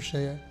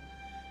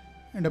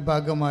ശുശ്രൂഷയുടെ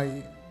ഭാഗമായി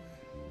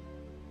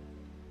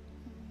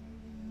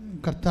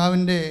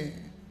കർത്താവിൻ്റെ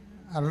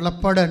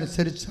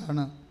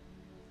അരുളപ്പാടനുസരിച്ചാണ്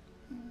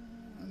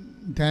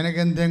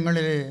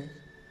ധ്യാനകേന്ദ്രങ്ങളിലെ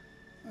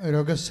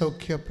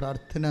രോഗസൗഖ്യ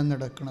പ്രാർത്ഥന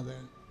നടക്കുന്നത്.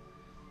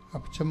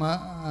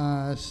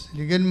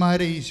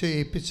 സ്ത്രീകന്മാരെ ഈശോ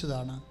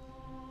ഏൽപ്പിച്ചതാണ്.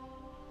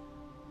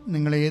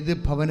 നിങ്ങൾ ഏത്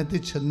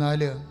ഭവനത്തിൽ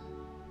ചെന്നാൽ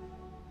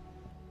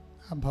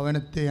ആ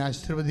ഭവനത്തെ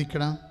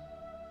ആശീർവദിക്കണം,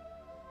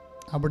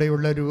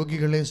 അവിടെയുള്ള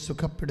രോഗികളെ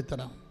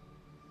സുഖപ്പെടുത്തണം.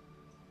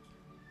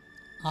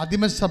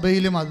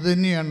 ആദിമസഭയിലും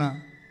അതുതന്നെയാണ്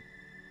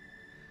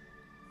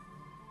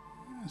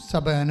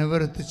സഭ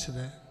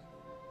അനുവർത്തിച്ചത്.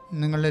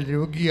 നിങ്ങൾ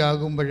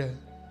രോഗിയാകുമ്പോൾ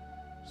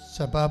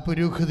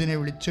സഭാപുരോഹിതനെ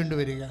വിളിച്ചുകൊണ്ട്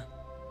വരിക,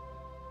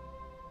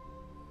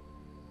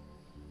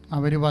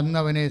 അവർ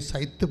വന്നവനെ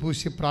സൈത്ത്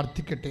പൂശി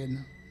പ്രാർത്ഥിക്കട്ടെ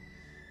എന്ന്.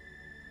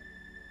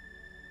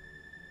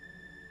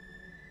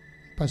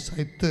 ഇപ്പം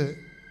സൈത്ത്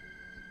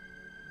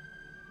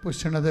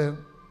പൂശണത്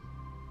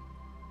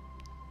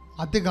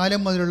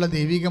ആദ്യകാലം മുതലുള്ള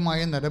ദൈവികമായ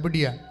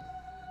നടപടിയാണ്.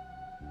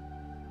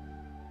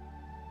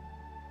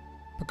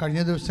 ഇപ്പം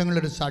കഴിഞ്ഞ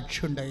ദിവസങ്ങളിലൊരു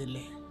സാക്ഷി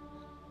ഉണ്ടായില്ലേ,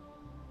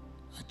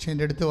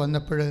 അച്ഛൻ്റെ അടുത്ത്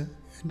വന്നപ്പോൾ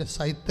എൻ്റെ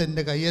സൈത്ത്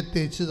എൻ്റെ കയ്യെ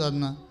തേച്ച്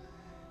തന്ന്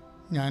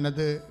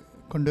ഞാനത്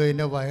കൊണ്ടുപോയി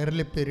എൻ്റെ വയറിൽ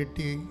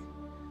പെരട്ടി.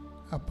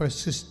 അപ്പോൾ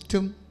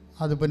സിസ്റ്റും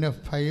അതുപോലെ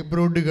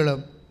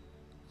ഫൈബ്രോയിഡുകളും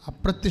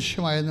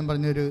അപ്രത്യക്ഷമായെന്നും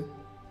പറഞ്ഞൊരു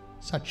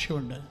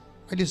സാക്ഷ്യമുണ്ട്.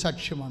 വലിയ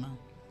സാക്ഷ്യമാണ്.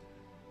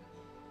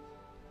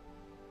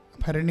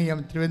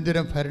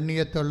 തിരുവനന്തപുരം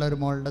ഭരണീയത്തുള്ള ഒരു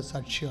മോളുടെ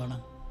സാക്ഷ്യമാണ്.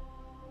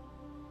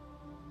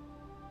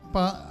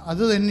 അപ്പം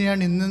അത്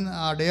തന്നെയാണ് ഇന്നും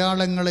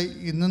അടയാളങ്ങൾ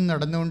ഇന്നും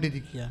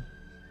നടന്നുകൊണ്ടിരിക്കുകയാണ്.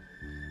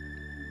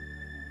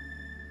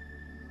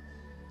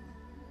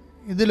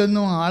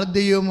 ഇതിലൊന്നും ആൾ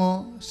ദൈവമോ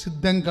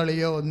സിദ്ധം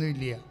കളിയോ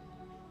ഒന്നുമില്ല.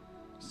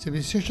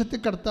 സുവിശേഷത്തിൽ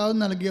കർത്താവ്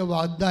നൽകിയ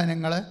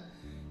വാഗ്ദാനങ്ങൾ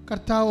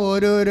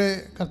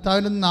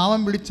കർത്താവിൻ്റെ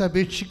നാമം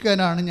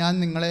വിളിച്ചപേക്ഷിക്കാനാണ്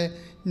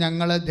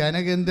ഞങ്ങളെ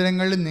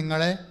ധ്യാനകേന്ദ്രങ്ങളിൽ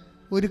നിങ്ങളെ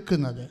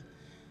ഒരുക്കുന്നത്.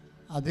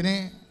 അതിനെ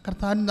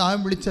കർത്താവിൻ്റെ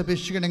നാമം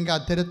വിളിച്ചപേക്ഷിക്കണമെങ്കിൽ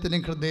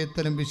അത്തരത്തിലും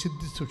ഹൃദയത്തിലും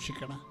വിശുദ്ധി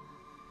സൂക്ഷിക്കണം.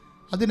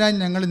 അതിനായി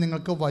ഞങ്ങൾ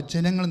നിങ്ങൾക്ക്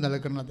വചനങ്ങൾ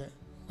നൽകുന്നത്.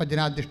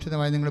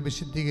 വചനാധിഷ്ഠിതമായി നിങ്ങൾ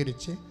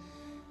വിശുദ്ധീകരിച്ച്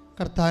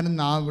കർത്താവിൻ്റെ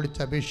നാമം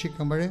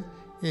വിളിച്ചപേക്ഷിക്കുമ്പോൾ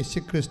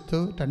യേശുക്രിസ്തു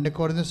 2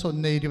 കൊരിന്ത്യർ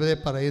 1:20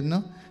 പറയുന്നു,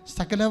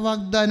 സകല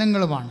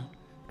വാഗ്ദാനങ്ങളുമാണ്,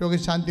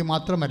 രോഗശാന്തി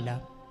മാത്രമല്ല,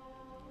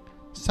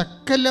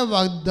 സകല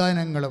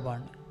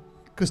വാഗ്ദാനങ്ങളുമാണ്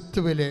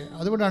ക്രിസ്തുവിൽ.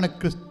 അതുകൊണ്ടാണ്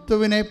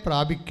ക്രിസ്തുവിനെ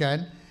പ്രാപിക്കാൻ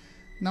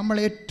നമ്മൾ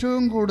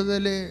ഏറ്റവും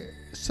കൂടുതൽ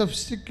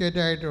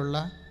സഫിസ്റ്റിക്കേറ്റഡ് ആയിട്ടുള്ള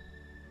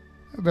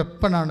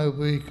വെപ്പണാണ്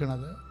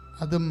ഉപയോഗിക്കുന്നത്.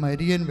 അത്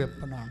മരിയൻ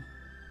വെപ്പണാണ്.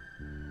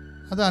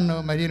 അതാണ്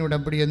മരിയൻ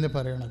ഉടമ്പടി എന്ന്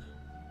പറയുന്നത്.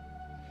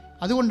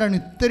 അതുകൊണ്ടാണ്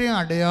ഇത്രയും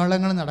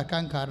അടയാളങ്ങൾ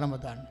നടക്കാൻ കാരണം.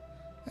 അതാണ്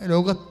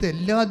ലോകത്ത്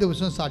എല്ലാ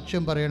ദിവസവും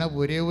സാക്ഷ്യം പറയണ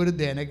ഒരേ ഒരു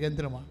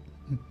ധ്യാനകേന്ദ്രമാണ്.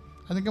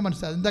 അതൊക്കെ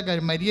മനസ്സിലായി. എന്താ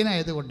കാര്യം?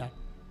 മരിയനായതുകൊണ്ടാണ്.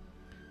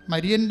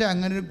 മരിയൻ്റെ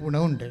അങ്ങനൊരു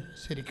ഗുണമുണ്ട്.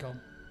 ശരിക്കും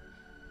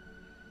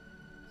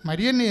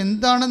മരിയൻ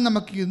എന്താണെന്ന്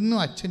നമുക്ക് ഇന്നും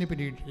അച്ഛന്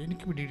പിടിയിട്ടില്ല,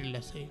 എനിക്ക് പിടിയിട്ടില്ല.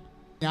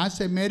 ഞാൻ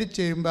സെമിനാരിൽ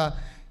ചേരുമ്പോൾ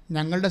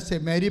ഞങ്ങളുടെ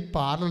സെമിനാരി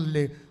പാർലറിൽ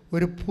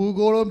ഒരു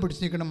ഭൂഗോളവും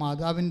പിടിച്ച് നിൽക്കുന്ന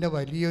മാതാവിൻ്റെ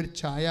വലിയൊരു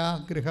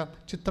ഛായാഗ്രഹ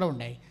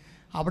ചിത്രമുണ്ടായി.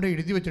 അവിടെ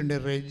എഴുതി വെച്ചിട്ടുണ്ട്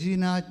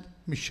റെജീന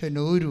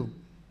മിഷനോരു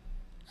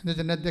എന്ന്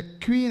വെച്ചിട്ടുണ്ടെങ്കിൽ ദ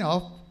ക്വീൻ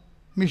ഓഫ്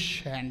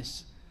മിഷൻസ്.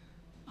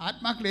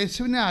 ആത്മാക്കൾ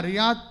യേശുവിനെ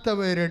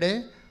അറിയാത്തവരുടെ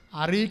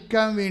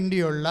അറിയിക്കാൻ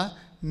വേണ്ടിയുള്ള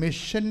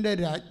മിഷൻ്റെ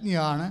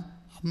രാജ്ഞിയാണ്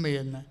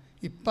അമ്മയെന്ന്.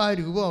 ഇപ്പം ആ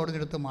രൂപം അവിടെ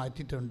നിന്നെടുത്ത്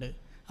മാറ്റിയിട്ടുണ്ട്.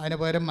 അതിന്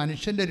പകരം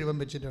മനുഷ്യൻ്റെ രൂപം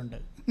വെച്ചിട്ടുണ്ട്.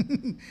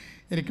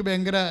 എനിക്ക്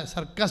ഭയങ്കര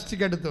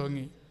സർക്കാസ്റ്റിക്കായിട്ട്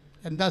തോന്നി.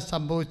 എന്താ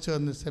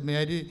സംഭവിച്ചതെന്ന്.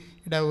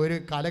 സെമിനാരിയുടെ ഒരു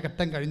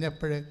കാലഘട്ടം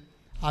കഴിഞ്ഞപ്പോൾ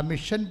ആ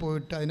മിഷൻ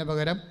പോയിട്ട് അതിന്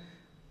പകരം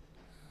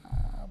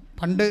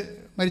പണ്ട്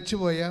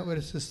മരിച്ചുപോയ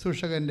ഒരു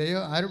ശുശ്രൂഷകൻ്റെയോ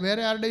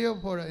വേറെ ആരുടെയോ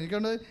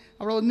എനിക്കൊണ്ട്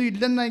അവിടെ ഒന്നും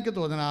ഇല്ലെന്നാണ് എനിക്ക്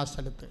തോന്നുന്നത് ആ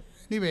സ്ഥലത്ത്.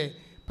 എനിവേ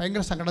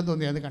ഭയങ്കര സങ്കടം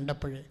തോന്നി അത്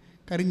കണ്ടപ്പോഴേ.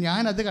 കാര്യം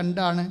ഞാനത്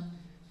കണ്ടാണ്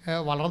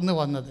വളർന്നു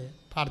വന്നത്.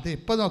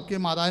 ഇപ്പോൾ നോക്കി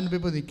മാതാവിൻ്റെ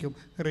ഇപ്പോൾ നിൽക്കും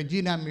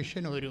റെജീന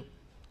മിഷൻ ഒരു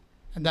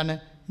എന്താണ്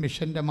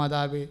മിഷൻ്റെ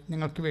മാതാവേ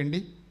ഞങ്ങൾക്ക് വേണ്ടി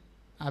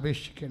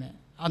അപേക്ഷിക്കണേ.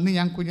 അന്ന്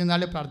ഞാൻ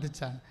കുഞ്ഞുനാളിൽ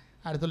പ്രാർത്ഥിച്ചാണ്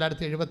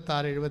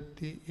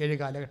 1976-77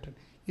 കാലഘട്ടം.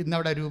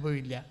 ഇന്നവിടെ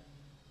രൂപമില്ല.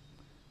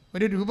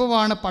 ഒരു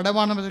രൂപമാണ്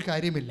പടമാണെന്നൊരു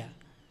കാര്യമില്ല.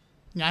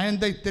 ഞാൻ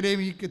എന്താ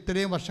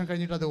ഇത്രയും വർഷം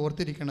കഴിഞ്ഞിട്ട് അത്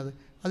ഓർത്തിരിക്കണത്?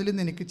 അതിൽ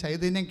നിന്ന് എനിക്ക്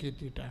ചൈതന്യം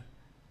കയറ്റിയിട്ടാണ്.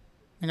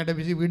 നിങ്ങളുടെ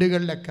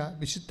വീടുകളിലൊക്കെ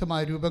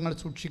വിശുദ്ധമായ രൂപങ്ങൾ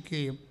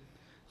സൂക്ഷിക്കുകയും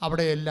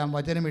അവിടെയെല്ലാം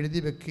വചനം എഴുതി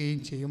വെക്കുകയും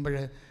ചെയ്യുമ്പോൾ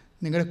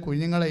നിങ്ങളുടെ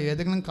കുഞ്ഞുങ്ങളെ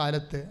ഏതെങ്കിലും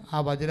കാലത്ത് ആ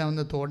വചനം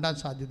ഒന്ന് തോണ്ടാൻ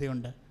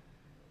സാധ്യതയുണ്ട്.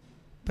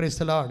 Praise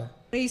the Lord.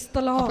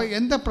 അപ്പോൾ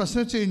എന്താ പ്രശ്നം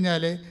വെച്ച്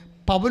കഴിഞ്ഞാൽ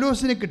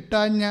പൗലോസിന്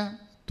കിട്ടാഞ്ഞ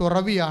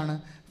തുറവിയാണ്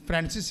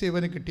ഫ്രാൻസിസ്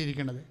സേവന്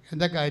കിട്ടിയിരിക്കുന്നത്.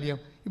 എന്താ കാര്യം?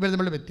 ഇവർ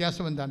തമ്മിലുള്ള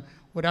വ്യത്യാസം എന്താണ്?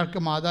 ഒരാൾക്ക്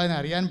മാതാവിനെ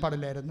അറിയാൻ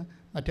പാടില്ലായിരുന്നു,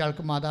 മറ്റേ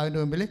ആൾക്ക് മാതാവിൻ്റെ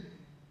മുമ്പിൽ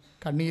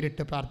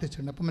കണ്ണീരിട്ട്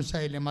പ്രാർത്ഥിച്ചിട്ടുണ്ട്. അപ്പം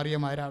മനസ്സിലായില്ലേ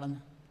മറിയം ആരാണെന്ന്?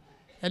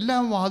 എല്ലാ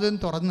വാതിലും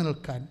തുറന്നു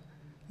നിൽക്കാൻ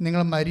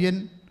നിങ്ങൾ മരിയൻ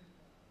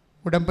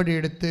ഉടമ്പടി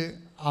എടുത്ത്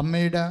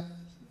അമ്മയുടെ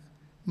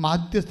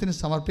മാധ്യസ്ഥന്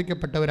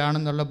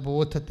സമർപ്പിക്കപ്പെട്ടവരാണെന്നുള്ള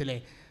ബോധത്തിലെ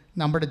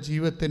നമ്മുടെ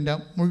ജീവിതത്തിൻ്റെ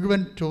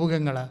മുഴുവൻ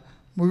രോഗങ്ങൾ,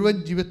 മുഴുവൻ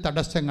ജീവിത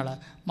തടസ്സങ്ങൾ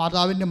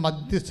മാതാവിൻ്റെ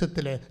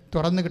മധ്യസ്ഥത്തിൽ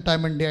തുറന്നു കിട്ടാൻ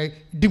വേണ്ടിയായി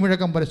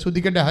ഇടിമുഴക്കം പോലെ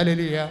സ്തുതിക്കട്ടെ.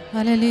 ഹല്ലേലൂയ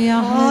ഹല്ലേലൂയ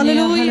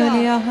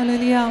ഹല്ലേലൂയ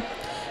ഹല്ലേലൂയ.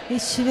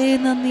 യേശുവേ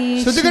നന്ദി,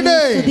 സ്തുതിക്കട്ടെ.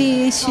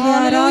 യേശുവേ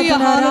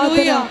ആരാധന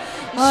ആരാധന.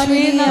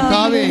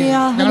 കർത്താവേ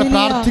ഞങ്ങൾ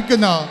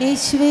പ്രാർത്ഥിക്കുന്ന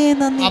യേശുവേ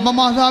നന്ദി. അമ്മ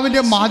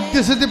മാതാവിൻ്റെ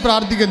മാധ്യസ്ഥത്തിൽ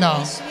പ്രാർത്ഥിക്കുന്ന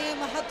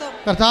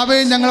കർത്താവേ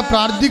ഞങ്ങൾ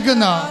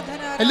പ്രാർത്ഥിക്കുന്ന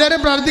എല്ലാവരും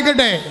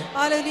പ്രാർത്ഥിക്കട്ടെ.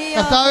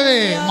 കർത്താവേ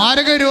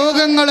മാരക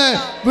രോഗങ്ങൾ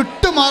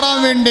വിട്ടുമാറാൻ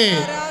വേണ്ടി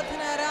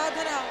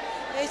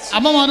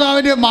അമ്മ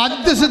മാതാവിൻ്റെ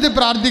മാധ്യസ്ഥത്തിൽ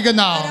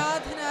പ്രാർത്ഥിക്കുന്ന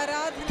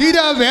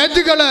തീരാ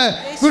വേദികള്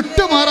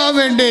വിട്ടുമാറാൻ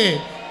വേണ്ടി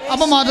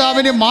അമ്മ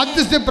മാതാവിൻ്റെ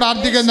മാധ്യസ്ഥത്തിൽ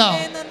പ്രാർത്ഥിക്കുന്ന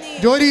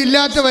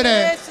ജോലിയില്ലാത്തവരെ,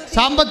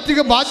 സാമ്പത്തിക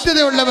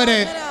ബാധ്യതയുള്ളവരെ,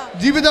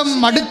 ജീവിതം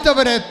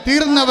മടുത്തവരെ,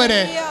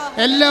 തീർന്നവരെ,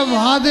 എല്ലാ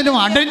വാതിലും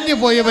അടഞ്ഞു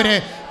പോയവരെ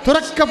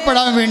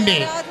തുറക്കപ്പെടാൻ വേണ്ടി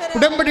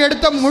ഉടമ്പടി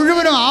എടുത്ത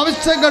മുഴുവനും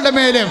ആവശ്യങ്ങളുടെ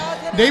മേലും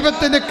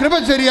ദൈവത്തിൻ്റെ കൃപ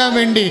ചൊരിയാൻ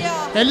വേണ്ടി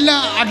എല്ലാ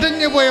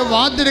അടഞ്ഞുപോയ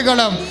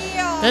വാതിലുകളും,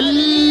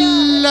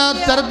 എല്ലാ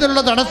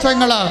തരത്തിലുള്ള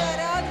തടസ്സങ്ങൾ,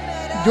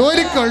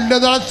 ജോലിക്കുള്ള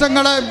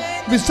തടസ്സങ്ങൾ,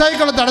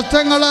 വിസയ്ക്കുള്ള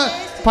തടസ്സങ്ങൾ,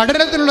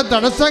 പഠനത്തിനുള്ള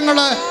തടസ്സങ്ങൾ,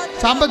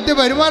 സാമ്പത്തിക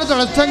വരുമാന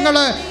തടസ്സങ്ങൾ,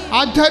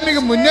 ആധ്യാത്മിക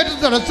മുന്നേറ്റ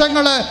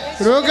തടസ്സങ്ങൾ,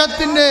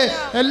 രോഗത്തിൻ്റെ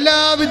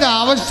എല്ലാവിധ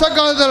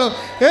ആവശ്യകതകളും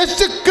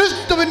യേശു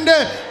ക്രിസ്തുവിൻ്റെ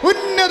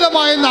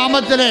ഉന്നതമായ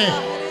നാമത്തിലെ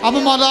അമ്മ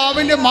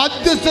മാതാവിൻ്റെ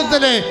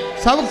മാധ്യസ്ഥത്തിലെ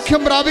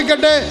സൗഖ്യം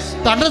പ്രാപിക്കട്ടെ,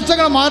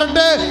 തടസ്സങ്ങൾ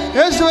മാറട്ടെ.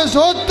 യേശുവേ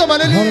സ്തോത്രം.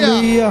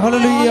 ഹല്ലേലൂയ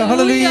ഹല്ലേലൂയ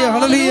ഹല്ലേലൂയ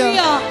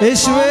ഹല്ലേലൂയ.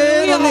 യേശുവേ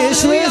നന്ദി,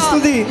 യേശുവേ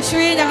സ്തുതി.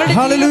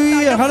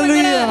 ഹല്ലേലൂയ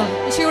ഹല്ലേലൂയ.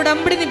 യേശു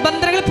ഉടമ്പടി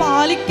നിബന്ധനകൾ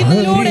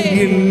പാലിക്കുന്നതിലൂടെ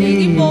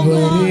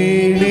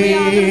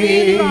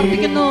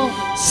പ്രാർത്ഥിക്കുന്നു.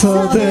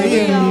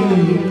 സദയം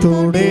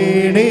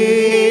തൊടേണേ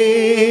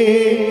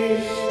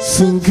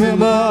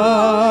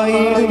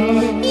സുഖമായി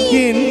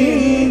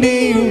എൻ്റെ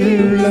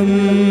ഉള്ളം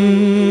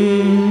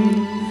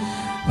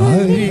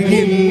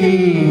അരികിൽ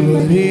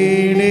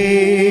വരേണേ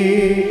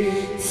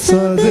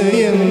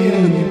സദയം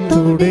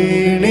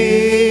തൊടേണേ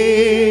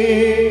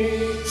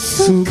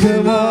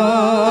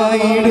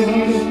സുഖമായിടും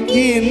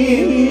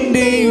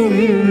എൻ്റെ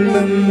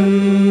ഉള്ളം.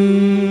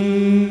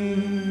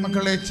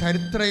 മക്കളെ,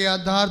 ചരിത്ര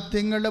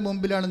യാഥാർത്ഥ്യങ്ങളുടെ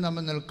മുമ്പിലാണ്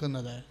നമ്മൾ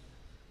നിൽക്കുന്നത്.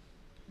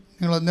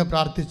 നിങ്ങളൊന്ന്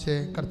പ്രാർത്ഥിച്ച്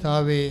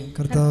കർത്താവേ,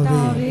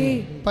 കർത്താവേ,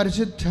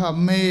 പരിശുദ്ധ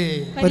അമ്മയെ,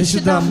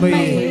 പരിശുദ്ധ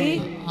അമ്മയെ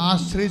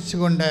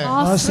ആശ്രയിച്ചുകൊണ്ട്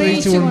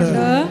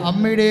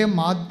അമ്മയുടെ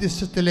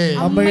മാധ്യസ്ഥത്തിലെ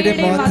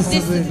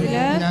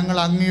ഞങ്ങൾ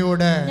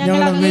അങ്ങയോട്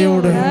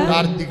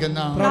പ്രാർത്ഥിക്കുന്ന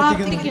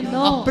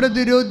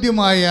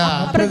അപ്രതിരോധ്യമായ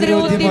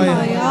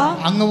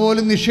അങ്ങ്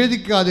പോലും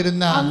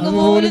നിഷേധിക്കാതിരുന്ന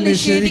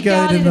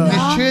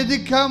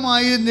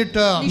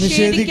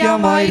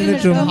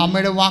നിഷേധിക്കാമായിരുന്നിട്ടും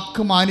അമ്മയുടെ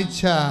വാക്ക്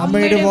മാനിച്ച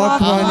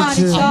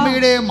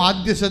അമ്മയുടെ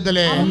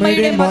മാധ്യസ്ഥത്തിലെ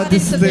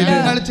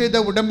ഞങ്ങൾ ചെയ്ത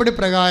ഉടമ്പടി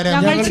പ്രകാരം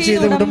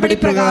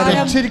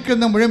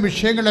വെച്ചിരിക്കുന്ന മുഴുവൻ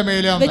വിഷയങ്ങളുടെ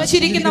മേലും മേലും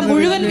വെച്ചിരിക്കുന്ന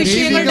മുഴുവൻ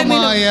വിഷയങ്ങളുടെ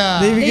മേലും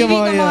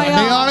ദൈവികമായ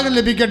അടയാളങ്ങൾ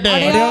ലഭിക്കട്ടെ.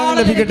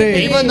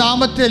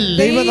 ദൈവനാമത്തിൽ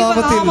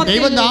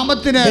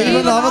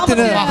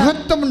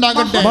മഹത്വം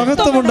ഉണ്ടാകട്ടെ.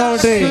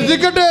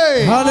 ശ്രദ്ധിക്കട്ടെ.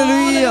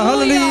 ഹല്ലേലൂയ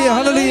ഹല്ലേലൂയ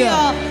ഹല്ലേലൂയ.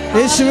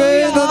 യേശുവേ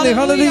നന്ദി.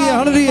 ഹല്ലേലൂയ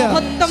ഹല്ലേലൂയ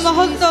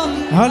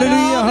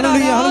ഹല്ലേലൂയ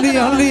ഹല്ലേലൂയ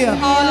ഹല്ലേലൂയ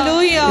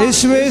ഹല്ലേലൂയ.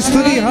 യേശുവേ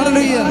സ്തുതി.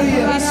 ഹല്ലേലൂയ.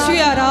 യേശുവേ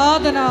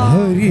ആരാധന.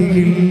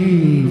 അരികിൽ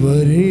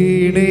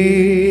വരേണേ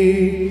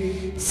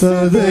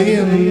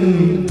സദയം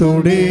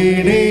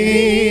തൊടേണേ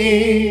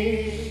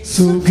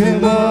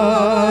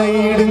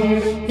സുഖമായിടും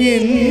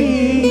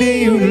എൻ്റെ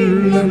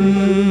ഉള്ളം.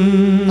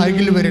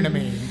 അരികിൽ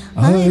വരണമേ.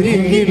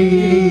 അരികിൽ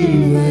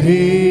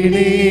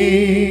വരേണേ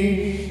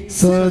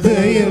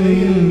സദയം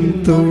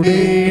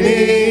തൊടേണേ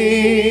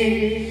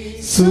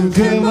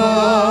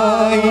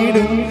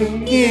സുഖമായിടും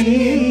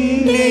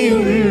എൻ്റെ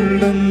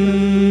ഉള്ളം.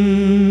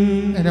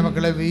 എൻ്റെ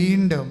മക്കളെ,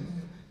 വീണ്ടും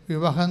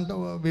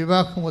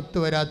വിവാഹം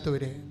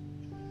ഒത്തുവരാത്തവർ,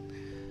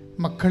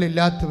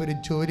 മക്കളില്ലാത്തവർ,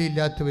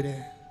 ജോലിയില്ലാത്തവർ,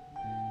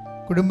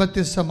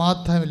 കുടുംബത്തിൽ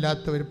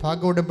സമാധാനമില്ലാത്തവർ,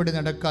 ഭാഗോടമ്പടി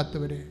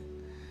നടക്കാത്തവർ,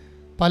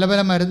 പല പല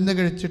മരുന്ന്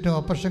കഴിച്ചിട്ടും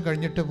ഓപ്പറേഷൻ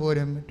കഴിഞ്ഞിട്ട്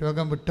പോലും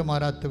രോഗം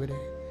വിട്ടുമാറാത്തവർ,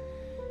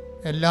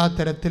 എല്ലാ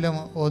തരത്തിലും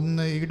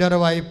ഒന്ന്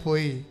ഈടറവായി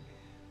പോയി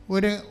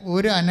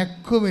ഒരു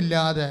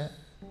അനക്കവുമില്ലാതെ,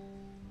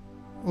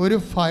 ഒരു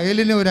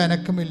ഫയലിന് ഒരു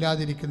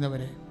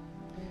അനക്കമില്ലാതിരിക്കുന്നവരെ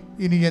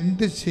ഇനി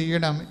എന്ത്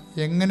ചെയ്യണം,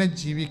 എങ്ങനെ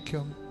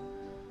ജീവിക്കും,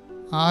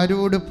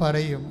 ആരോട്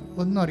പറയും,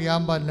 ഒന്നും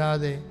അറിയാൻ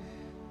പാടില്ലാതെ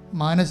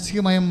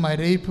മാനസികമായ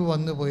മരയിപ്പ്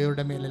വന്നു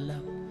പോയവരുടെ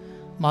മേലെല്ലാം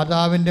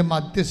മാതാവിന്റെ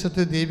മധ്യസ്ഥ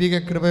ദൈവിക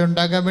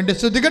കൃപയുണ്ടാകാൻ വേണ്ടി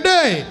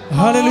ശ്രദ്ധിക്കട്ടെ.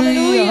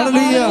 ഹല്ലേലൂയ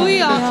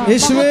ഹല്ലേലൂയ.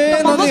 യേശുവേ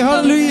നന്ദി.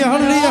 ഹല്ലേലൂയ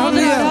ഹല്ലേലൂയ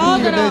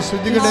ഹല്ലേലൂയ.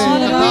 ശ്രദ്ധിക്കട്ടെ.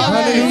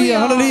 ഹല്ലേലൂയ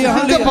ഹല്ലേലൂയ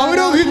ഹല്ലേലൂയ.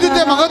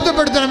 പൗരോഹിത്യത്തെ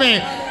മഹത്വപ്പെടുത്തണമേ.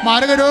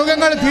 മാരക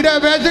രോഗങ്ങൾ,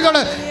 തീരാവേദകൾ,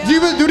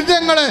 ജീവിത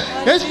ദുരിതങ്ങൾ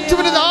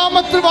യേശുവിന്റെ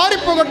നാമത്തിൽ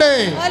മാറിപ്പോകട്ടെ.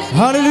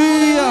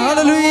 ഹല്ലേലൂയ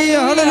ഹല്ലേലൂയ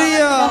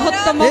ഹല്ലേലൂയ.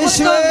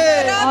 യേശുവേ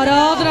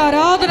ആരാധന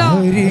ആരാധന.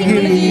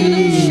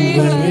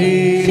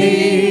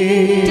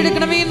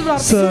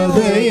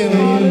 സദയം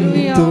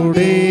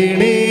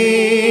തൊടേണേ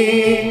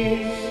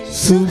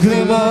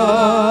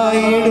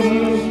സുഖമായിടും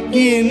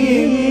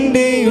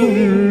എൻ്റെ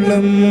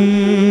ഉള്ളം.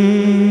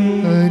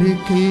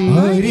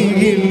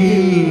 അരികിൽ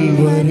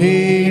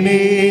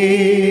വരേണേ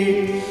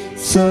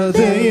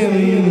സദയം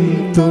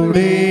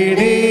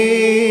തൊടേണേ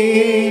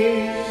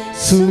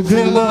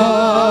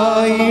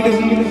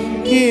സുഖമായിടും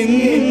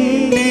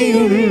എൻ്റെ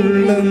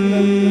ഉള്ളം.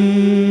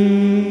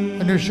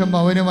 അന്വേഷണം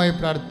മൗനമായി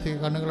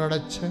പ്രാർത്ഥിക്കുക.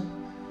 കണ്ണുകളടച്ച്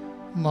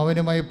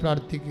മൗനമായി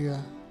പ്രാർത്ഥിക്കുക.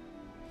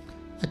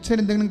 അച്ഛൻ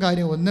എന്തെങ്കിലും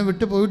കാര്യം ഒന്നും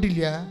വിട്ടു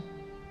പോയിട്ടില്ല.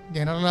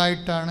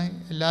 ജനറലായിട്ടാണ്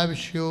എല്ലാ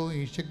വിഷയവും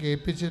ഈശോയ്ക്ക്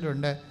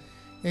ഏൽപ്പിച്ചിട്ടുണ്ട്.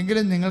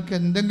 എങ്കിലും നിങ്ങൾക്ക്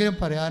എന്തെങ്കിലും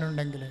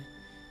പറയാനുണ്ടെങ്കിൽ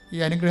ഈ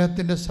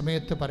അനുഗ്രഹത്തിൻ്റെ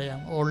സമയത്ത് പറയാം.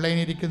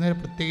 ഓൺലൈനിൽ ഇരിക്കുന്നവർ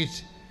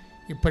പ്രത്യേകിച്ച്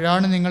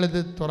ഇപ്പോഴാണ്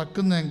നിങ്ങളിത്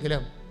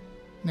തുറക്കുന്നതെങ്കിലും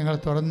നിങ്ങൾ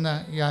തുറന്ന്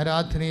ഈ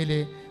ആരാധനയിൽ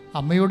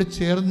അമ്മയോട്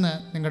ചേർന്ന്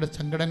നിങ്ങളുടെ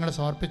സങ്കടങ്ങൾ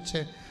സമർപ്പിച്ച്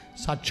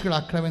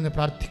സാക്ഷികളാക്കണമെന്ന്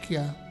പ്രാർത്ഥിക്കുക.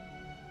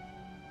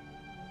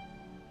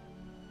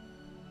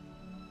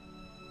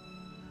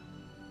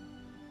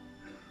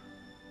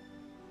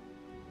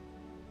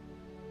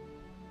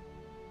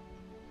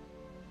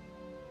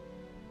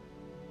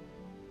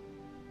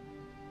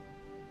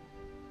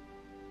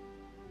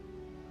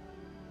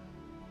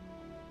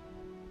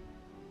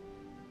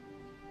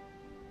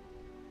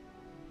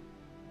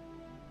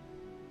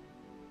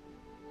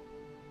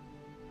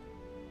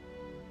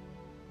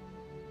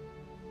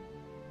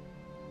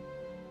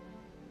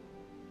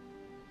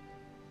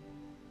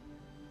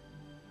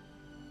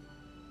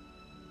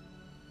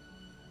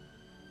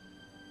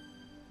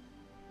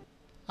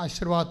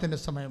 ആശീർവാദത്തിൻ്റെ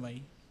സമയമായി.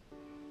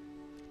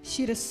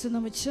 ശിരസ്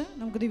നമിച്ച്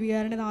നമുക്ക്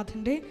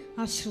ദിവ്യകാരുണ്യനാഥൻ്റെ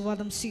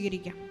ആശീർവാദം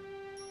സ്വീകരിക്കാം.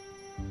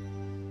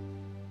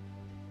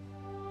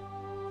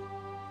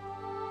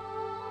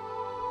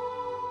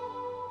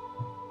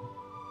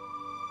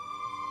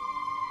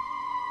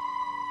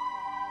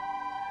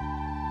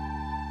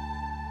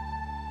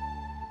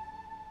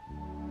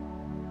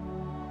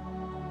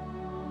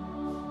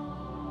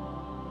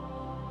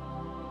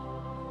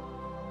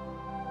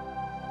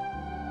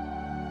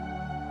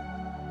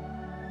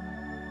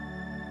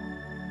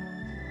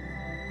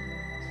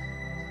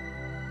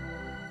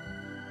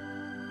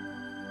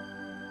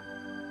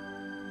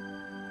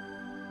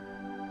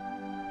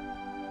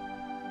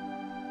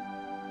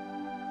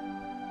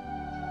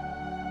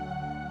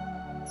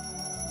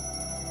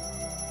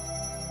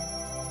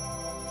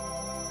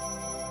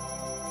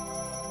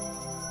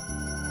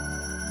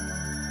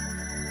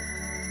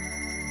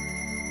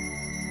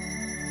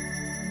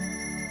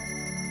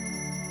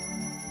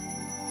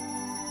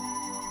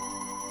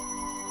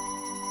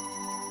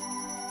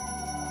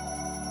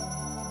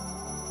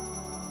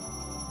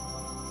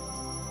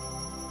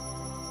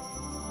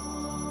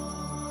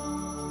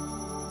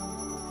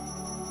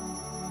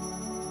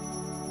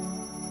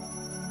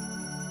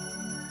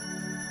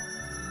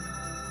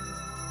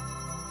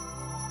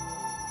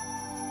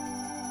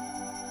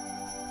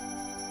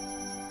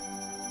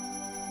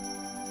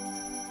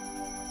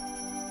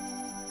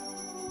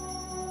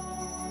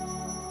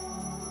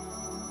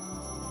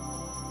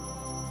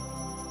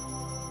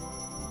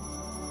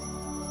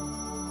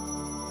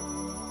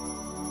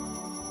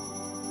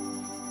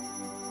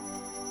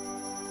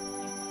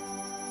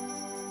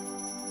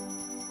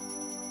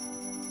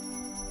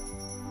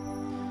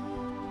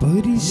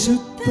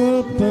 പരിശുദ്ധ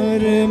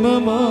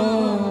പരമമാ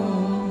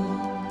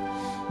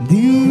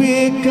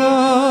ദിവ്യകാരുണ്യമേ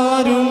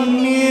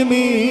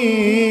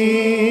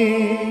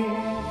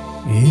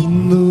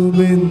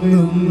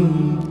എന്നുമെന്നും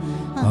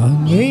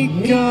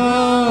അങ്ങേയ്ക്കാരാധന.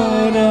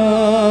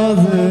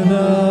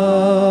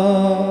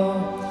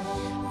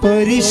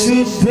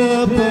 പരിശുദ്ധ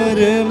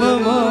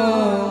പരമമാ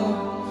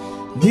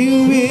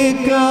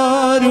ദിവ്യകാരുണ്യമേ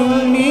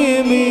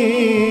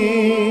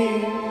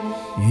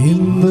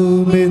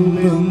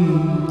എന്നുമെന്നും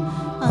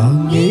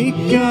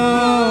അങ്ങേയ്ക്കാരാധന.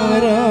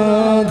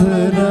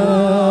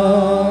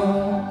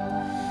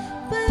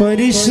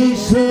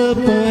 പരിശുദ്ധ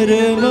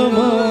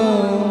പരമമാ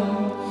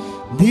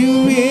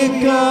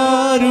ദിവ്യകാരുണ്യമേ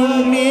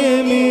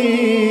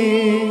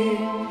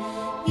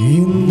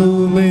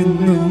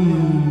എന്നുമെന്നും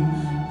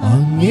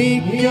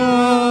അങ്ങേയ്ക്കാരാധന.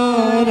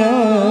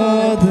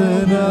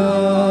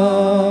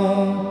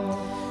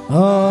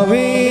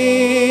 ആവേ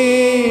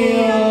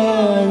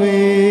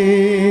ആവേ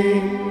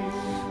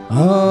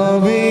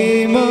ആവേ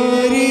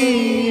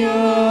മരിയ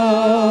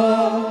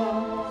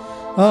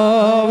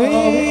ആവേ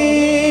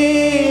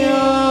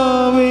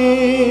ആവേ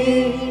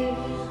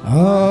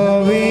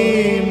ആവേ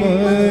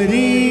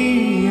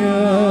മരിയ.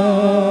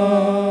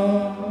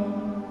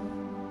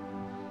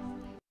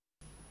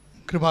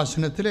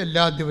 കൃപാസനത്തിൽ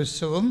എല്ലാ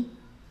ദിവസവും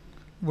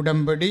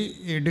ഉടമ്പടി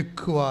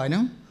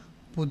എടുക്കുവാനും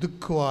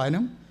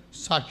പുതുക്കുവാനും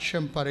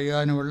സാക്ഷ്യം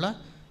പറയാനുമുള്ള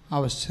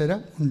അവസരം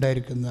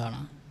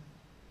ഉണ്ടായിരിക്കുന്നതാണ്.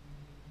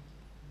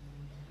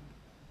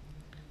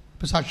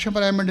 ഇപ്പോൾ സാക്ഷ്യം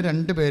പറയാൻ വേണ്ടി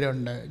 2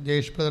 പേരുണ്ട്.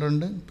 ജയേഷ്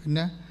ബ്രദറുണ്ട്,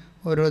 പിന്നെ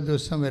ഓരോ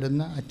ദിവസം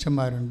വരുന്ന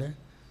അച്ഛന്മാരുണ്ട്.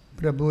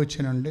 പ്രഭു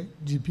അച്ഛനുണ്ട്,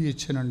 ജിബി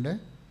അച്ഛനുണ്ട്.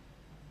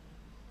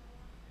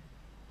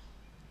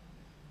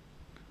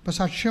 ഇപ്പോൾ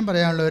സാക്ഷ്യം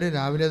പറയാനുള്ളവർ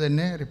രാവിലെ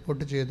തന്നെ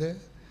റിപ്പോർട്ട് ചെയ്ത്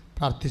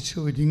പ്രാർത്ഥിച്ച്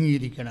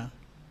ഒരുങ്ങിയിരിക്കണം.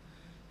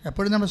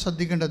 എപ്പോഴും നമ്മൾ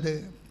ശ്രദ്ധിക്കേണ്ടത്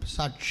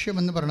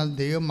സാക്ഷ്യമെന്ന് പറയുന്നത്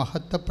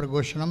ദൈവമഹത്വ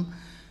പ്രഘോഷണം,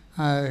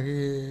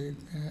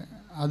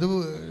 അത്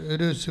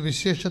ഒരു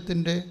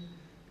സുവിശേഷത്തിൻ്റെ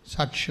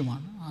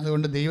സാക്ഷ്യമാണ്.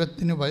 അതുകൊണ്ട്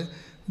ദൈവത്തിന്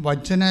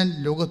വചന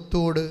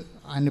ലോകത്തോട്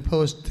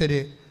അനുഭവസ്ഥർ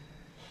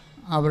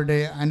അവരുടെ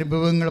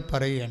അനുഭവങ്ങൾ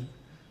പറയുകയാണ്.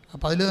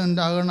 അപ്പോൾ അതിൽ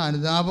ഉണ്ടാകുന്ന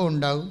അനുതാപം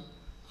ഉണ്ടാകും,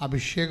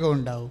 അഭിഷേകം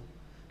ഉണ്ടാകും.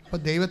 അപ്പോൾ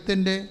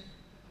ദൈവത്തിൻ്റെ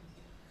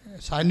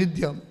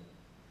സാന്നിധ്യം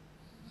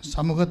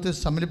സമൂഹത്തെ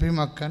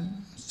സമലഭ്യമാക്കാൻ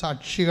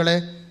സാക്ഷികളെ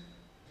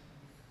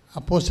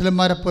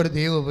അപ്പോസ്തലന്മാരെ പോലെ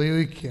ദൈവം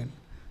ഉപയോഗിക്കുകയാണ്.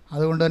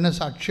 അതുകൊണ്ട് തന്നെ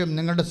സാക്ഷ്യം,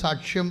 നിങ്ങളുടെ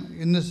സാക്ഷ്യം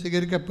ഇന്ന്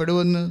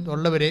സ്വീകരിക്കപ്പെടുമെന്ന്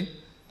ഉള്ളവരെ,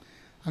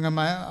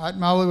 അങ്ങനെ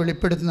ആത്മാവ്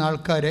വെളിപ്പെടുത്തുന്ന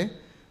ആൾക്കാരെ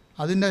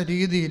അതിൻ്റെ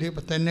രീതിയിൽ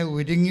തന്നെ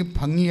ഒരുങ്ങി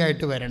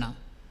ഭംഗിയായിട്ട് വരണം.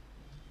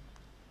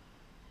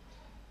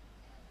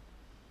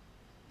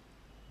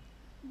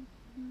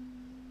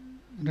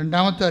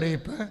 രണ്ടാമത്തെ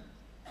അറിയിപ്പ്,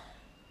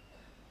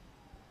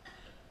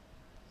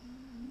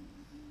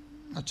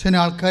 അച്ഛൻ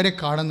ആൾക്കാരെ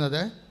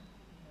കാണുന്നത്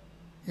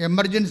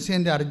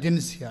എമർജൻസിൻ്റെ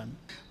അർജൻസിയാണ്.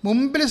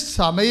 മുമ്പിൽ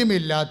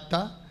സമയമില്ലാത്ത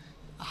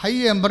ഹൈ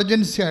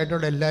എമർജൻസി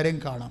ആയിട്ടുള്ള എല്ലാവരെയും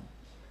കാണാം.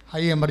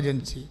 ഹൈ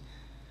എമർജൻസി,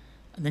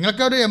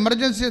 നിങ്ങൾക്കൊരു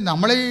എമർജൻസി,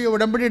 നമ്മൾ ഈ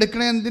ഉടമ്പടി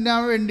എടുക്കണത്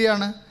എന്തിനാണ്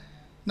വേണ്ടിയാണ്?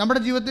 നമ്മുടെ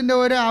ജീവിതത്തിൻ്റെ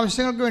ഓരോ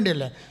ആവശ്യങ്ങൾക്ക്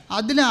വേണ്ടിയല്ലേ.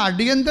 അതിന്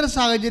അടിയന്തര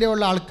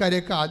സാഹചര്യമുള്ള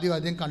ആൾക്കാരെയൊക്കെ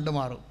ആദ്യം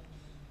കണ്ടുമാറും.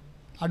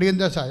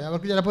 അടിയന്തര സാഹചര്യം,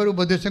 അവർക്ക് ചിലപ്പോൾ ഒരു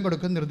ഉപദേശം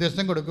കൊടുക്കും,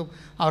 നിർദ്ദേശം കൊടുക്കും,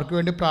 അവർക്ക്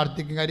വേണ്ടി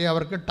പ്രാർത്ഥിക്കും. കാര്യം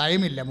അവർക്ക്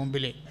ടൈമില്ല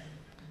മുമ്പിലേ.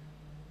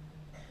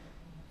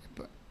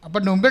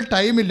 അപ്പം മുമ്പിൽ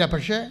ടൈമില്ല.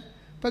 പക്ഷേ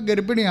ഇപ്പം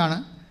ഗർഭിണിയാണ്,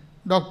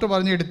 ഡോക്ടർ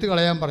പറഞ്ഞ് എടുത്തു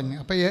കളയാൻ പറഞ്ഞു.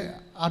 അപ്പോൾ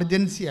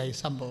അർജൻസിയായി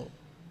സംഭവം,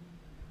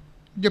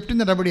 ജപ്തി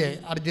നടപടിയായി,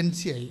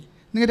 അർജൻസിയായി.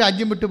 നിങ്ങൾ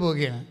രാജ്യം വിട്ടു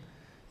പോവുകയാണ്,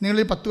 നിങ്ങൾ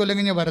 10 കൊല്ലം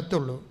കഴിഞ്ഞേ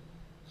വരത്തുള്ളൂ,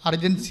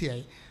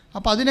 അർജൻസിയായി.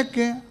 അപ്പോൾ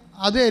അതിനൊക്കെ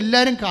അത്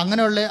എല്ലാവരും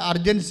അങ്ങനെയുള്ള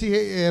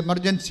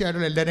എമർജൻസി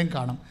ആയിട്ടുള്ള എല്ലാവരും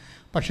കാണും.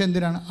 പക്ഷേ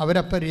എന്തിനാണ്?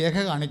 അവരപ്പോൾ രേഖ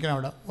കാണിക്കണം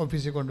അവിടെ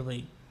ഓഫീസിൽ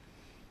കൊണ്ടുപോയി.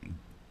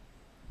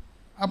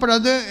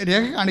 അപ്പോഴത്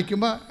രേഖ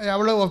കാണിക്കുമ്പോൾ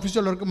അവിടെ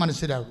ഓഫീസിലുള്ളവർക്ക്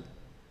മനസ്സിലാകും.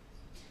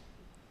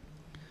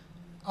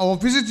 ആ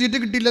ഓഫീസിൽ ചീട്ട്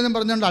കിട്ടിയില്ലെന്ന്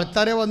പറഞ്ഞുകൊണ്ട്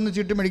ആൾക്കാരെ വന്ന്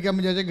ചീട്ട് മേടിക്കാൻ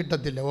വിചാരിച്ചാൽ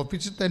കിട്ടത്തില്ല.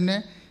 ഓഫീസിൽ തന്നെ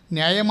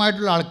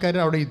ന്യായമായിട്ടുള്ള ആൾക്കാർ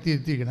അവിടെ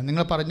എത്തിയിരിക്കണം.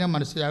 നിങ്ങൾ പറഞ്ഞാൽ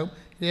മനസ്സിലാകും,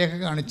 രേഖ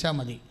കാണിച്ചാൽ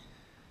മതി.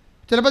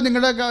 ചിലപ്പോൾ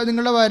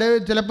നിങ്ങളുടെ വരവ്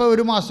ചിലപ്പോൾ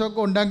 1 മാസമൊക്കെ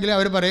ഉണ്ടെങ്കിൽ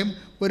അവർ പറയും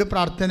ഒരു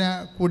പ്രാർത്ഥന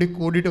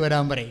കൂടിയിട്ട്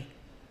വരാൻ പറയും.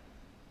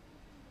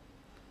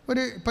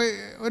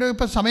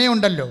 ഇപ്പം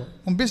സമയമുണ്ടല്ലോ,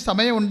 മുമ്പിൽ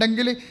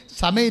സമയമുണ്ടെങ്കിൽ,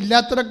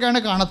 സമയമില്ലാത്തവരൊക്കെയാണ്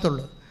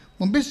കാണത്തുള്ളൂ.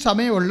 മുമ്പിൽ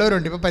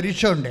സമയമുള്ളവരുണ്ട്. ഇപ്പോൾ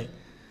പരീക്ഷ ഉണ്ട്,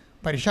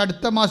 പരീക്ഷ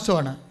അടുത്ത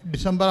മാസമാണ്,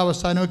 ഡിസംബർ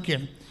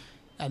അവസാനമൊക്കെയാണ്.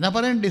 എന്നാൽ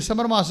പറയും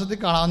ഡിസംബർ മാസത്തിൽ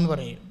കാണാമെന്ന്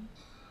പറയും.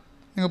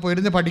 നിങ്ങൾ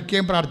പോയിരുന്ന്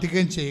പഠിക്കുകയും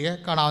പ്രാർത്ഥിക്കുകയും ചെയ്യുക,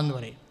 കാണാമെന്ന്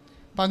പറയും.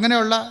 അപ്പം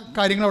അങ്ങനെയുള്ള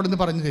കാര്യങ്ങൾ അവിടെ നിന്ന്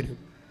പറഞ്ഞു തരും.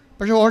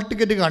 പക്ഷേ ഹോൾ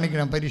ടിക്കറ്റ്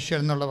കാണിക്കണം പരീക്ഷ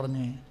എന്നുള്ള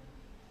പറഞ്ഞ്.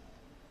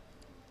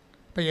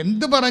 അപ്പം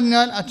എന്ത്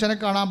പറഞ്ഞാൽ അച്ഛനെ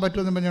കാണാൻ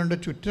പറ്റുമെന്ന് പറഞ്ഞുകൊണ്ട്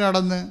ചുറ്റും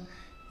നടന്ന്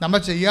നമ്മൾ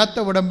ചെയ്യാത്ത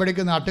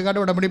ഉടമ്പടിക്ക്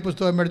നാട്ടുകാരുടെ ഉടമ്പടി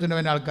പുസ്തകം മേടിച്ചുകൊണ്ട്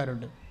വരുന്ന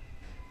ആൾക്കാരുണ്ട്.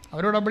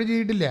 അവർ ഉടമ്പടി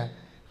ചെയ്തിട്ടില്ല,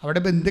 അവിടെ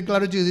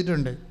ബന്ധുക്കളവർ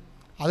ചെയ്തിട്ടുണ്ട്.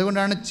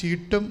 അതുകൊണ്ടാണ്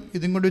ചീട്ടും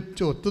ഇതും കൂടി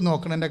ഒത്തു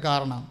നോക്കണതിൻ്റെ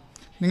കാരണം.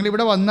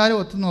 നിങ്ങളിവിടെ വന്നാലും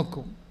ഒത്തു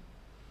നോക്കും.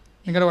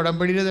 നിങ്ങളുടെ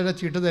ഉടമ്പടിയുടെ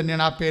ചീട്ട്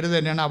തന്നെയാണ്, ആ പേര്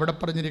തന്നെയാണ്, അവിടെ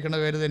പറഞ്ഞിരിക്കുന്ന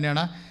പേര്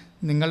തന്നെയാണ്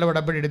നിങ്ങളുടെ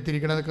ഉടമ്പടി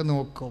എടുത്തിരിക്കണതൊക്കെ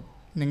നോക്കും.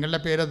 നിങ്ങളുടെ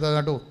പേര്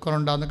അതായിട്ട്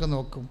ഒക്കണുണ്ടാകുന്നൊക്കെ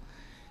നോക്കും.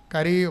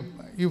 കാര്യം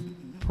ഈ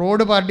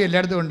ഫ്രോഡ് പാർട്ടി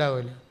എല്ലായിടത്തും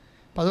ഉണ്ടാവില്ല.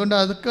 അപ്പം അതുകൊണ്ട്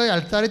അതൊക്കെ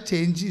ആൾക്കാർ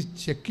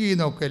ചെക്ക് ചെയ്ത്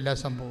നോക്കുക എല്ലാ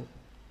സംഭവവും.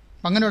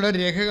 അങ്ങനെയുള്ള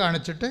രേഖ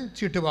കാണിച്ചിട്ട്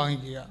ചീട്ട്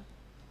വാങ്ങിക്കുക.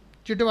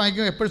 ചീട്ട്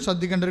വാങ്ങിക്കുമ്പോൾ എപ്പോഴും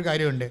ശ്രദ്ധിക്കേണ്ട ഒരു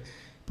കാര്യമുണ്ട്.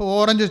 ഇപ്പോൾ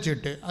ഓറഞ്ച്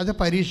ചീട്ട് അത്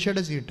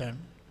പരീക്ഷയുടെ ചീട്ടാണ്.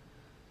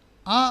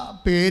 ആ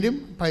പേരും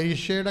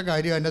പരീക്ഷയുടെ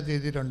കാര്യം അതിൻ്റെ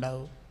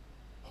എഴുതിയിട്ടുണ്ടാവും.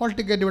 ഹോൾ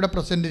ടിക്കറ്റ് ഇവിടെ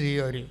പ്രസൻറ്റ്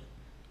ചെയ്യും അവർ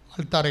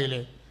ആൾത്തറയിൽ.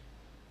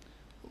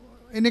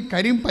 ഇനി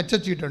കരിയും പച്ച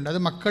ചീട്ടുണ്ട്, അത്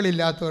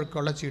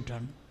മക്കളില്ലാത്തവർക്കുള്ള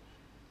ചീട്ടാണ്.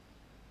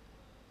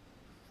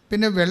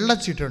 പിന്നെ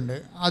വെള്ളച്ചീട്ടുണ്ട്,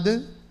 അത്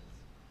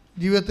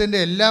ജീവിതത്തിൻ്റെ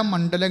എല്ലാ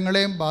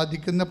മണ്ഡലങ്ങളെയും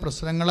ബാധിക്കുന്ന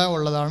പ്രശ്നങ്ങളെ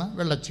ഉള്ളതാണ്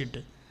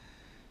വെള്ളച്ചീട്ട്.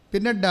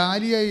 പിന്നെ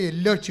ഡാലിയ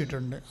യെല്ലോ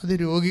ചീട്ടുണ്ട്, അത്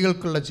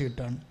രോഗികൾക്കുള്ള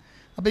ചീട്ടാണ്.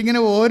 അപ്പോൾ ഇങ്ങനെ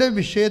ഓരോ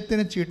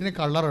വിഷയത്തിന് ചീട്ടിന്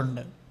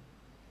കളറുണ്ട്.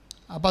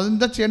 അപ്പോൾ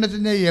അതെന്താ ചെയ്യേണ്ടത് വെച്ച്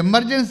കഴിഞ്ഞാൽ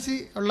എമർജൻസി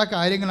ഉള്ള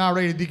കാര്യങ്ങളാണ്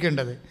അവിടെ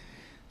എഴുതിക്കേണ്ടത്.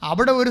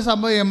 അവിടെ ഒരു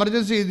സംഭവം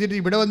എമർജൻസി എഴുതിയിട്ട്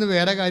ഇവിടെ വന്ന്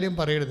വേറെ കാര്യം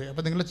പറയരുത്.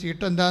 അപ്പോൾ നിങ്ങളുടെ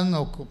ചീട്ട് എന്താണെന്ന്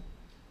നോക്കും.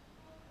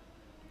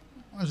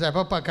 മനസ്സിലായി?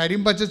 അപ്പോൾ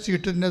കരിമ്പച്ച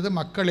ചീട്ടിൻ്റെത്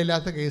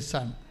മക്കളില്ലാത്ത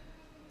കേസാണ്.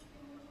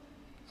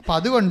 അപ്പോൾ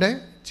അതുകൊണ്ട്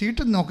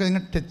ചീട്ട് നോക്കി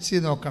നിങ്ങൾ ടച്ച്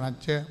ചെയ്ത് നോക്കണം.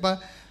 അപ്പോൾ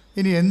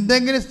ഇനി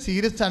എന്തെങ്കിലും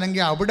സീരിയസ്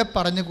ആണെങ്കിൽ അവിടെ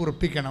പറഞ്ഞ്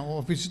കുറിപ്പിക്കണം,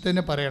 ഓഫീസിൽ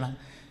തന്നെ പറയണം.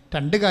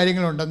 2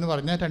 കാര്യങ്ങളുണ്ടെന്ന്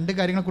പറഞ്ഞാൽ 2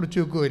 കാര്യങ്ങളെ കുറിച്ച്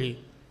വെക്കുവരെ.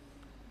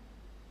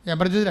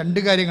 എമർജൻസി 2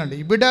 കാര്യങ്ങളുണ്ട്.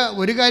 ഇവിടെ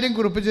ഒരു കാര്യം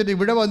കുറിപ്പിച്ചിട്ട്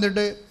ഇവിടെ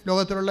വന്നിട്ട്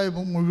ലോകത്തിലുള്ള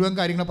മുഴുവൻ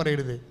കാര്യങ്ങൾ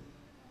പറയരുത്.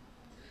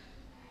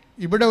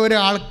 ഇവിടെ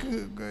ഒരാൾക്ക്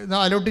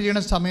അലോട്ട്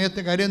ചെയ്യുന്ന സമയത്ത്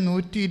കാര്യം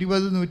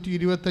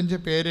 120-125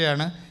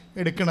 പേരെയാണ്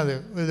എടുക്കുന്നത്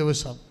ഒരു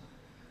ദിവസം.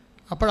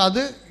 അപ്പോൾ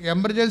അത്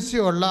എമർജൻസി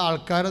ഉള്ള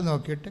ആൾക്കാരെ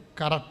നോക്കിയിട്ട്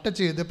കറക്റ്റ്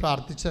ചെയ്ത്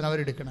പ്രാർത്ഥിച്ചാണ്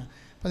അവരെടുക്കണം.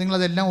 അപ്പോൾ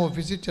നിങ്ങളതെല്ലാം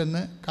ഓഫീസിൽ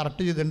ചെന്ന്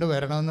കറക്റ്റ് ചെയ്തുകൊണ്ട്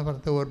വരണമെന്ന്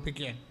പറഞ്ഞ്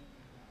ഓർപ്പിക്കുകയാണ്.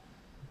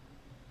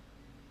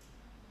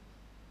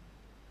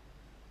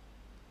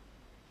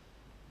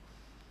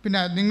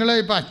 പിന്നെ നിങ്ങൾ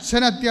ഇപ്പോൾ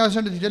അച്ഛൻ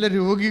അത്യാവശ്യമായിട്ട് ചില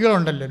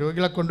രോഗികളുണ്ടല്ലോ,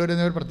 രോഗികളെ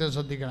കൊണ്ടുവരുന്നവർ പ്രത്യേകം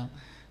ശ്രദ്ധിക്കണം.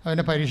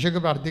 അവൻ്റെ പരീക്ഷയ്ക്ക്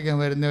പ്രാർത്ഥിക്കാൻ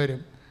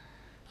വരുന്നവരും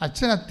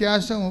അച്ഛൻ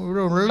അത്യാവശ്യം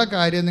ഇവിടെ ഉള്ള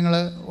കാര്യം നിങ്ങൾ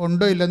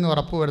ഉണ്ടോ ഇല്ലെന്ന്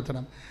ഉറപ്പ്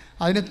വരുത്തണം.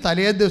 അതിന്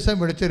തലേ ദിവസം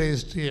വിളിച്ച്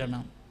രജിസ്റ്റർ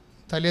ചെയ്യണം.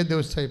 തലേ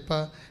ദിവസം ഇപ്പോൾ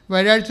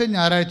വ്യാഴാഴ്ച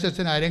ഞായറാഴ്ച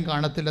അച്ഛൻ ആരെയും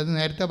കാണത്തില്ലെന്ന്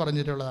നേരത്തെ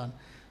പറഞ്ഞിട്ടുള്ളതാണ്.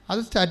 അത്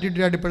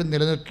സ്റ്റാറ്റ്യൂട്ടറി ഇപ്പോഴും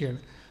നിലനിൽക്കുകയാണ്.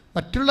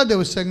 മറ്റുള്ള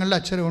ദിവസങ്ങളിൽ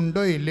അച്ഛൻ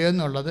ഉണ്ടോ ഇല്ലയോ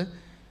എന്നുള്ളത്,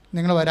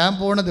 നിങ്ങൾ വരാൻ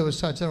പോകുന്ന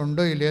ദിവസം അച്ഛൻ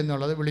ഉണ്ടോ ഇല്ലയോ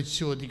എന്നുള്ളത് വിളിച്ച്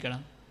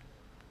ചോദിക്കണം.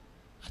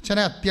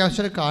 അച്ഛനെ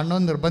അത്യാവശ്യം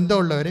കാണണമെന്ന്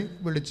നിർബന്ധമുള്ളവർ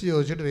വിളിച്ച്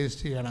ചോദിച്ചിട്ട്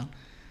രജിസ്റ്റർ ചെയ്യണം.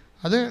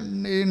 അത്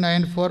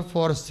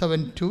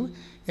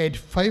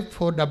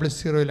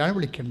 9447285400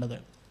 വിളിക്കേണ്ടത്.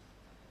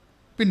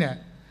 പിന്നെ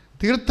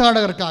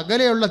തീർത്ഥാടകർക്ക്,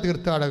 അകലെയുള്ള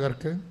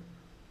തീർത്ഥാടകർക്ക്,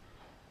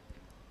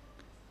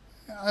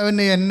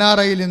 പിന്നെ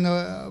NRIയിൽ നിന്ന്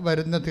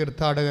വരുന്ന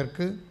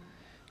തീർത്ഥാടകർക്ക്,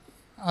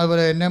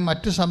 അതുപോലെ തന്നെ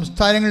മറ്റു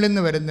സംസ്ഥാനങ്ങളിൽ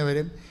നിന്ന്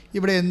വരുന്നവരും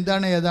ഇവിടെ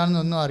എന്താണ്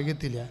ഏതാണെന്നൊന്നും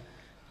അറിയത്തില്ല.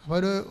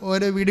 അപ്പോൾ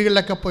ഓരോ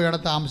വീടുകളിലൊക്കെ പോയാണ്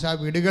താമസം. ആ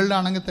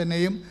വീടുകളിലാണെങ്കിൽ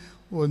തന്നെയും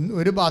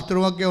ഒരു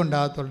ബാത്റൂമൊക്കെ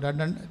ഉണ്ടാകത്തുള്ളൂ.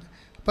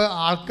 അപ്പോൾ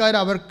ആൾക്കാർ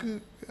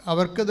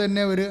അവർക്ക്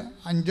തന്നെ ഒരു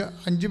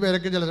 5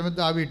 പേരൊക്കെ ചില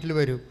സമയത്ത് ആ വീട്ടിൽ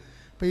വരും.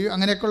 അപ്പോൾ ഈ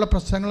അങ്ങനെയൊക്കെയുള്ള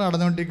പ്രശ്നങ്ങൾ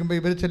നടന്നുകൊണ്ടിരിക്കുമ്പോൾ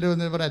ഇവർ ചിലർ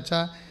വന്ന് പറയാം, അച്ഛാ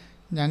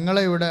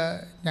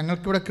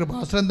ഞങ്ങൾക്കിവിടെ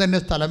കൃപാസനം തന്നെ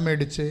സ്ഥലം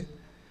മേടിച്ച്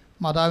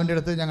മാതാവിൻ്റെ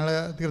അടുത്ത് ഞങ്ങൾ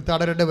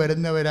തീർത്ഥാടകരുടെ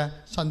വരുന്നവരെ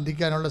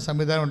സന്ധിക്കാനുള്ള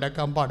സംവിധാനം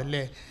ഉണ്ടാക്കാൻ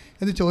പാടില്ലേ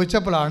എന്ന്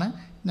ചോദിച്ചപ്പോഴാണ്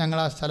ഞങ്ങൾ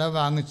ആ സ്ഥലം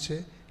വാങ്ങിച്ച്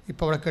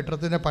ഇപ്പോൾ അവിടെ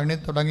കെട്ടിടത്തിൻ്റെ പണി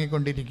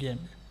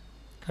തുടങ്ങിക്കൊണ്ടിരിക്കുകയാണ്.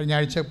 കഴിഞ്ഞ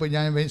ആഴ്ച പോയി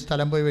ഞാൻ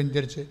സ്ഥലം പോയി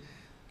വെഞ്ചരിച്ച്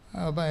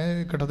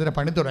കെട്ടിടത്തിൻ്റെ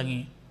പണി തുടങ്ങി.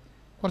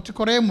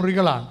 കുറേ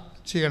മുറികളാണ്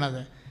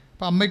ചെയ്യണത്.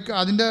 അപ്പോൾ അമ്മയ്ക്ക്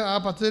അതിൻ്റെ ആ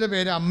പദ്ധതിയുടെ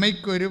പേര്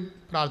അമ്മയ്ക്കൊരു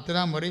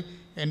പ്രാർത്ഥനാ മുറി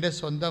എൻ്റെ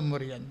സ്വന്തം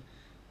മുറിയാണ്.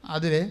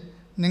 അതിൽ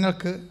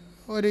നിങ്ങൾക്ക്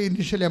ഒരു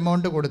ഇനീഷ്യൽ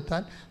എമൗണ്ട്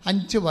കൊടുത്താൽ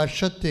 5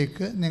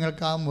 വർഷത്തേക്ക്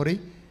നിങ്ങൾക്ക് ആ മുറി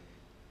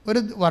ഒരു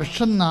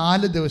വർഷം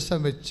 4 ദിവസം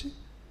വെച്ച്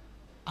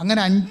അങ്ങനെ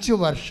 5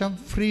 വർഷം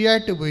ഫ്രീ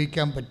ആയിട്ട്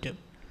ഉപയോഗിക്കാൻ പറ്റും.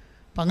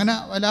 അപ്പം അങ്ങനെ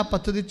വല്ല ആ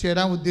പദ്ധതി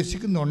ചേരാൻ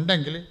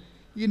ഉദ്ദേശിക്കുന്നുണ്ടെങ്കിൽ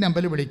ഈ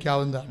നമ്പറിൽ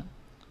വിളിക്കാവുന്നതാണ്.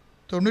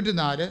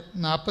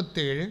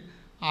 94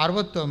 47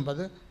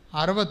 69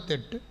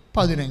 68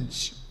 15.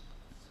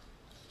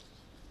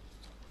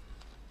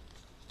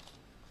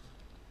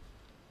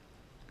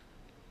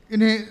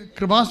 ഇനി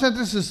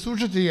കൃപാസനത്തിൽ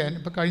ശുശ്രൂഷ ചെയ്യാൻ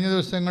ഇപ്പോൾ കഴിഞ്ഞ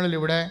ദിവസങ്ങളിൽ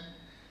ഇവിടെ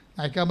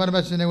നായ്ക്കാമ്പറമ്പ്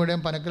അച്ഛൻ്റെ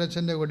കൂടെയും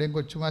പനക്കലച്ഛൻ്റെ കൂടെയും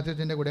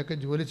കൊച്ചുമാത്യച്ഛൻ്റെ കൂടെയൊക്കെ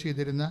ജോലി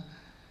ചെയ്തിരുന്ന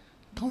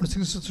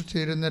കൗൺസിലിംഗ് ശുശ്രൂഷ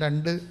ചെയ്തിരുന്ന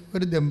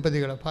ഒരു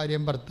ദമ്പതികൾ,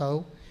 ഭാര്യയും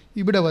ഭർത്താവും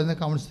ഇവിടെ വന്ന്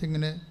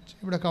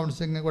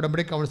കൗൺസിലിംഗ്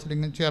ഉടമ്പടി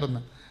കൗൺസിലിംഗ്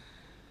ചേർന്ന്.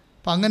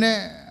 അപ്പം അങ്ങനെ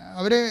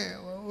അവരെ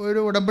ഒരു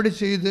ഉടമ്പടി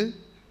ചെയ്ത്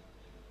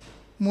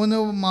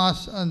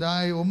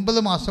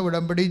 9 മാസം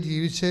ഉടമ്പടി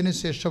ജീവിച്ചതിന്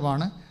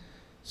ശേഷമാണ്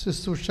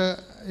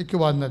ശുശ്രൂഷയ്ക്ക്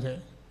വന്നത്.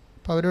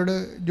 അപ്പോൾ അവരോട്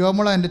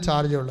ജോമോള എൻ്റെ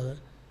ചാർജ് ഉള്ളത്.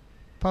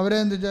 അപ്പോൾ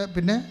അവരെന്താ വെച്ചാൽ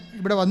പിന്നെ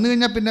ഇവിടെ വന്നു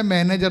കഴിഞ്ഞാൽ പിന്നെ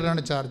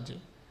മാനേജറിനാണ് ചാർജ്.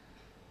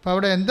 അപ്പോൾ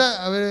അവിടെ എന്താ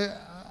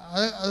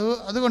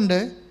അതുകൊണ്ട്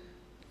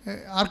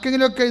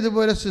ആർക്കെങ്കിലുമൊക്കെ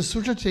ഇതുപോലെ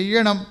ശുശ്രൂഷ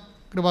ചെയ്യണം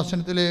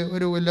കൃപാസനത്തിൽ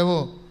ഒരു കൊല്ലമോ.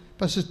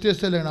 ഇപ്പോൾ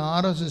സിസ്റ്റേഴ്സിലാണ്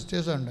 6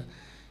 സിസ്റ്റേഴ്സുണ്ട്.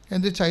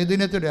 എന്ത്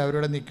ചൈതന്യത്തോടെയാണ്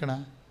അവരോട് നിൽക്കണം,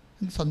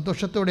 എന്ത്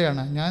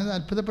സന്തോഷത്തോടെയാണ്. ഞാൻ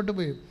അത്ഭുതപ്പെട്ടു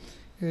പോയി.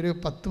 ഒരു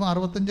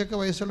 65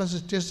 വയസ്സുള്ള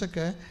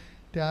സിസ്റ്റേഴ്സൊക്കെ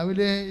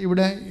രാവിലെ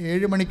ഇവിടെ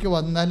 7 മണിക്ക്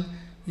വന്നാൽ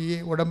ഈ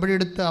ഉടമ്പടി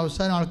എടുത്ത്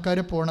അവസാനം ആൾക്കാർ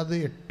പോണത്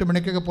 8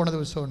 മണിക്കൊക്കെ പോണ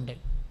ദിവസമുണ്ട്.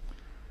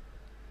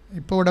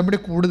 ഇപ്പോൾ ഉടമ്പടി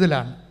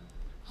കൂടുതലാണ്,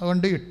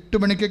 അതുകൊണ്ട് 8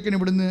 മണിക്കൊക്കെ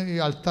ഇവിടുന്ന് ഈ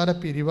ആൾത്താര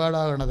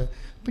പിരിവാടാകണത്.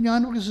 അപ്പോൾ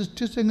ഞാനൊരു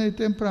സിസ്റ്റേഴ്സ് എങ്ങനെ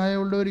ഇത്രയും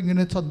പ്രായമുള്ളവർ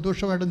ഇങ്ങനെ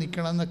സന്തോഷമായിട്ട്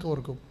നിൽക്കണം എന്നൊക്കെ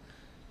ഓർക്കും.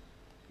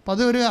 അപ്പോൾ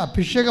അതൊരു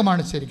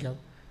അഭിഷേകമാണ് ശരിക്കും.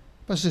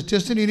 അപ്പോൾ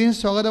സിസ്റ്റേഴ്സിന് ഇനിയും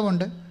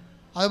സ്വാഗതമുണ്ട്.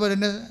 അതുപോലെ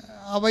തന്നെ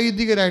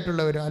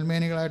അവൈദികരായിട്ടുള്ളവർ,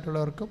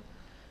 ആത്മീയനികളായിട്ടുള്ളവർക്കും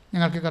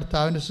ഞങ്ങൾക്ക്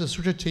കർത്താവിൻ്റെ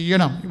ശുശ്രൂഷ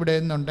ചെയ്യണം ഇവിടെ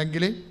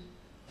എന്നുണ്ടെങ്കിൽ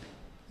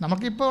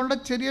നമുക്കിപ്പോൾ ഉള്ള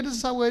ചെറിയൊരു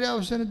സൗകര്യ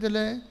അവസരത്തിൽ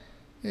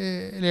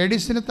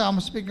ലേഡീസിന്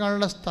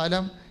താമസിപ്പിക്കാനുള്ള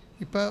സ്ഥലം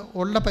ഇപ്പോൾ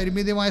ഉള്ള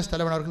പരിമിതമായ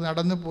സ്ഥലമാണ്. അവർക്ക്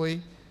നടന്നു പോയി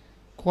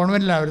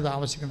കോൺവെൻറ്റിലാണ് അവർ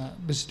താമസിക്കുന്നത്.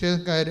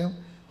 വിസിറ്റേഴ്സുകാരും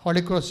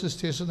ഹോളി ക്രോസ്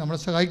സിസ്റ്റേഴ്സും നമ്മളെ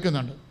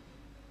സഹായിക്കുന്നുണ്ട്.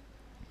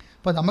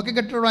 അപ്പോൾ നമുക്ക്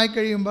കെട്ടിടമായി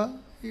കഴിയുമ്പോൾ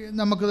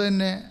നമുക്ക്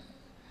തന്നെ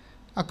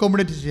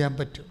അക്കോമഡേറ്റ് ചെയ്യാൻ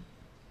പറ്റും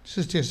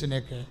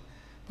സിസ്റ്റേഴ്സിനെയൊക്കെ.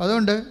 അപ്പോൾ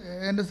അതുകൊണ്ട്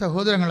എൻ്റെ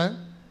സഹോദരങ്ങൾ,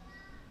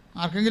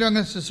 ആർക്കെങ്കിലും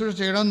അങ്ങനെ ശുശ്രൂഷ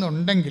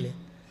ചെയ്യണമെന്നുണ്ടെങ്കിൽ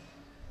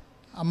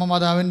അമ്മ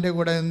മാതാവിൻ്റെ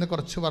കൂടെ നിന്ന്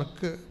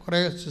കുറേ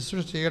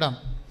ശുശ്രൂഷ ചെയ്യണം.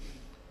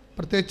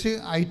 പ്രത്യേകിച്ച്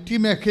IT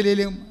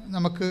മേഖലയിലും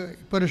നമുക്ക്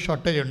ഇപ്പോൾ ഒരു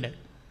ഷോർട്ടേജ് ഉണ്ട്,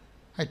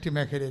 IT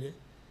മേഖലയിൽ.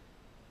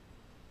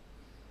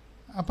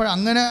 അപ്പോൾ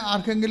അങ്ങനെ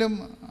ആർക്കെങ്കിലും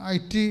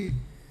IT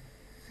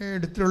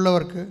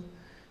എടുത്തിട്ടുള്ളവർക്ക്,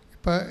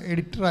 ഇപ്പോൾ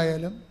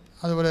എഡിറ്ററായാലും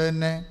അതുപോലെ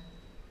തന്നെ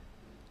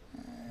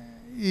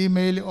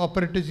ഇമെയിൽ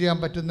ഓപ്പറേറ്റ് ചെയ്യാൻ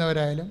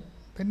പറ്റുന്നവരായാലും,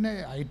 പിന്നെ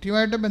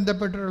IT-യുമായിട്ട്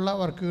ബന്ധപ്പെട്ടിട്ടുള്ള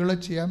വർക്കുകൾ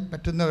ചെയ്യാൻ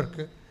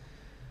പറ്റുന്നവർക്ക്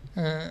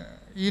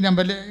ഈ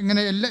നമ്പറിൽ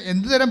ഇങ്ങനെ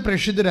എന്ത് തരം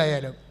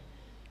പ്രേക്ഷിതരായാലും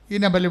ഈ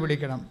നമ്പറിൽ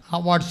വിളിക്കണം. ആ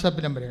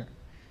വാട്സാപ്പ് നമ്പർ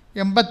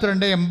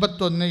 82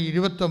 81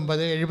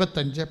 29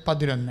 75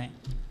 11.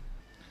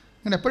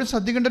 അങ്ങനെ എപ്പോഴും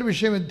ശ്രദ്ധിക്കേണ്ട ഒരു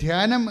വിഷയം,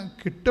 ധ്യാനം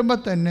കിട്ടുമ്പോൾ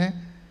തന്നെ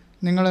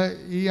നിങ്ങൾ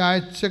ഈ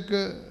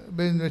ആഴ്ചക്ക്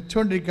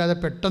വെച്ചുകൊണ്ടിരിക്കാതെ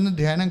പെട്ടെന്ന്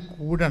ധ്യാനം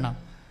കൂടണം.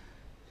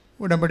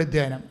 ഉടമ്പടി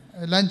ധ്യാനം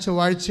എല്ലാം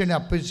ചൊവ്വാഴ്ചയാണ്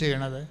അപ്പ്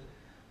ചെയ്യണത്.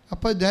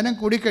 അപ്പോൾ ധ്യാനം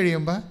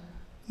കൂടിക്കഴിയുമ്പോൾ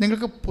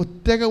നിങ്ങൾക്ക്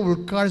പ്രത്യേക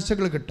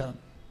ഉൾക്കാഴ്ചകൾ കിട്ടാം.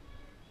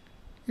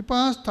 ഇപ്പോൾ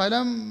ആ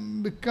സ്ഥലം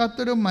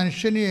വിൽക്കാത്തൊരു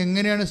മനുഷ്യന്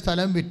എങ്ങനെയാണ്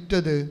സ്ഥലം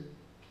വിറ്റത്?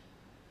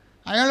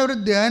 അയാളൊരു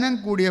ധ്യാനം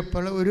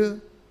കൂടിയപ്പോൾ ഒരു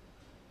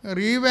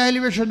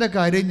റീവാലുവേഷൻ്റെ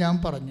കാര്യം ഞാൻ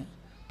പറഞ്ഞു.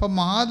 അപ്പം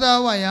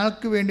മാതാവ്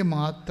അയാൾക്ക് വേണ്ടി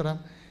മാത്രം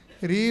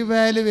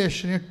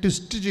റീവാലുവേഷന്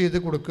ട്വിസ്റ്റ് ചെയ്ത്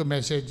കൊടുക്കും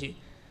മെസ്സേജ്.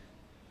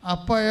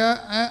 അപ്പോൾ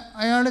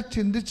അയാൾ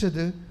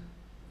ചിന്തിച്ചത്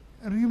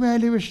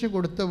റീവാലുവേഷന്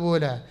കൊടുത്ത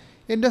പോലെ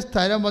എൻ്റെ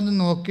സ്ഥലം വന്ന്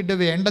നോക്കിയിട്ട്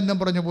വേണ്ടെന്ന്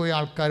പറഞ്ഞു പോയ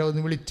ആൾക്കാരെ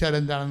ഒന്ന് വിളിച്ചാൽ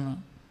എന്താണെന്ന്.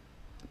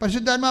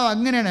 പരിശുദ്ധാത്മാവ്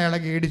അങ്ങനെയാണ് അയാളെ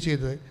ഗൈഡ്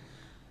ചെയ്തത്.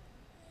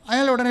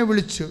 അയാൾ ഉടനെ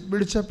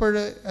വിളിച്ചപ്പോൾ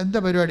എന്താ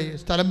പരിപാടി,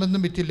 സ്ഥലം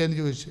ഒന്നും വിറ്റില്ല എന്ന്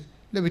ചോദിച്ചു.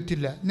 ഇല്ല,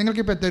 വിറ്റില്ല.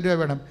 നിങ്ങൾക്കിപ്പോൾ എത്ര രൂപ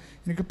വേണം?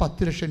 എനിക്ക്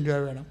 10 ലക്ഷം രൂപ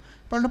വേണം.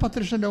 അപ്പോൾ അവരുടെ 10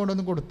 ലക്ഷം രൂപ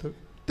കൊണ്ടൊന്ന് കൊടുത്തു.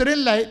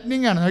 ഇത്രയും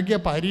ലൈറ്റ്നിങ് ആണ്.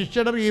 നോക്കിയാൽ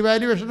പരീക്ഷയുടെ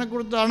റീവാലുവേഷനെ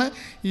കുറിച്ചാണ്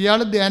ഇയാൾ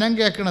ധ്യാനം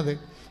കേൾക്കണത്.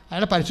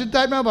 അയാൾ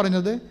പരിശുദ്ധാത്മാവ്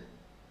പറഞ്ഞത്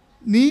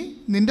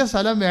നിൻ്റെ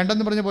സ്ഥലം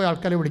വേണ്ടെന്ന് പറഞ്ഞ് പോയ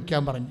ആൾക്കാരെ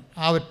വിളിക്കാൻ പറഞ്ഞു,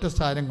 ആ ഒറ്റ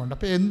സ്ഥാനം കൊണ്ട്.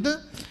 അപ്പോൾ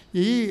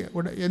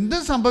എന്ത്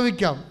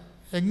സംഭവിക്കാം,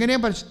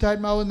 എങ്ങനെയും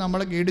പരിശുദ്ധാത്മാവ്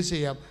നമ്മളെ ഗൈഡ്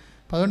ചെയ്യാം.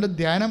 അപ്പോൾ അതുകൊണ്ട്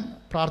ധ്യാനം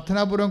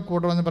പ്രാർത്ഥനാപൂർവ്വം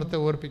കൂടണമെന്ന്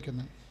പ്രത്യേകം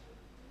ഓർപ്പിക്കുന്നു.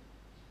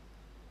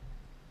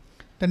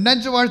 2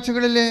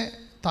 ചൊവ്വാഴ്ചകളിലെ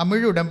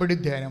തമിഴ് ഉടമ്പടി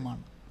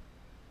ധ്യാനമാണ്.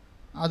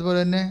 അതുപോലെ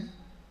തന്നെ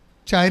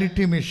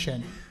ചാരിറ്റി മിഷൻ.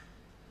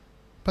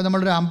 ഇപ്പോൾ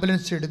നമ്മളൊരു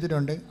ആംബുലൻസ്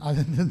എടുത്തിട്ടുണ്ട്.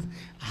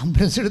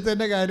 ആംബുലൻസ്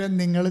എടുത്തതിൻ്റെ കാര്യം,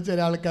 നിങ്ങൾ ചില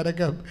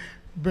ആൾക്കാരൊക്കെ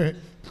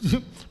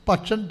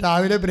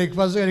രാവിലെ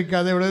ബ്രേക്ക്ഫാസ്റ്റ്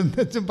കഴിക്കാതെ ഇവിടെ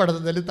വെച്ചും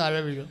പടത്തിൽ താഴെ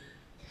വീഴും.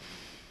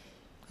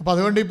 അപ്പോൾ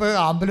അതുകൊണ്ട് ഇപ്പോൾ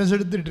ആംബുലൻസ്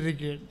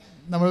എടുത്തിട്ടിരിക്കുകയാണ്,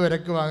 നമ്മൾ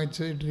വിലക്ക്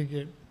വാങ്ങിച്ച്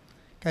ഇട്ടിരിക്കുകയാണ്.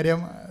 കാര്യം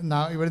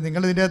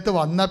നിങ്ങൾ ഇതിൻ്റെ അകത്ത്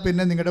വന്നാൽ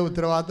പിന്നെ നിങ്ങളുടെ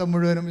ഉത്തരവാദിത്വം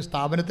മുഴുവനും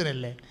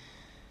സ്ഥാപനത്തിനല്ലേ.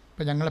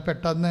 ഇപ്പോൾ ഞങ്ങൾ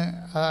പെട്ടെന്ന്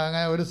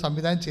അങ്ങനെ ഒരു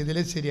സംവിധാനം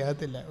ചെയ്തില്ലേ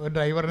ശരിയാകത്തില്ല. ഒരു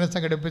ഡ്രൈവറിനെ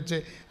സംഘടിപ്പിച്ച്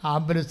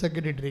ആംബുലൻസൊക്കെ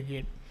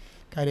ഇട്ടിരിക്കുകയാണ്.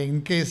 കാര്യം ഇൻ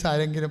കേസ്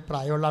ആരെങ്കിലും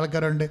പ്രായമുള്ള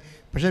ആൾക്കാരുണ്ട്,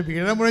 പക്ഷേ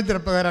വീടിന് മുഴുവൻ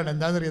ചെറുപ്പക്കാരാണ്,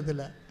 എന്താണെന്ന്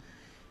അറിയത്തില്ല.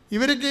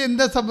 ഇവരൊക്കെ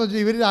എന്താ സംബന്ധിച്ച്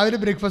ഇവർ രാവിലെ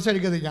ബ്രേക്ക്ഫാസ്റ്റ്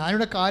കഴിക്കുന്നത്.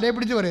 ഞാനിവിടെ കാലേ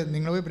പിടിച്ച് പറയും,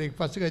 നിങ്ങൾ പോയി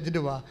ബ്രേക്ക്ഫാസ്റ്റ്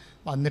കഴിച്ചിട്ട്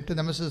വന്നിട്ട്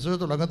നമ്മൾ ശുശ്രൂഷ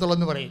തുടങ്ങത്തുള്ളൂ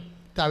എന്ന് പറയും.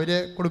 രാവിലെ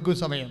കൊടുക്കും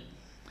സമയം.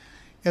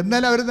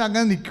 എന്നാലും അവർ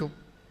അങ്ങനെ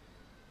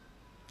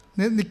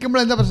നിൽക്കുമ്പോൾ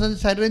എന്താ പ്രശ്നം,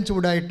 ശരീരം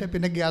ചൂടായിട്ട്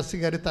പിന്നെ ഗ്യാസ്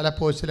കയറി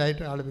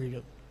തലപ്പോച്ചിലായിട്ട് ആൾ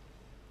വീഴും.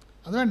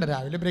 അത് വേണ്ട,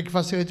 രാവിലെ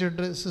ബ്രേക്ക്ഫാസ്റ്റ്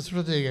കഴിച്ചിട്ട്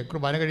ശുശ്രൂഷ ചെയ്യുക.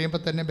 കുർബാന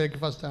കഴിയുമ്പോൾ തന്നെ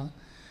ബ്രേക്ക്ഫാസ്റ്റാണ്.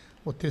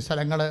 ഒത്തിരി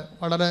സ്ഥലങ്ങൾ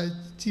വളരെ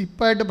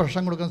ചീപ്പായിട്ട്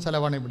ഭക്ഷണം കൊടുക്കുന്ന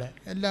സ്ഥലമാണ് ഇവിടെ.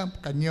 എല്ലാം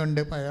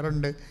കഞ്ഞിയുണ്ട്,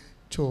 പയറുണ്ട്,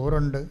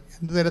 ചോറുണ്ട്,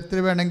 എന്ത് തരത്തിൽ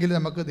വേണമെങ്കിലും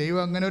നമുക്ക്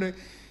ദൈവം അങ്ങനെ ഒരു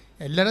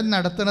എല്ലാവരും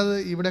നടത്തുന്നത്.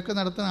 ഇവിടെയൊക്കെ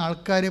നടത്തുന്ന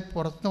ആൾക്കാർ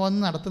പുറത്ത് വന്ന്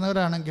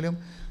നടത്തുന്നവരാണെങ്കിലും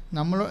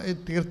നമ്മൾ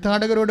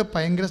തീർത്ഥാടകരോട്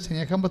ഭയങ്കര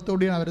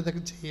സ്നേഹബത്തോടെയാണ്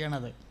അവരിതൊക്കെ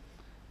ചെയ്യണത്.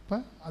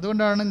 അപ്പം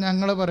അതുകൊണ്ടാണ്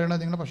ഞങ്ങൾ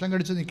പറയണത് നിങ്ങൾ ഭക്ഷണം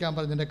കഴിച്ച് നിൽക്കാൻ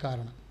പറഞ്ഞതിൻ്റെ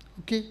കാരണം.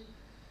 ഓക്കെ,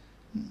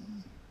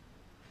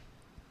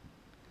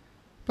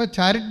 ഇപ്പോൾ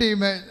ചാരിറ്റി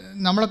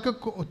നമ്മളൊക്കെ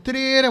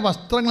ഒത്തിരിയേറെ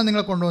വസ്ത്രങ്ങൾ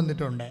നിങ്ങൾ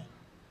കൊണ്ടുവന്നിട്ടുണ്ട്.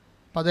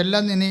 അപ്പം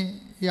അതെല്ലാം ഇനി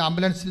ഈ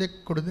ആംബുലൻസിലേക്ക്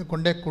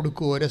കൊണ്ടേ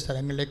കൊടുക്കും ഓരോ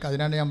സ്ഥലങ്ങളിലേക്ക്.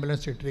 അതിനാണ് ഈ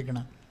ആംബുലൻസ്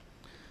ഇട്ടിരിക്കണം.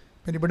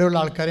 പിന്നെ ഇവിടെയുള്ള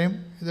ആൾക്കാരെയും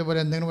ഇതുപോലെ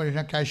എന്തെങ്കിലും വഴി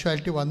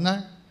കാഷ്വാലിറ്റി വന്നാൽ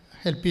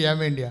ഹെൽപ്പ് ചെയ്യാൻ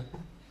വേണ്ടിയാണ്.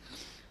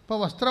 അപ്പോൾ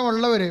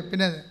വസ്ത്രമുള്ളവർ,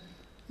 പിന്നെ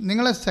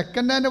നിങ്ങൾ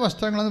സെക്കൻഡ് ഹാൻഡ്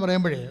വസ്ത്രങ്ങളെന്ന്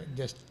പറയുമ്പോഴേ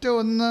ജസ്റ്റ്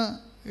ഒന്ന്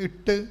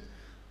ഇട്ട്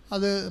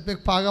അത്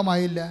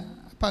പാകമായില്ല,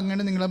 അപ്പം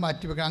അങ്ങനെ നിങ്ങൾ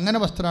മാറ്റി വെക്കണം. അങ്ങനെ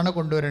വസ്ത്രമാണ്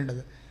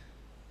കൊണ്ടുവരേണ്ടത്.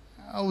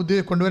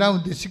 കൊണ്ടുവരാൻ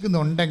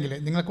ഉദ്ദേശിക്കുന്നുണ്ടെങ്കിൽ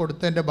നിങ്ങൾ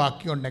കൊടുത്തതിൻ്റെ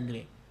ബാക്കിയുണ്ടെങ്കിൽ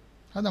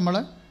അത് നമ്മൾ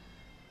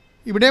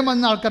ഇവിടെയും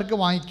വന്ന ആൾക്കാർക്ക്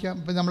വാങ്ങിക്കാം.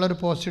 ഇപ്പം നമ്മളൊരു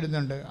പോസ്റ്റ്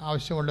ഇടുന്നുണ്ട്,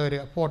 ആവശ്യമുള്ളവർ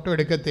ഫോട്ടോ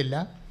എടുക്കത്തില്ല,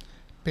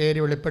 പേര്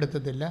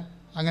വെളിപ്പെടുത്തത്തില്ല,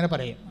 അങ്ങനെ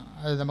പറയും.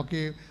 അത് നമുക്ക്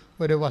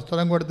ഒരു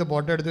വസ്ത്രം കൊടുത്ത്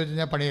ഫോട്ടോ എടുത്ത് വെച്ച്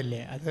കഴിഞ്ഞാൽ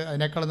പണിയല്ലേ,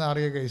 അതിനേക്കാളൊന്നും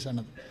അറിയ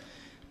കേസാണത്.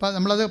 അപ്പം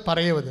നമ്മളത്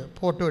പറയുന്നത്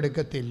ഫോട്ടോ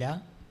എടുക്കത്തില്ല,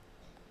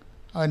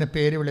 അതിന്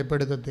പേര്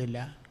വെളിപ്പെടുത്തത്തില്ല.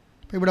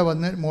 അപ്പോൾ ഇവിടെ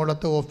വന്ന്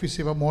മുകളത്തെ ഓഫീസ്,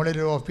 ഇപ്പോൾ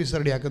മുകളിലൊരു ഓഫീസ്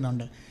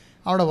റെഡിയാക്കുന്നുണ്ട്,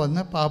 അവിടെ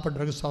വന്ന്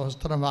പാവപ്പെട്ടവർക്ക്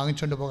വസ്ത്രം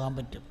വാങ്ങിച്ചുകൊണ്ട് പോകാൻ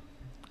പറ്റും.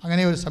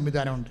 അങ്ങനെ ഒരു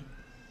സംവിധാനമുണ്ട്.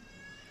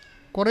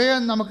 കുറേ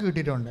നമുക്ക്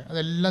കിട്ടിയിട്ടുണ്ട്,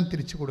 അതെല്ലാം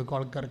തിരിച്ചു കൊടുക്കും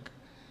ആൾക്കാർക്ക്.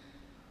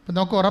 അപ്പം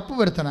നമുക്ക് ഉറപ്പ്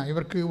വരുത്തണം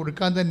ഇവർക്ക്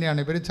കൊടുക്കാൻ തന്നെയാണ്.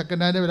 ഇവർ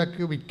സെക്കൻഡ് ഹാൻഡ്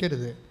വിലക്ക്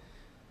വിൽക്കരുത്.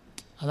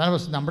 അതാണ്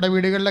പ്രശ്നം. നമ്മുടെ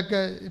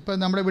വീടുകളിലൊക്കെ ഇപ്പോൾ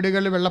നമ്മുടെ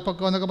വീടുകളിൽ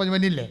വെള്ളപ്പൊക്കം എന്നൊക്കെ പറഞ്ഞ്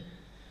വന്നില്ലേ,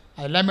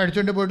 അതെല്ലാം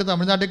മേടിച്ചുകൊണ്ട് പോയിട്ട്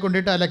തമിഴ്നാട്ടിൽ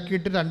കൊണ്ടുപോയിട്ട്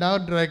അലക്കിയിട്ട്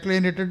രണ്ടാമത് ഡ്രൈ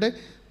ക്ലീൻ ഇട്ടിട്ട്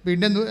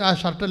പിന്നെ ആ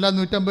ഷർട്ടെല്ലാം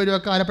 150 രൂപ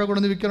ആലപ്പുഴ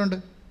കൊണ്ടുവന്ന് വിൽക്കുന്നുണ്ട്.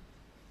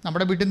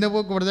 നമ്മുടെ വീട്ടിൽ നിന്ന്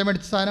വെറുതെ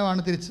മേടിച്ച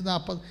സാധനമാണ് തിരിച്ച്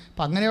 40.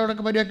 അപ്പം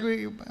അങ്ങനെയോടൊക്കെ പരിപാടി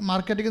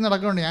മാർക്കറ്റിംഗ്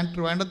നടക്കുന്നുണ്ട്. ഞാൻ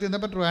ട്രിവാൻഡ്രത്തിൽ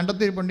നിന്നപ്പോൾ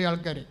ട്രിവാൻഡ്രത്തിൽ ഇരിപ്പുണ്ട്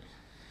ആൾക്കാർ.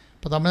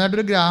 അപ്പോൾ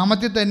തമിഴ്നാട്ടിൽ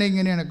ഗ്രാമത്തിൽ തന്നെ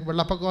ഇങ്ങനെയാണ്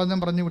വെള്ളപ്പൊക്കമെന്നും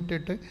പറഞ്ഞ്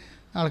വിട്ടിട്ട്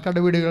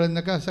ആൾക്കാരുടെ വീടുകളിൽ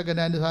നിന്നൊക്കെ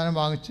സെക്കൻഡ് ഹാൻഡ് സാധനം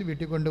വാങ്ങിച്ച്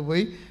വീട്ടിൽ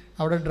കൊണ്ടുപോയി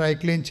അവിടെ ഡ്രൈ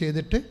ക്ലീൻ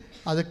ചെയ്തിട്ട്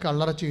അത്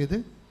കളർ ചെയ്ത്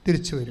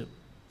തിരിച്ചു വരും.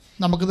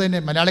 നമുക്ക് തന്നെ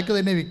മലയാളിക്ക്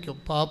തന്നെ വിൽക്കും,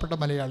 പാവപ്പെട്ട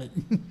മലയാളി.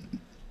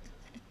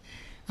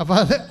 അപ്പോൾ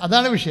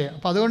അതാണ് വിഷയം.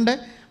 അപ്പോൾ അതുകൊണ്ട്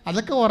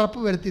അതൊക്കെ ഉറപ്പ്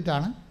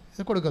വരുത്തിയിട്ടാണ്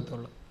ഇത്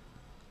കൊടുക്കത്തുള്ളൂ.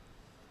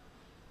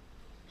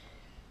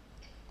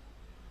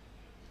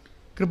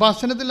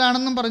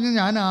 കൃപാസനത്തിലാണെന്നും പറഞ്ഞ്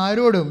ഞാൻ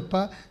ആരോടും,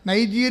 ഇപ്പോൾ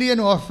നൈജീരിയൻ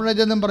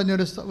ഓർഫനേജ് എന്നും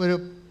പറഞ്ഞൊരു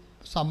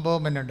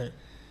സംഭവം തന്നെയുണ്ട്.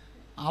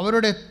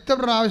 അവരോട് എത്ര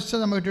പ്രാവശ്യം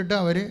നമ്മൾ ഇട്ടിട്ട്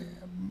അവർ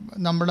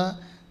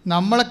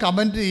നമ്മളെ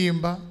കമൻറ്റ്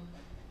ചെയ്യുമ്പോൾ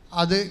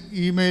അത്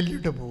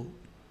ഇമെയിലിട്ട് പോകും.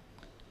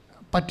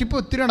 പറ്റിപ്പ്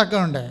ഒത്തിരി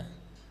നടക്കുന്നുണ്ട്.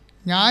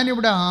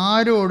 ഞാനിവിടെ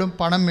ആരോടും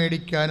പണം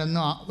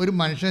മേടിക്കാനൊന്നും ഒരു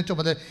മനുഷ്യനെ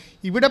ചുമതല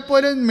ഇവിടെ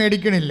പോലും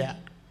മേടിക്കണില്ല.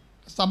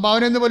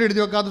 സംഭാവന എന്ന് പോലും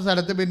എഴുതി വെക്കാത്ത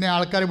സ്ഥലത്ത് പിന്നെ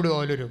ആൾക്കാർ ഇവിടെ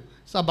പോലും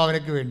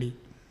സംഭാവനയ്ക്ക് വേണ്ടി.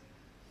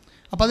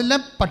 അപ്പോൾ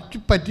അതെല്ലാം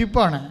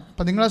പറ്റിപ്പാണ്.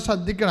 അപ്പോൾ നിങ്ങളത്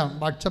ശ്രദ്ധിക്കണം.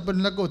 വാട്സപ്പിൽ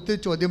നിന്നൊക്കെ ഒത്തിരി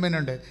ചോദ്യം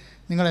വരുന്നുണ്ട്.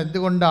 നിങ്ങൾ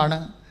എന്തുകൊണ്ടാണ്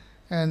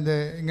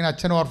ഇങ്ങനെ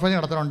അച്ഛൻ ഓർഫനേജ്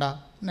നടത്തണുണ്ടാ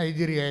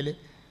നൈജീരിയയിൽ?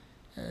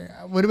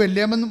 ഒരു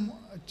വല്യമ്മ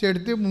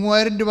ചെടുത്ത്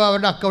 3000 രൂപ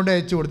അവരുടെ അക്കൗണ്ട്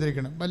അയച്ചു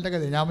കൊടുത്തിരിക്കണം. വല്ല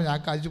കഥ ഞാൻ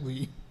കാശ്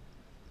പോയി.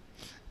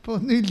 ഇപ്പോൾ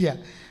ഒന്നുമില്ല.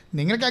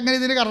 നിങ്ങൾക്ക് അങ്ങനെ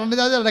ഇതിന് കറണ്ട്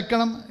ചാർജ്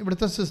അടയ്ക്കണം.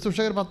 ഇവിടുത്തെ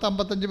ശുശ്രൂഷകർ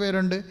 10-55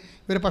 പേരുണ്ട്,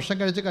 ഇവർ ഭക്ഷണം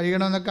കഴിച്ച്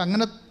കഴിയണമെന്നൊക്കെ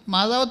അങ്ങനെ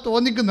മാതാവ്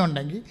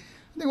തോന്നിക്കുന്നുണ്ടെങ്കിൽ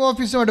നിങ്ങൾ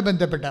ഓഫീസുമായിട്ട്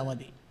ബന്ധപ്പെട്ടാൽ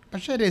മതി.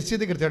 പക്ഷേ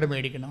രസീത് കൃത്യമായിട്ട്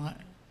മേടിക്കണം.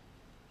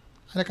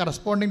 അതിന്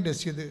കറസ്പോണ്ടിങ്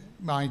രസീത്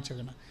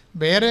വാങ്ങിച്ചേക്കണം.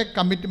 വേറെ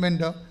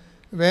കമ്മിറ്റ്മെൻറ്റോ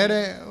വേറെ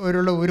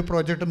ഒരു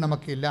പ്രോജക്റ്റും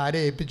നമുക്കില്ല, ആരെ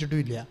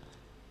ഏൽപ്പിച്ചിട്ടുമില്ല.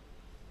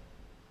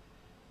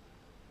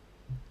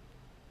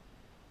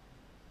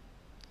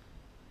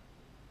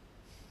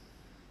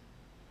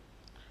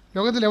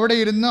 ലോകത്തിൽ എവിടെ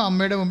ഇരുന്ന്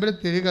അമ്മയുടെ മുമ്പിൽ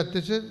തിരി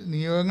കത്തിച്ച്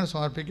നിയോഗങ്ങൾ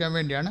സമർപ്പിക്കാൻ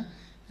വേണ്ടിയാണ്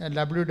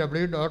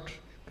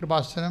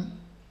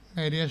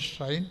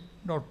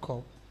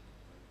www.kripasanam.com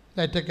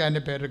ലെറ്റൊക്കെ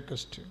അതിൻ്റെ പേര്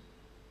റിക്വസ്റ്റ്.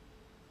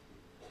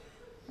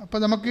 അപ്പോൾ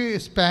നമുക്ക്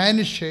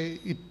സ്പാനിഷ്,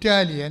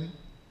 ഇറ്റാലിയൻ,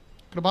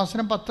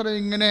 കൃപാസനം പത്രം,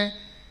 ഇങ്ങനെ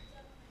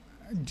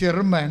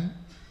ജർമ്മൻ,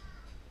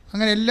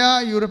 അങ്ങനെ എല്ലാ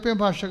യൂറോപ്യൻ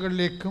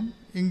ഭാഷകളിലേക്കും,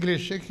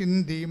 ഇംഗ്ലീഷ്,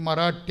 ഹിന്ദി,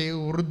 മറാഠി,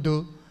 ഉറുദു,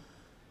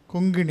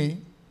 കൊങ്കിണി,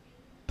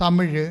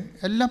 തമിഴ്,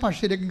 എല്ലാ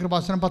ഭാഷയിലേക്കും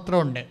കൃപാസനം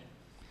പത്രമുണ്ട്.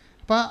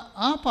 അപ്പോൾ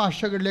ആ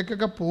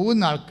ഭാഷകളിലേക്കൊക്കെ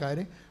പോകുന്ന ആൾക്കാർ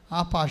ആ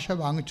ഭാഷ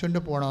വാങ്ങിച്ചുകൊണ്ട്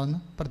പോകണമെന്ന്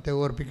പ്രത്യേകം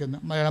ഓർപ്പിക്കുന്നു,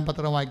 മലയാളം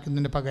പത്രം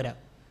വായിക്കുന്നതിന് പകരം.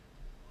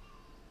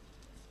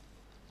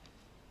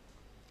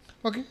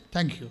 Okay,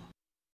 thank you.